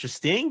 that's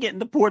interesting. Getting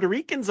the Puerto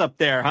Ricans up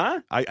there,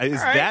 huh?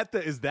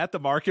 Is that the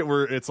market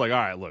where it's like, all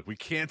right, look, we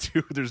can't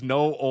do. There's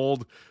no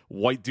old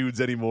white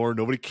dudes anymore.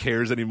 Nobody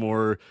cares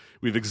anymore.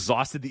 We've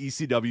exhausted the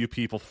ECW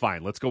people.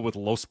 Fine, let's go with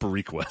Los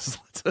Boricuas.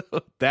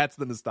 That's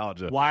the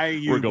nostalgia. Why are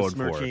you we're going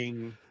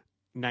besmirching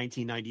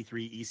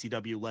 1993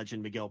 ECW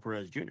legend Miguel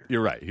Perez Jr.?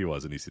 You're right. He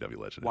was an ECW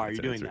legend. Why are you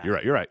doing that? You're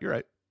right.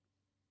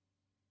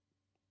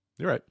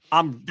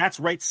 That's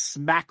right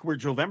smack where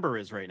Jovember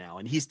is right now,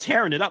 and he's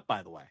tearing it up,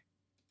 by the way.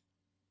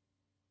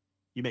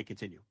 You may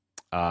continue.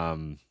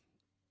 So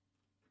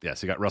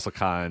you got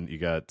WrestleCon, you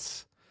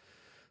got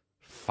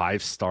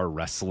 5 Star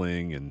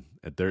Wrestling, and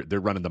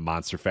they're running the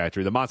Monster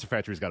Factory. The Monster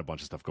Factory's got a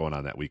bunch of stuff going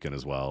on that weekend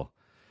as well.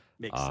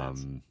 Makes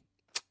sense.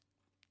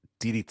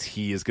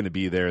 DDT is going to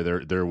be there.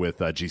 They're with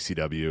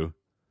GCW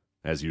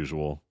as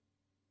usual.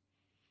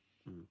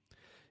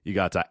 You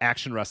got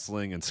Action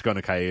Wrestling and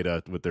Skona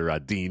Kaeda with their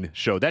Dean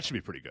show. That should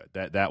be pretty good.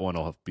 That one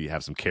will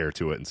have some care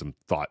to it and some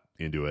thought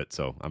into it.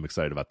 So I'm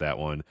excited about that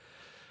one.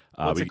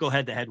 What's it go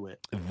head to head with?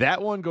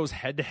 That one goes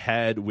head to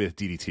head with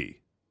DDT.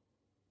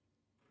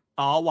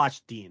 I'll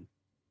watch Dean.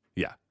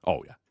 Yeah.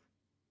 Oh yeah.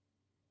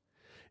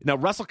 Now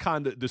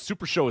WrestleCon, the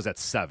Super Show is at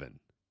 7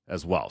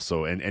 as well.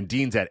 So and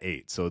Dean's at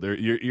 8. So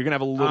you're gonna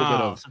have a little bit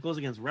of. So it goes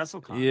against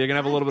WrestleCon. You're gonna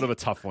have a little bit of a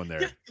tough one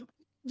there.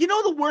 You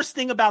know the worst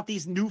thing about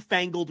these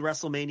newfangled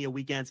WrestleMania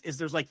weekends is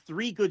there's like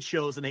 3 good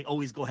shows and they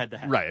always go head to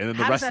head. Right, and then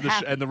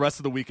the rest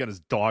of the weekend is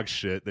dog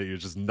shit that you're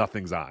just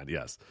nothing's on.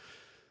 Yes.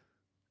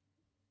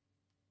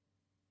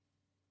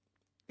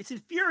 It's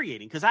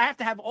infuriating because I have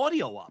to have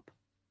audio up.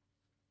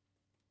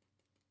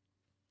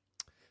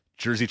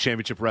 Jersey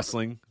Championship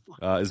Wrestling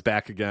is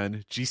back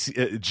again.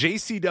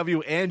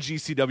 JCW and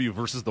GCW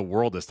versus the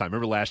world this time.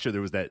 Remember last year there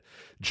was that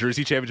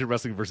Jersey Championship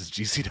Wrestling versus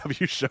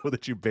GCW show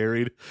that you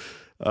buried.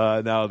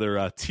 Now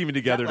they're teaming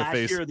together to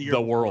face the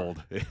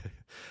world.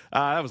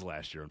 That was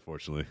last year,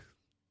 unfortunately.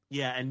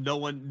 Yeah, and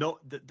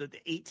the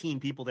 18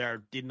 people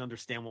there didn't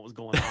understand what was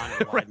going on.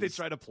 Right, they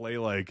tried to play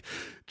like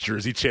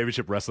Jersey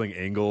Championship Wrestling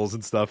angles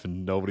and stuff,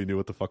 and nobody knew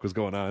what the fuck was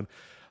going on.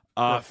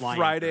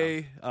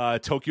 Friday,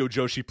 Tokyo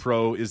Joshi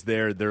Pro is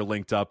there. They're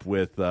linked up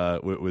with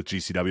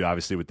GCW,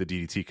 obviously with the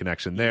DDT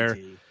connection there.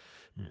 Yeah.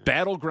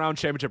 Battleground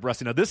Championship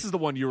Wrestling. Now, this is the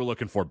one you were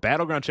looking for.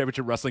 Battleground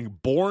Championship Wrestling,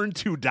 Born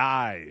to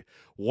Die,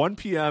 1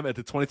 p.m. at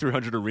the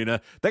 2300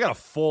 Arena. They got a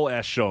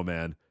full-ass show,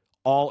 man,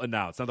 all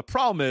announced. Now, the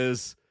problem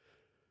is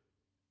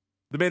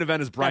the main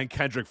event is Brian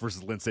Kendrick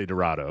versus Lindsay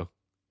Dorado.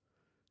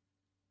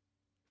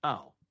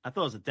 Oh, I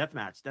thought it was a death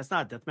match. That's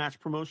not a death match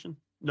promotion?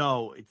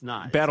 No, it's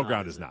not.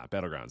 Battleground is not.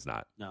 Battleground's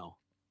not. No.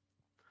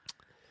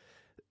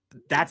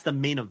 That's the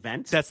main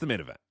event? That's the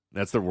main event.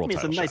 That's their world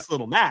title. It's a nice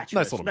little match.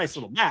 Nice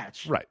little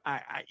match. Right.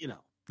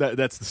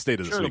 That's the state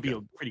of this weekend.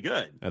 It'll be pretty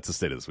good. That's the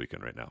state of this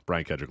weekend right now.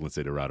 Brian Kendrick,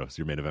 Lindsay Dorado is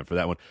your main event for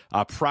that one.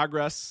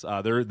 Progress,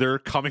 they're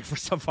coming for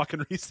some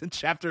fucking reason.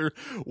 Chapter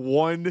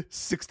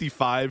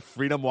 165,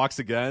 Freedom Walks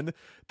Again.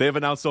 They have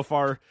announced so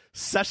far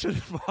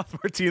Session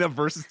Martina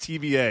versus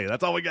TBA.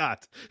 That's all we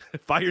got.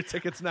 Buy your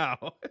tickets now.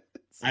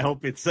 I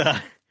hope it's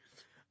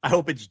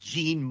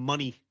Gene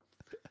Money.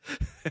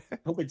 I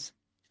hope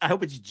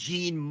it's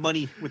Gene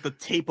Money with the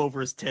tape over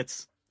his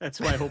tits. That's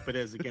who I hope it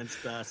is against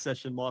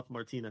Session Moth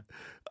Martina.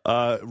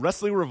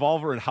 Wrestling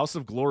Revolver and House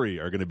of Glory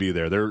are going to be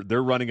there.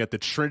 They're running at the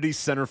Trinity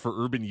Center for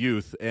Urban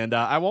Youth, and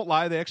I won't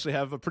lie, they actually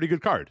have a pretty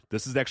good card.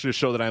 This is actually a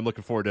show that I'm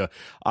looking forward to.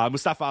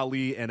 Mustafa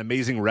Ali and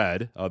Amazing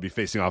Red will be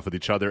facing off with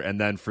each other, and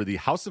then for the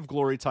House of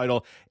Glory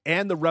title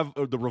and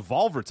the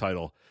Revolver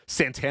title,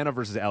 Santana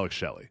versus Alex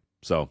Shelley.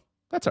 So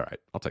that's all right.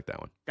 I'll take that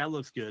one. That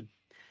looks good.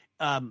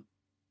 I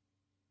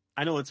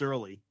know it's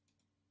early.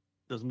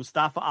 Does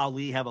Mustafa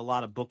Ali have a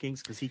lot of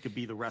bookings? Because he could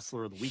be the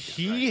wrestler of the weekend.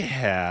 He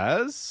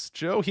has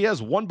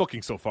 1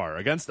 booking so far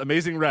against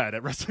Amazing Red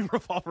at Wrestling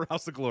Revolver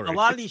House of Glory. A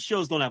lot of these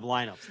shows don't have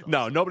lineups, though.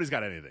 No, nobody's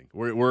got anything.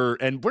 We're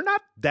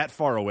not that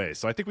far away.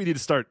 So I think we need to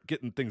start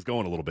getting things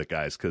going a little bit,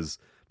 guys, because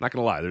I'm not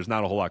going to lie, there's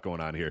not a whole lot going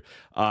on here.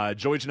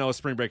 Joey Janela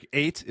Spring Break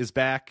 8 is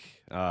back.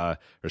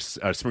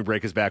 Spring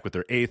Break is back with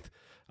their 8th.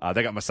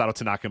 They got Masato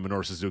Tanaka and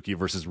Minoru Suzuki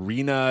versus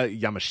Rina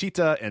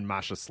Yamashita and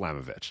Masha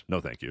Slamovich.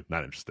 No, thank you.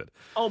 Not interested.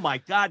 Oh, my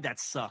God,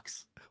 that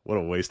sucks. What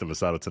a waste of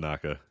Masato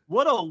Tanaka.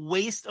 What a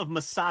waste of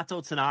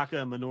Masato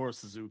Tanaka and Minoru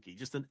Suzuki.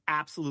 Just an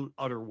absolute,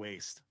 utter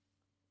waste.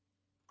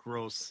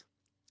 Gross.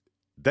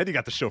 Then you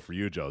got the show for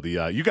you, Joe.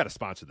 You got to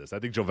sponsor this. I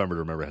think Joe Vember to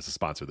Remember has to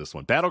sponsor this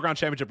one. Battleground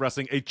Championship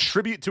Wrestling, a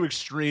tribute to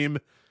Extreme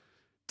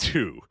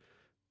 2.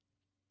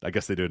 I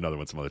guess they do another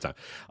one some other time.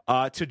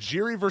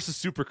 Tajiri versus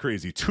Super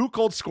Crazy. Too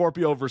Cold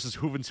Scorpio versus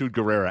Juventud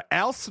Guerrera.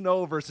 Al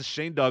Snow versus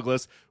Shane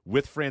Douglas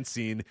with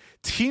Francine.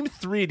 Team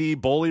 3D,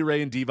 Bully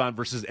Ray and Devon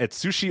versus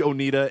Etsushi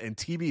Onita and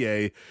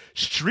TBA.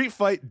 Street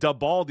Fight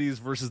Dabaldis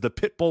versus the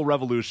Pitbull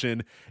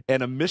Revolution.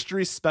 And a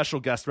mystery special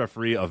guest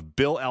referee of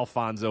Bill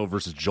Alfonso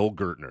versus Joel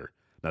Gertner.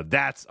 Now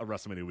that's a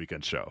WrestleMania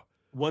weekend show.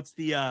 What's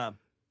the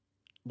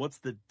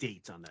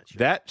date on that show?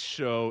 That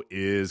show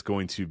is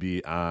going to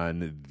be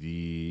on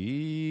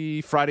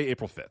the Friday,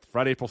 April 5th.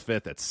 Friday, April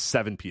 5th at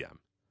 7 p.m.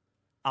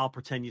 I'll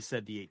pretend you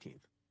said the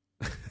 18th.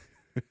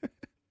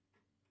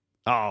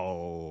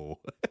 Oh.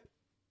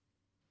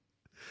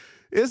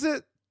 Is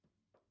it?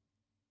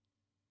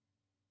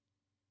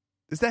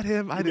 Is that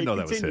him? I didn't know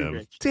that was him.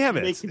 Rich. Damn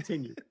it. They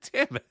continue.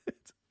 Damn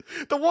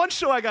it. The one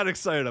show I got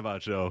excited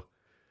about, Joe.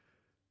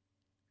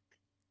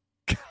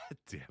 God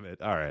damn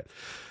it. All right.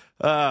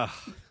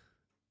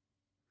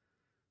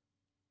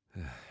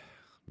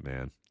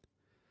 Man.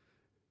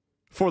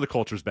 For the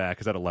Culture's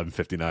back is at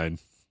 11:59.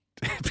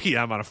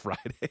 p.m. on a Friday.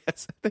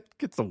 It's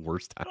the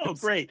worst time. Oh,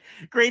 great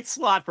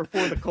slot for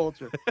the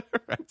culture.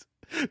 Right.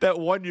 That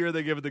one year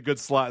they give it the good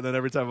slot, and then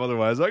every time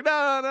otherwise, like,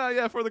 no,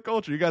 yeah, for the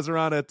culture. You guys are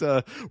on at,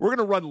 we're going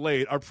to run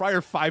late. Our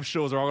prior 5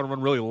 shows are all going to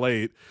run really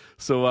late.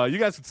 So you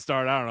guys could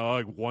start, I don't know,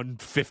 like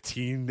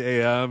 1:15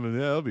 a.m. And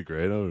yeah, that'll be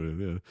great.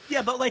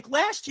 Yeah, but like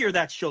last year,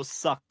 that show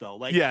sucked, though.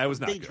 Like, yeah, it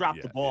was not they good.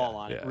 dropped the ball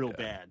on it real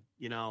bad,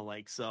 you know,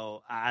 like,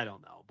 so I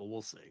don't know, but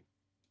we'll see.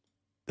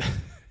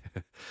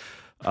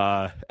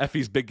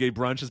 Effie's Big Gay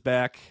Brunch is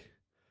back.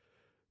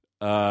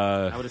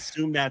 I would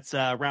assume that's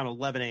around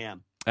 11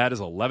 a.m. That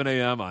is 11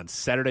 a.m. on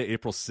Saturday,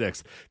 April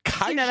 6th.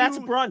 See, now that's a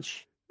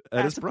brunch.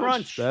 That's a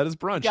brunch. That is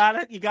brunch.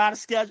 You got to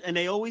schedule, and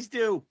they always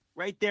do,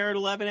 right there at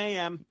 11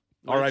 a.m.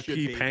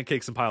 R.I.P.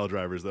 pancakes and pile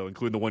drivers, though,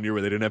 including the one year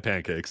where they didn't have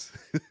pancakes.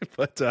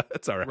 But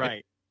that's all right.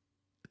 Right.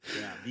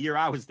 Yeah, the year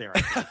I was there.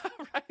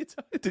 Right.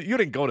 You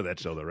didn't go to that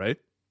show, though, right?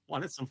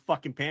 Wanted some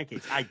fucking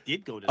pancakes. I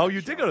did go to that show.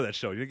 Did go to that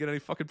show. You didn't get any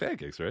fucking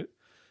pancakes, right?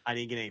 I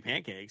didn't get any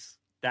pancakes.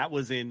 That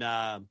was in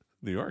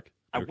New York.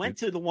 I went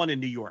to the one in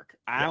New York.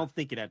 I don't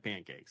think it had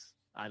pancakes.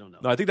 I don't know.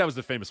 No, I think that was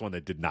the famous one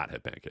that did not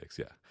have pancakes.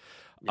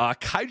 Yeah.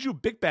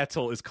 Kaiju Big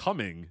Battle is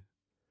coming,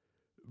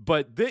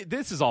 but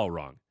this is all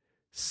wrong.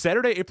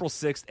 Saturday, April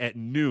 6th at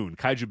noon,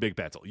 Kaiju Big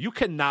Battle. You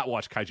cannot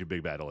watch Kaiju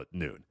Big Battle at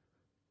noon.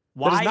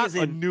 Why that is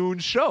not a noon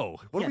show?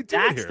 What are we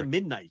doing here? That's the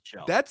midnight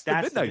show. That's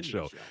the midnight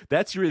show.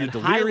 That's you're either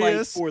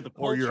delirious or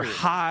you're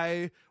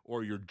high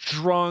or you're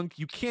drunk.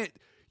 You can't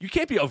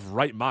be of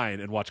right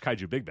mind and watch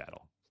Kaiju Big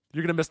Battle.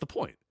 You're gonna miss the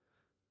point.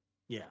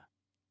 Yeah.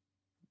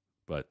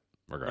 But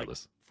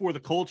regardless, For the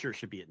Culture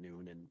should be at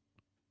noon, and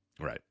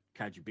right,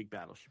 Kaiju Big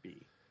Battle should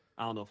be.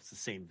 I don't know if it's the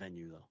same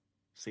venue though,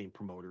 same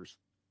promoters.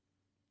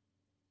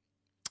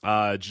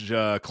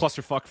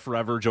 Clusterfuck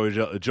Forever. Joey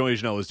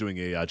Janela is doing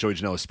a Joey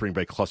Janela Spring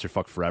Break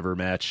Clusterfuck Forever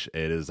match.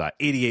 It is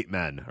 88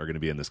 men are going to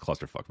be in this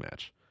Clusterfuck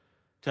match.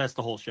 So that's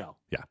the whole show.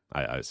 Yeah,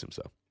 I assume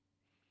so.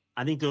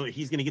 I think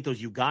he's going to get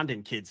those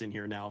Ugandan kids in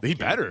here now. He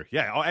better.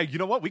 Yeah. Oh, you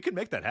know what? We can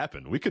make that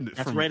happen. We can.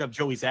 That's right up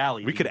Joey's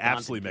alley. We could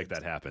absolutely make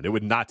that happen. It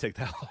would not take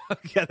that long.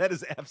 Yeah, that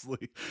is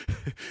absolutely.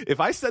 If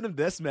I send him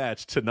this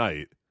match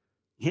tonight,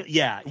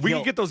 we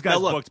can get those guys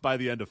booked by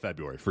the end of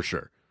February for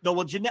sure. No,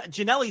 well,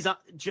 Janela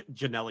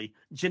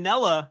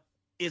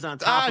is on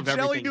top of everything.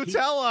 Jelly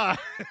Nutella.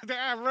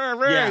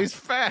 He's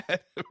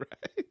fat,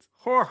 right?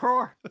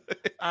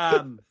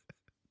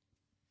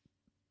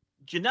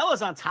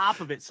 Janela's on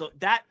top of it, so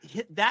that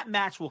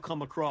match will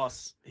come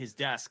across his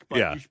desk.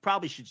 But you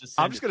probably should just.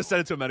 I'm just going to send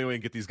it to him anyway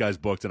and get these guys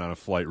booked and on a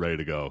flight ready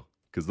to go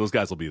because those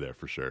guys will be there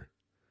for sure.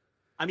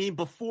 I mean,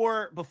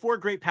 before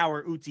Great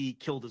Power Uti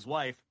killed his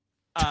wife.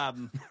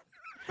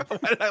 Why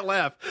did I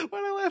laugh? Why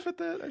did I laugh at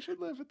that? I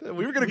should laugh at that.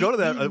 We were going to go to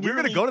that. We were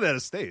going to go to that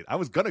estate. I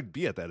was going to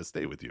be at that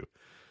estate with you.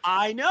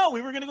 I know.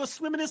 We were going to go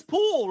swim in his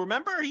pool.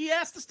 Remember? He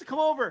asked us to come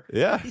over.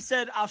 Yeah. He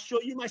said, "I'll show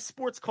you my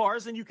sports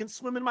cars and you can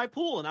swim in my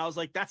pool." And I was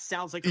like, "That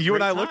sounds like a you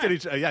great and I time." Looked at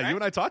each other. Yeah, right? You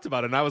and I talked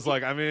about it. And I was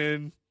like, I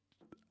mean,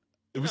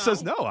 who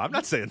says no? I'm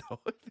not saying no.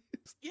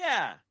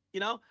 Yeah.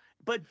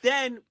 But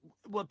then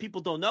what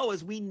people don't know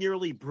is we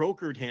nearly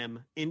brokered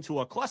him into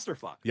a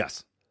clusterfuck.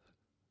 Yes.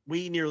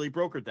 We nearly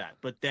brokered that,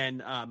 but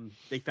then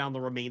they found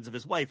the remains of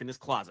his wife in his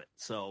closet.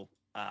 So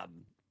I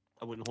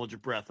wouldn't hold your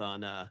breath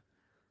on.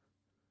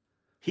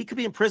 He could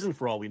be in prison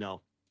for all we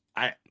know.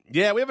 We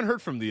haven't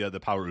heard from the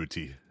Power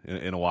Uti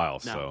in a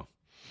while. No. So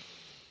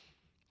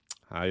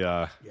I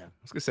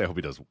was gonna say I hope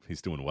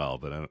he's doing well,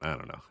 but I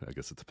don't know. I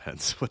guess it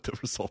depends what the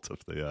result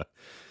of the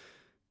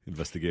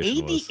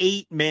investigation was.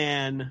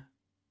 88-man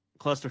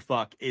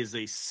clusterfuck is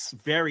a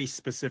very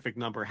specific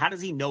number. How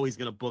does he know he's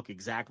going to book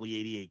exactly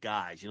 88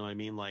 guys? You know what I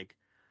mean? Like,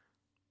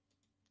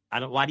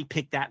 why'd he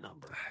pick that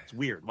number? It's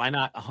weird. Why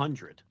not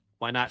 100?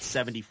 Why not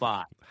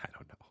 75? I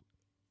don't know.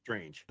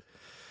 Strange.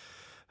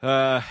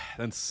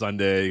 Then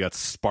Sunday, you got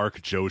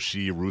Spark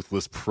Joshi,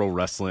 Ruthless Pro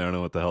Wrestling. I don't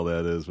know what the hell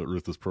that is, but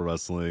Ruthless Pro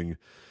Wrestling.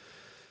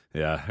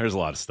 Yeah, there's a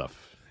lot of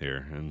stuff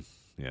here. And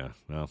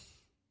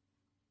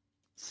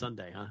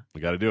Sunday, huh? We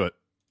got to do it.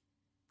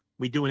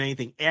 We doing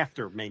anything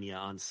after Mania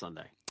on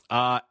Sunday?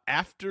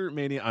 After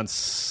Mania on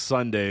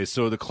Sunday.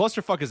 So the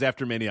clusterfuck is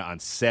after Mania on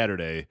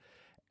Saturday.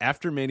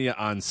 After Mania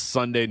on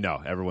Sunday,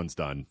 no, everyone's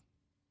done.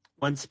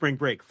 When's spring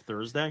break?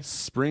 Thursday?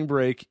 Spring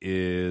break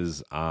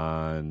is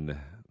on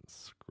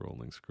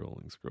scrolling.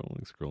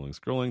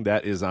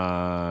 That is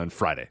on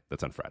Friday.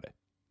 That's on Friday.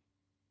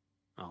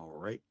 All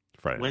right.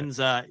 Friday. When's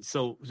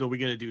so are we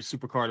going to do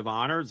Supercard of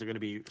Honor? Is there going to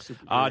be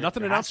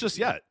nothing announced just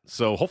yet?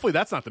 So hopefully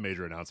that's not the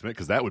major announcement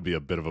because that would be a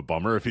bit of a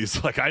bummer if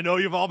he's like, I know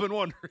you've all been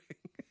wondering.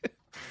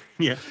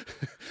 Yeah,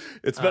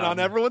 it's been on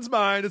everyone's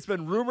mind. It's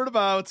been rumored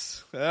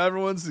about.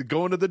 Everyone's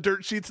going to the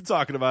dirt sheets and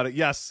talking about it.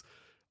 Yes,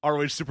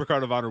 ROH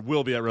Supercard of Honor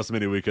will be at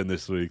WrestleMania weekend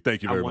this week.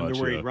 Thank you very much. I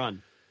wonder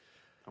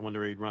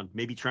where he'd run.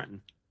 Maybe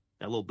Trenton,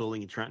 that little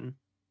building in Trenton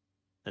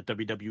that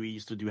WWE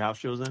used to do house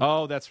shows in.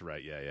 Oh, that's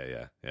right.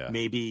 Yeah.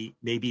 Maybe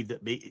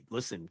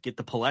listen, get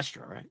the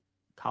Palestra, right?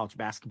 College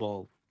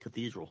Basketball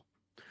Cathedral.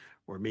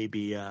 Or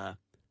maybe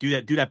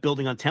do that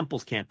building on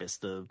Temple's campus,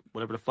 the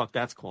whatever the fuck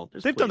that's called.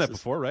 They've done that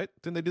before, right?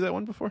 Didn't they do that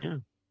one before? Yeah.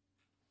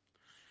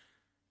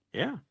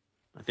 Yeah,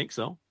 I think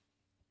so.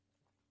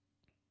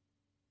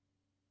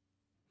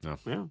 No.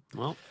 Yeah,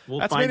 well, we'll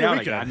That's find out.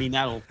 weekend. I mean,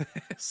 that'll.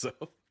 So.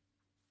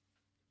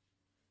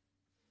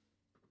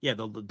 Yeah,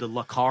 the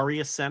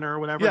Lacarius Center or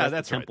whatever. Yeah,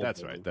 that's right.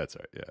 That's right. That's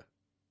right. Yeah.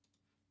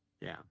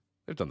 Yeah.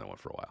 They've done that one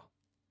for a while.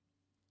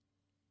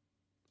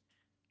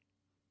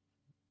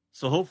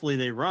 So hopefully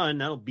they run.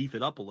 That'll beef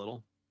it up a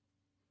little.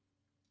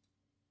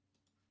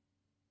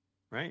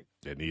 Right?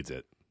 It needs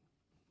it.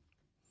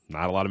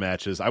 Not a lot of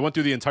matches. I went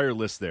through the entire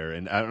list there,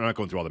 and I'm not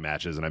going through all the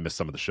matches, and I missed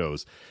some of the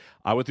shows.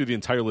 I went through the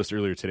entire list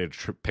earlier today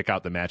to pick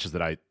out the matches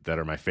that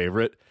are my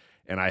favorite,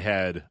 and I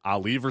had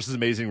Ali versus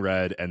Amazing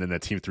Red, and then the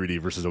Team 3D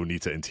versus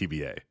Onita and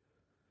TBA.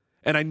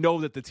 And I know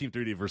that the Team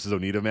 3D versus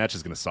Onita match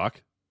is going to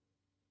suck.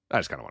 I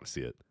just kind of want to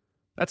see it.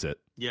 That's it.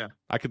 Yeah.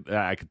 I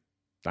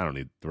don't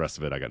need the rest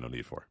of it. I got no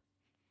need for.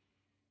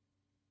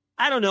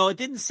 I don't know. It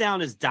didn't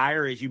sound as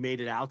dire as you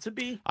made it out to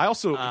be. I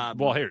also,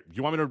 here,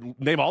 you want me to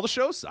name all the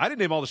shows? I didn't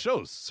name all the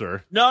shows,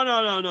 sir.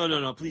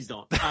 No. Please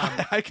don't.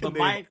 I can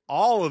name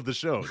all of the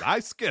shows. I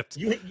skipped.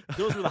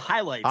 Those were the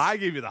highlights. I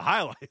gave you the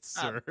highlights,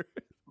 sir.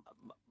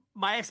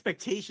 My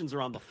expectations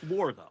are on the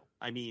floor, though.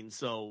 I mean,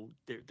 so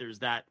there's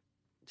that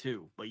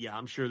too. But yeah,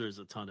 I'm sure there's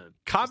a ton of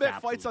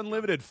Combat Fights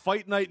Unlimited,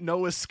 Fight Night,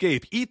 No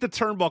Escape, Eat the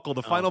Turnbuckle,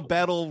 the Final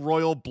Battle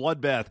Royal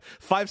Bloodbath,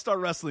 5-Star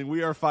Wrestling,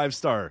 We Are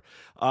 5-Star.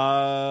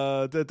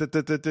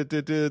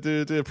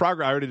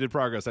 Progress. I already did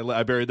Progress.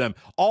 I buried them.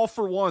 All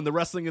for One, the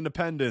Wrestling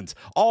Independent.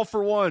 All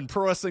for One,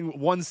 Pro Wrestling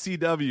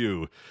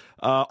 1CW.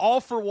 All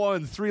for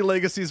One, 3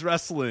 Legacies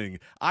Wrestling.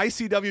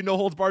 ICW No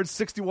Holds Barred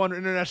 61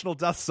 International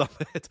Death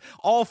Summit.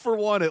 All for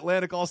One,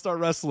 Atlantic All-Star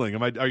Wrestling.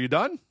 Are you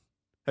done?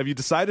 Have you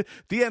decided?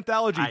 The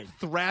Anthology,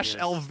 Thrash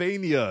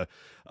Albania,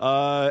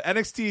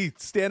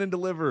 NXT Stand and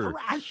Deliver.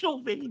 Thrash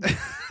Albania.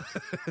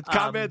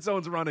 Combat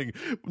Zone's running.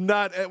 We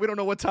don't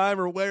know what time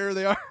or where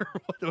they are,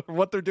 or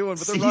what they're doing,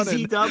 but they're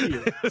running.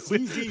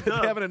 CZW.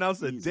 They haven't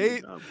announced a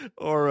date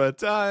or a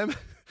time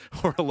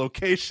or a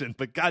location,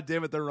 but God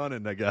damn it, they're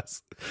running, I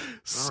guess.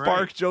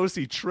 Spark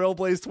Josie,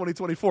 Trailblaze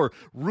 2024,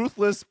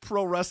 Ruthless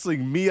Pro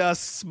Wrestling, Mia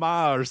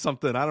Sma or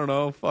something. I don't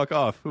know. Fuck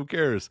off. Who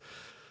cares?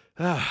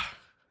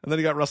 And then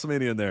you got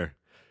WrestleMania in there.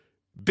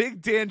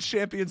 Big Dan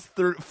Champion's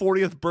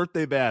 40th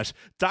birthday bash.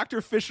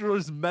 Dr.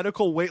 Fisher's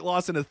Medical Weight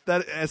Loss and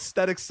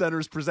Aesthetic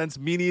Centers presents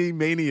Meanie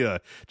Mania.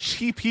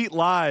 Cheap Heat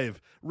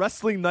Live.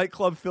 Wrestling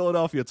Nightclub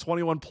Philadelphia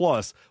 21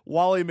 Plus.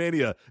 Wally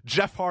Mania.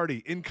 Jeff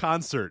Hardy in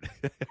concert.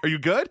 Are you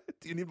good?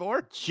 Do you need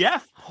more?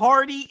 Jeff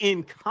Hardy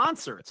in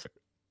concert.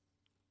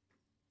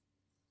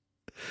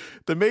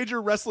 The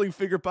Major Wrestling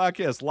Figure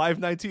Podcast. Live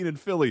 19 in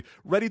Philly.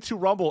 Ready to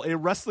Rumble. A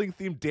wrestling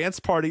themed dance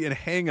party and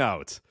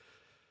hangout.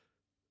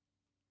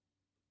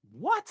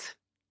 What?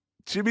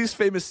 Jimmy's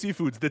Famous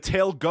Seafoods, The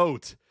Tail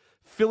Goat,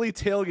 Philly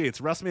Tailgates,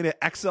 WrestleMania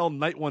XL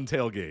Night One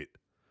Tailgate,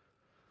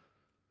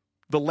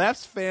 The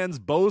Laps Fans,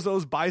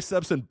 Bozos,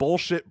 Biceps, and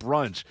Bullshit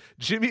Brunch,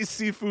 Jimmy's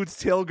Seafoods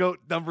Tailgoat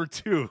number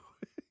 2.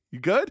 You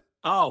good?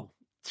 Oh,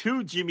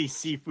 2 Jimmy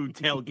Seafood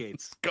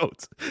tailgates.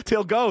 Goats.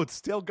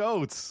 Tailgoats.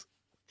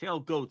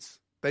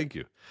 Thank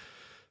you.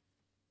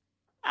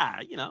 A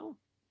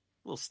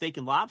little steak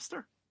and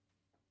lobster.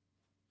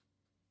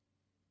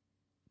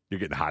 You're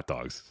getting hot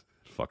dogs.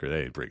 Fucker,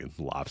 they ain't bringing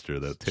lobster to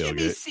the tailgate.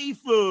 Jimmy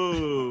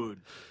Seafood.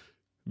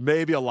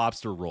 Maybe a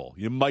lobster roll.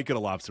 You might get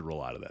a lobster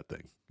roll out of that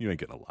thing. You ain't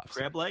getting a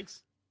lobster. Crab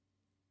legs?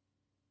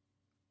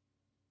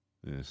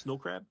 Yeah. Snow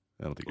crab?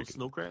 I don't think you're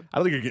snow crab. I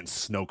don't think you're getting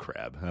snow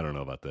crab. I don't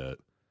know about that.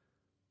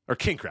 Or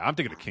king crab. I'm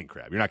thinking of king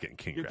crab. You're not getting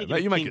king crab.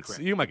 You might get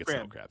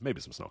snow crab. Maybe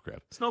some snow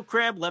crab. Snow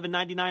crab,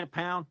 $11.99 a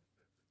pound.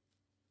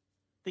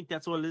 I think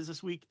that's what it is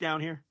this week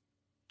down here.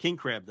 King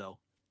crab though.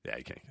 Yeah,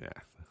 you can't. Yeah.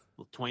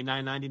 Well,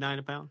 $29.99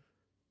 a pound.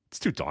 It's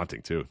too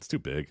daunting too. It's too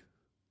big.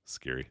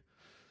 Scary.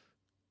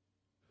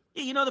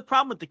 Yeah, the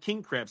problem with the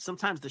king crab,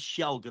 sometimes the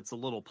shell gets a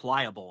little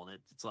pliable and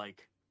it's like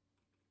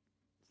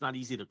it's not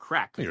easy to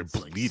crack. You're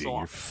bleeding. Like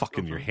you're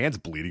fucking your hands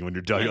bleeding when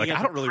you're done. You're like,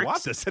 I don't really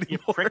want this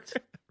anymore.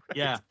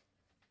 Yeah.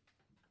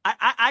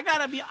 I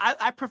gotta be.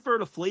 I prefer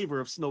the flavor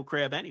of snow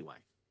crab anyway.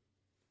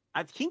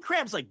 King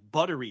crab's like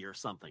buttery or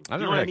something. I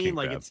don't know know what I mean.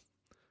 Like crab.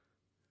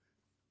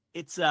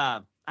 It's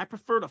I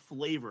prefer the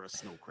flavor of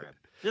snow crab.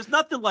 There's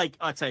nothing like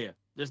I'll tell you.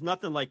 There's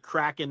nothing like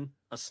cracking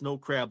a snow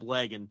crab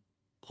leg and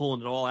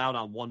pulling it all out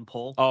on one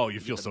pull. Oh, you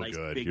feel so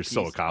good. You're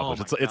so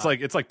accomplished.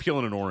 It's like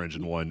peeling an orange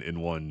in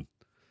one.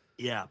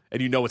 Yeah.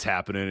 And you know what's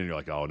happening, and you're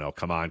like, oh no,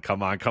 come on.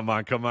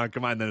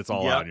 And then it's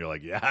all out, and you're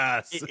like,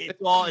 yes.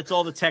 It's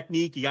all the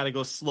technique. You got to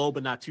go slow,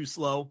 but not too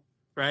slow,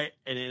 right?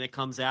 And then it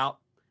comes out,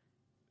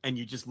 and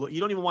you just look. You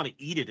don't even want to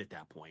eat it at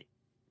that point.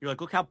 You're like,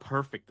 look how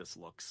perfect this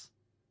looks.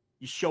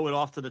 You show it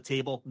off to the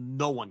table.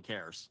 No one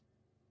cares.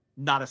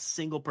 Not a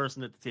single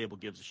person at the table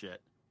gives a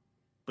shit.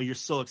 But you're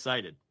so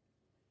excited.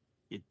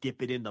 You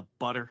dip it in the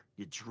butter.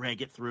 You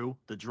drag it through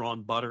the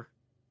drawn butter.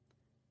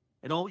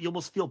 And you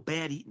almost feel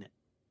bad eating it.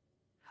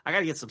 I got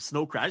to get some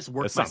snow crab. I just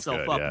worked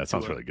myself up. Yeah, it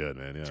sounds really good,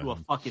 man. Yeah. To a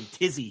fucking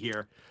tizzy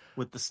here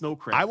with the snow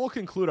crab. I will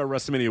conclude our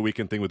WrestleMania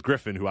weekend thing with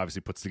Griffin, who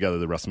obviously puts together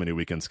the WrestleMania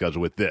weekend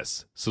schedule with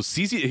this. So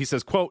CZ, he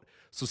says, quote,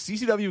 So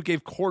CCW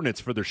gave coordinates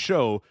for their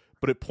show,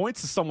 but it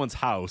points to someone's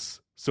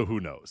house, so who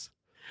knows?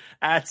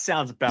 That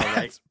sounds about right.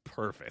 That's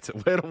perfect.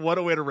 What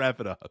a way to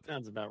wrap it up.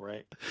 Sounds about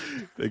right.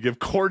 They give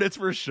coordinates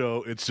for a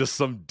show. It's just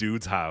some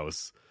dude's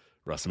house.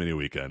 WrestleMania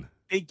weekend.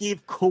 They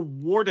gave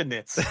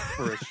coordinates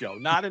for a show,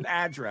 not an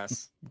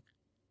address.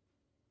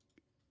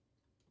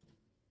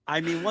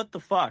 I mean, what the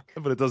fuck?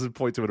 But it doesn't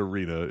point to an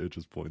arena. It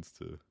just points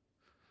to...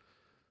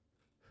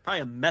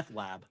 Probably a meth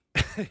lab.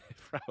 It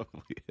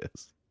probably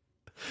is.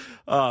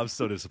 I'm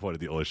so disappointed.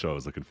 The only show I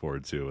was looking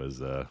forward to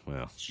was,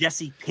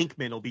 Jesse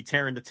Pinkman will be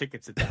tearing the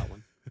tickets at that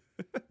one.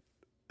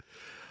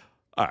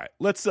 All right,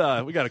 let's,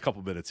 we got a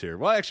couple minutes here.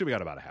 Well, actually, we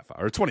got about a half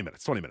hour, or 20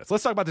 minutes.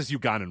 Let's talk about this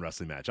Ugandan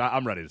wrestling match.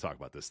 I'm ready to talk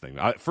about this thing.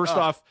 First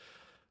off,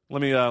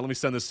 let me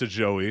send this to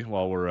Joey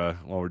while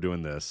we're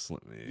doing this.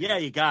 Yeah,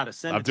 you got to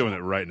send it. I'm doing it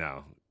right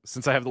now.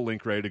 Since I have the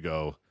link ready to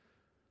go,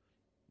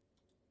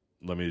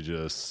 let me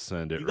just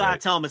send it. You got to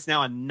tell him it's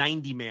now a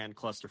 90-man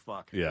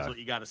clusterfuck. Yeah. That's what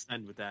you got to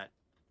send with that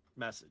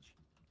message.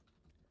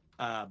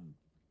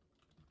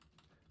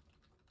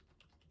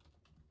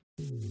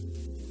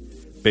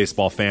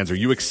 Baseball fans, are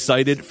you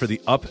excited for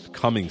the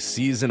upcoming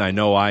season? I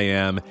know I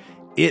am.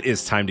 It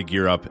is time to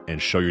gear up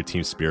and show your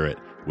team spirit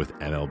with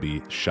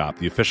MLB Shop,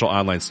 the official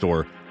online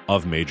store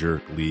of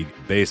Major League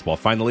Baseball.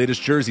 Find the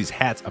latest jerseys,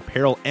 hats,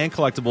 apparel, and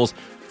collectibles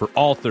for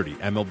all 30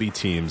 MLB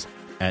teams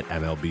at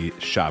MLB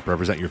Shop.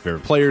 Represent your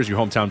favorite players, your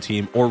hometown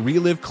team, or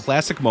relive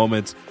classic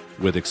moments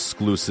with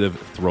exclusive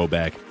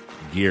throwback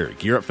gear.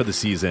 Gear up for the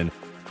season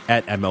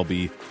at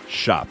MLB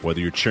Shop.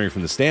 Whether you're cheering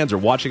from the stands or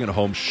watching at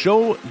home,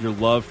 show your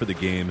love for the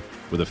game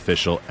with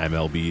official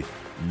MLB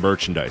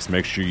merchandise.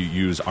 Make sure you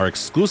use our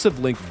exclusive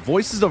link,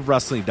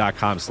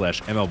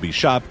 voicesofwrestling.com/MLB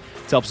Shop,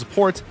 to help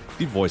support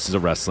the Voices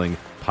of Wrestling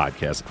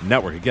Podcast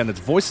Network. Again, that's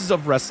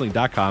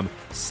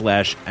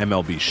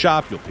voicesofwrestling.com/MLB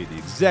Shop. You'll pay the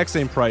exact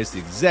same price, the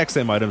exact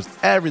same items.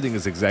 Everything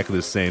is exactly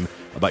the same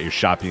about your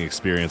shopping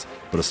experience,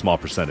 but a small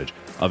percentage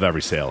of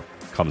every sale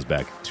comes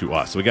back to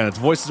us. So again, it's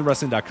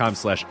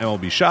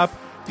voicesofwrestling.com/MLB Shop,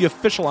 the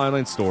official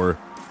online store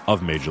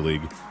of Major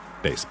League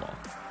Baseball.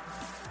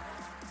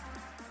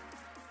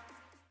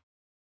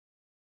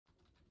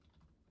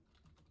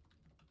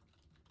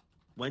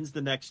 When's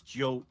the next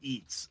Joe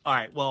Eats? All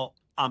right. Well,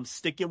 I'm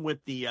sticking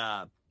with the.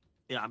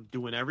 I'm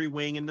doing every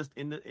wing in the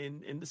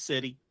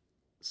city,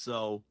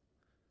 so,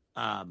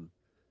 I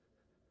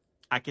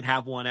can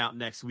have one out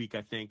next week.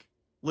 I think.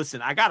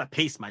 Listen, I gotta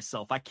pace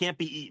myself. I can't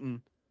be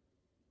eating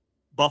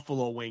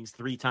buffalo wings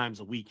 3 times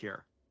a week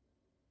here.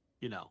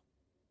 You know,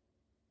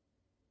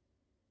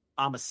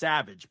 I'm a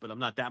savage, but I'm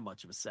not that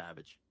much of a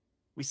savage.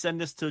 We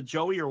send this to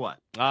Joey or what?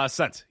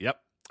 Sent.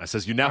 Yep. I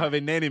says you now have a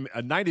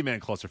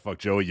 90-man clusterfuck,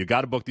 Joey. You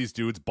got to book these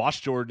dudes, Boss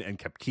Jordan and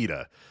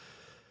Kapkita.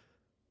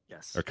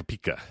 Yes. Or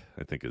Kapika,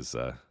 I think is.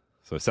 So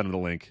I sent him the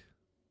link.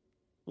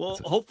 Well,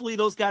 hopefully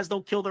those guys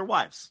don't kill their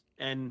wives,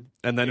 and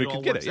then we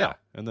can get it. Yeah, out.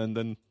 and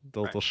then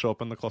they'll show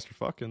up in the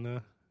clusterfuck and. Yeah.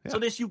 So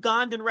this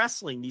Ugandan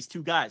wrestling, these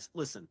two guys.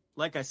 Listen,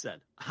 like I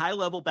said, high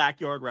level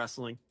backyard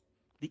wrestling.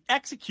 The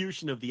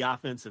execution of the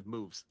offensive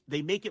moves,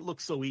 they make it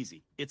look so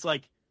easy. It's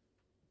like,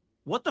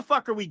 what the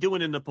fuck are we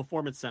doing in the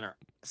performance center?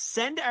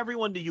 Send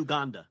everyone to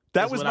Uganda.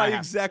 That was my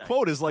exact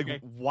quote. Is like,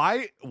 okay.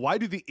 Why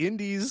do the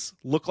indies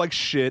look like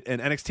shit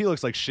and NXT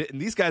looks like shit,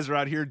 and these guys are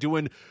out here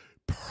doing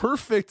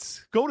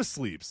perfect go to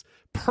sleeps,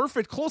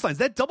 perfect clotheslines.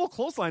 That double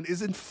clothesline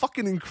is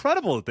fucking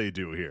incredible that they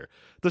do here.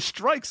 The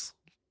strikes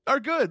are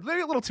good,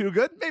 maybe a little too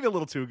good,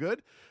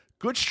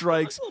 Good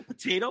strikes, a little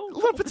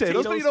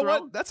potatoes, but you know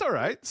what? That's all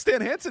right.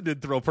 Stan Hansen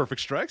did throw perfect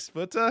strikes,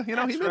 but he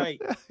That's made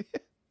right.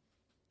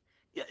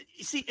 Yeah,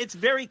 you see, it's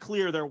very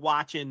clear they're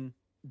watching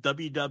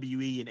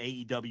WWE and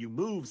AEW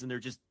moves, and they're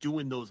just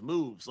doing those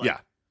moves. Like,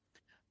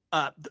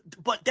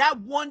 but that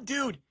one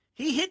dude,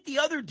 he hit the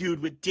other dude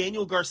with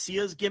Daniel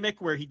Garcia's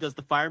gimmick where he does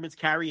the fireman's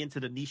carry into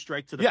the knee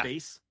strike to the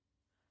face.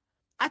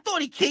 I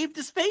thought he caved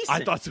his face in.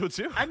 I thought so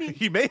too. I mean,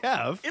 he may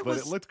have, it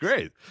looked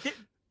great.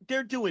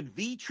 They're doing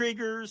V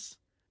triggers.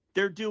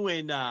 They're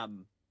doing,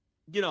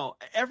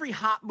 every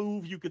hot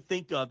move you could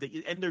think of,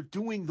 and they're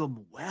doing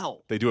them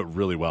well. They do it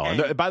really well.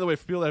 And by the way,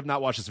 for people that have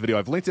not watched this video,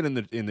 I've linked it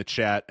in the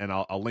chat, and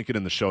I'll link it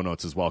in the show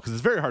notes as well, because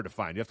it's very hard to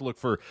find. You have to look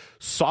for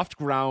Soft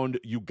Ground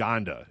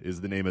Uganda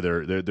is the name of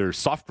their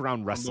Soft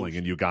Ground Wrestling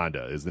in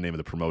Uganda is the name of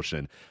the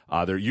promotion.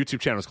 Their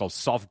YouTube channel is called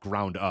Soft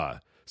Ground.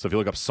 So if you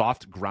look up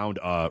Soft Ground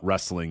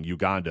Wrestling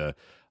Uganda,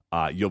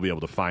 you'll be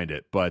able to find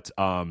it. But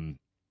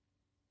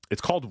it's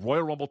called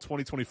Royal Rumble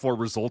 2024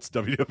 Results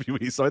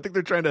WWE. So I think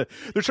they're trying to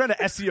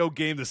SEO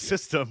game the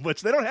system,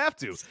 which they don't have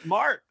to.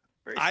 Smart.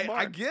 Very smart.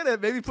 I get it.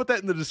 Maybe put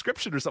that in the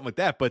description or something like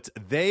that. But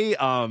they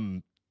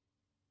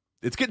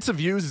it's getting some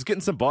views, it's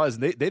getting some buzz,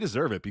 and they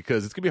deserve it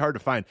because it's gonna be hard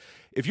to find.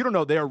 If you don't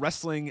know, they are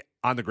wrestling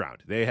on the ground.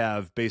 They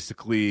have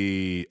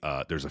basically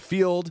there's a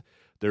field.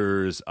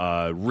 There's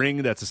a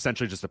ring that's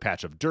essentially just a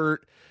patch of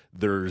dirt.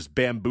 There's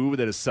bamboo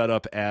that is set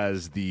up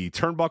as the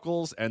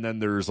turnbuckles, and then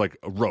there's like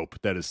a rope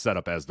that is set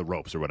up as the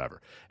ropes or whatever.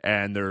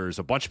 And there's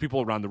a bunch of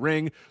people around the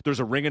ring. There's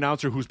a ring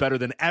announcer who's better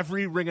than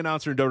every ring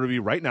announcer in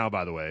WWE right now,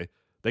 by the way.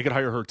 They could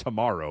hire her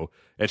tomorrow,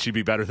 and she'd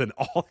be better than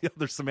all the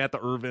other Samantha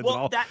Irvins.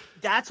 Well, and all.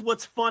 that's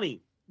what's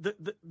funny.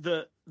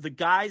 The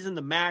guys in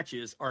the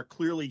matches are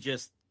clearly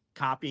just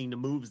copying the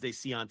moves they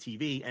see on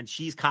TV, and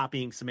she's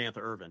copying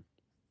Samantha Irvin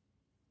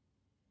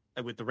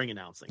with the ring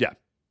announcing. Yeah.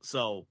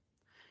 So,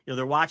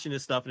 they're watching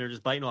this stuff and they're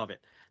just biting off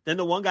it. Then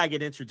the one guy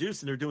get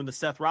introduced and they're doing the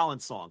Seth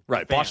Rollins song.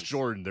 Right. Boss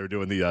Jordan. They're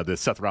doing the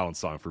Seth Rollins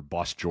song for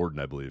Boss Jordan,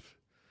 I believe.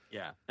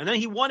 Yeah. And then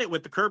he won it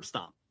with the curb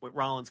stomp, with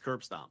Rollins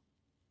curb stomp.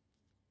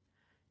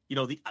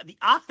 The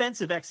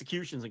offensive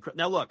executions.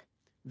 Now, look,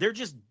 they're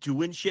just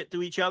doing shit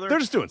to each other. They're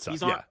just doing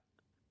stuff.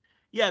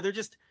 Yeah. They're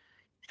just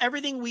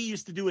everything we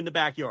used to do in the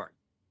backyard,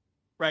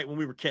 right, when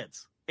we were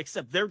kids,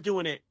 except they're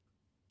doing it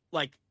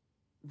like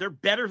they're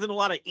better than a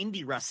lot of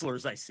indie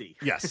wrestlers I see.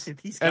 Yes.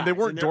 These guys. And they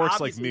weren't dorks like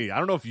obviously... me. I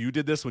don't know if you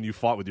did this when you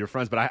fought with your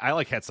friends, but I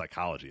like had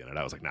psychology in it.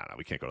 I was like, no,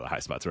 we can't go to the high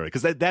spots already.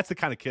 Because that's the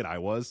kind of kid I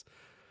was.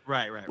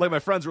 Right. Like my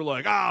friends were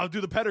like, I'll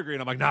do the pedigree.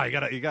 And I'm like, no,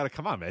 you gotta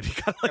come on, man. You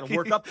gotta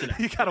work up to that.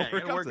 You gotta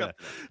work up to that.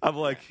 I'm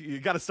like, you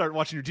gotta start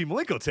watching your Dean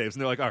Malenko tapes.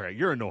 And they're like, all right,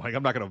 you're annoying.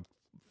 I'm not gonna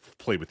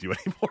play with you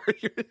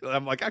anymore.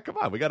 I'm like, come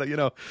on, we gotta,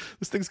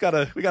 this thing's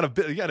we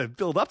gotta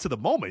build up to the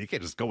moment. You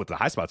can't just go with the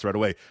high spots right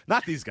away.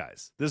 Not these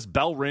guys. This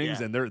bell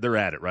rings and they're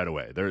at it right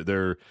away.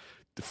 They're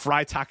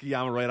fry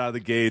Takayama right out of the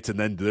gates, and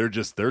then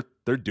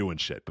they're doing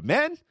shit. But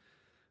man,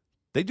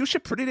 they do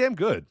shit pretty damn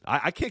good.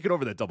 I can't get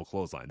over that double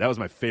clothesline. That was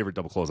my favorite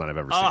double clothesline I've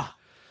ever seen.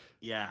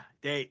 Yeah,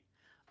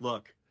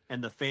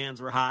 and the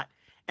fans were hot.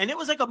 And it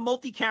was like a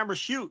multi-camera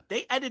shoot.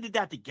 They edited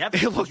that together.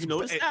 Did you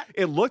notice that?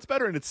 It looked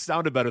better and it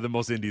sounded better than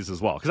most indies as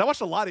well. Because I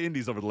watched a lot of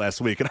indies over the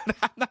last week. And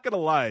I'm not going to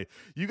lie.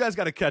 You guys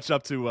got to catch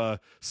up to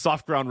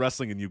soft ground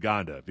wrestling in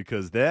Uganda.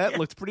 Because that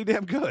looked pretty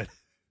damn good.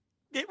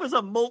 It was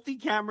a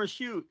multi-camera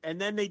shoot. And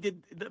then the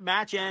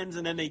match ends.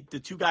 And then the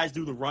two guys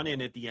do the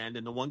run-in at the end.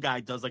 And the one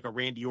guy does like a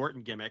Randy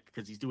Orton gimmick.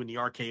 Because he's doing the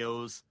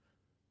RKOs.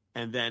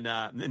 And then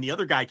the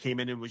other guy came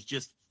in and was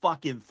just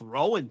fucking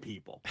throwing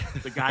people.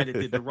 The guy that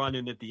did the run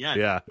in at the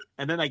end. Yeah.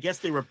 And then I guess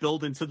they were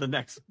building to the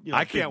next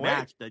I can't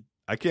match.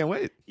 I can't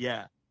wait.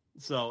 Yeah.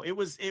 So it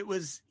was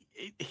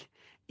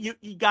you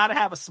got to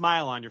have a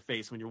smile on your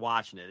face when you're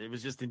watching it. It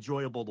was just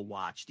enjoyable to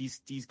watch.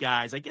 These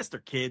guys, I guess they're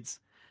kids.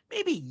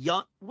 Maybe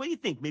young. What do you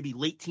think? Maybe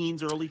late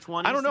teens, early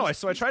 20s? I don't know.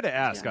 So I tried to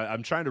ask. Yeah.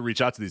 I'm trying to reach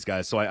out to these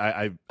guys. So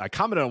I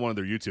commented on one of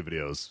their YouTube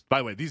videos. By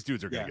the way, these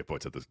dudes are going to get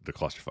put to the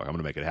clusterfuck. I'm going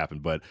to make it happen.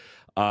 But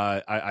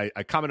I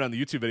commented on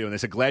the YouTube video and they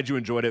said, glad you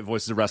enjoyed it,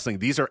 Voices of Wrestling.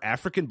 These are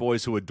African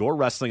boys who adore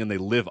wrestling and they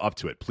live up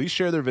to it. Please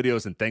share their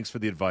videos and thanks for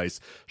the advice.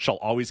 Shall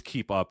always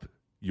keep up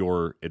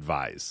your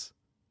advice.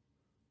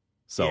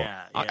 So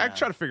I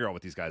try to figure out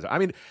what these guys are. I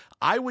mean,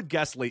 I would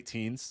guess late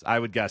teens. I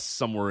would guess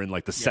somewhere in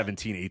like the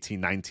 17,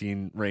 18,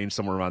 19 range,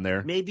 somewhere around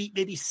there.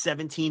 Maybe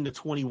 17 to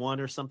 21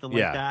 or something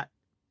like that.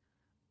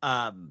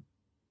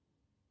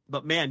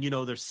 But man,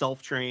 they're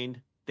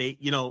self-trained. They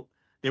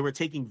were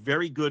taking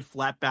very good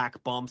flat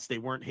back bumps. They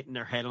weren't hitting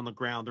their head on the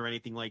ground or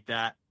anything like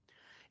that.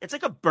 It's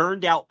like a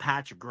burned out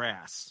patch of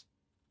grass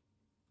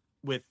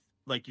with,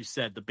 like you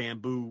said, the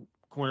bamboo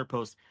corner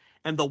post.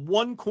 And the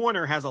one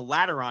corner has a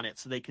ladder on it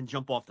so they can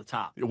jump off the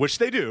top. Which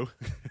they do.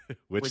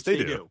 Which they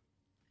do.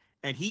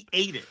 And he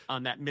ate it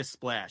on that missed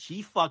splash.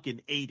 He fucking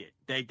ate it.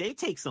 They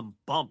take some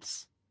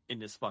bumps in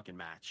this fucking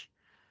match.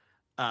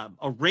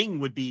 A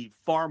ring would be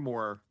far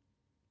more,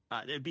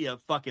 it'd be a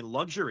fucking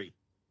luxury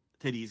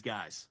to these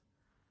guys.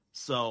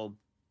 So,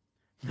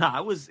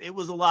 it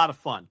was a lot of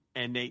fun.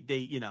 And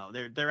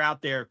they're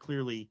out there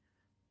clearly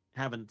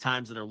having the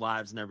times of their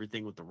lives and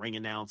everything with the ring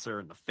announcer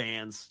and the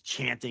fans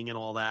chanting and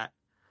all that.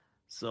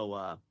 So,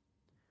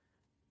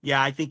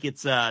 I think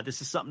it's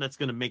this is something that's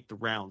going to make the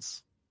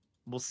rounds.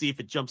 We'll see if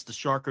it jumps the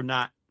shark or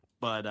not,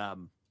 but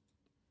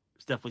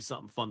it's definitely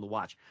something fun to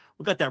watch.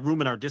 We got that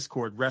room in our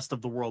Discord, Rest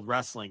of the World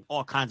Wrestling.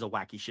 All kinds of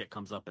wacky shit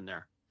comes up in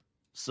there.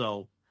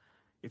 So,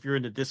 if you're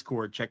in the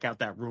Discord, check out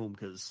that room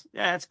because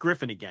it's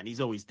Griffin again. He's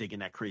always digging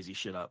that crazy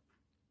shit up.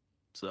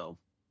 So.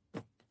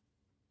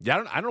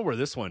 Yeah, I don't know where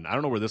this one. I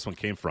don't know where this one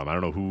came from. I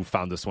don't know who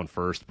found this one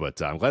first,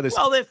 but I'm glad they.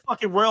 Well, that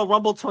fucking Royal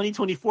Rumble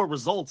 2024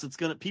 results.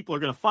 People are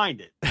gonna find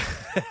it.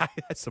 I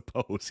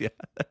suppose. Yeah,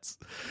 that's.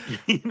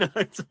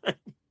 It's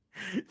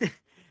like,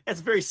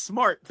 that's very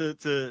smart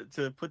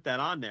to put that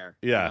on there.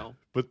 Yeah,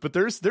 but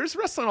there's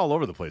wrestling all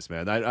over the place,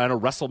 man. I know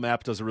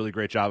WrestleMap does a really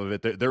great job of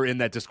it. They're in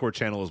that Discord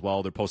channel as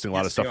well. They're posting a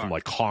lot of stuff from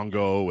like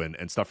Congo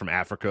and stuff from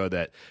Africa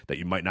that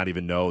you might not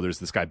even know. There's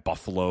this guy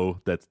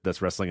Buffalo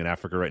that's wrestling in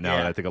Africa right now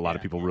that I think a lot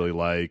of people really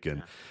like.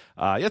 And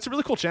it's a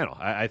really cool channel.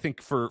 I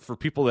think for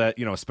people that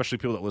especially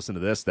people that listen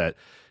to this, that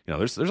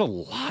there's a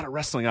lot of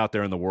wrestling out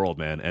there in the world,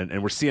 man.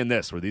 And we're seeing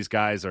this where these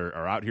guys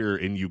are out here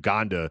in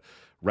Uganda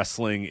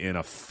wrestling in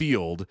a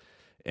field.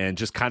 And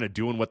just kind of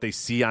doing what they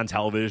see on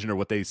television or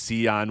what they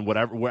see on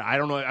whatever. Where I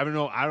don't even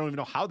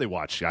know how they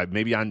watch.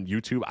 Maybe on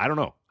YouTube. I don't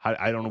know.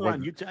 I don't know.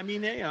 On YouTube. I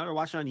mean, they're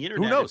watching on the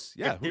internet. Who knows?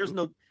 Yeah.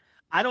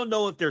 I don't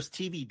know if there's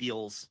TV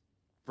deals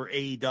for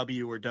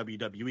AEW or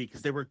WWE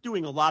because they were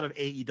doing a lot of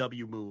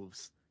AEW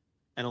moves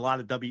and a lot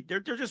of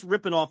They're just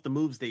ripping off the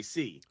moves they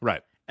see.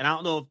 Right. And I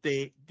don't know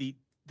if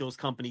those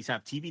companies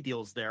have TV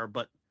deals there,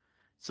 but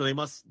So they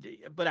must,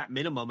 but at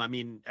minimum, I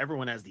mean,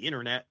 everyone has the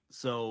internet,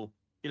 so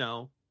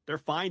they're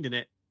finding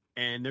it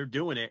and they're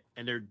doing it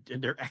and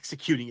they're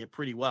executing it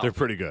pretty well. They're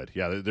pretty good.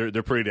 Yeah,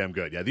 they're pretty damn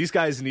good. Yeah, these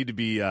guys need to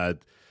be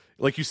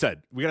like you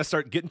said. We got to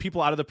start getting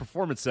people out of the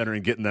performance center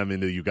and getting them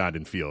into the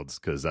Ugandan fields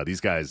because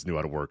these guys knew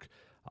how to work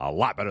a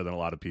lot better than a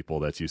lot of people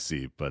that you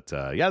see. But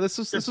this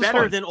is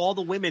better fun. than all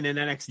the women in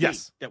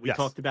NXT that we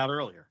talked about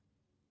earlier.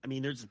 I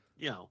mean, there's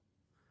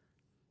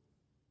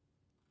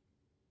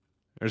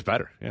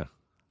better. Yeah.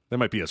 They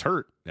might be as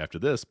hurt after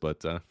this,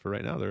 but for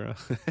right now, they're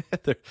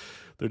they're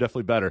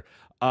definitely better.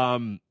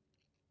 So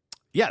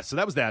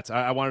that was that.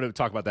 I wanted to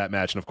talk about that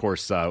match, and of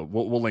course,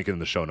 we'll link it in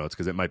the show notes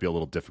because it might be a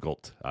little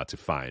difficult to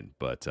find,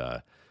 but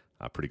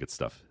pretty good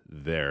stuff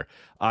there.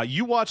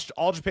 You watched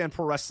All Japan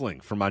Pro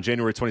Wrestling from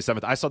January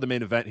 27th. I saw the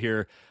main event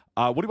here.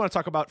 What do you want to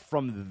talk about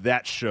from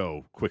that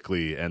show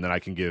quickly, and then I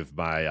can give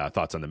my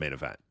thoughts on the main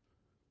event.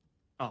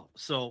 Oh,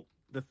 so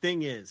the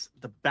thing is,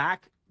 the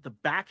back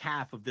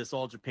half of this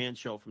All Japan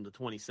show from the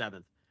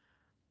 27th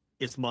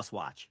is must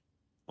watch.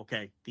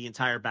 Okay. The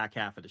entire back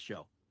half of the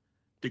show.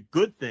 The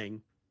good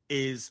thing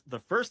is the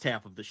first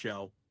half of the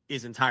show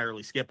is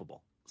entirely skippable.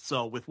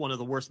 So with one of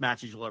the worst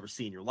matches you'll ever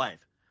see in your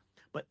life,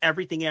 but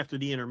everything after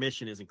the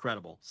intermission is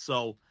incredible.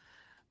 So,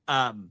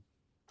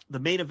 the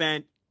main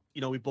event,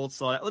 we both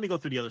saw it. Let me go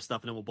through the other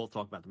stuff and then we'll both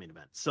talk about the main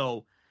event.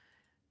 So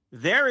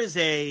there is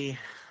a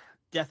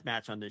death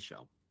match on this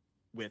show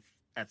with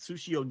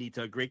Atsushi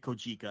Onita, Great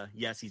Kojika.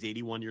 Yes, he's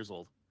 81 years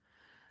old.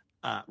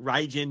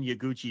 Raijin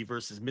Yaguchi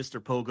versus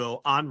Mr.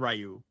 Pogo on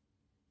Ryu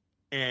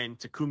and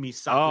Takumi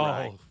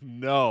Sakurai. Oh,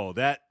 no.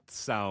 That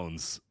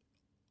sounds...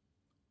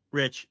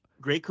 Rich,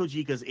 Great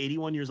Kojika's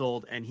 81 years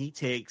old, and he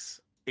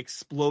takes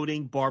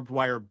exploding barbed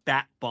wire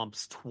bat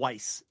bumps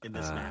twice in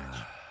this match,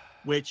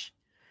 which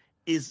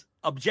is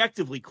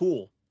objectively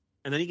cool.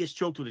 And then he gets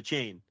choked with a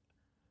chain.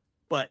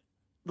 But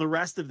the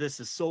rest of this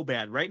is so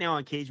bad. Right now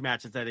on Cage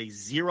Match, it's at a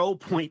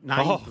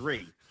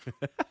 0.93.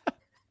 Oh.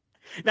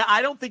 Now,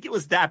 I don't think it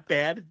was that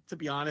bad, to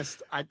be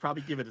honest. I'd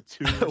probably give it a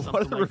 2 or something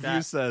One of the like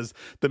reviews that. says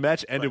the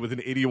match ended with an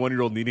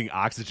 81-year-old needing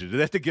oxygen. Did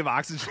they have to give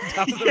oxygen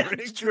down to the ring?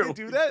 It's true. Did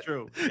they do that? It's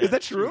true. Is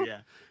that true? Yeah.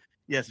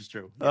 Yes, it's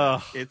true.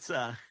 Yeah. It's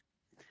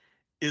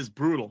is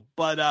brutal.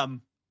 But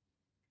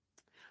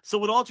so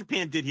what All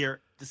Japan did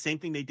here, the same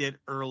thing they did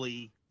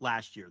early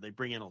last year. They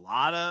bring in a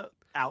lot of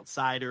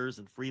outsiders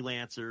and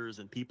freelancers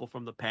and people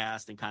from the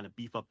past and kind of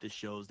beef up the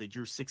shows. They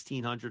drew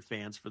 1,600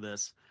 fans for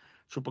this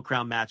Triple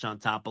Crown match on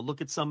top. But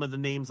look at some of the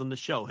names on the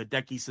show.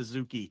 Hideki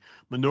Suzuki,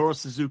 Minoru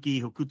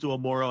Suzuki, Hokuto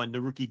Amuro, and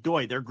Naruki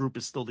Doi. Their group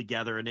is still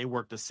together, and they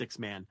worked a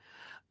 6-man.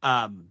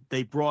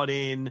 They brought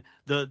in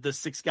the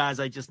 6 guys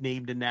I just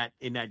named in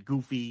that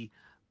goofy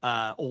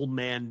old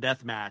man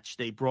death match.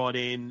 They brought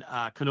in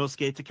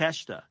Konosuke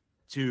Takeshita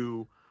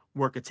to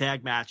work a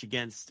tag match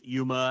against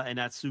Yuma and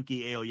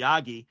Atsuki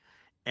Aoyagi.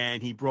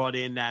 And he brought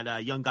in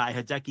that young guy,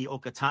 Hideki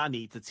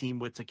Okatani, to team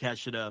with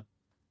Takeshita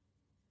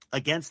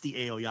against the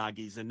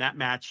Aoyagis. And that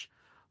match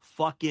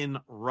fucking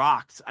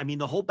rocked. I mean,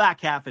 the whole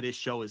back half of this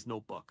show is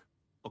notebook.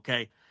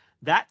 Okay.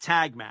 That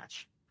tag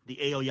match, the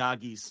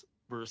Aoyagis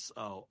versus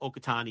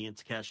Okatani and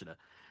Takeshita.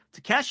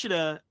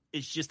 Takeshita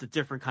is just a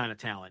different kind of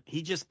talent.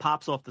 He just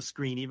pops off the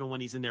screen, even when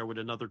he's in there with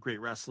another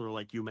great wrestler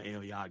like Yuma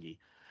Aoyagi.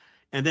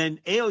 And then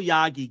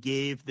Aoyagi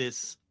gave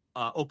this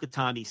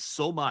Okatani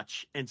so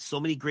much and so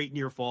many great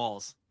near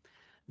falls.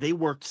 They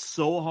worked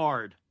so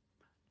hard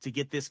to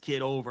get this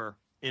kid over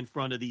in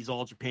front of these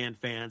All Japan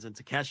fans, and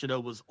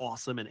Takeshita was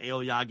awesome and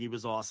Aoyagi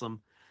was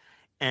awesome.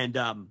 And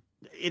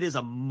it is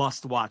a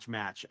must-watch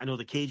match. I know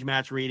the Cage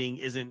Match rating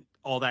isn't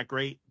all that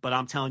great, but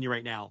I'm telling you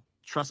right now,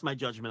 trust my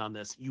judgment on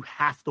this. You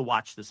have to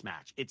watch this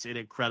match. It's an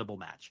incredible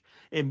match.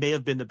 It may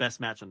have been the best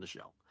match on the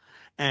show.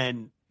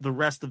 And the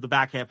rest of the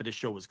back half of the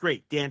show was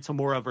great. Dan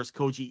Tamura versus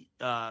Koji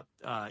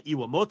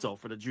Iwamoto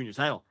for the junior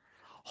title.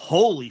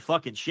 Holy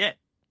fucking shit.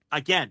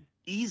 Again,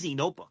 easy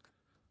notebook.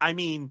 I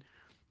mean,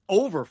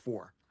 over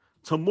 4.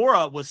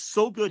 Tamura was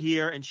so good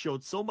here and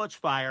showed so much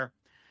fire.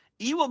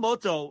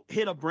 Iwamoto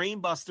hit a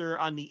brainbuster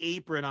on the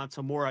apron on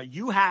Tamura.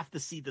 You have to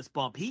see this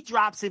bump. He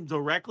drops him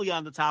directly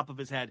on the top of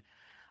his head.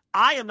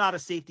 I am not a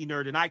safety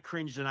nerd, and I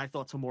cringed, and I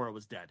thought Tamura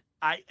was dead.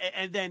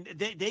 And then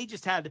they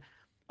just had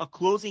a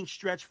closing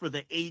stretch for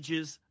the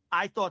ages.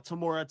 I thought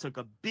Tamura took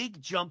a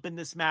big jump in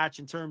this match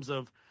in terms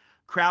of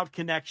crowd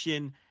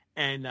connection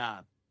and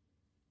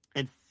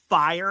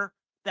fire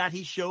that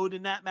he showed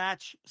in that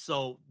match.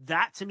 So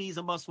that to me is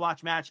a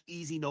must-watch match.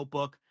 Easy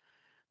notebook.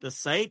 The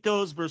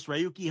Saitos versus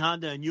Ryuki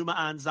Honda and Yuma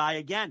Anzai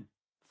again.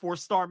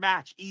 4-star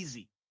match.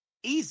 Easy.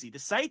 Easy. The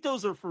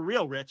Saitos are for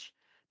real, Rich.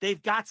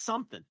 They've got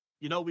something.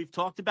 You know, we've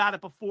talked about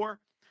it before.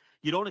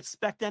 You don't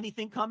expect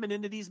anything coming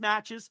into these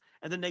matches,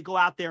 and then they go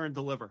out there and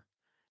deliver,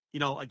 you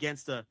know,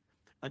 against an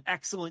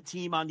excellent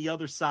team on the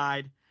other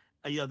side.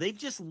 You know, they've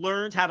just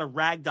learned how to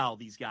ragdoll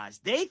these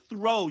guys. They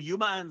throw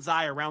Yuma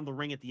Anzai around the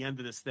ring at the end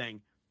of this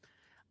thing.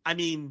 I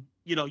mean,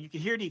 you know, you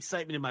can hear the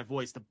excitement in my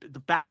voice. The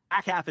back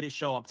half of this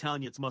show, I'm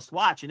telling you, it's must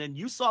watch. And then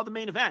you saw the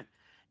main event.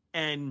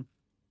 And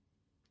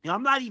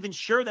I'm not even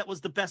sure that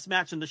was the best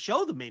match in the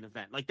show, the main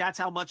event. Like, that's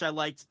how much I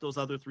liked those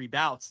other 3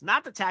 bouts.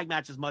 Not the tag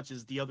match as much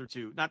as the other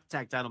 2. Not the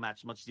tag title match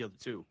as much as the other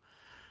 2.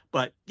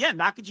 But, yeah,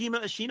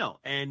 Nakajima, Ashino.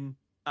 And,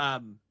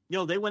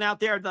 they went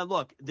out there and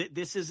look,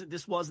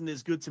 this wasn't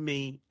as good to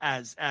me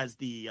as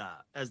the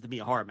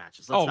Miyahara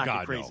matches. Let's not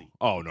get crazy.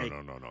 No. Oh, no,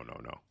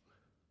 no.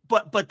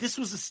 But this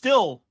was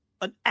still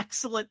an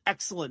excellent,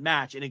 excellent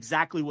match and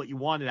exactly what you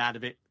wanted out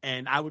of it.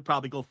 And I would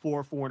probably go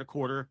 4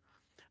 1/4.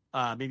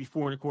 Maybe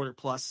 4 1/4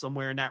 plus,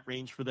 somewhere in that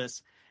range for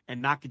this.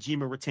 And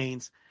Nakajima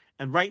retains.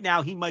 And right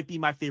now, he might be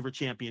my favorite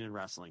champion in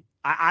wrestling.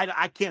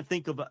 I can't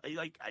think of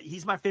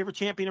he's my favorite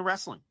champion in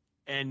wrestling.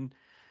 And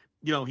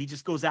he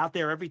just goes out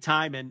there every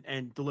time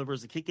and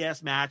delivers a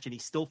kick-ass match, and he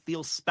still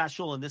feels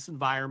special in this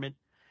environment.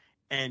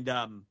 And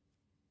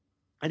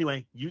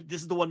anyway,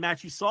 this is the one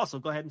match you saw, so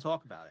go ahead and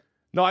talk about it.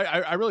 No,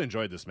 I really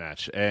enjoyed this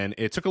match, and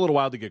it took a little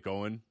while to get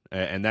going,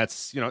 and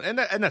that's and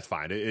that's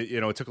fine.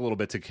 It took a little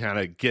bit to kind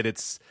of get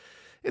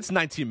It's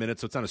 19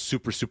 minutes, so it's not a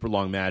super, super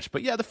long match.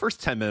 But yeah, the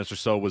first 10 minutes or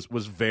so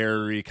was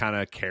very kind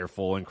of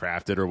careful and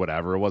crafted or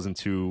whatever. It wasn't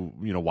too,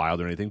 wild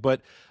or anything.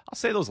 But I'll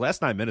say those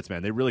last 9 minutes,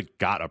 man, they really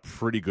got a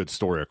pretty good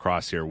story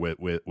across here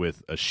with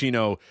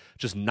Ashino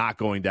just not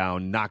going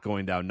down.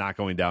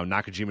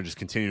 Nakajima just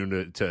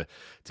continuing to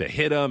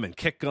hit him and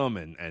kick him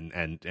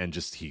and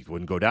just he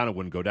wouldn't go down.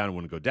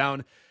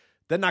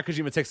 Then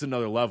Nakajima takes it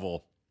another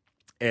level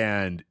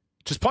and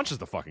just punches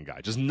the fucking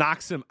guy, just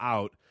knocks him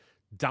out.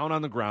 Down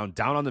on the ground,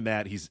 down on the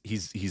mat.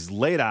 He's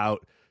laid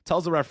out,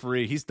 tells the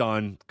referee he's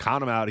done,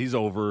 count him out, he's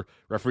over.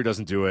 Referee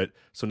doesn't do it.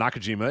 So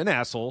Nakajima, an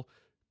asshole,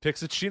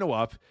 picks Ashino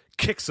up,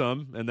 kicks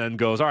him, and then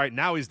goes, all right,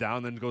 now he's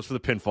down, then goes for the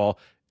pinfall,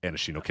 and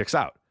Ashino kicks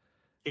out.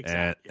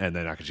 Exactly. And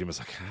then Nakajima's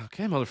like,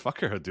 okay,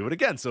 motherfucker, I'll do it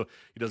again. So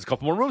he does a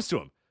couple more moves to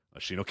him.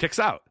 Ashino kicks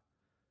out.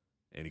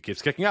 And he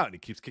keeps kicking out, and he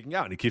keeps kicking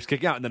out, and he keeps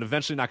kicking out. And then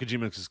eventually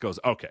Nakajima just goes,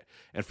 okay.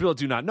 And for people that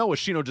do not know,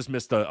 Ashino just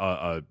missed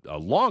a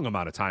long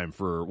amount of time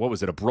for, what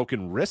was it, a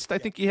broken wrist, I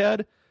think he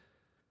had?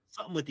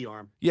 Something with the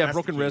arm. Yeah, that's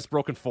broken wrist,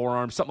 broken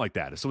forearm, something like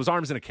that. So his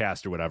arm's in a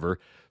cast or whatever.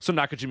 So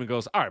Nakajima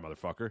goes, all right,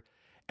 motherfucker.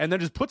 And then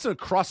just puts a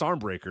cross arm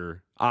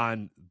breaker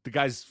on the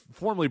guy's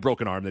formerly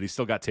broken arm that he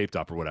still got taped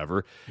up or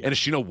whatever. Yeah. And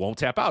Ashino won't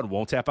tap out.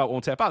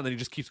 And then he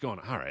just keeps going,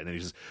 all right. And then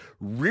he just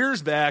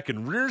rears back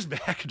and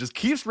just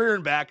keeps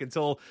rearing back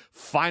until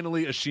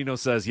finally Ashino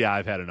says, yeah,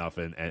 I've had enough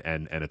and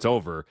it's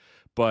over.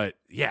 But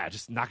yeah,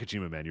 just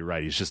Nakajima, man, you're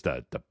right. He's just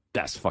the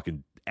best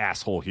fucking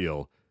asshole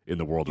heel in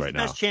the world right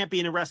now. He's the best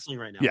champion in wrestling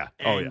right now. Yeah.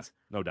 Yeah.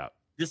 No doubt.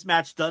 This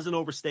match doesn't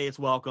overstay its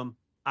welcome.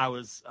 I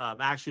was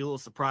actually a little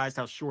surprised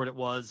how short it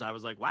was. I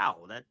was like,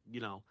 wow, that,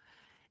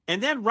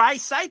 And then Rai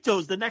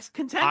Saito's the next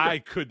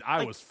contender.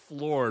 I was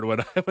floored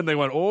when they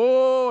went,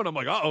 oh, and I'm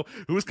like, uh-oh,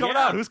 who's coming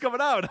out? Who's coming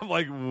out? I'm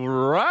like,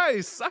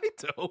 Rai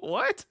Saito,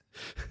 what?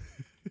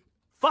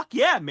 Fuck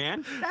yeah,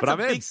 man. That's a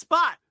big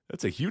spot.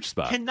 That's a huge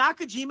spot. Can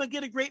Nakajima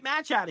get a great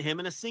match out of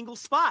him in a single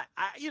spot?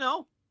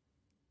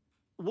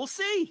 We'll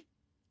see.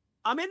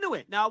 I'm into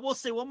it. Now, we'll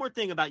say one more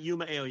thing about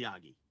Yuma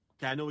Aoyagi.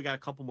 Okay, I know we got a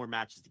couple more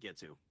matches to get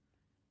to.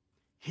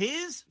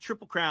 His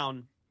Triple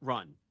Crown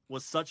run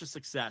was such a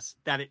success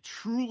that it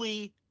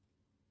truly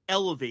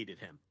elevated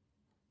him.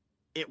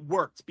 It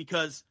worked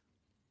because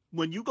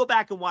when you go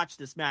back and watch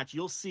this match,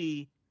 you'll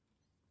see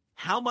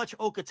how much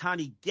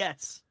Okatani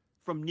gets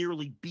from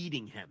nearly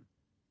beating him,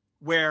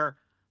 where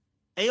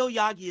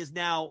Aoyagi is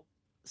now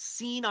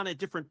seen on a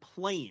different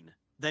plane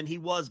than he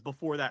was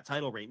before that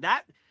title reign.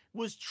 That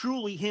was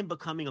truly him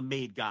becoming a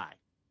made guy.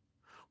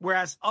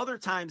 Whereas other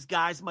times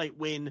guys might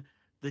win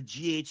the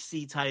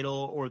GHC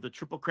title or the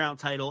Triple Crown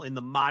title in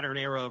the modern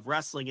era of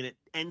wrestling, and it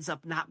ends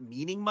up not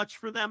meaning much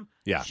for them.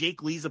 Yeah.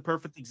 Jake Lee's a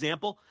perfect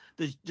example.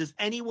 Does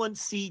anyone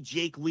see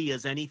Jake Lee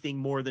as anything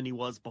more than he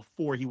was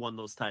before he won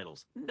those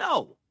titles?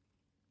 No.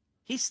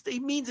 He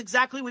means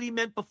exactly what he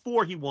meant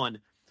before he won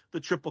the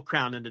Triple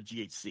Crown and the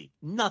GHC.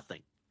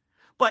 Nothing.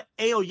 But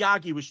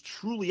Aoyagi was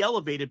truly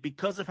elevated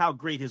because of how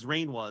great his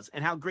reign was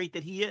and how great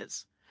that he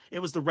is. It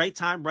was the right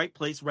time, right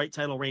place, right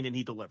title reign, and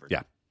he delivered.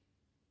 Yeah.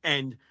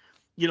 And,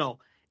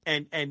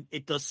 and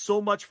it does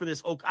so much for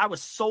this. I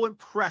was so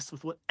impressed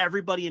with what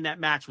everybody in that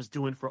match was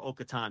doing for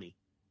Okatani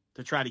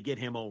to try to get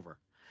him over.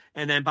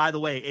 And then, by the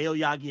way,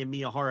 Aoyagi and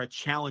Miyahara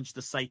challenged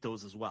the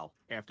Saitos as well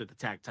after the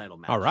tag title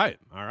match. All right.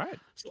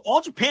 So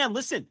All Japan,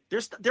 listen,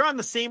 they're on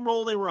the same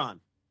roll they were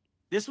on.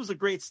 This was a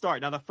great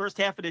start. Now, the first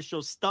half of this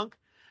show stunk.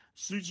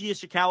 Suji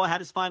Ishikawa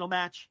had his final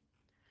match.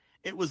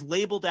 It was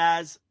labeled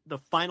as the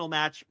final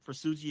match for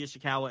Suji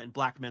Ishikawa and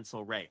Black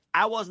Menso Ray.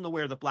 I wasn't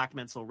aware that Black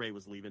Menso Ray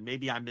was leaving.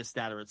 Maybe I missed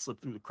that or it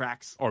slipped through the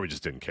cracks. Or we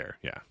just didn't care.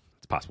 Yeah,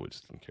 it's possible we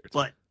just didn't care.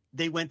 But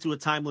they went to a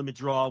time limit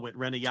draw with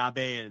Rena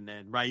Yabe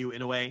and Ryu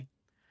Inoue.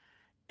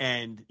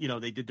 And,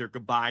 they did their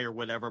goodbye or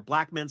whatever.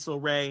 Black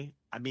Menso Ray,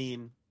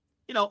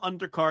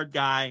 undercard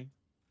guy,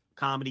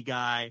 comedy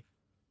guy.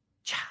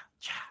 Cha,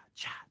 cha,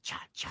 cha,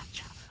 cha, cha,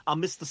 cha. I'll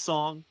miss the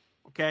song,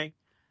 okay?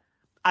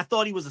 I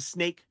thought he was a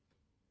snake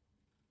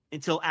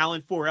until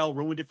Alan 4L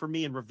ruined it for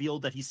me and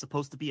revealed that he's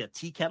supposed to be a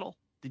tea kettle.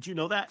 Did you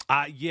know that?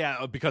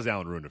 Yeah, because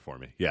Alan ruined it for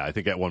me. Yeah, I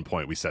think at one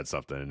point we said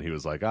something, and he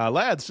was like,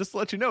 lads, just to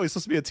let you know, he's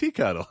supposed to be a tea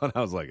kettle. And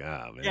I was like,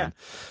 man. Yeah.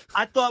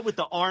 I thought with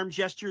the arm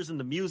gestures and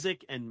the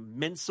music and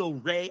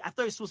Menso Ray, I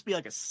thought he was supposed to be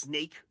like a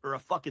snake or a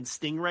fucking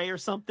stingray or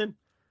something.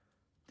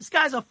 This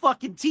guy's a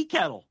fucking tea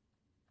kettle.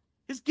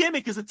 His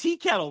gimmick is a tea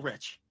kettle,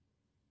 Rich.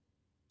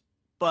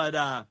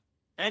 But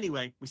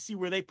anyway, we see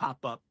where they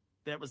pop up.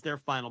 That was their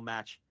final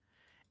match.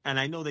 And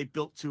I know they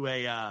built to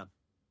a...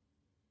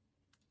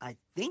 I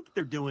think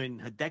they're doing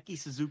Hideki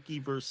Suzuki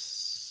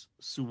versus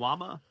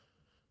Suwama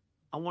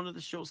on one of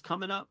the shows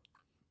coming up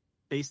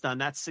based on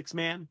that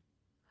 6-man.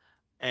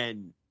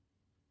 And,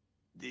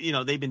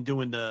 they've been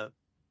doing the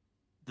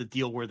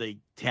deal where they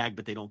tag,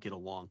 but they don't get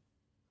along.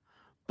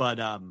 But,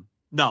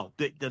 no,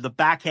 the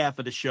back half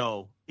of the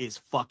show is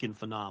fucking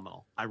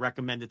phenomenal. I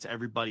recommend it to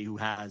everybody who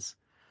has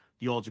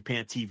the All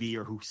Japan TV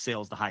or who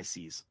sails the high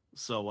seas.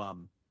 So,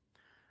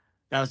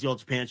 that was the All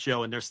Japan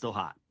show, and they're still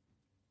hot.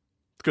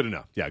 Good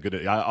enough. Yeah,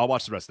 good. I'll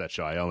watch the rest of that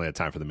show. I only had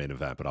time for the main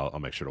event, but I'll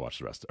make sure to watch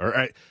the rest.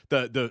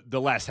 The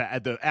last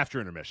the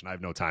after intermission. I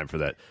have no time for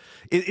that.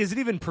 Is it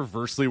even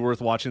perversely worth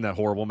watching that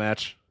horrible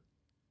match?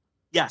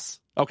 Yes.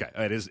 Okay.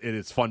 It is. It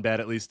is fun bad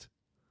at least.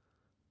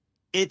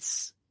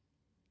 It's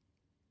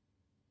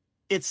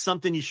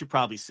something you should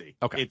probably see.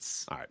 Okay.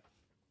 It's all right.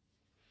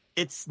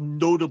 It's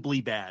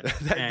notably bad.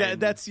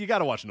 That's you got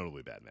to watch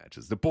notably bad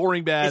matches. The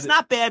boring bad. It's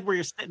not bad where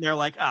you're sitting there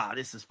like,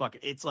 this is fucking.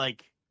 It's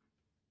like.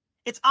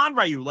 It's on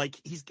Ryu. Like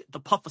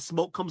the puff of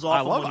smoke comes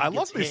off. I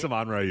love me some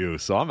on Ryu,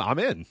 so I'm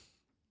in.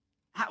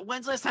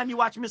 When's the last time you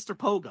watched Mr.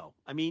 Pogo?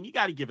 I mean, you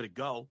got to give it a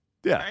go.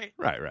 Yeah,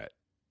 right.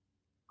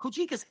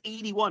 Kojika's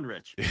 81,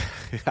 Rich.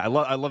 I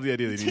love the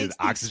idea that he needed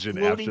oxygen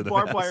after the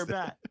barbed wire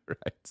bat.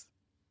 Right.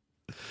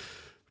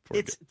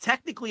 It's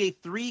technically a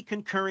 3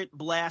 concurrent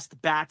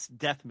blast bats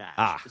death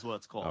match, is what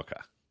it's called. Okay.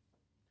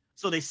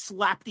 So they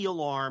slap the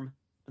alarm,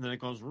 and then it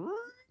goes,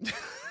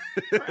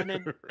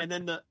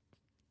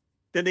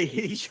 Then they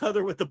hit each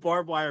other with the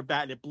barbed wire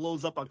bat, and it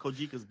blows up on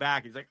Kojika's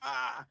back. He's like,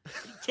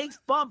 he takes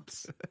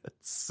bumps.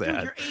 It's sad.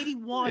 Dude, you're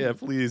 81. Yeah,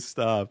 please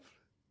stop.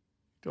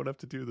 Don't have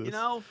to do this.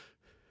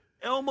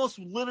 It almost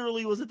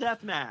literally was a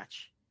death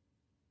match.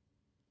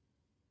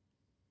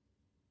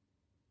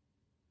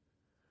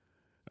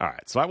 All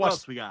right, so I watched. What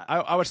else we got?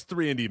 I watched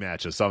 3 indie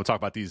matches, so I'm gonna talk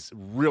about these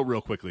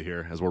real quickly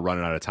here as we're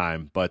running out of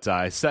time. But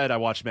I said I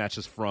watched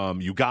matches from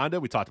Uganda.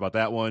 We talked about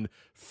that one.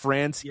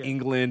 France,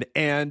 England,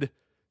 and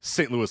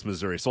St. Louis,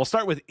 Missouri. So I'll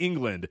start with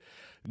England.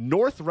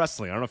 North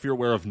Wrestling. I don't know if you're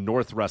aware of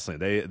North Wrestling.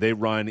 They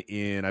run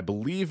in, I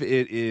believe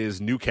it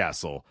is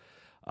Newcastle.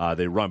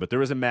 They run, but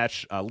there is a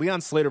match,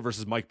 Leon Slater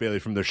versus Mike Bailey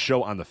from their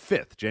show on the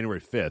 5th,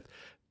 January 5th.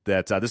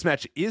 That this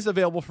match is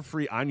available for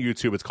free on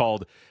YouTube. It's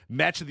called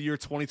Match of the Year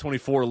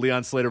 2024,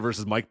 Leon Slater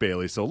versus Mike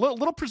Bailey. So a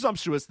little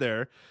presumptuous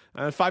there.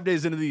 5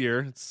 days into the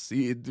year.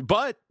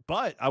 But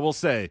I will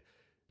say,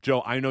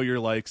 Joe, I know your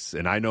likes,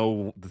 and I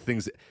know the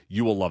things that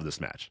you will love this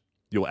match.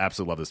 You'll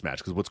absolutely love this match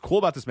because what's cool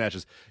about this match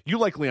is you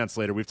like Leon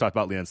Slater. We've talked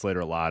about Leon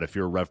Slater a lot. If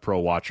you're a Rev Pro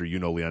watcher, you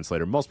know Leon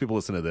Slater. Most people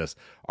listening to this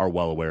are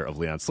well aware of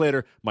Leon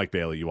Slater. Mike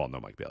Bailey, you all know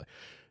Mike Bailey.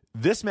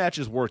 This match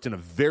has worked in a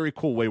very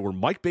cool way where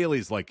Mike Bailey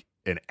is like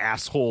an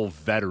asshole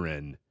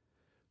veteran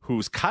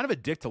who's kind of a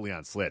dick to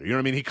Leon Slater. You know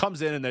what I mean? He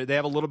comes in and they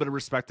have a little bit of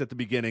respect at the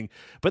beginning,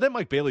 but then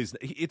Mike Bailey's,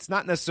 it's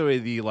not necessarily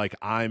the like,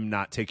 I'm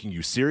not taking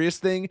you serious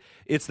thing.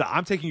 It's the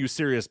I'm taking you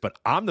serious, but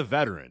I'm the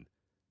veteran.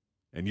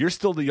 And you're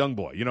still the young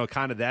boy,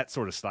 kind of that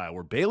sort of style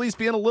where Bailey's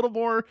being a little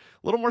more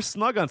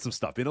snug on some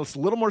stuff, a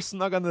little more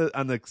snug on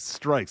the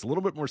strikes, a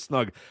little bit more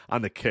snug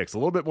on the kicks, a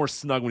little bit more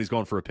snug when he's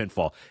going for a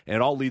pinfall. And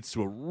it all leads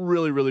to a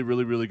really, really,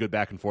 really, really good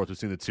back and forth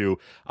between the two.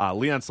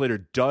 Leon Slater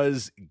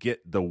does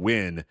get the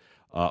win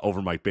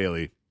over Mike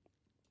Bailey.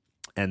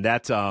 And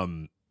that,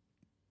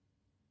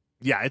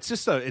 it's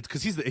just, it's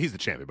because he's the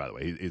champion, by the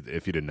way.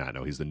 If you did not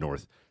know, he's the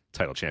North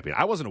title champion.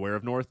 I wasn't aware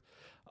of North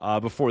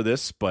before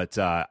this, but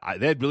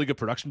they had really good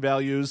production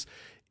values.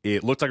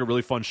 It looked like a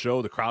really fun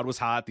show. The crowd was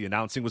hot. The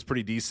announcing was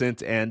pretty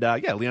decent. And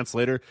Leon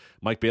Slater,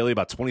 Mike Bailey,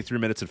 about 23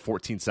 minutes and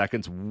 14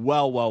 seconds.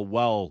 Well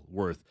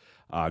worth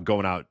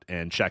going out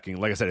and checking.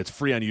 Like I said, it's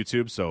free on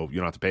YouTube, so you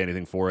don't have to pay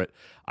anything for it.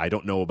 I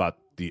don't know about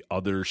the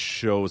other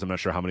shows. I'm not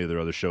sure how many of their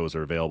other shows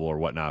are available or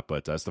whatnot,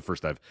 but that's the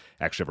first I've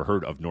actually ever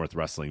heard of North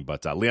Wrestling.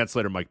 But Leon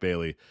Slater, Mike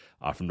Bailey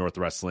from North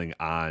Wrestling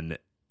on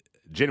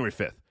January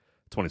 5th.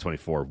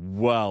 2024,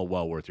 well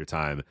worth your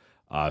time.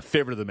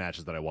 Favorite of the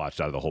matches that I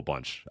watched out of the whole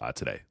bunch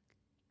today.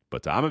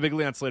 But I'm a big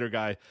Leon Slater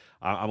guy.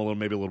 I'm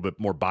maybe a little bit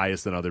more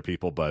biased than other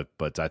people, but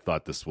I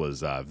thought this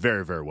was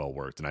very, very well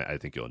worked, and I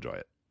think you'll enjoy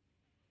it.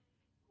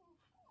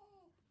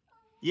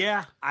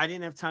 Yeah, I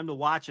didn't have time to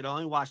watch it. I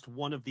only watched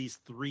one of these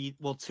 3.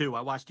 Well, 2.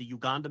 I watched a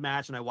Uganda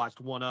match and I watched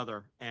one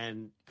other.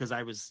 And because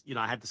I was,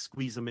 I had to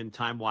squeeze them in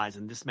time wise.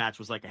 And this match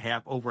was like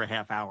over a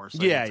half hour.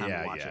 So yeah.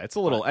 It's a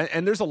little,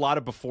 and there's a lot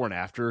of before and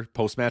after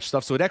post match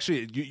stuff. So it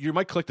actually, you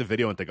might click the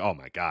video and think, oh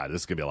my God,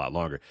 this is going to be a lot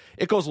longer.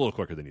 It goes a little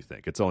quicker than you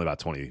think. It's only about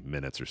 20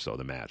 minutes or so,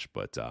 the match,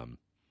 but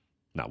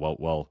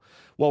well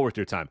worth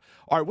your time.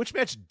 All right. Which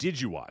match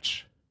did you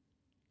watch?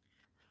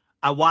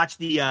 I watched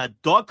the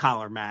dog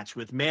collar match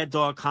with Mad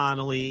Dog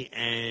Connolly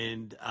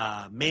and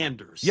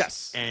Manders.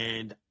 Yes.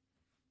 And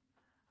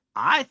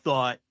I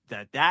thought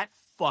that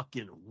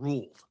fucking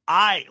ruled.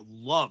 I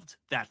loved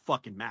that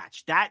fucking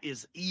match. That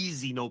is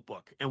easy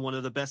notebook and one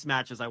of the best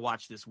matches I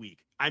watched this week.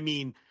 I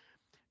mean,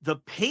 the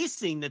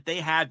pacing that they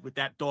had with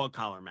that dog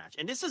collar match,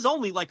 and this is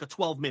only like a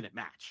 12-minute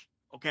match,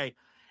 okay?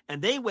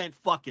 And they went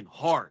fucking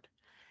hard.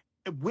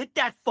 With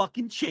that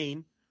fucking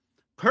chain,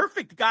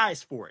 perfect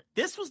guys for it.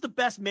 This was the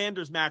best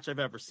Manders match I've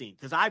ever seen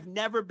because I've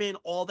never been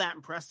all that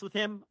impressed with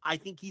him. I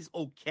think he's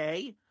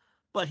okay,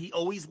 but he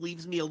always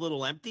leaves me a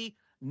little empty.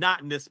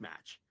 Not in this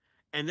match.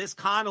 And this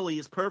Connolly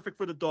is perfect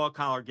for the dog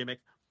collar gimmick.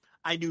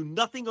 I knew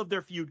nothing of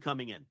their feud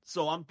coming in,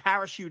 so I'm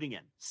parachuting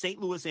in.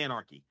 St. Louis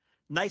Anarchy.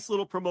 Nice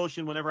little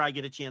promotion whenever I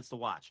get a chance to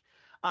watch.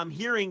 I'm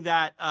hearing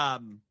that,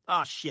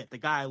 the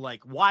guy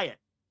like Wyatt.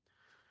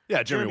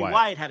 Yeah, Jeremy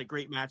Wyatt had a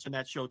great match on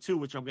that show, too,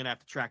 which I'm going to have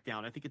to track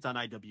down. I think it's on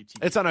IWTV.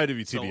 It's on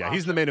IWTV, so, yeah.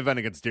 He's in the main event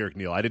against Derek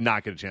Neal. I did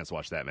not get a chance to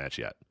watch that match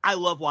yet. I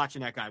love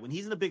watching that guy. When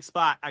he's in a big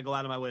spot, I go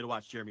out of my way to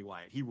watch Jeremy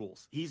Wyatt. He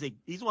rules. He's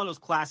one of those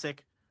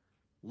classic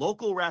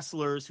local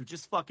wrestlers who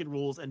just fucking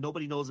rules and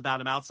nobody knows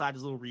about him outside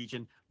his little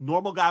region.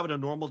 Normal guy with a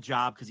normal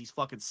job because he's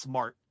fucking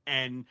smart.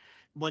 And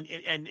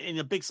in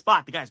a big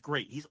spot, the guy's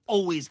great. He's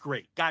always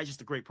great. Guy's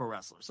just a great pro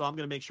wrestler. So I'm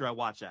going to make sure I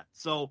watch that.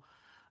 So,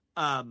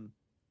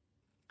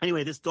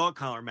 anyway, this dog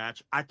collar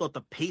match, I thought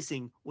the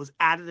pacing was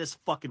out of this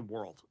fucking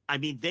world. I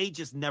mean, they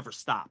just never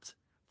stopped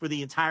for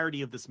the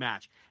entirety of this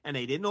match. And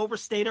they didn't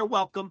overstay their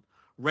welcome.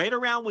 Right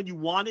around when you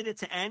wanted it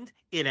to end,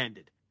 it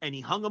ended. And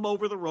he hung him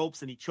over the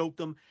ropes and he choked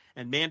him.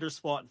 And Manders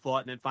fought.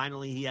 And then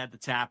finally he had the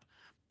tap.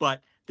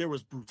 But there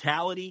was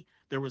brutality.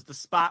 There was the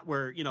spot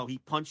where,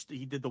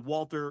 he did the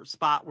Walter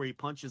spot where he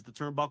punches the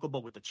turnbuckle,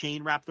 but with the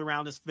chain wrapped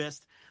around his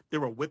fist. They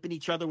were whipping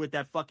each other with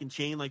that fucking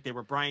chain like they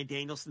were Bryan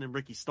Danielson and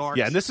Ricky Starks.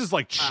 Yeah, and this is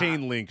like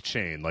chain link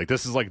chain. Like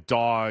this is like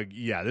dog.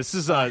 Yeah, this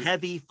is a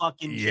heavy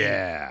fucking chain.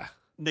 Yeah.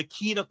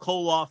 Nikita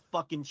Koloff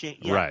fucking chain.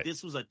 Yeah, right.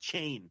 This was a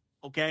chain,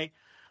 okay?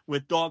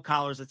 With dog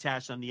collars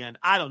attached on the end.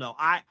 I don't know.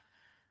 I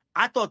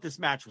thought this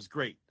match was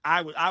great.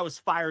 I was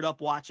fired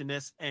up watching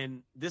this,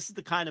 and this is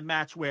the kind of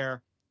match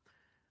where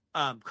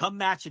come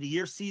match of the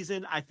year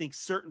season, I think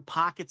certain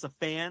pockets of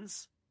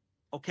fans,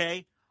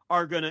 okay,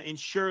 are going to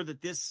ensure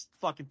that this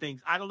fucking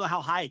thing, I don't know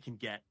how high it can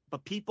get,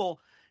 but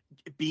people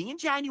being in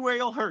January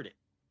will hurt it,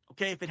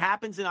 okay? If it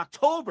happens in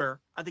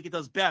October, I think it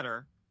does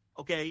better,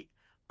 okay?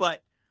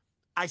 But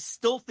I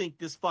still think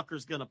this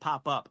fucker's going to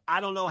pop up. I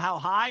don't know how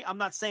high. I'm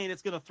not saying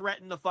it's going to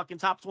threaten the fucking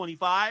top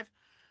 25,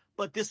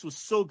 but this was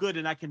so good,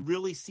 and I can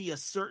really see a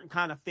certain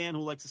kind of fan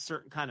who likes a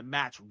certain kind of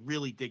match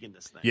really digging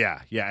this thing.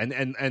 Yeah,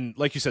 and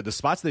like you said, the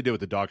spots they did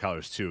with the dog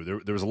collars too.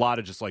 There was a lot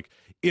of just like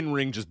in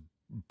ring, just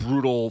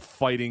brutal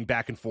fighting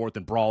back and forth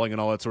and brawling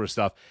and all that sort of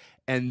stuff.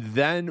 And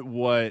then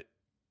what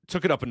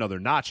took it up another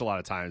notch a lot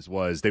of times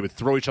was they would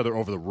throw each other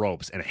over the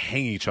ropes and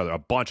hang each other a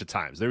bunch of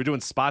times. They were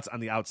doing spots on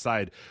the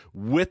outside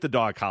with the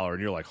dog collar,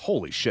 and you're like,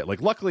 holy shit.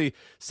 Like, luckily,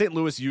 St.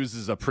 Louis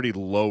uses a pretty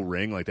low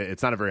ring. Like,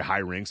 it's not a very high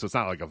ring, so it's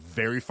not like a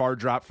very far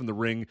drop from the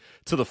ring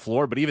to the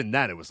floor. But even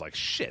then, it was like,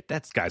 shit,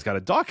 that guy's got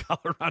a dog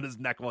collar around his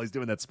neck while he's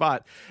doing that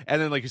spot.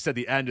 And then, like you said,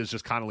 the end is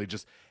just Connolly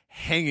just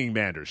hanging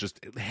Manders, just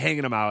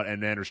hanging him out,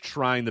 and Manders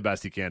trying the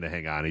best he can to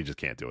hang on. He just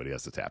can't do it. He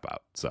has to tap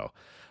out. So,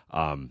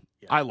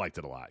 I liked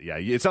it a lot. Yeah,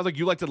 it sounds like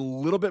you liked it a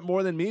little bit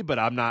more than me, but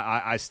I'm not.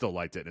 I still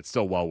liked it, and it's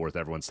still well worth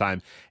everyone's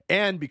time.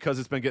 And because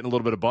it's been getting a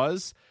little bit of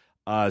buzz,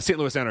 St.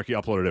 Louis Anarchy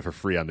uploaded it for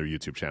free on their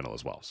YouTube channel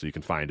as well, so you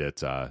can find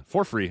it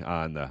for free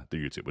on their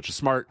YouTube, which is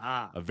smart.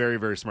 A very,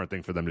 very smart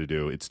thing for them to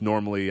do. It's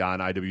normally on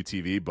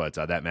IWTV, but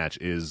that match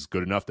is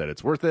good enough that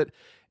it's worth it.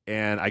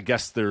 And I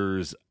guess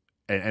there's.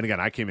 And again,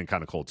 I came in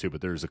kind of cold too,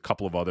 but there's a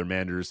couple of other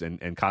Manders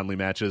and Conley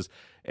matches,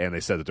 and they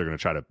said that they're going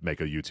to try to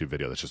make a YouTube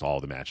video that's just all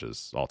the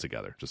matches all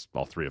together, just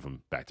all three of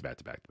them back to back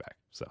to back to back.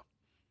 So,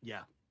 yeah,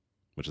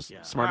 which is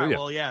smarter. Right,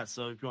 well, yeah.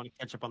 So if you want to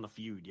catch up on the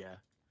feud,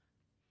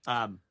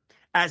 yeah.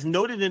 As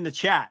noted in the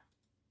chat,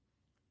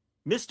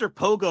 Mr.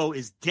 Pogo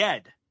is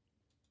dead.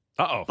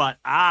 Uh-oh. But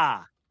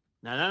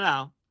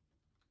no.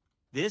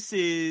 This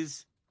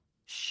is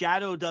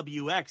Shadow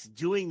WX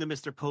doing the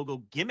Mr.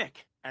 Pogo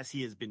gimmick as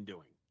he has been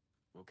doing.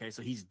 Okay,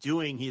 so he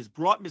has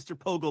brought Mr.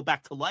 Pogo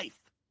back to life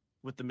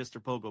with the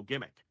Mr. Pogo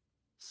gimmick.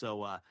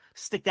 So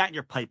stick that in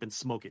your pipe and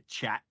smoke it,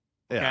 chat.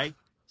 Okay? Yeah.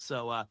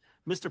 So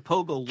Mr.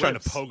 Pogo lives. Trying to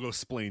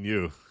Pogo-splain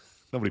you.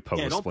 Nobody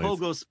Pogo-splains. Yeah, don't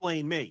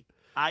Pogo-splain me.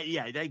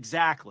 Yeah,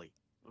 exactly.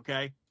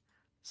 Okay?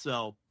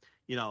 So,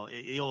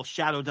 the old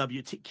Shadow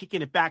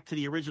kicking it back to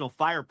the original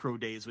Fire Pro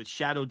days with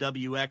Shadow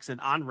WX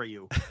and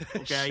Anryu.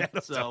 Okay?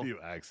 Shadow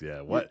WX, yeah.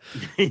 What?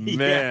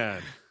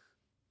 Man.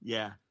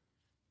 Yeah.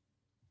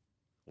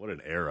 What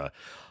an era.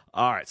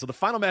 All right, so the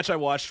final match I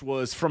watched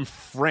was from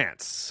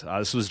France.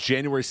 This was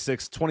January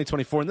 6th,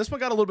 2024, and this one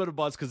got a little bit of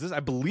buzz because this, I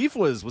believe,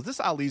 was this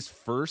Ali's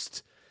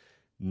first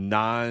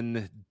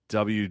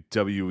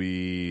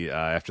non-WWE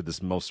after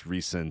this most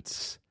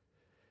recent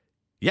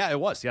Yeah, it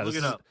was. Yeah, Look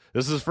this it up.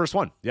 This is his first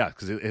one. Yeah,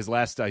 because his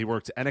last he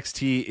worked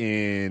NXT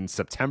in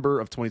September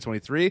of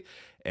 2023,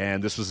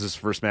 and this was his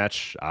first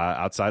match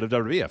outside of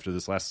WWE after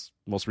this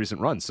most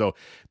recent run. So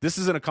this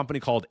is in a company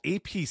called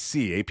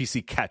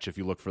APC Catch. If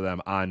you look for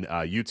them on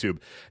YouTube.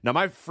 Now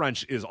my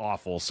French is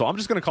awful, so I'm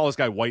just going to call this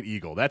guy White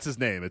Eagle. That's his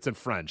name. It's in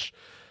French.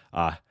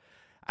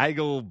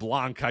 Aigle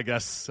Blanc, I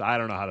guess. I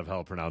don't know how to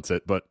hell pronounce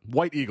it, but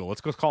White Eagle.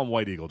 Let's go call him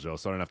White Eagle, Joe,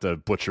 so I don't have to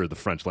butcher the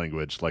French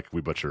language like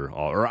we butcher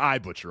all, or I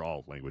butcher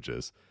all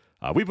languages.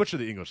 We butcher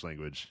the English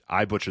language.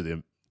 I butcher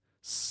the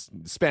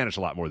Spanish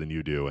a lot more than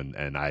you do,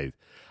 and I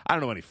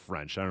don't know any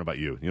French. I don't know about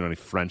you. You know any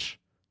French?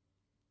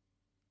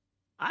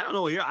 I don't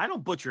know I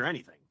don't butcher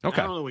anything. Okay.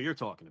 I don't know what you're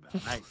talking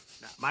about.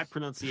 My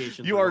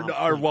pronunciation. You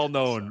are well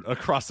known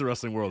across the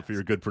wrestling world for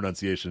your good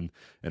pronunciation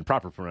and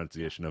proper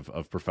pronunciation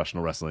of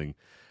professional wrestling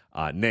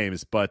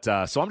names. But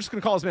so I'm just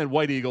going to call this man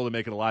White Eagle to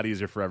make it a lot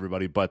easier for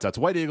everybody. But it's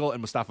White Eagle and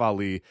Mustafa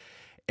Ali.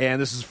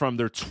 And this is from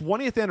their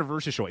 20th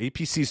anniversary show,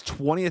 APC's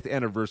 20th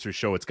anniversary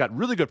show. It's got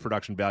really good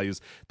production values.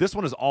 This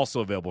one is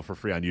also available for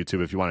free on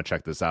YouTube if you want to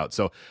check this out.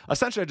 So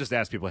essentially I just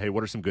asked people, hey,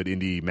 what are some good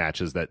indie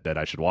matches that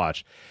I should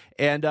watch?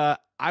 And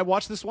I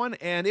watched this one,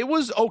 and it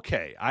was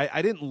okay.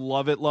 I didn't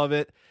love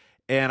it.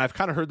 And I've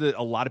kind of heard that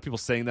a lot of people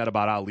saying that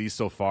about Ali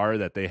so far,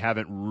 that they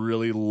haven't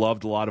really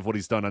loved a lot of what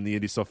he's done on the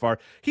indies so far.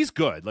 He's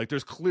good. Like,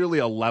 there's clearly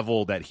a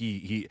level that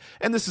he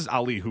and this is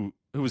Ali who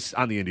was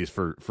on the indies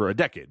for a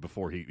decade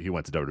before he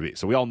went to WWE.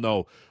 So we all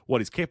know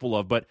what he's capable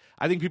of, but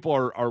I think people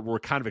were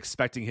kind of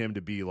expecting him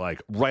to be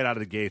like right out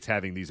of the gates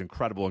having these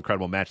incredible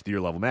match of the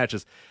year level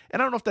matches.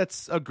 And I don't know if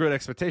that's a good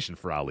expectation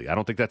for Ali. I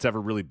don't think that's ever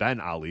really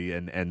been Ali,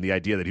 and the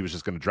idea that he was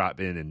just going to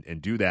drop in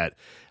and do that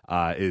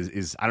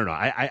is I don't know.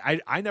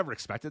 I never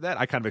expected that.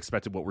 I kind of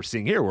expected what we're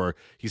seeing here, where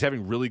he's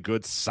having really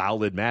good,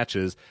 solid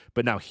matches,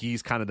 but now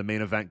he's kind of the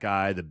main event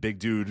guy, the big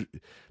dude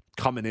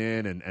coming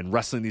in and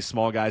wrestling these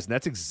small guys. And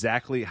that's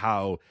exactly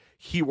how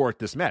he worked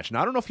this match.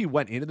 Now, I don't know if he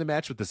went into the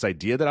match with this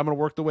idea that I'm going to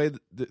work the way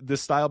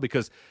this style,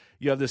 because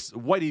you have this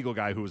White Eagle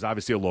guy who is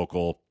obviously a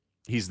local.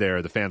 He's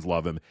there. The fans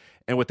love him.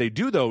 And what they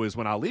do, though, is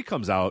when Ali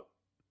comes out,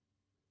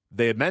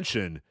 they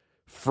mention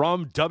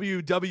from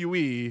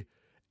WWE,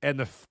 and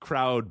the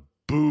crowd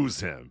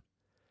boos him.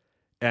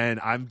 And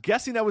I'm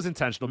guessing that was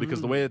intentional,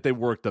 because the way that they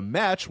worked the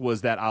match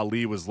was that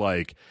Ali was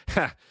like,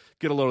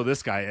 get a load of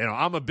this guy. You know,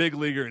 I'm a big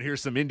leaguer and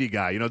here's some indie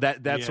guy. You know,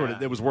 that sort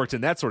of, it was worked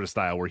in that sort of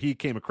style, where he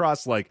came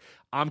across like,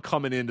 I'm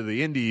coming into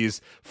the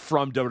indies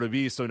from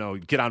WWE, so no,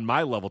 get on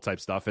my level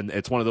type stuff. And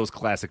it's one of those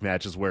classic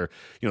matches where,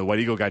 you know, the White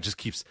Eagle guy just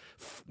keeps,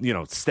 you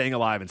know, staying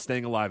alive,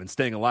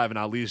 and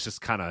Ali's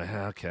just kind of,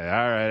 okay,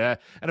 all right,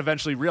 and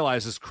eventually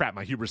realizes, crap,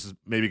 my hubris is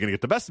maybe going to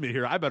get the best of me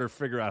here. I better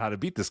figure out how to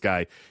beat this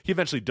guy. He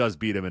eventually does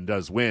beat him and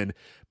does win,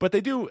 but they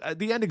do,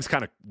 the ending's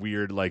kind of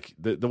weird. Like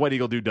the White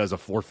Eagle dude does a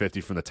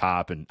 450 from the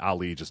top, and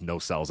Ali just no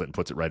sells it and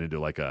puts it right into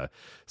like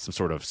some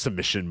sort of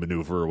submission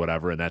maneuver or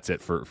whatever, and that's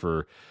it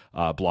for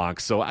Blanc.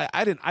 So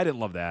I didn't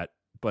love that,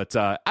 but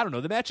I don't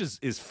know. The match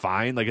is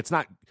fine. Like, it's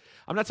not.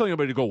 I'm not telling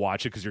anybody to go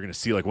watch it because you're going to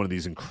see like one of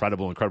these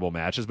incredible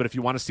matches. But if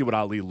you want to see what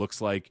Ali looks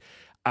like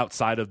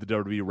outside of the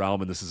WWE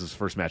realm, and this is his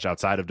first match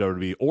outside of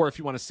WWE, or if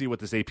you want to see what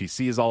this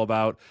APC is all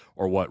about,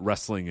 or what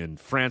wrestling in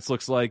France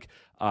looks like,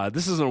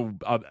 this is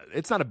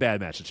it's not a bad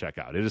match to check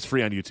out. It is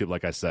free on YouTube,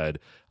 like I said,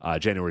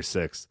 January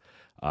 6th.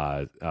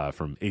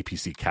 From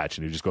APC Catch,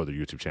 and you just go to their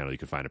YouTube channel, you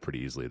can find it pretty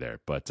easily there.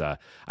 But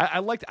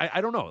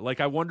I don't know.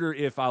 Like, I wonder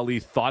if Ali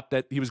thought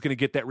that he was going to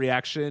get that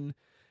reaction,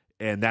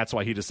 and that's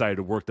why he decided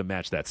to work the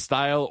match that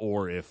style,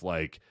 or if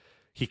like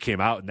he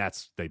came out and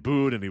they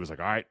booed, and he was like,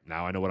 all right,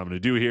 now I know what I'm going to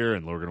do here,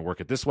 and we're going to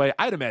work it this way.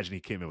 I'd imagine he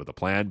came in with a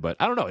plan, but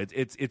I don't know.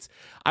 It's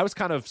I was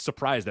kind of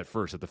surprised at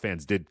first that the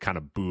fans did kind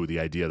of boo the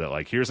idea that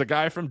like, here's a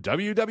guy from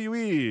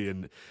WWE,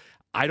 and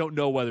I don't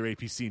know whether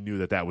APC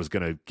knew that was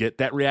going to get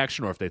that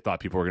reaction, or if they thought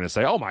people were going to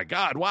say, "Oh my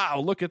God, wow,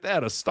 look at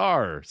that, a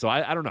star." So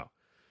I don't know,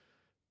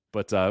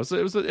 but it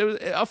was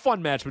a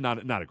fun match, but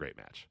not a great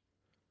match.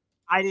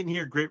 I didn't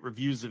hear great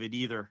reviews of it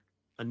either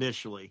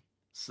initially,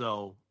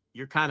 so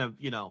you're kind of,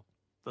 you know,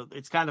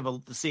 it's kind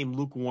of the same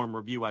lukewarm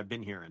review I've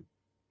been hearing.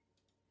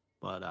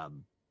 But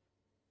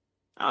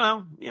I don't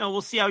know. You know,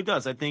 we'll see how he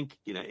does. I think,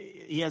 you know,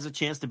 he has a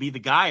chance to be the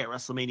guy at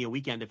WrestleMania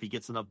weekend if he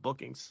gets enough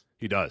bookings.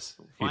 He does.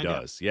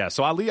 Yeah.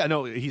 So Ali, I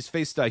know he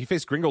faced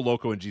Gringo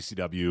Loco in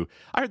GCW.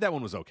 I heard that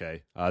one was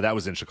okay. That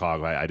was in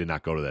Chicago. I did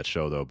not go to that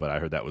show though, but I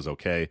heard that was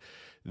okay.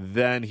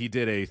 Then he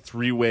did a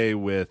 3-way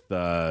with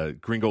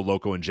Gringo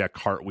Loco and Jack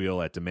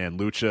Cartwheel at Demand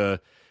Lucha.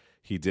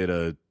 He did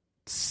a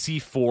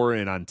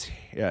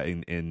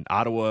C4 in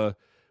Ottawa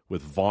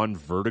with Vaughn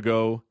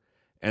Vertigo.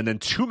 And then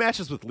 2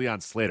 matches with Leon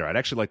Slater. I'd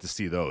actually like to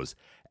see those.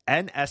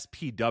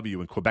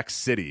 NSPW in Quebec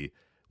City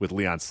with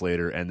Leon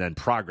Slater, and then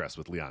Progress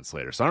with Leon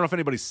Slater. So I don't know if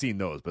anybody's seen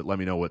those, but let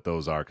me know what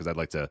those are, because I'd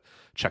like to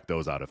check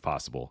those out if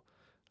possible,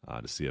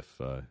 to see if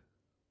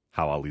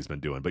how Ali's been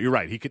doing. But you're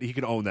right. He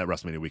could own that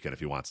WrestleMania weekend if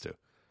he wants to.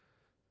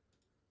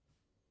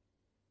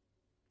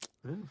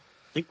 I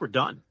think we're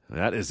done.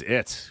 That is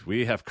it.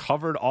 We have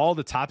covered all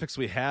the topics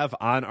we have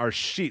on our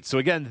sheet. So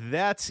again,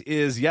 that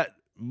is yet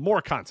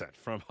more content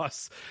from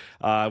us.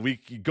 We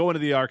go into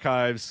the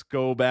archives,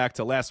 go back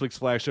to last week's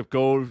Flagship,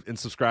 go and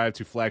subscribe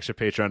to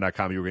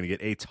flagshippatreon.com. You're going to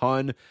get a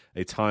ton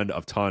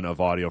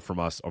of audio from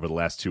us over the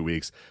last 2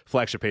 weeks.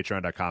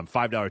 Flagshippatreon.com.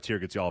 $5 tier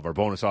gets you all of our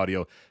bonus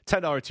audio.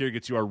 $10 tier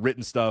gets you our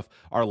written stuff,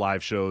 our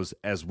live shows,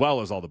 as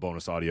well as all the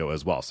bonus audio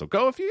as well. So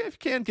go if you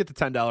can get the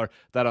 $10.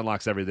 That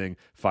unlocks everything.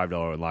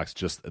 $5 unlocks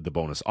just the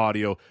bonus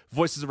audio.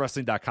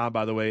 VoicesOfWrestling.com,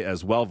 by the way,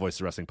 as well.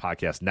 Voices of Wrestling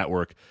Podcast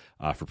Network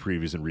for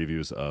previews and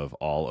reviews of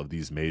all of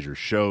these major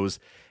shows.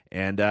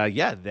 And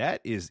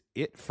that is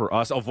it for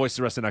us.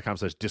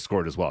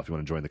 VoicesOfWrestling.com/Discord as well if you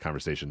want to join the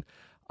conversation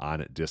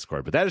on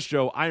Discord. But that is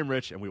Joe. I am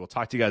Rich, and we will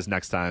talk to you guys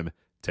next time.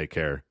 Take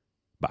care.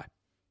 Bye.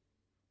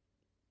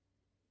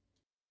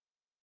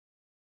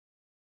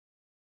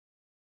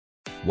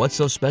 What's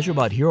so special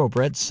about Hero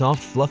Bread's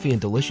soft, fluffy,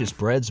 and delicious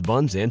breads,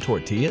 buns, and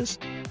tortillas?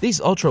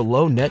 These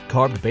ultra-low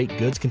net-carb baked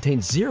goods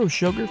contain zero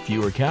sugar,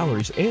 fewer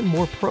calories, and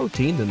more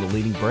protein than the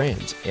leading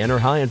brands, and are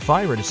high in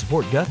fiber to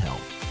support gut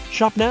health.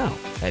 Shop now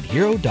at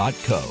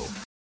Hero.co.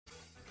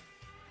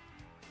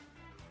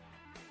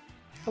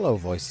 Hello,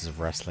 Voices of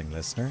Wrestling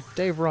listener.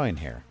 Dave Ryan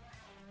here.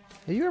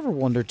 Have you ever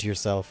wondered to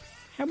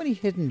yourself how many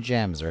hidden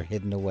gems are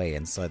hidden away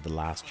inside the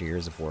last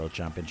years of World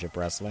Championship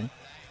Wrestling?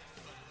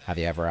 Have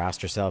you ever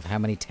asked yourself how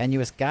many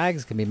tenuous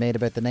gags can be made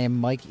about the name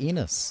Mike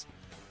Enos?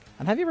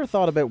 And have you ever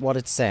thought about what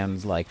it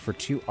sounds like for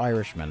two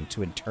Irishmen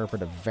to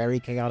interpret a very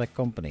chaotic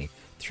company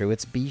through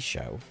its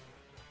B-show?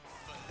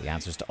 The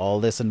answers to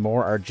all this and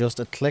more are just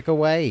a click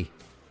away.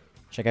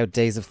 Check out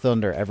Days of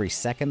Thunder every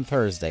second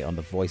Thursday on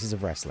the Voices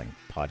of Wrestling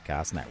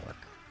Podcast Network.